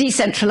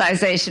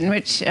 decentralization,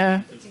 which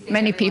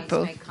many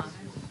people.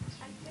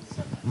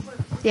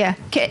 Yeah.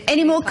 Okay.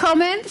 Any more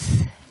comments?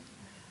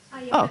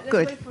 Oh,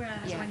 good.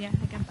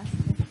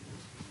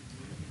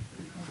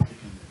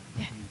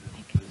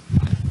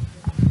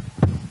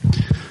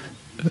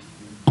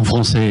 En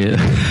français,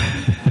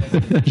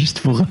 juste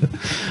pour...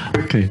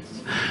 Ok.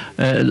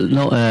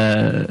 Non,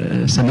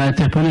 ça m'a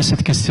interpellé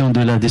cette question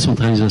de la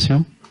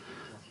décentralisation.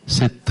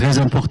 C'est très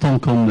important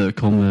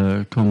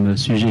comme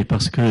sujet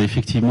parce que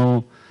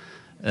effectivement,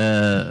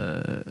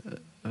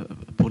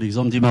 pour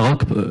l'exemple du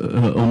Maroc,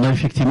 on a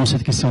effectivement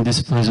cette question de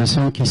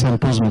décentralisation qui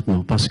s'impose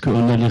maintenant parce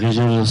qu'on a les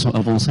régionalisations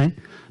avancées.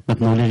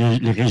 Maintenant,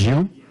 les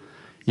régions,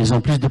 ils ont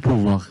plus de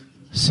pouvoir.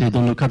 c'est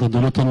dans le cadre de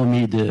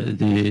l'autonomie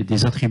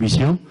des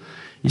attributions.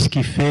 Et ce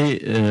qui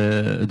fait,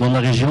 dans la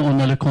région, on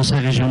a le conseil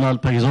régional,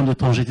 par exemple, de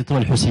Tanger Teto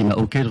Al-Husima,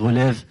 auquel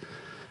relève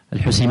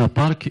Al-Husima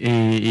Park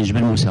et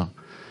Jebel Moussa.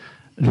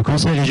 Le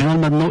conseil régional,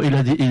 maintenant,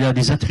 il a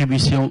des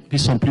attributions qui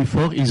sont plus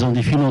fortes, ils ont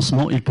des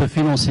financements, ils peuvent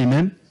financer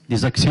même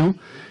des actions,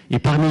 et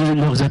parmi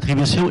leurs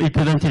attributions, ils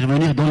peuvent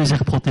intervenir dans les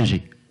aires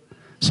protégées.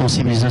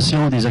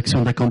 Sensibilisation, des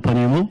actions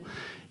d'accompagnement,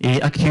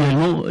 et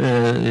actuellement,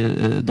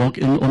 donc,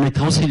 on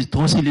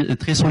est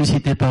très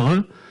sollicité par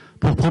eux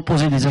pour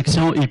proposer des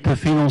actions, ils peuvent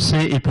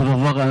financer, ils peuvent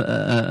avoir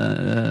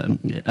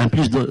un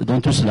plus dans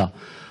tout cela.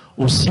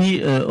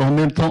 Aussi, en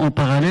même temps, en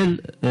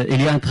parallèle,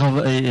 il y a un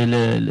travail,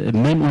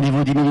 même au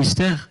niveau des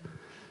ministères,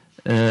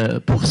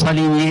 pour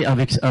s'aligner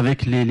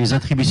avec les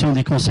attributions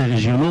des conseils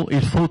régionaux,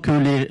 il faut que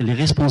les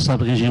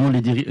responsables régionaux,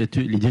 les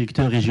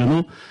directeurs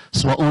régionaux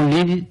soient en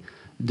ligne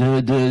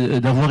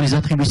d'avoir les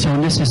attributions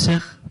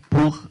nécessaires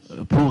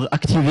pour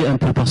activer un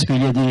peu, parce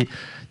qu'il y a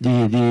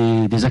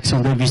des actions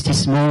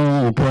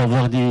d'investissement, on peut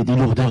avoir des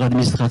lourdeurs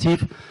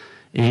administratives,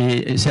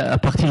 et c'est à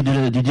partir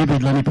du début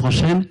de l'année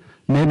prochaine,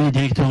 même les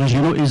directeurs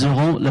régionaux, ils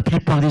auront la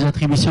plupart des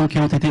attributions qui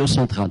ont été au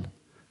central.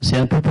 C'est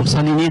un peu pour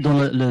s'aligner dans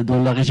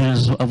la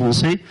régionalisation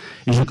avancée,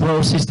 et je crois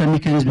aussi que c'est un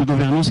mécanisme de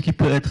gouvernance qui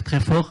peut être très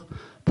fort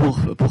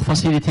pour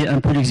faciliter un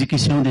peu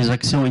l'exécution des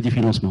actions et des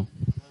financements.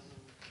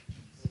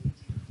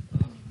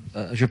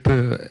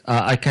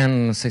 I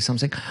can say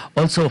something.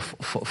 Also,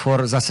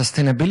 for the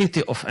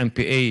sustainability of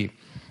MPA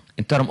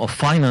in terms of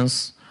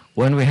finance,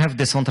 when we have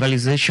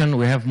decentralization,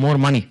 we have more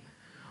money.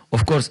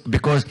 Of course,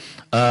 because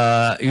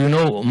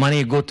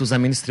money go to the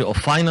Ministry of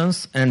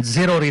Finance and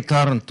zero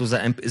return to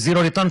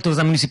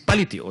the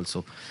municipality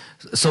also.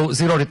 So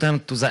zero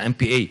return to the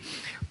MPA.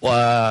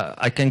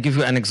 I can give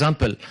you an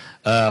example.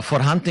 For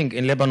hunting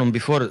in Lebanon,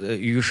 before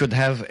you should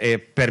have a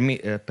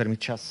permit,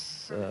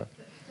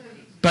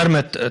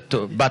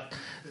 but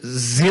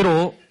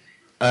zero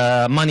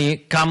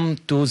money come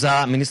to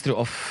the Ministry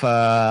of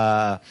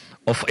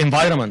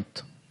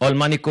Environment. All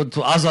money go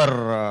to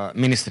other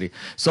ministry.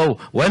 So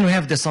when we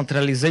have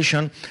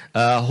decentralization,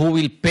 who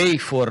will pay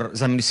for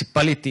the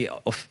municipality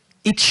of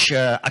each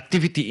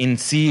activity in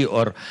sea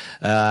or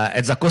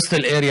at the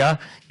coastal area,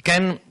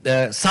 can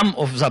some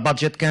of the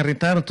budget can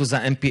return to the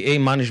MPA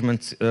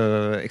management,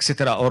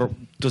 etc., or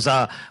to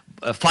the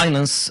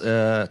finance,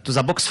 to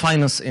the box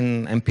finance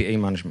in MPA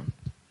management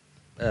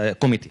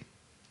committee.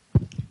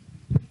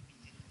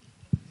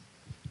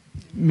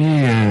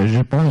 Mais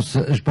je pense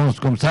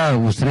comme ça,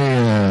 vous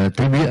serez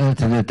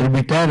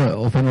tributaire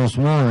au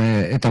financement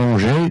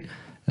étranger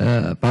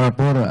par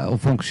rapport au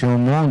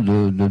fonctionnement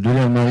de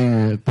l'aire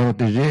marine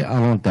protégée à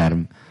long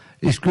terme.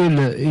 Est-ce que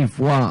une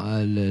fois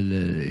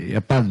il n'y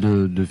a pas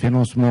de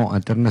financement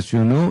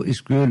internationaux,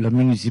 est-ce que la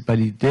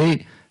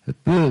municipalité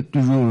peut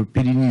toujours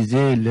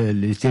pérenniser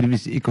les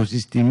services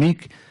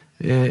écosystémiques,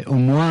 au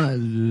moins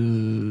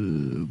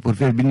pour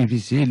faire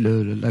bénéficier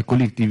la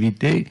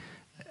collectivité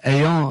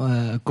ayant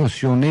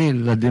cautionné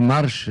la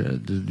démarche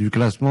du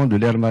classement de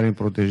l'aire marine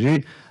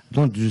protégée,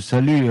 dont je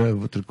salue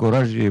votre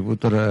courage et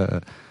votre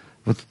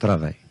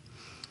travail.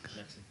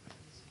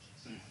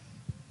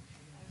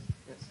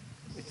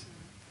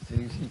 C'est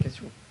une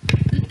question.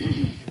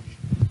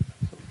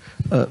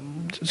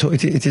 So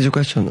it is a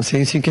question.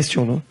 C'est une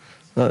question, non?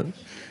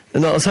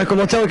 Non, c'est un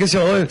commentaire ou une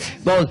question. Ouais.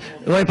 Bon,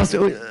 ouais, parce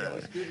que...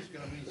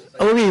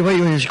 Oui,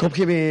 j'ai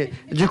compris, mais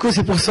du coup,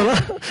 c'est pour cela,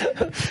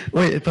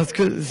 oui, parce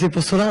que c'est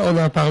pour cela, on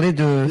a parlé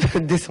de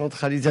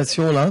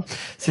décentralisation, là.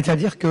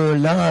 C'est-à-dire que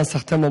là, à un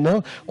certain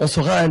moment, on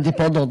sera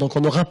indépendant, donc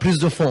on aura plus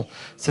de fonds.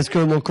 C'est ce que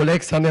mon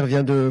collègue Samer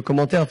vient de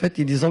commenter, en fait,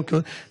 en disant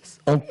que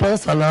on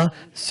pense à la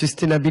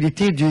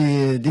sustainabilité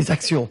des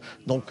actions.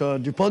 Donc,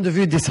 du point de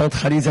vue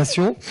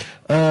décentralisation,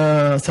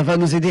 ça va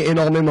nous aider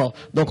énormément.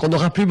 Donc, on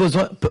n'aura plus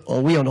besoin,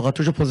 oui, on aura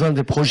toujours besoin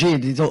de projets,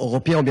 disons,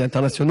 européens ou bien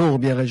internationaux ou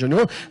bien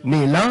régionaux,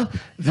 mais là,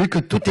 vu que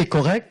tout est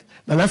correct,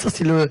 ben là, ça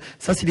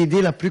c'est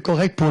l'idée la plus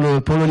correcte pour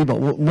le Liban.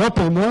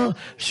 Pour moi,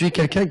 je suis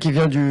quelqu'un qui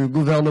vient du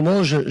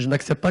gouvernement, je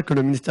n'accepte pas que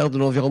le ministère de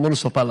l'Environnement ne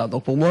soit pas là.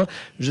 Donc pour moi,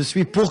 je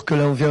suis pour que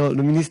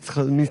le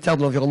ministère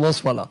de l'Environnement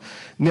soit là.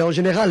 Mais en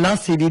général, là,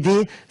 c'est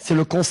l'idée, c'est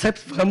le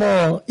concept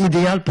vraiment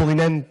idéal pour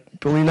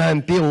une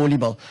AMP au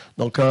Liban.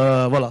 Donc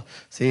voilà,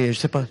 je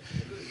sais pas.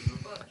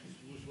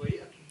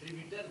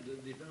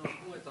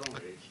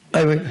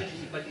 Ah oui.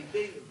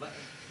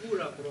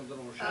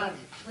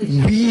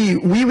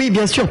 Oui,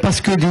 bien sûr, parce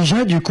que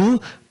déjà, du coup,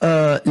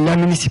 la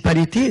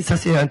municipalité, ça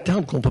c'est un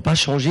terme qu'on ne peut pas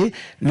changer.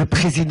 Le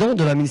président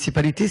de la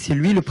municipalité, c'est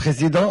lui le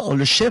président,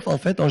 le chef en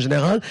fait, en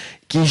général,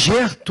 qui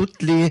gère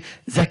toutes les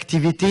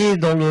activités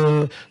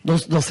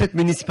dans cette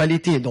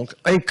municipalité. Donc,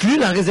 inclut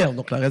la réserve.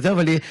 Donc, la réserve,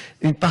 elle est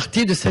une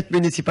partie de cette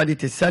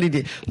municipalité. C'est ça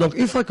l'idée. Donc,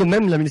 une fois que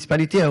même la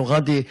municipalité aura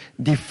des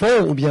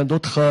fonds ou bien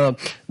d'autres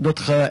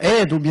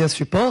aides ou bien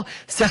supports,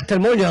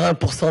 certainement il y aura un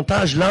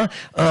pourcentage là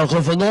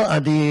revenant à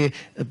des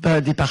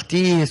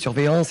parties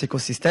surveillance,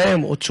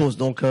 écosystème, autre chose.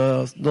 Donc,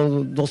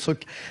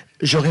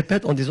 je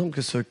répète en disant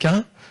que ce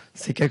cas,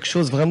 c'est quelque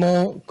chose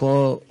vraiment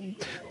qu'on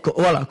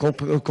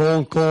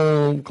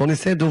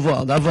essaie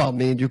d'avoir,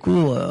 mais du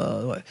coup,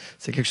 ouais,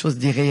 c'est quelque chose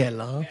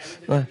d'irréel. Hein.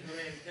 Ouais.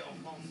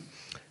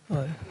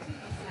 Ouais.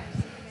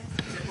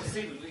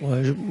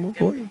 Ouais,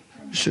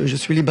 je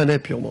suis libanais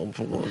purement.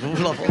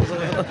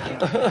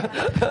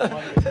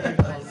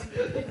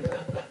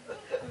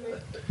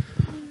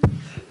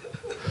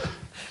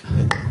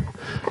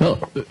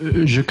 Alors,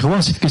 je crois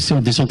à cette question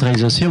de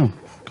décentralisation.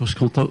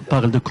 Lorsqu'on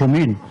parle de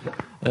communes,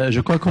 je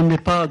crois qu'on n'est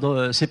pas,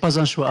 c'est pas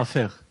un choix à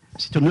faire.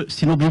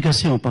 C'est une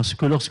obligation parce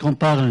que lorsqu'on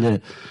parle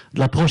de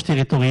l'approche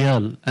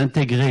territoriale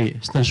intégrée,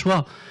 c'est un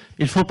choix.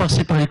 Il faut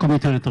passer par les communes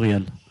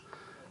territoriales.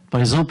 Par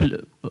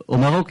exemple, au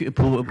Maroc,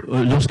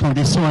 lorsqu'on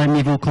descend à un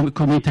niveau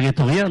commune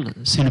territorial,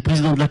 c'est le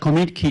président de la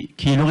commune qui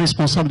est le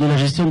responsable de la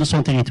gestion de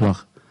son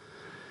territoire.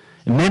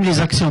 Même les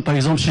actions, par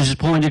exemple, si je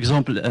prends un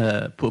exemple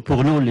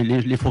pour nous,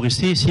 les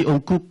forestiers, si on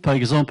coupe par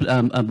exemple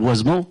un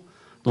boisement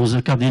dans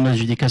un cadre d'une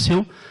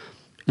adjudication,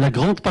 la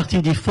grande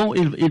partie des fonds,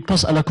 ils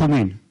passent à la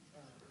commune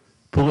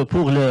pour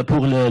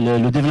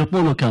le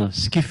développement local.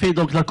 Ce qui fait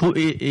donc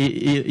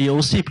et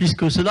aussi plus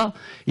que cela,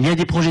 il y a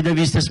des projets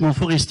d'investissement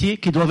forestier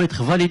qui doivent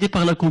être validés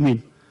par la commune,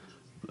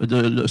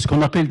 ce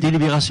qu'on appelle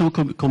délibération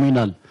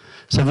communale.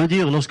 Ça veut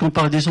dire, lorsqu'on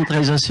parle de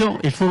décentralisation,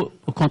 il faut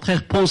au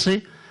contraire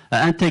penser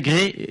à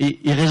intégrer,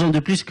 et raison de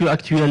plus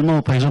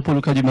qu'actuellement, par exemple pour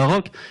le cas du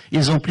Maroc,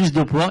 ils ont plus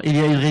de poids, il y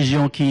a une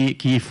région qui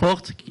est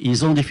forte,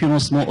 ils ont des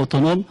financements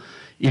autonomes,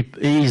 et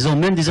ils ont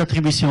même des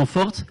attributions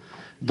fortes.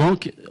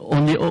 Donc,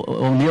 on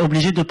est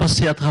obligé de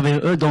passer à travers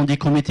eux dans des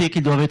comités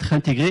qui doivent être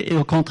intégrés et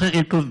au contraire,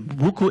 ils peuvent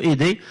beaucoup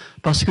aider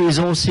parce qu'ils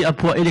ont aussi un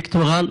poids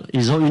électoral,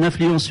 ils ont une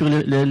influence sur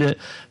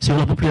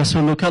la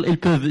population locale.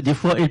 Des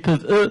fois, ils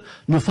peuvent, eux,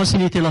 nous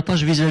faciliter la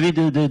tâche vis-à-vis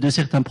de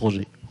certains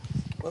projets.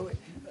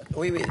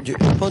 Oui, du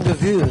point de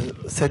vue,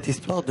 cette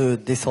histoire de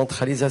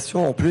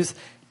décentralisation, en plus,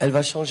 elle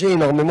va changer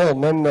énormément,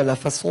 même la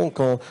façon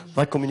qu'on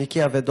va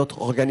communiquer avec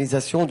d'autres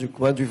organisations du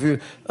point de vue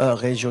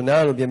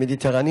régional ou bien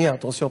méditerranéen.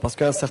 Attention, parce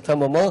qu'à un certain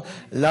moment,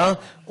 là,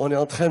 on est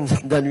en train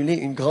d'annuler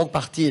une grande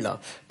partie, là.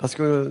 Parce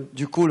que,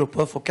 du coup, le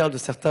point focal de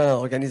certaines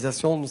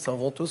organisations, nous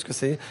savons tous que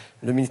c'est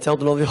le ministère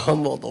de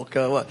l'Environnement. Donc,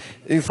 ouais.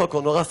 Une fois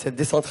qu'on aura cette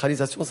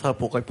décentralisation, ça va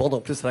pour répondre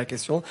en plus à la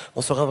question,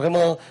 on sera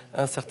vraiment,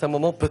 à un certain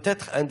moment,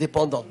 peut-être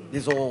indépendant.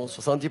 Disons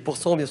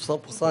 70% ou bien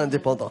 60%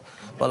 indépendant.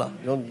 Voilà.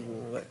 Donc,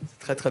 ouais, c'est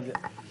très très bien.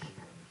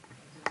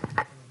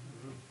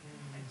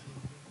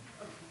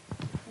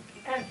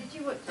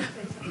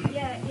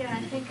 Yeah,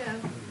 I think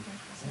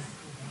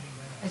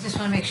I just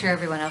want to make sure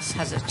everyone else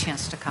has a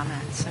chance to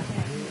comment.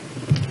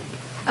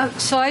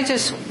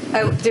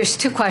 There's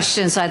two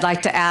questions I'd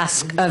like to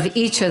ask of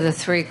each of the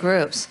three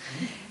groups.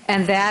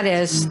 And that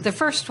is, the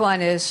first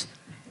one is,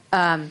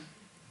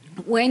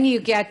 when you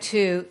get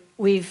to,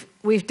 we've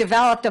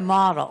developed a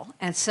model,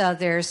 and so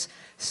there's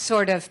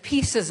sort of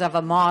pieces of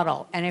a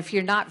model, and if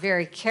you're not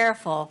very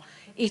careful,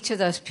 each of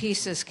those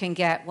pieces can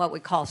get what we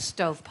call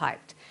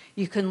stovepiped.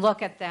 You can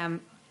look at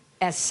them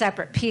as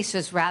separate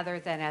pieces rather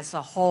than as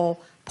a whole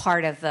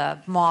part of the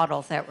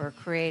model that we're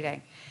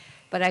creating.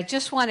 But I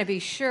just want to be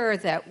sure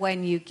that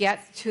when you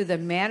get to the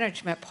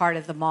management part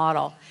of the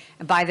model,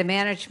 and by the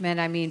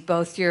management I mean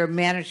both your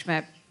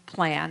management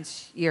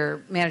plans,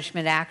 your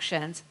management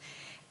actions,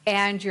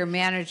 and your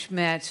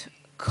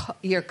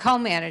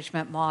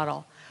co-management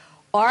model,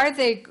 are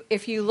they,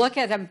 if you look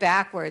at them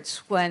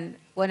backwards, when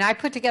I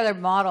put together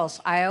models,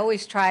 I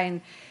always try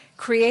and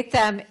create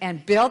them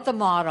and build the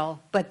model,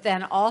 but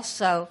then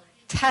also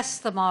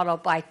test the model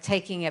by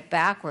taking it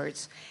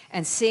backwards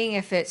and seeing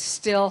if it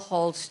still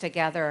holds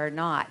together or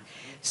not.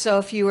 So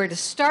if you were to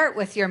start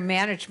with your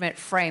management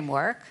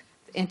framework,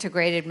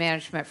 integrated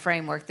management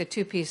framework, the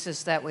two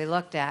pieces that we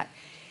looked at,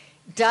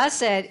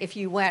 does it, if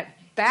you went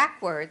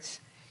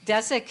backwards,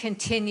 does it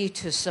continue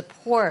to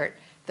support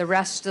the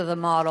rest of the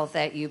model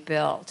that you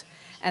build?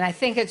 And I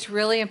think it's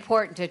really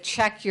important to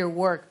check your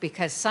work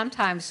because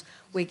sometimes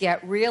we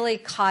get really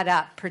caught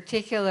up,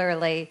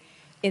 particularly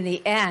in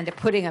the end,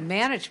 putting a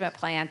management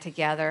plan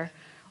together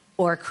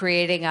or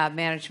creating a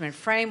management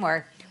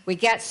framework. We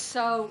get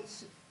so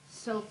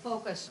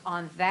focused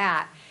on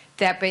that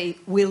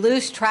we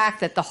lose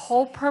track that the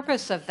whole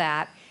purpose of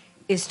that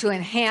is to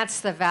enhance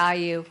the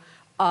value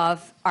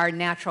of our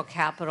natural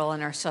capital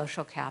and our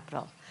social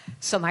capital.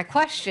 So my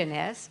question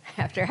is,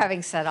 after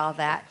having said all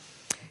that,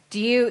 do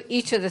you,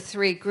 each of the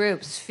three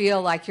groups,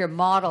 feel like your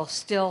model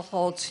still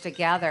holds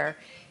together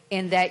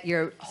in that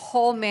your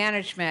whole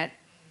management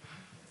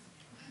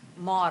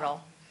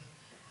model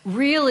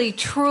really,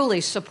 truly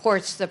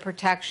supports the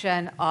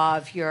protection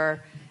of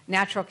your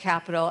natural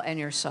capital and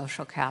your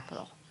social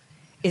capital?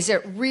 Is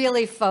it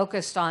really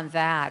focused on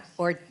that?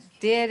 Or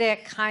did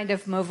it kind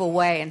of move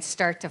away and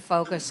start to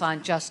focus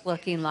on just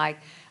looking like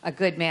a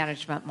good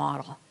management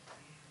model?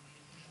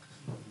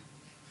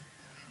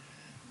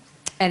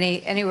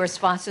 Any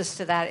responses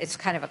to that? It's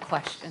kind of a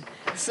question.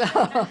 So,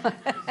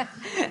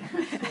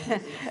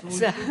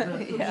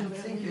 yeah.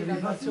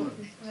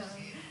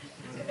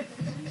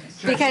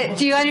 Because,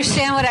 do you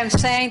understand what I'm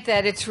saying?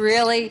 That it's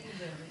really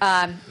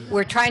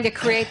we're trying to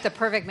create the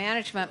perfect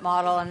management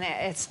model, and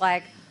it's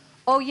like,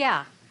 oh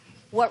yeah,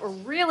 what we're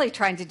really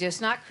trying to do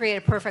is not create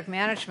a perfect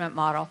management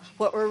model.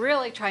 What we're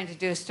really trying to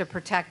do is to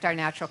protect our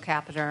natural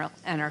capital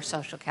and our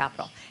social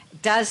capital.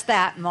 Does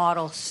that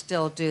model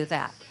still do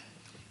that?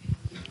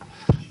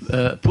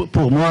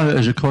 Pour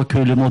moi, je crois que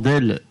le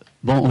modèle,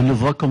 bon, on le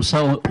voit comme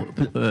ça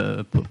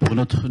pour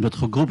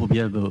notre groupe, ou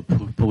bien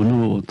pour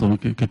nous en tant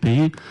que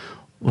pays,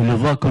 on le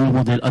voit comme le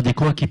modèle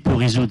adéquat qui peut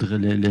résoudre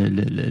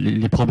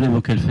les problèmes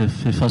auxquels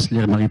fait face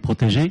l'aire marine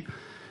protégée.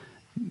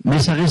 Mais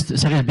ça reste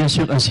bien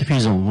sûr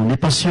insuffisant. On n'est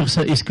pas sûr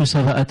est-ce que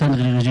ça va atteindre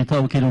les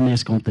résultats auxquels on est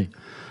escompté.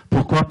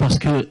 Pourquoi? Parce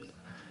que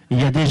il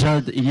y a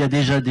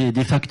déjà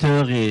des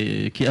facteurs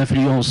qui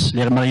influencent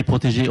l'aire marine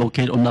protégée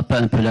auxquels on n'a pas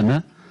un peu la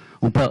main.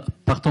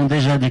 Partant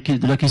déjà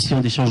de la question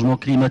des changements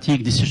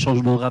climatiques, des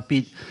changements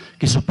rapides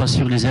qui se passent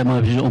sur les aires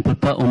marines,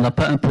 on n'a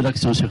pas un peu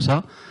l'action sur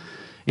ça.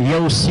 Il y a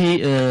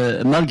aussi,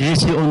 malgré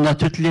si on a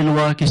toutes les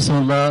lois qui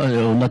sont là,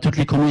 on a tous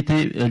les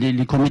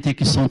comités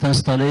qui sont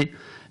installés,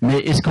 mais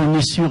est-ce qu'on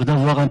est sûr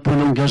d'avoir un peu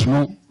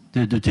l'engagement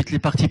de toutes les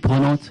parties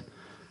prenantes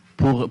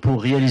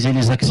pour réaliser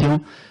les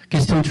actions?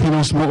 Question de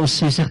financement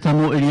aussi,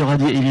 certainement, il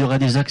y aura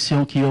des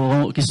actions qui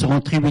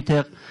seront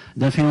tributaires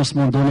d'un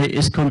financement donné.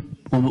 Est-ce qu'on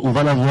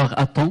va l'avoir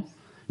à temps?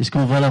 Est-ce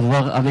qu'on va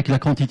l'avoir avec la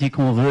quantité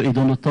qu'on veut et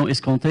dans le temps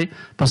escompté?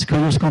 Parce que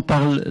lorsqu'on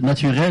parle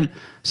naturel,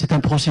 c'est un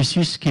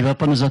processus qui ne va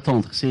pas nous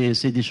attendre.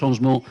 C'est des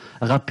changements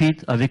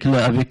rapides,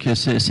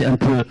 c'est un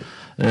peu,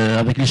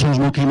 avec les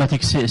changements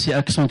climatiques, c'est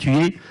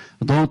accentué.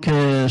 Donc,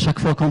 chaque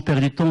fois qu'on perd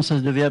du temps, ça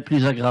devient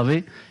plus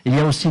aggravé. Il y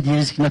a aussi des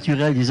risques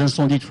naturels, des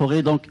incendies de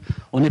forêt. Donc,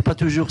 on n'est pas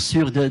toujours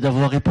sûr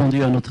d'avoir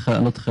répondu à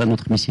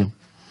notre mission.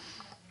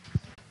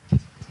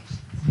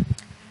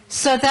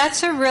 So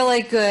that's a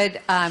really good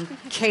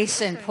case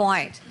in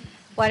point.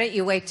 Why don't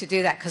you wait to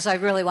do that? Because I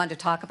really want to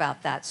talk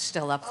about that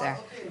still up there.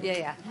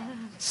 Yeah.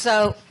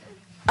 So,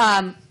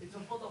 and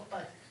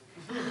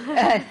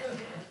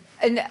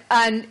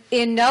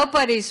in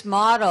nobody's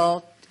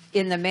model,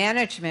 in the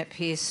management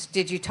piece,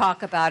 did you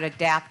talk about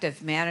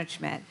adaptive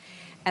management?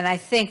 And I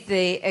think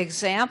the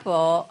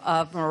example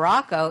of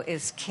Morocco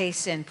is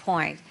case in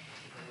point,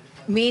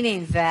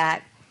 meaning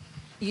that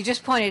you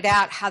just pointed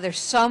out how there's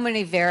so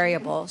many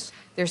variables.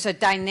 There's a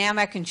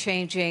dynamic and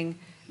changing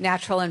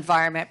natural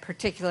environment,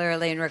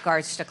 particularly in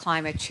regards to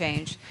climate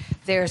change.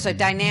 There's a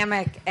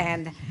dynamic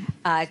and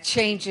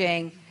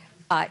changing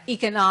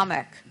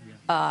economic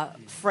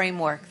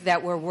framework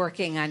that we're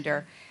working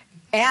under.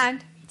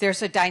 And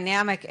there's a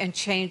dynamic and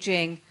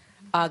changing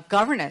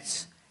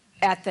governance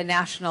at the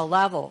national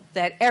level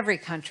that every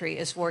country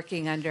is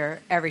working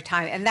under every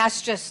time. And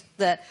that's just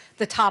the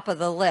top of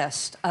the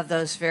list of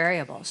those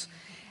variables.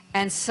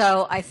 And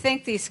so I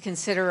think these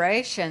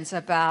considerations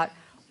about,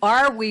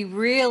 are we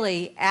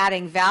really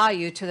adding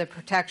value to the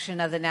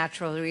protection of the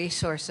natural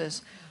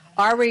resources?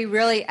 Are we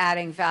really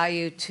adding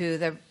value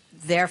to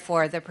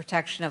therefore the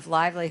protection of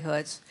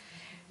livelihoods?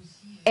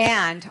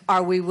 And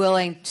are we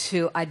willing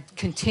to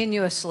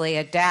continuously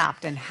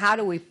adapt? And how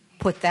do we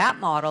put that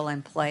model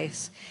in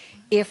place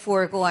if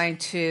we're going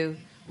to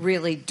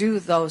really do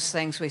those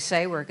things we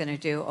say we're going to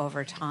do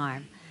over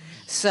time?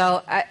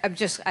 So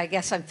I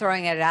guess I'm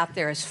throwing it out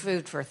there as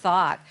food for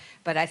thought,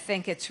 but I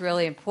think it's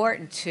really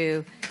important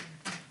to,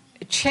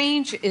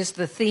 change is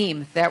the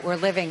theme that we're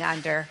living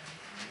under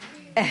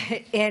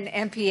in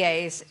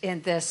MPAs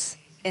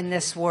in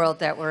this world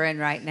that we're in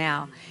right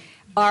now.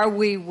 Are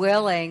we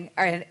willing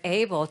and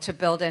able to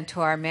build into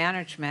our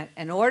management,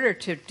 in order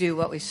to do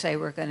what we say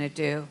we're going to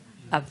do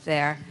up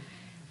there,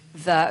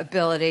 the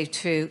ability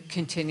to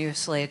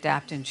continuously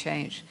adapt and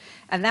change?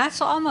 And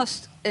that's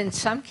almost, in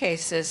some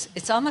cases,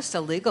 it's almost a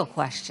legal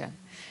question.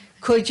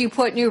 Could you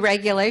put new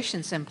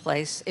regulations in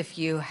place if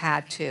you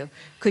had to?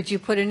 Could you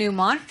put a new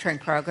monitoring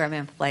program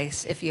in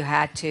place if you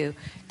had to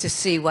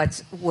see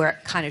what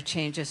kind of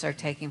changes are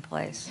taking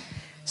place?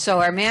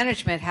 So our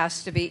management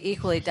has to be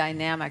equally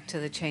dynamic to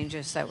the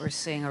changes that we're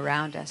seeing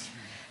around us.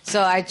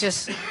 So I'm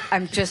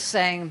just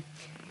saying,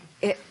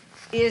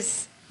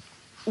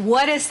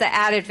 what is the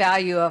added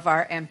value of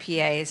our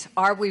MPAs?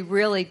 Are we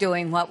really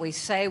doing what we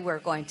say we're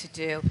going to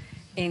do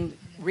in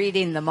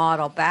reading the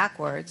model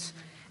backwards?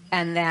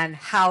 And then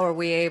how are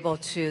we able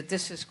to,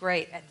 this is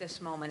great at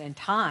this moment in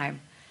time,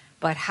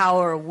 but how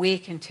are we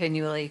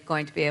continually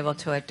going to be able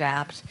to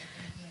adapt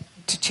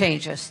to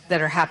changes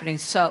that are happening?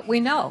 So we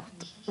know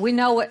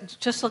what,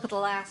 just look at the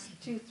last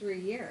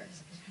 2-3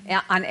 years.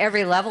 On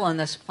every level on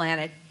this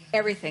planet,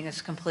 everything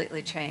has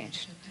completely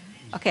changed.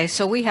 Okay,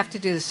 so we have to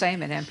do the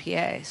same in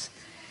MPAs.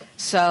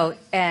 So,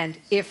 and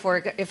if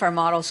our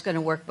model is going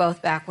to work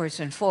both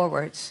backwards and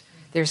forwards,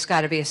 there's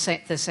got to be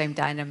the same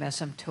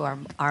dynamism to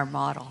our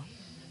model.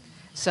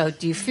 So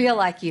do you feel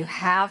like you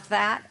have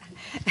that?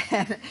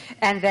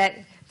 and that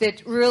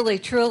really,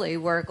 truly,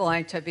 we're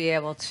going to be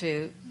able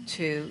to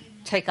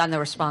take on the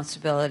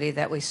responsibility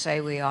that we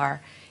say we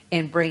are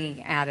in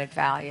bringing added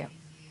value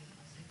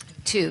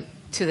to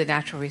the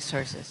natural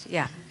resources?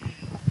 Yeah.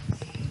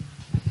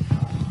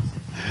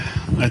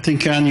 I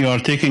think, Anne, you are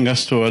taking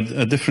us to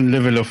a different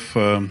level of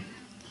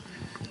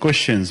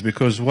questions,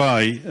 because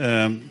why?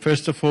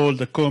 First of all,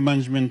 the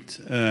co-management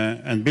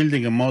and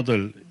building a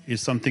model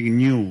is something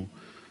new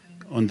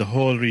on the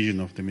whole region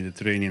of the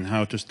Mediterranean,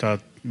 how to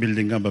start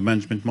building up a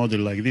management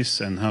model like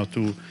this and how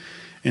to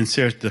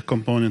insert the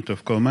component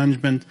of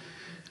co-management.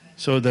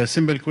 So the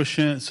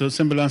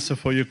simple answer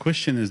for your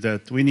question is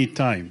that we need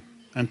time,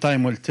 and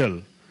time will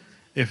tell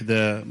if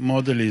the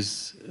model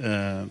is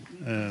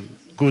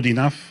good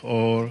enough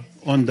or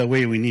on the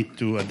way we need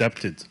to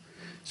adapt it.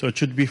 So it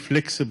should be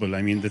flexible.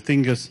 I mean, the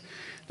thing of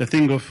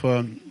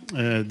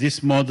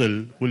this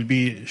model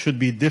should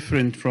be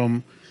different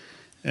from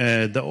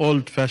the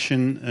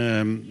old-fashioned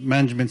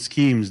management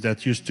schemes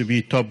that used to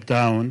be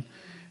top-down,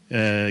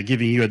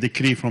 giving you a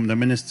decree from the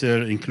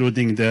minister,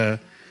 including the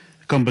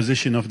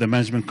composition of the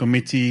management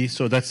committee.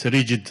 So that's a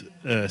rigid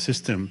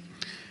system,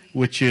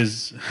 which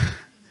is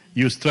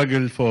you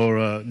struggle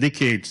for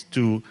decades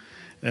to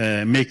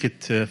make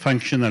it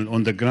functional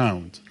on the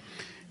ground.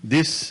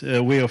 This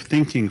way of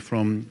thinking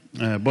from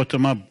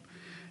bottom up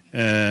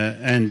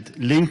and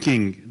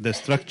linking the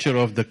structure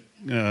of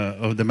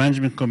the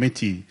management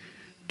committee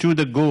to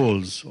the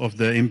goals of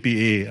the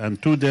MPA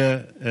and to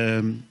the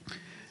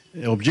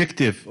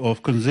objective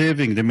of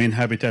conserving the main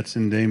habitats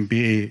in the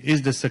MPA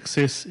is the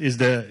success, is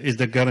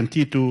the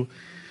guarantee to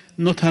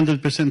not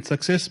 100%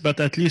 success, but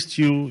at least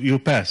you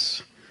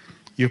pass.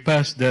 You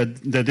pass the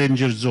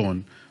danger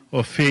zone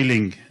of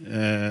failing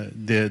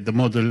the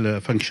model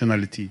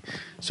functionality.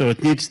 So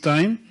it needs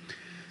time,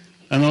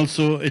 and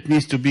also it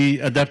needs to be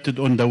adapted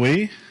on the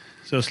way.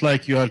 So it's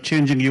like you are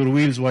changing your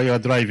wheels while you are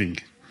driving.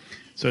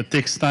 So it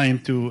takes time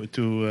to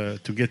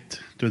get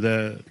to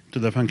the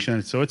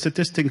functionality. So it's a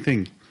testing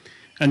thing.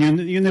 And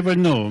you never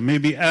know.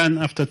 Maybe Anne,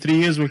 after 3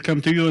 years, will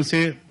come to you and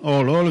say,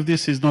 oh, all of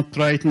this is not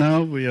right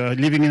now. We are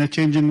living in a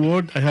changing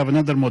world. I have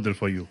another model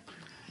for you.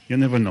 You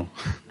never know.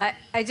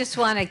 I just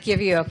want to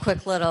give you a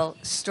quick little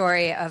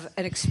story of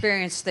an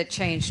experience that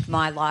changed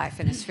my life,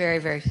 and it's very,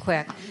 very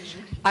quick.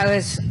 I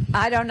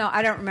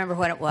don't remember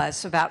when it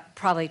was, about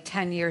probably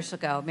 10 years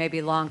ago,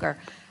 maybe longer.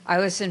 I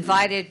was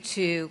invited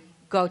to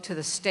go to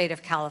the state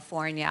of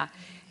California,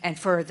 and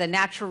for the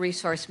natural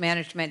resource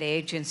management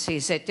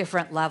agencies at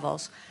different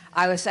levels,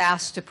 I was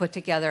asked to put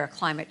together a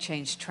climate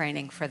change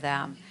training for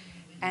them.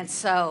 And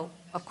so,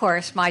 of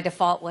course, my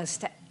default was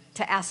to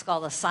ask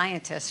all the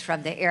scientists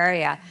from the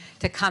area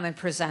to come and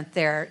present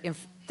the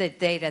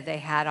data they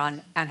had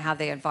on how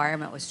the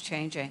environment was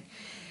changing.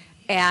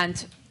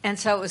 And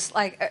so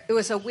it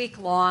was a week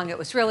long. It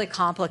was really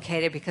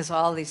complicated because of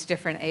all these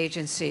different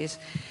agencies.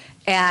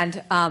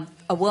 And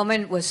a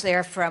woman was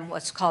there from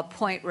what's called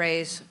Point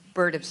Reyes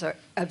Bird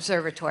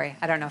Observatory.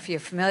 I don't know if you're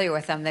familiar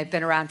with them. They've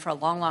been around for a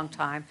long, long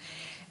time.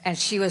 And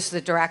she was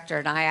the director,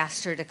 and I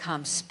asked her to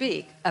come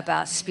speak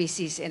about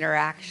species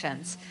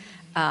interactions,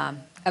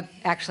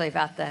 actually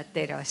about the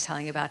data I was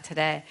telling you about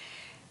today.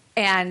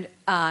 And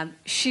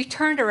she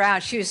turned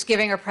around. She was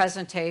giving her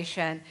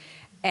presentation,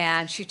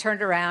 and she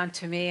turned around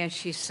to me and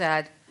she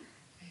said,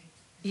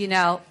 you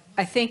know,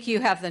 I think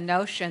you have the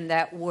notion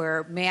that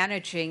we're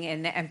managing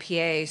in the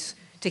MPAs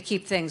to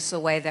keep things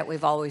the way that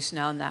we've always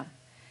known them.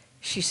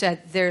 She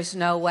said, there's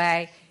no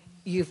way.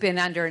 You've been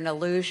under an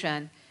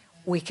illusion.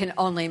 We can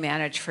only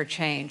manage for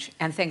change,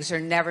 and things are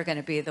never going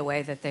to be the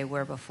way that they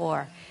were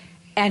before.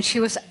 And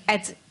she was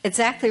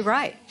exactly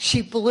right.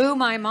 She blew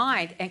my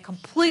mind and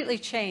completely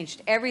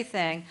changed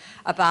everything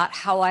about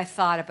how I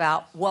thought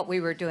about what we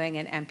were doing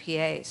in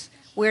MPAs.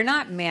 We're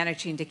not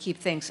managing to keep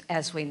things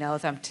as we know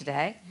them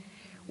today.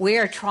 We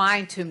are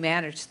trying to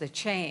manage the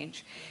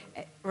change,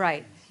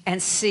 right,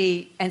 and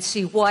see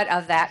what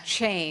of that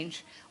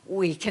change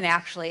we can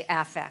actually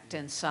affect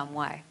in some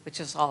way,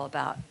 which is all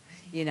about,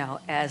 you know,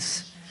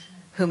 as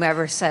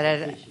whomever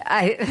said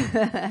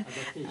it,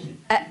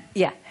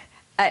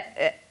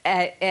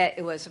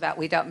 it was about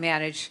we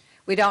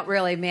don't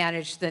really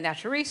manage the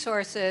natural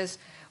resources.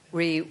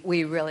 We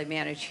really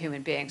manage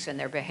human beings and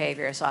their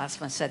behaviors.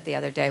 Asma said the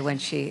other day when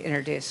she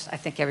introduced, I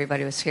think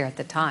everybody was here at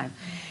the time.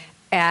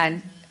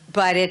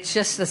 But it's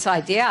just this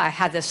idea, I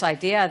had this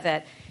idea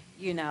that,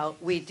 you know,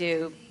 we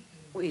do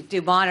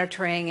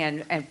monitoring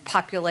and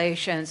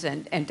populations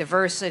and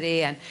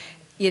diversity and,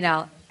 you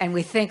know, and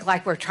we think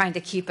like we're trying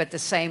to keep it the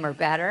same or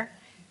better.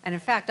 And in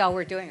fact, all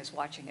we're doing is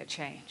watching it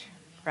change,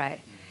 right?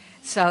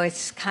 So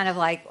it's kind of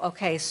like,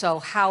 okay, so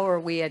how are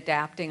we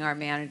adapting our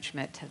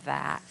management to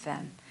that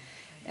then?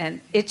 And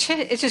it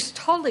just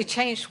totally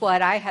changed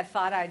what I had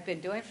thought I'd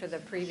been doing for the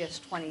previous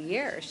 20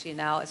 years, you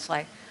know. It's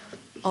like,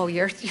 oh,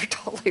 you're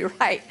totally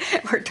right.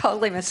 We're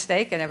totally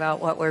mistaken about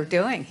what we're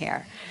doing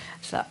here.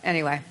 So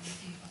anyway.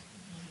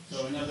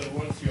 So in other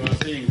words, you are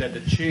saying that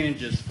the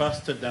change is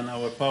faster than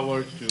our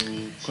power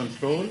to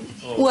control?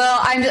 Or? Well,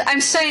 I'm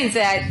saying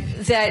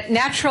that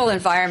natural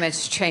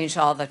environments change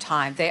all the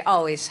time. They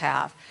always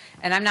have.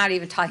 And I'm not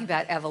even talking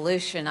about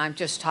evolution. I'm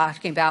just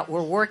talking about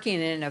we're working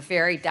in a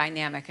very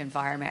dynamic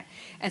environment.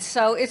 And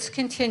so it's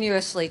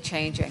continuously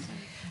changing.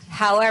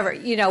 However,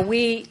 you know,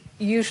 we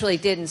usually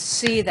didn't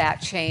see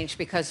that change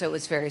because it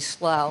was very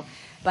slow.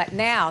 But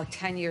now,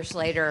 10 years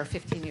later or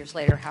 15 years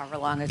later, however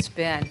long it's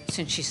been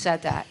since she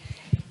said that,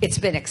 it's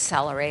been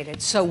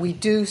accelerated. So we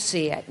do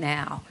see it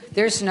now.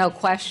 There's no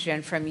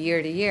question from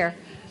year to year.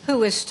 Who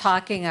was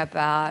talking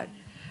about,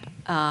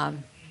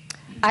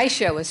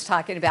 Aisha was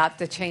talking about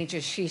the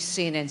changes she's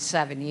seen in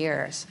 7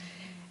 years.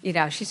 You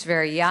know, she's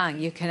very young.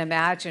 You can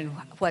imagine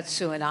what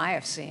Sue and I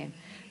have seen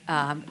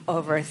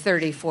over a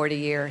 30, 40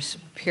 years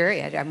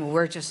period. I mean,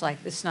 we're just like,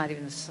 it's not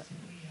even,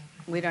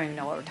 we don't even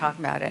know what we're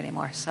talking about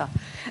anymore, so.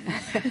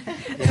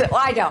 Well,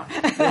 I don't.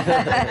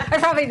 I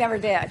probably never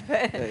did,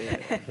 but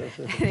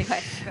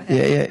anyway.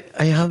 Yeah,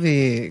 I have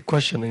a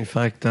question, in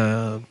fact.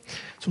 So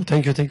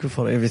thank you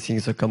for everything,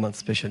 the comments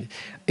especially.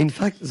 In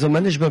fact, the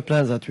management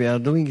plans that we are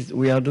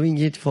doing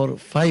it for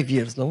 5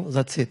 years, no?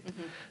 That's it.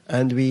 Mm-hmm.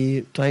 And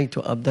we trying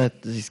to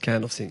update this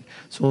kind of thing.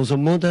 So the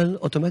model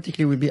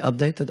automatically will be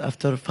updated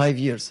after 5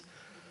 years.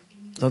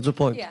 That's the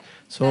point. Yeah,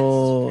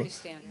 so that's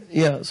pretty standard.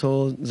 yeah,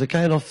 so the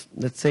kind of,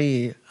 let's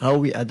say, how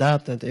we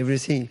adapt and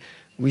everything,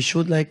 we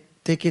should like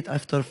take it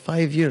after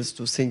 5 years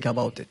to think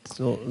about it.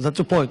 So that's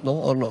the point, no,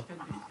 or no?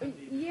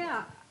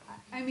 Yeah,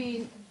 I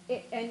mean,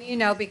 and you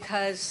know,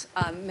 because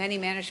many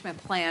management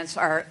plans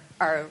are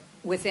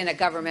within a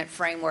government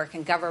framework,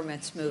 and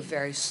governments move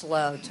very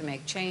slow to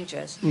make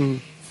changes.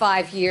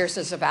 5 years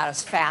is about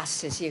as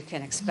fast as you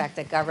can expect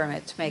a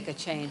government to make a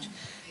change.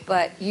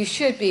 But you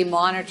should be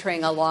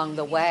monitoring along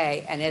the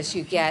way, and as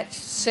you get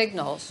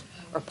signals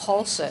or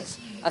pulses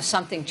of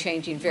something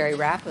changing very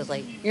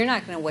rapidly, you're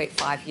not going to wait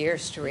 5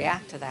 years to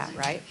react to that,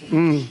 right?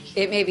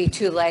 It may be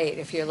too late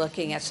if you're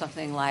looking at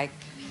something like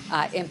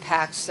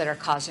impacts that are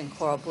causing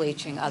coral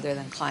bleaching other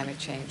than climate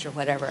change or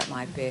whatever it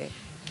might be.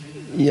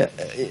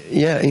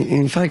 Yeah.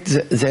 In fact,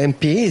 the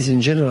MPAs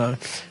in general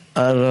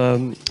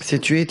are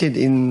situated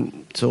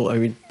in, so I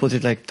will put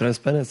it like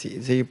transparency.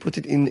 They put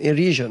it in a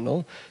region,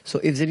 no? So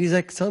if there is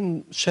like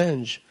some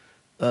change,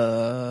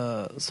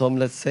 some,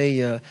 let's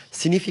say,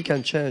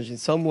 significant change in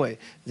some way,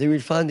 they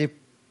will find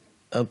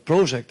a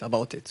project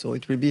about it. So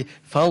it will be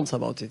found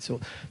about it. So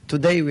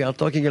today we are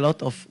talking a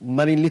lot of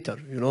marine litter,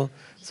 you know.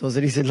 So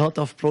there is a lot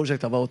of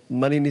project about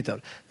marine litter.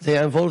 They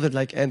are involved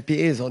like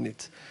MPAs on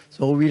it.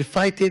 So we'll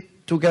fight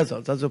it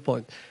together. That's the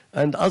point.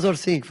 And other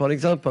thing, for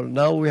example,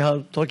 now we are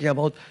talking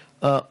about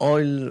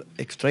oil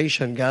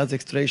extraction, gas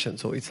extraction.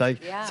 So it's like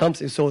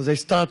something. So they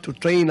start to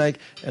train like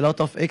a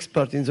lot of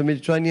experts in the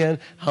Mediterranean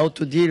how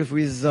to deal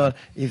with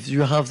if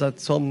you have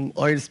that some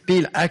oil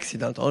spill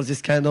accident or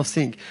this kind of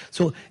thing.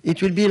 So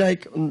it will be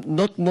like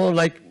not more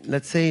like,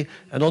 let's say,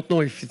 I don't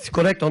know if it's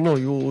correct or no.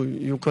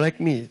 You correct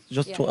me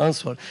just to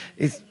answer.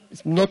 It's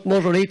not more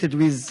related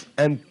with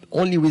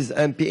only with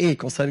MPA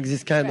concerning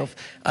this kind of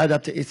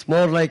adaptation. It's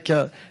more like,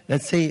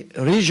 let's say,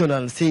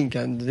 regional thing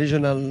and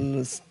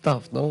regional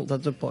stuff, no?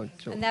 That's the point.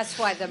 So. And that's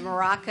why the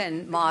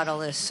Moroccan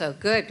model is so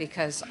good,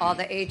 because all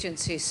the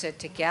agencies sit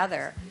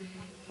together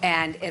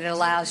and it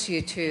allows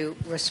you to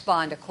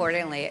respond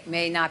accordingly. It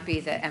may not be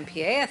the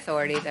MPA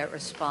authority that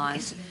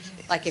responds,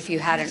 like if you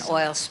had an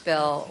oil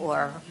spill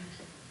or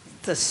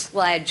the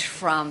sledge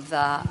from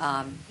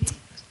the,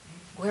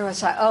 where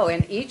was I? Oh,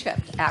 in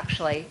Egypt,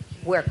 actually,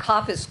 where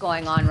COP is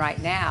going on right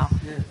now.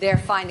 They're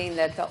finding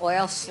that the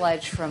oil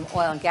sledge from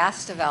oil and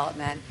gas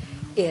development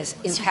is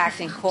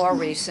impacting coral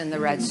reefs in the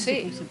Red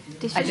Sea.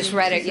 I just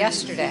read it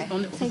yesterday.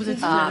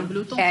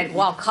 And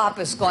while COP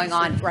is going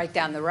on right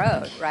down the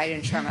road, right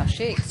in Sharm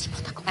el-Sheikh.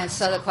 And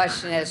so the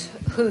question is,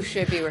 who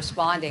should be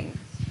responding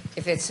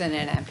if it's in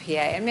an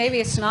MPA? And maybe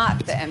it's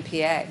not the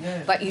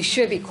MPA, but you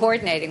should be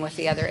coordinating with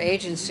the other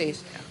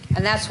agencies.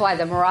 And that's why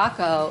the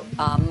Morocco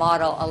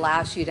model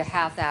allows you to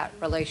have that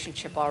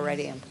relationship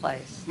already in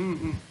place.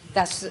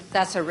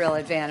 That's a real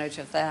advantage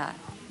of that.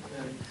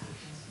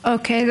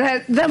 Okay,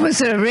 that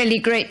was a really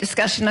great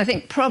discussion. I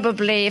think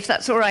probably, if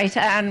that's all right,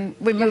 Anne,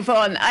 we move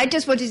on. I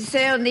just wanted to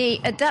say on the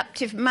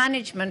adaptive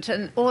management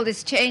and all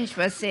this change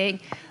we're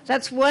seeing,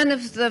 that's one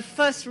of the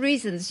first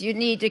reasons you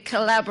need a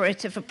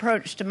collaborative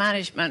approach to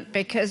management,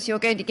 because you're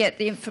going to get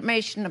the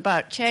information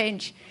about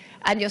change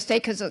and your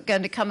stakeholders are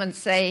going to come and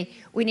say,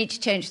 we need to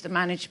change the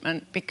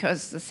management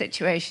because the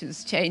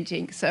situation's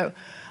changing. So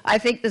I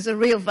think there's a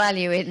real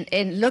value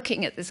in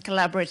looking at this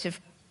collaborative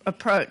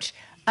approach.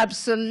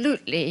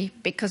 Absolutely,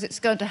 because it's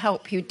going to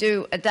help you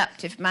do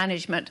adaptive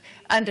management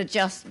and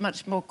adjust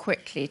much more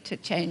quickly to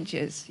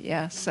changes.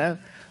 Yeah, so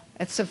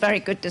it's a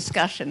very good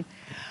discussion.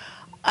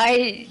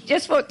 I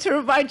just want to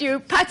remind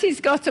you,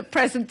 Patty's got a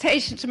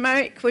presentation to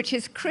make, which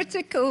is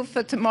critical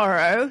for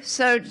tomorrow.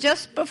 So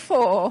just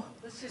before...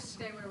 Let's just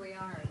stay where we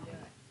are and do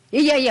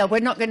it. Yeah, we're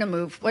not going to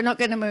move. We're not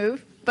going to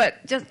move.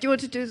 But just, do you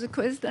want to do the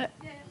quiz there?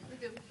 Yeah,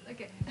 we do.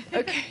 Okay.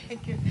 Okay.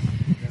 Thank you.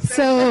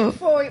 So,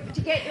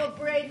 to get your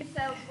brain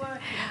cells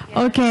working.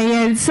 Okay,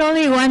 yeah, it's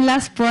only one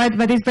last part,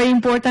 but it's very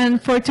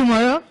important for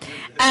tomorrow.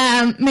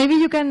 Maybe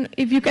you can,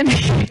 if you can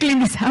clean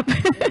this up.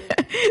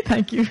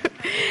 Thank you.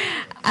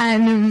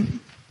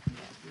 And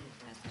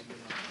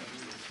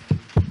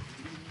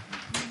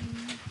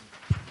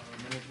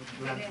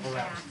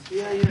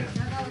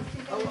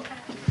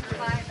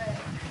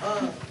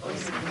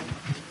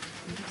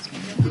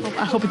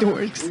I hope it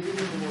works.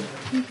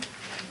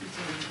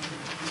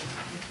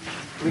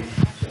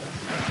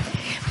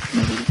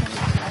 Maybe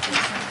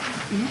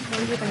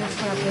There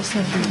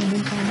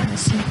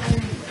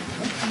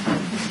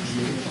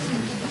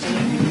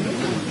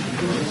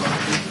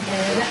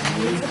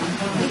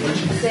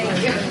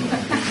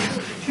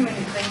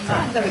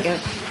we go.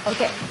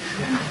 Okay.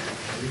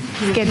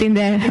 Getting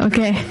there.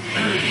 Okay.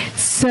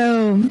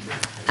 So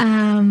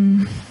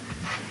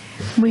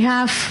we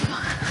have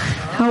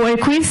our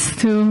quiz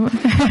to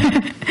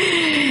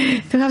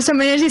to have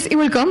some energies. It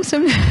will come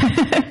soon.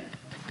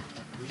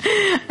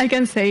 I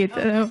can say it.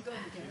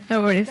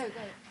 No worries.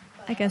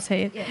 I can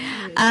say it.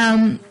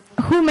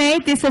 Who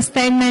made this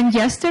statement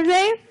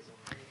yesterday?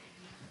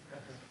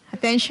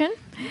 Attention.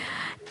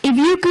 If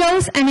you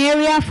close an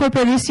area for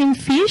producing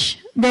fish,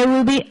 there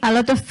will be a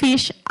lot of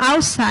fish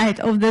outside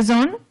of the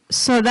zone,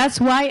 so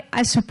that's why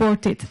I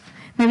support it.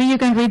 Maybe you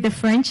can read the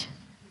French.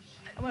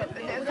 Well,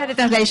 the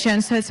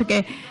translation, so it's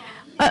okay.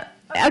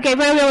 Okay,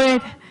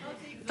 wait.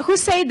 Who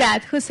said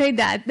that? Who said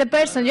that? The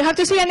person. You have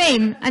to say a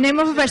name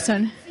of a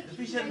person.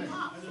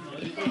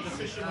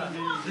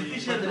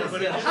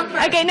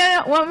 Okay,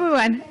 no,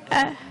 one.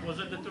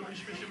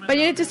 But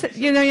you need to say,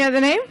 you know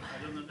the name?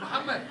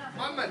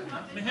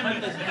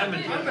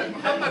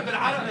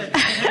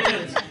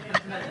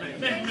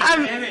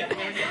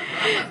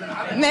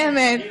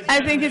 Mehmet. I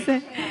think it's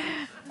a...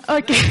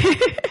 Okay.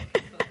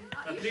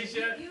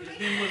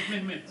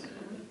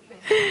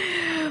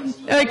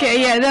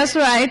 Okay, yeah, that's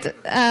right.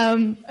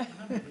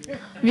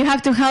 You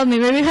have to help me.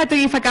 Maybe we have to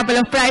give a couple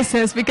of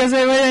prizes because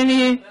there were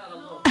any...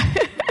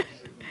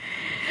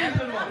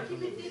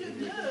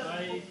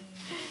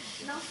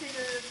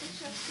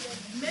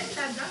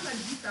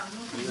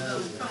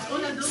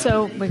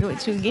 So we're going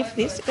to give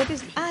this. What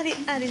is? This.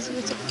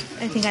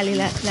 I think Ali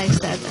likes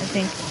that. I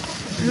think.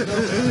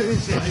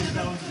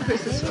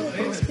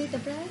 Split the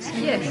price?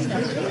 Yes.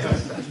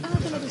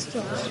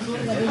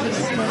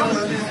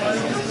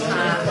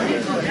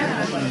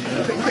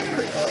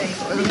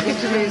 Quick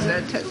to lose their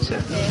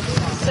attention.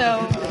 So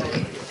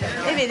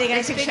maybe they're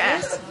going to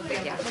share.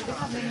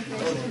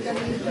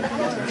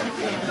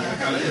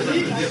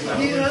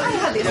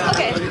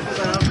 Okay.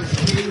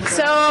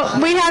 So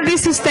we have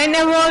these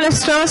sustainable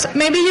straws.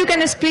 Maybe you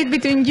can split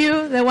between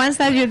you, the ones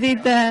that you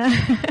did.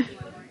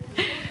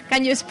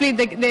 Can you split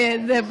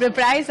the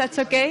price? That's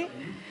okay.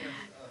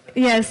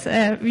 Yes,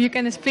 you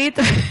can split.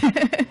 So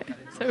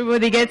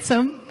everybody gets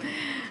some.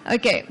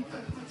 Okay.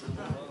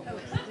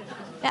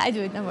 Yeah, I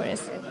do it. No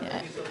worries.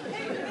 Yeah.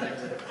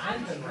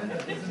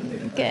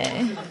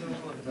 Okay.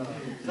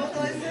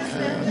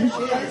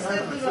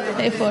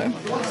 A4.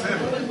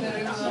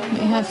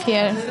 We have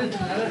here.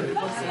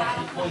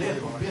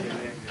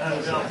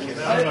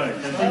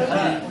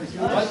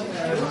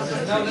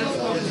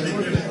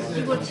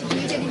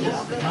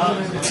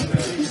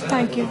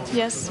 Thank you.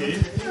 Yes.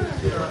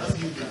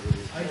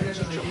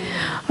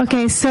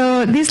 Okay,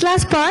 so this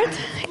last part,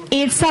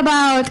 it's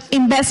about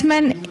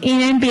investment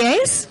in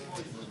MPAs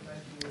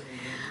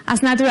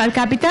as natural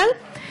capital.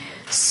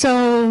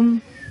 So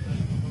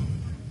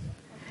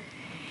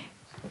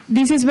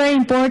this is very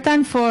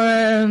important for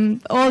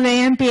all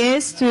the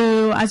MPAs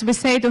to, as we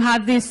say, to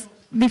have this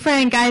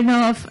different kind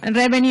of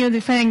revenue,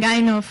 different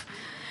kind of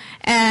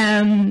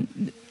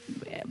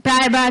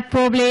private,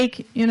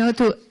 public,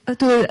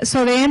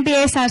 so the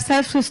MPAs are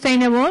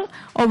self-sustainable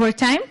over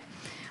time,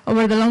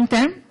 over the long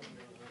term.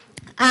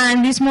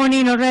 And this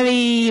morning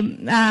already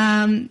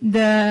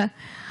the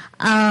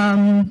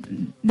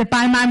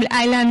Palm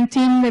Island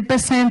team, they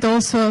present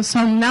also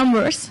some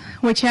numbers,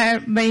 which are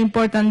very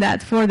important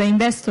that for the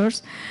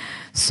investors.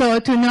 So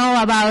to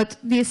know about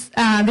this,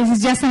 this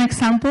is just an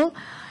example,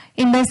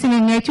 investing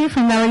in nature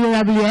from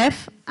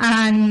WWF,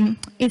 and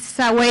it's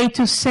a way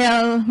to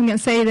sell, we can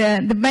say,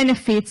 the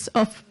benefits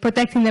of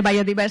protecting the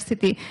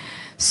biodiversity.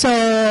 So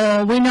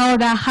we know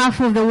that half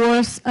of the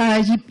world's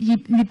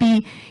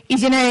GDP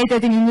is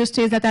generated in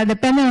industries that are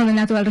dependent on the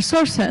natural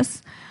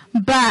resources,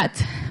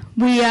 but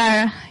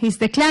is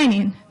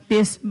declining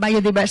this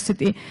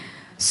biodiversity.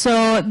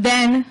 So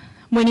then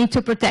we need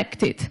to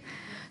protect it.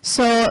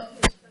 So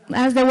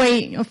that's the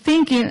way of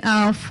thinking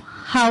of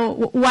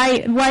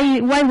why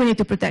we need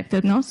to protect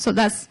it, no? So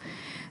that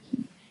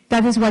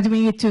is what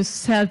we need to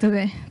sell to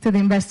the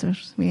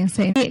investors, we can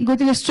say. A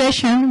good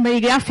illustration, very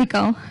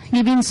graphical,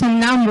 giving some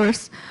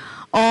numbers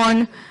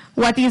on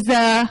what is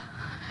the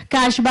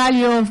cash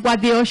value of what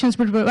the oceans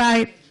will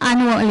provide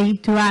annually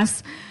to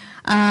us.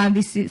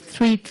 This is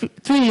 3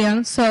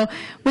 trillion. So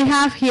we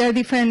have here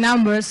different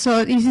numbers.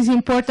 So this is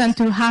important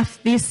to have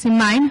this in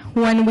mind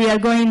when we are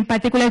going,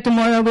 particularly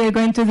tomorrow, we are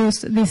going to do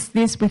this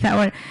with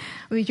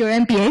your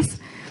MPAs.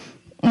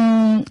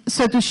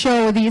 So to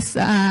show this,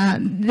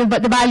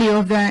 the value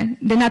of the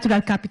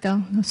natural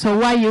capital. So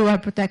why you are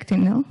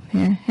protecting,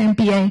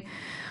 MPA.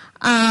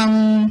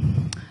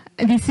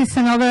 This is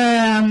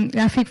another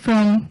graphic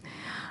from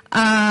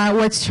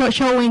what's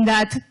showing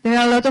that there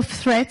are a lot of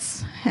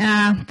threats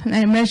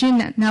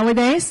emerging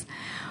nowadays,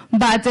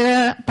 but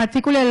there are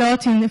particularly a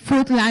lot in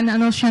food, land,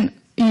 and ocean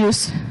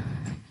use.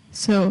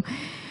 So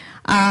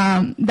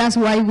that's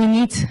why we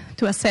need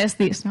to assess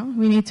this. No?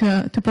 We need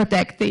to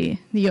protect the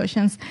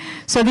oceans.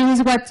 So this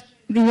is what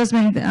this was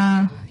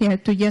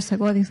made 2 years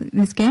ago,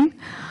 this came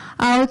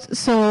out.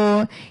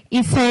 So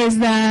it says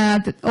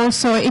that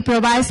also it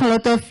provides a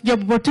lot of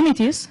job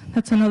opportunities.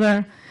 That's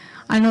another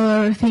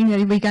thing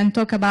that we can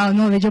talk about,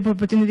 the job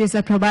opportunities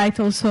that provide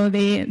also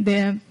the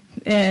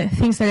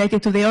things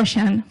related to the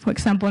ocean. For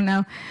example,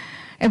 now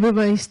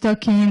everybody's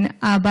talking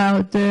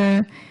about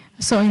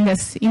so in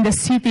the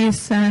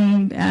cities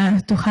and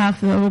to have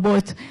the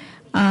robot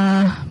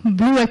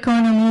blue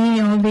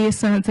economy, all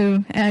this.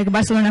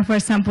 Barcelona, for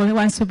example,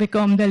 wants to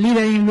become the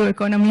leader in blue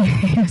economy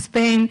in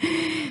Spain,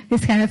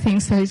 this kind of thing.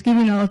 So it's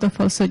giving a lot of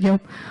also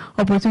job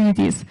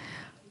opportunities.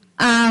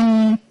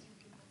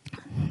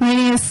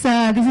 This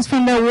is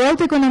from the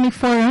World Economic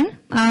Forum,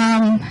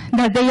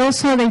 that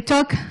they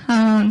talk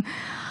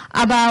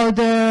about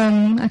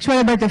actually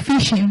about the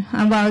fishing,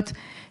 about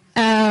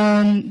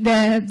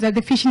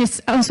the fishing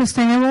is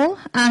unsustainable,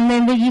 and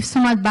then they give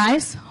some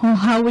advice on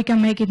how we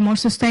can make it more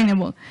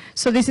sustainable.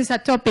 So this is a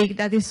topic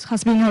that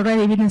has been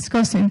already been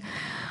discussing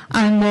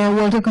on the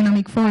World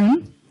Economic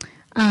Forum.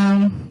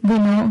 We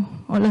know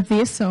all of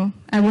this, so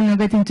I will not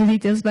get into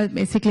details, but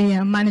basically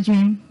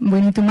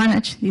we need to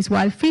manage these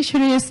wild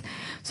fisheries,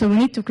 so we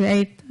need to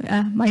create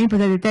marine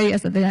protected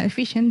areas that are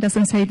efficient.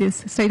 Doesn't say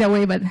this straight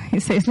away, but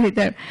it says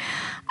later.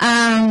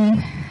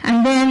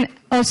 And then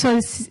also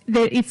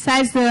it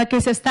cites the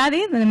case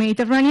study, the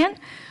Mediterranean,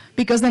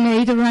 because the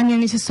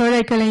Mediterranean is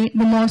historically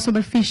the most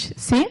overfished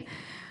sea.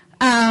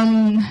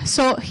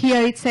 So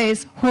here it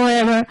says,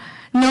 however,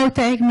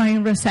 no-take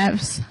marine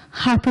reserves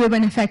have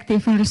proven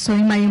effective in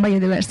restoring marine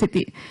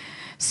biodiversity.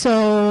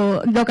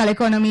 So local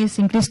economies,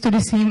 increased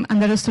tourism,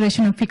 and the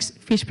restoration of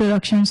fish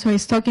production. So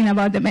it's talking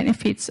about the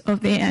benefits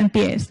of the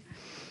MPAs.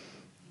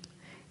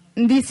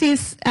 This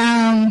is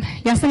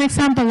just an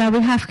example that we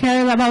have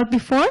heard about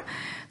before.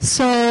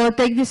 So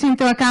take this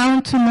into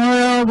account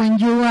tomorrow when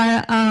you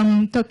are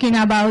talking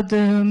about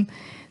the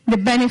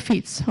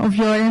benefits of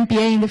your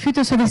MPA in the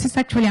future. So this is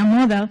actually a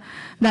model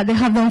that they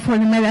have done for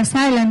the Medas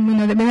Island. We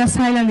know the Medas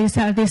Island,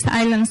 these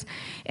islands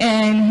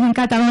in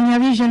Catalonia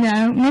region, they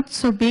are not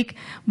so big,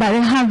 but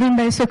they have been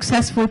very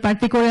successful,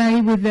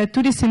 particularly with the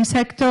tourism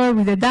sector,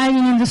 with the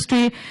diving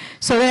industry.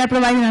 So they are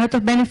providing a lot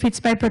of benefits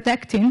by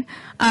protecting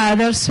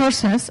their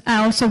sources,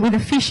 also with the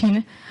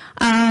fishing.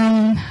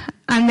 And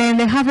then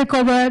they have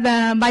recovered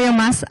the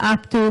biomass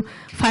up to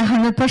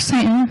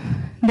 500%.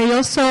 They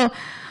also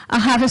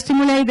have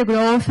stimulated the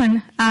growth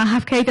and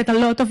have created a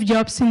lot of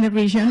jobs in the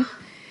region.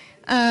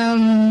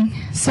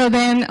 So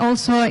then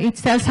also it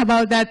tells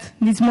about that,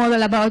 this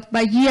model about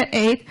by year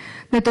 8,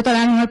 the total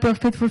annual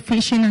profit for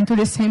fishing and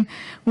tourism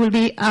will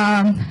be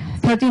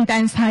 13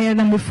 times higher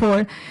than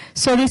before.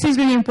 So this is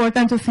really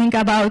important to think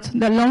about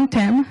the long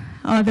term,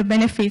 the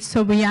benefits.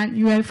 So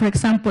for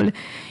example,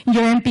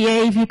 your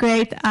MPA, if you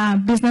create a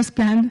business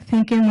plan,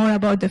 thinking more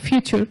about the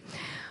future,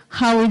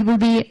 how it will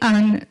be,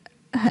 and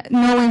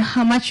knowing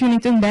how much you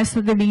need to invest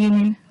at the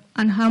beginning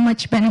and how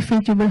much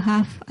benefit you will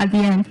have at the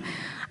end.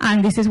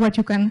 And this is what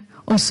you can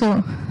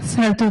also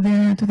sell to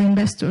the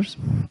investors.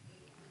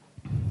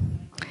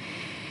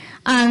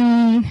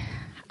 And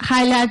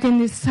highlighting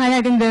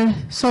the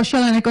social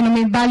and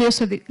economic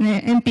values of the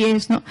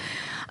MPAs,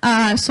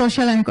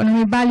 social and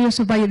economic values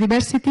of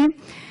biodiversity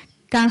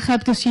can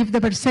help to shift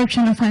the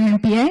perception of an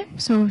MPA.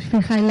 So if we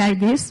highlight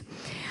this,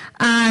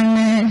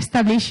 and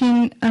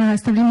establishment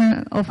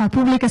of a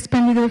public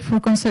expenditure for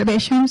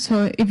conservation.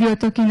 So if we are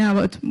talking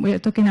about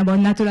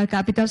natural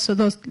capital, so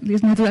this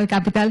natural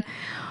capital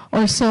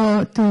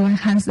also to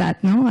enhance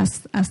that,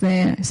 as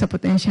a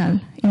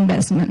potential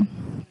investment.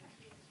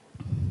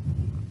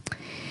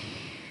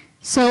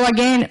 So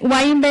again,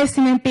 why invest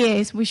in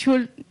MPAs? We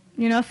should,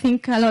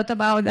 think a lot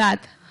about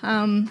that.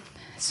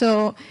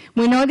 So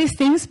we know these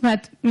things,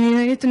 but we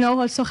need to know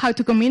also how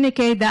to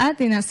communicate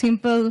that in a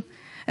simple,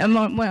 in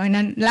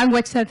a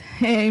language that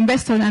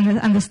investors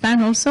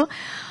understand also.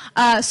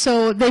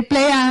 So they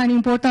play an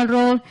important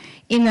role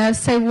in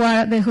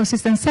safeguard the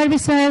ecosystem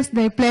services.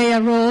 They play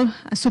a role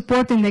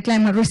supporting the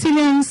climate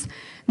resilience.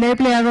 They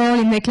play a role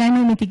in the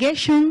climate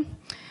mitigation.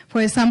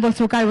 For example,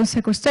 through carbon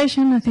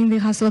sequestration, I think it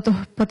has a lot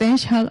of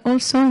potential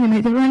also in the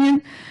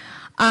Mediterranean.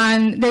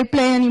 And they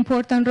play an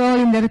important role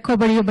in the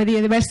recovery of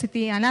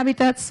biodiversity and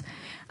habitats.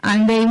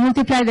 And they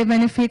multiply the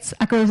benefits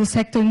across the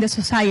sector in the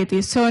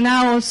society. So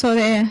now also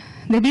the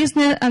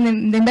business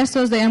and the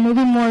investors, they are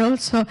moving more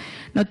also,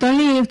 not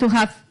only to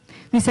have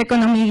this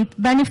economic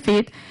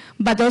benefit,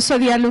 but also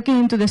they are looking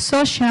into the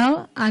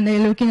social and they're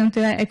looking into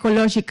the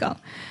ecological.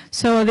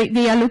 So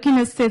they are looking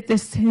at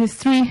these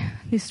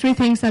three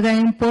things that are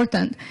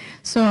important.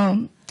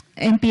 So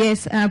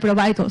MPAs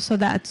provide also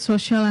that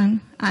social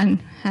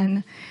and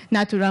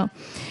natural.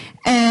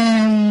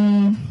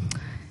 Then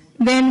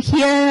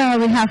here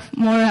we have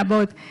more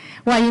about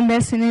why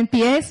invest in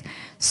MPAs.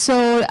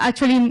 So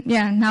actually,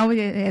 now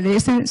there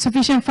is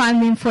sufficient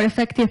funding for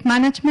effective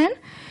management.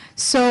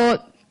 So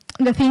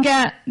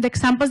the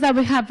examples that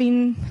we have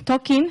been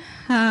talking,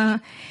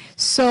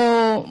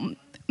 so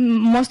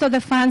most of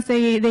the funds,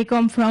 they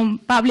come from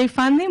public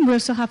funding. We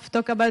also have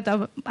talked about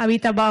a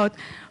bit about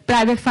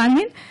private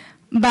funding.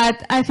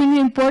 But I think the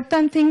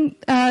important thing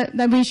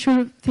that we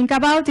should think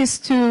about is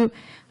to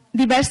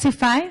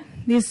diversify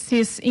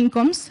these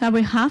incomes that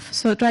we have.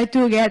 So try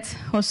to get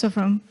also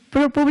from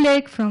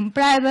public, from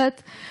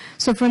private,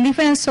 so from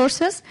different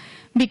sources,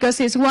 because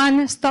if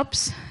one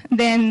stops,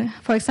 then,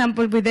 for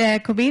example, with the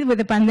COVID, with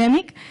the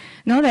pandemic,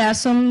 there are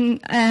some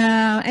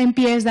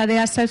MPAs that they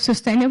are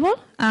self-sustainable.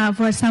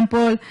 For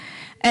example,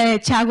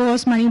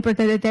 Chagos Marine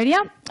Protected Area.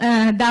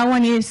 That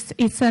one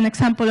it's an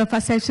example of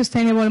a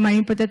self-sustainable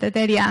marine protected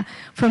area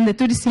from the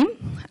tourism.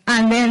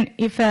 And then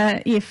if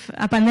a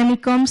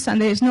pandemic comes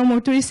and there is no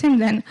more tourism,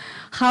 then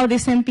how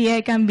this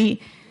MPA can be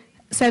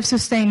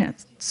self-sustained.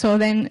 So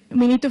then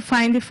we need to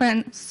find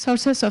different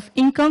sources of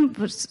income,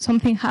 but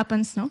something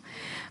happens, no?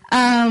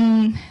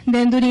 Then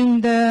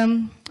during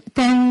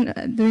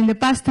the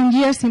past 10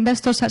 years,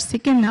 investors are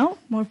seeking now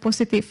more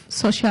positive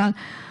social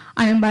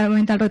and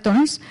environmental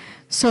returns.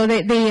 So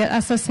they,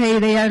 as I say,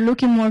 they are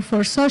looking more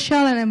for social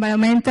and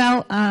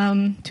environmental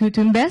to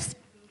invest.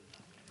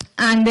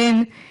 And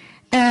then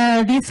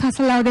this has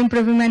allowed the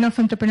improvement of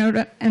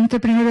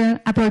entrepreneurial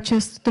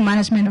approaches to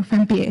management of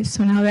MPAs.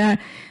 So now they are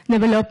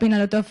developing a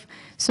lot of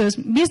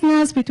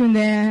business between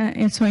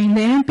in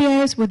the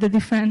MPAs with the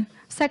different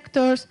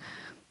sectors.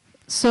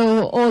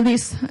 So all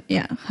this,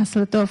 has a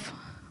lot of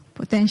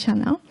potential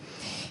now.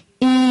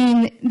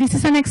 This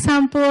is an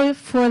example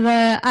for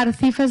the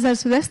Arrecifes del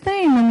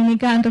Sudeste in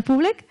Dominican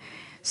Republic.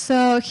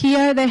 So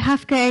here they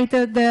have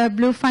created the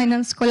Blue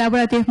Finance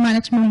Collaborative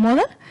Management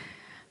Model,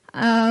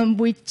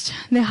 which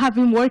they have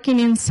been working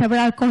in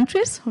several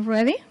countries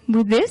already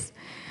with this.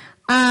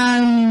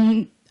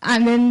 And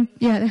then,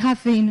 they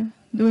have been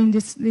doing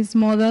this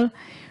model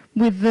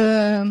with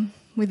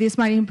this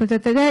marine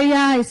protected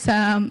area. It's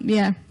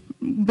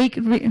big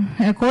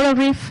coral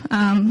reef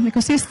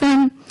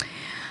ecosystem.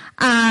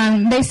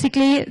 And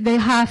basically, they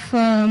have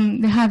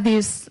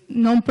this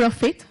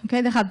non-profit. Okay,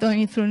 they have done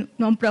it through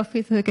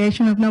non-profit, the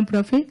creation of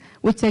non-profit,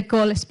 which they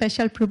call a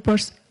special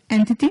purpose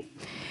entity.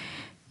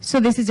 So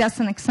this is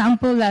just an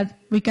example that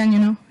we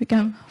can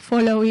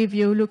follow if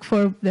you look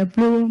for the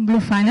blue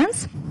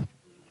finance.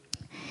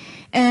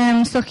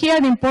 So here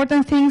the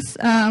important things,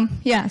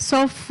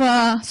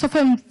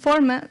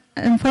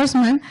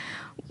 enforcement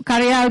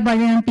carried out by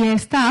the MPA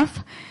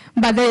staff.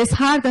 But there is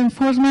hard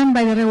enforcement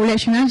by the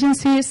regulation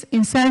agencies,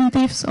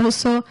 incentives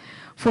also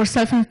for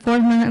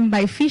self-enforcement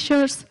by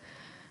fishers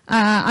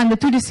and the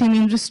tourism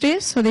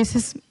industry. So this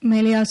is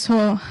mainly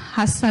also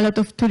has a lot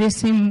of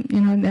tourism,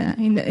 in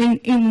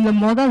the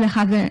model. They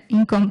have the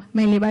income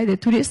mainly by the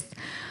tourists.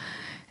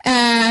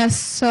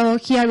 So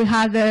here we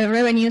have the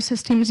revenue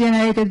streams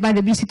generated by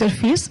the visitor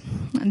fees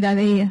that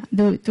they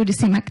do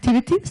tourism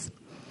activities.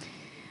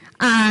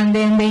 And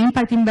then the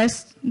impact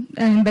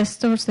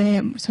investors,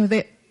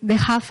 they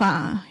have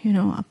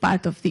a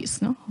part of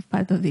this, no?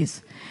 Part of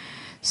this.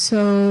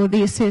 So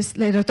this is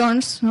the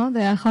returns, no?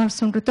 There are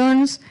some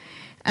returns,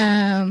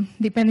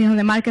 depending on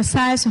the market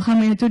size or how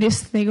many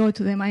tourists they go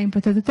to the marine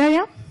protected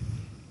area.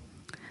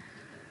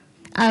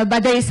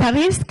 But there is a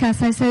risk,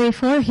 as I said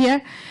before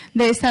here,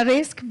 there is a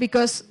risk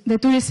because the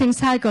tourism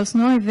cycles,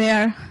 no, if they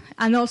are,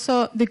 and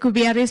also there could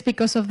be a risk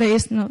because of there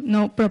is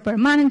no proper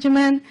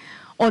management,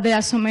 or there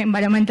are some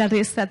environmental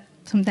risks that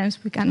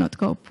sometimes we cannot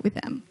cope with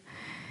them.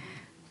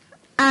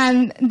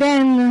 And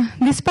then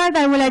this part,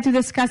 I would like to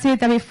discuss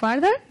it a bit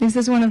further. This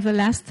is one of the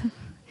last.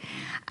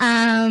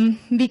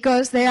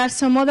 Because there are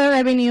some other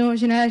revenue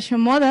generation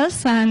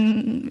models,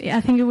 and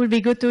I think it would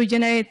be good to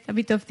generate a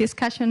bit of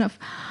discussion of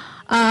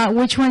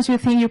which ones you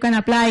think you can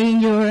apply in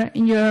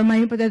your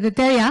marine protected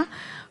area.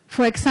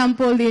 For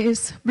example,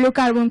 these blue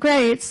carbon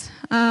credits.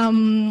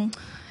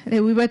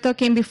 We were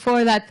talking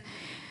before that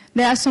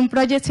there are some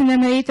projects in the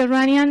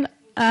Mediterranean.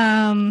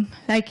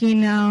 Like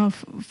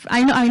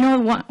I know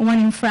one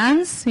in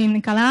France,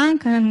 in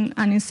Calanque,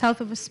 and in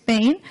south of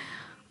Spain.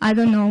 I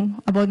don't know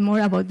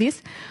more about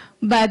this,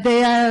 but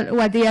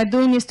what they are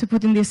doing is to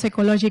put in these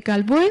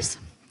ecological buoys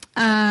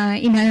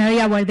in an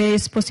area where there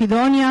is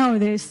Posidonia or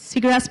there is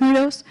seagrass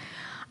meadows,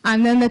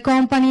 and then the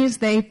companies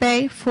they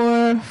pay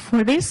for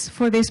this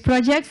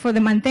project, for the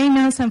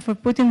maintenance and for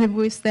putting the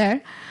buoys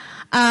there.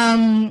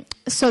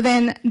 So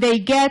then they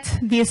get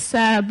these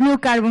blue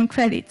carbon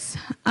credits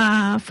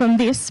from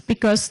this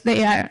because the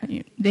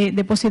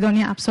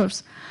Posidonia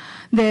absorbs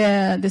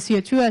the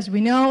CO2, as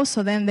we know.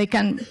 So then they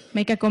can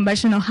make a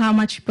conversion of how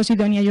much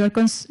Posidonia you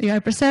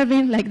are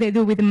preserving, like they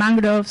do with the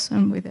mangroves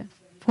and with the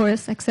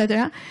forests,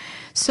 etc.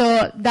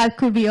 So that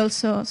could be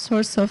also a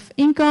source of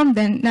income.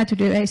 Then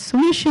naturalized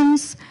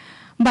solutions,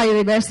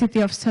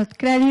 biodiversity offset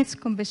credits,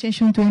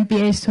 compensation to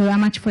MPAs to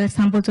damage, for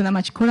example, to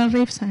damage coral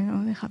reefs. I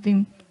know they have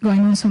been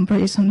going on some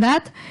projects on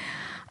that.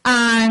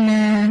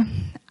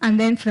 And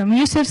then from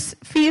users'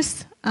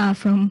 fees,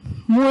 from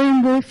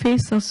mooring buoy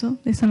fees also,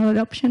 there's another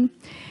option.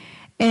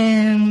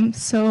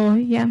 So,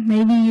 yeah,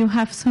 maybe you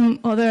have some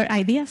other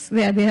ideas.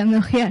 They are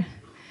not here.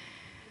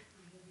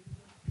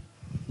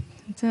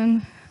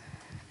 Then,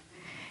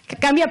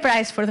 can be a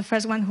prize for the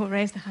first one who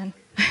raised the hand.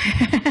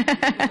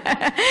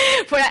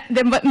 For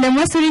the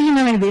most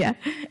original idea.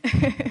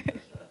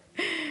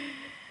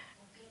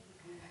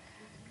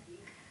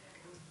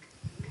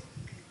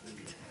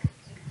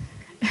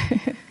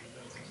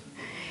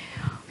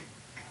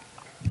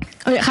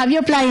 Have you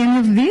applied any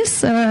of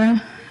this,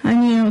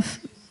 any of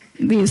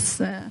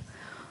these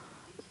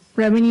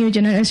revenue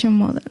generation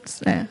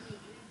models?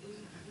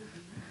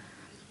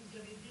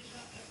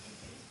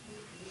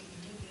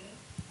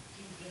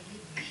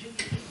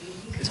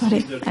 Sorry.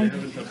 They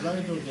haven't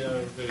applied or they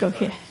are very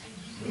Okay.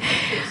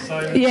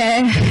 silent?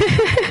 Yeah.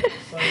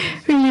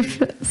 Really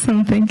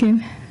some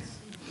thinking.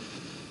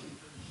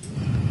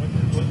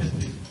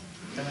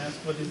 Can I ask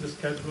what is the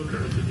schedule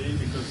for today?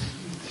 Because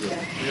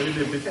we're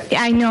really a bit...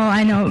 I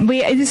know.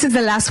 This is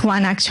the last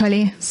one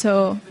actually.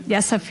 So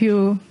just a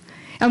few,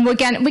 and we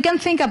can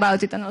think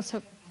about it, and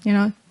also,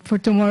 for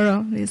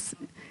tomorrow.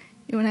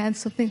 You want to add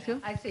something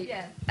too? I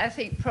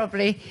think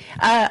probably.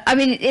 I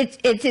mean,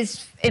 it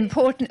is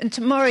important, and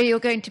tomorrow you're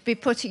going to be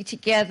putting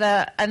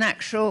together an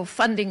actual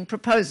funding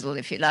proposal,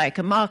 if you like,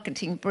 a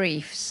marketing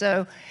brief.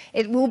 So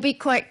it will be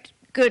quite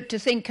good to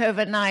think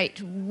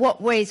overnight, what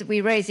ways are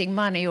we raising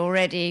money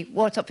already?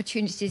 What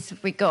opportunities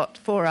have we got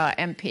for our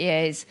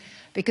MPAs?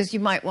 Because you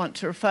might want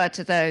to refer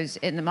to those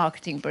in the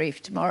marketing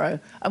brief tomorrow,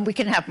 and we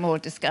can have more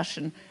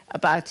discussion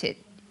about it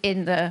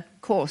in the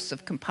course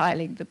of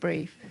compiling the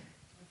brief.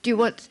 Do you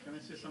want... Can I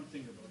say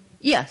something about it?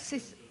 Yes.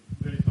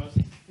 Very fast?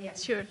 Yeah,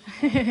 sure.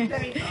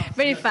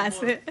 Very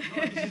fast. Easy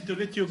to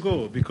let you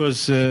go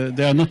because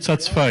they are not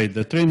satisfied.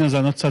 The trainers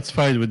are not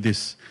satisfied with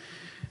this.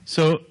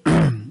 So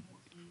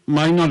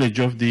my knowledge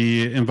of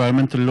the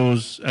environmental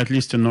laws, at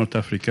least in North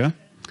Africa,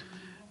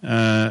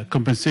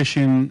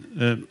 compensation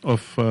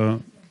of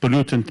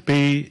pollutant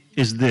pay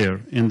is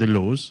there in the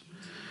laws.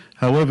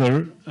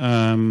 However,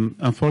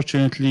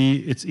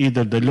 unfortunately, it's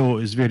either the law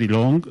is very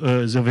long,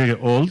 is very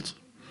old,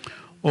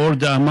 or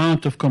the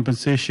amount of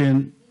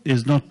compensation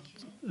is not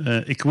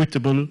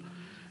equitable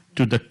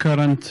to the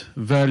current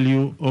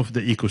value of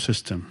the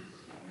ecosystem.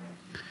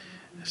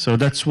 So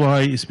that's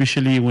why,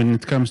 especially when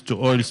it comes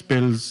to oil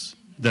spills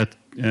that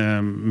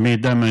may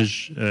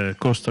damage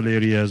coastal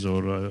areas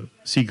or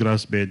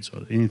seagrass beds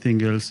or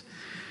anything else,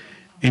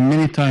 in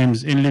many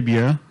times in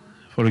Libya,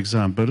 for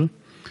example,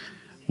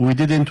 we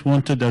didn't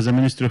want it as a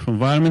Ministry of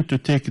Environment to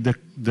take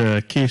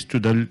the case to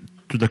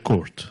the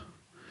court,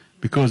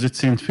 because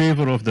it's in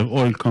favor of the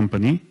oil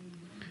company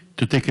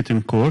to take it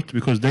in court,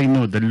 because they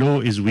know the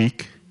law is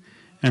weak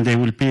and they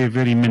will pay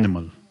very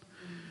minimal.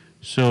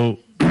 So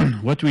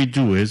what we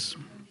do is,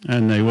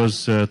 and I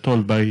was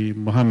told by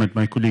Mohammed,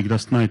 my colleague,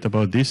 last night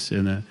about this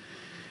in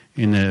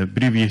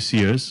previous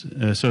years.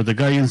 So the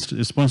guy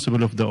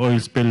responsible of the oil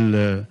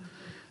spill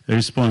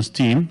response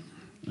team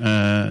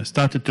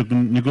started to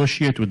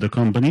negotiate with the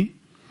company,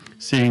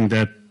 saying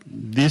that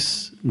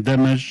this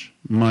damage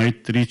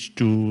might reach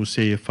to,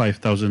 say,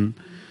 500,000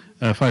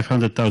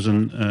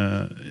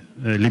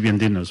 Libyan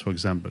dinars, for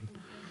example.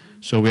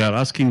 So we are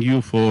asking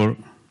you for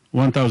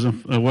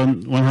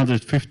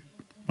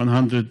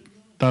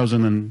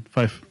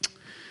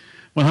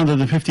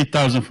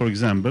 150,000, for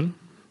example,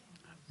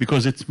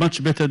 because it's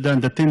much better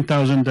than the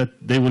 10,000 that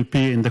they will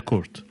pay in the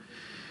court.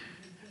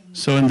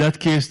 So in that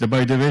case, the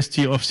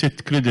biodiversity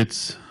offset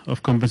credits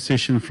of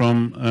compensation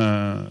from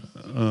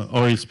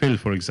oil spill,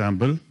 for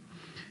example,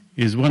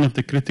 is one of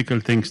the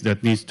critical things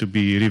that needs to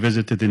be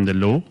revisited in the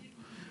law.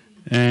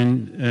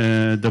 And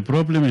the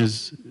problem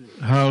is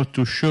how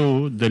to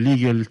show the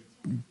legal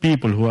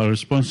people who are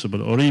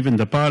responsible, or even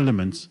the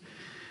parliaments,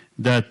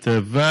 that the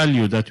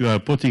value that you are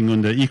putting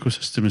on the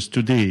ecosystems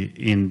today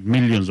in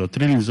millions or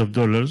trillions of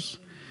dollars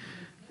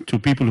to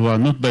people who are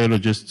not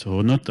biologists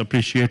or not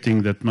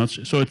appreciating that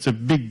much. So it's a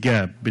big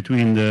gap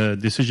between the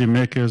decision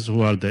makers,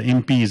 who are the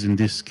MPs in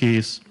this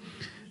case,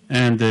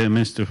 and the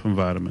Minister of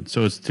Environment.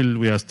 So it's still,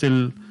 we are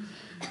still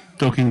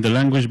talking the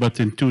language, but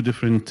in two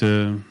different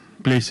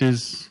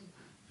places,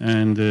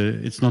 and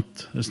it's not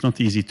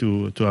easy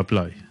to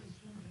apply.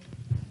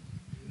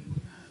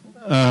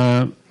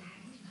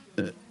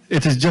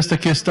 It is just a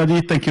case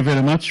study. Thank you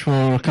very much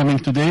for coming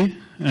today,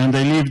 and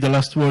I leave the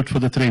last word for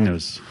the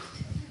trainers.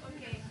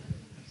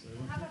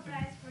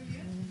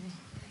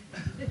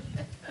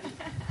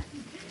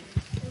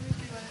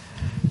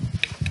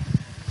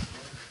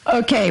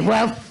 Okay,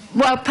 well,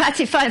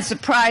 Patty finds the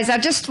prize. I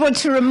just want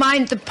to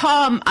remind the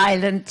Palm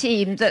Island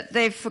team that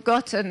they've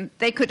forgotten.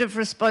 They could have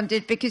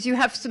responded because you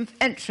have some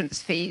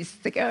entrance fees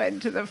to go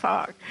into the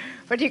park.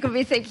 But you can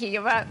be thinking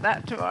about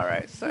that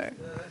tomorrow. So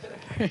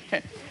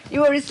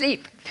you were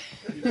asleep.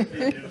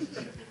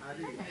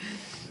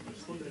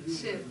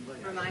 Should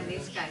remind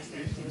these guys to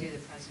do the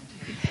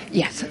presentation.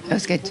 Yes, I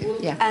was going to.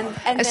 Yeah.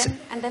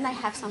 And then I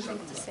have something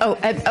to say. Oh,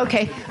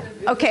 okay.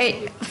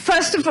 Okay.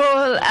 First of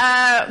all,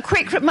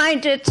 quick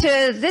reminder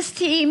to this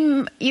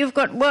team, you've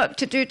got work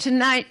to do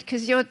tonight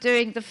because you're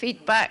doing the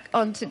feedback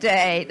on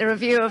today, the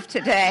review of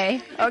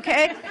today,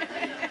 okay?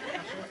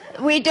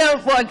 We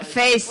don't want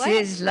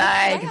faces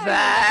like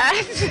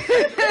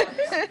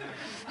that.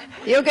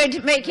 You're going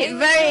to make it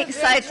very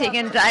exciting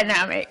and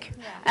dynamic.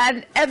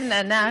 And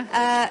Emna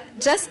now.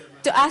 Just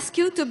to ask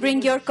you to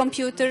bring your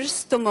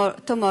computers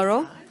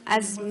tomorrow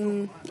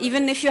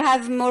even if you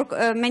have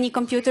many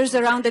computers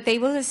around the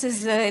table, this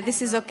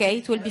is okay.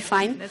 It will be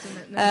fine.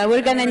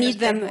 We're gonna need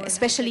them,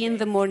 especially in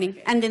the morning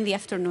and in the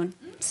afternoon.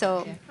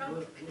 So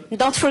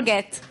don't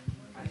forget.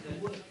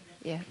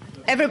 Yeah.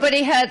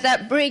 Everybody heard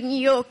that. Bring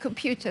your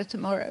computer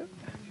tomorrow.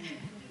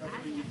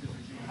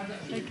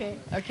 Okay.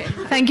 Okay.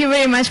 Thank you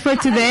very much for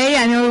today.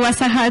 I know it was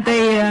a hard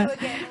day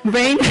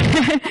brain.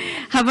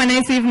 Have a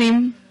nice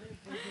evening.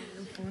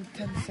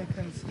 10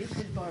 seconds. You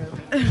could borrow.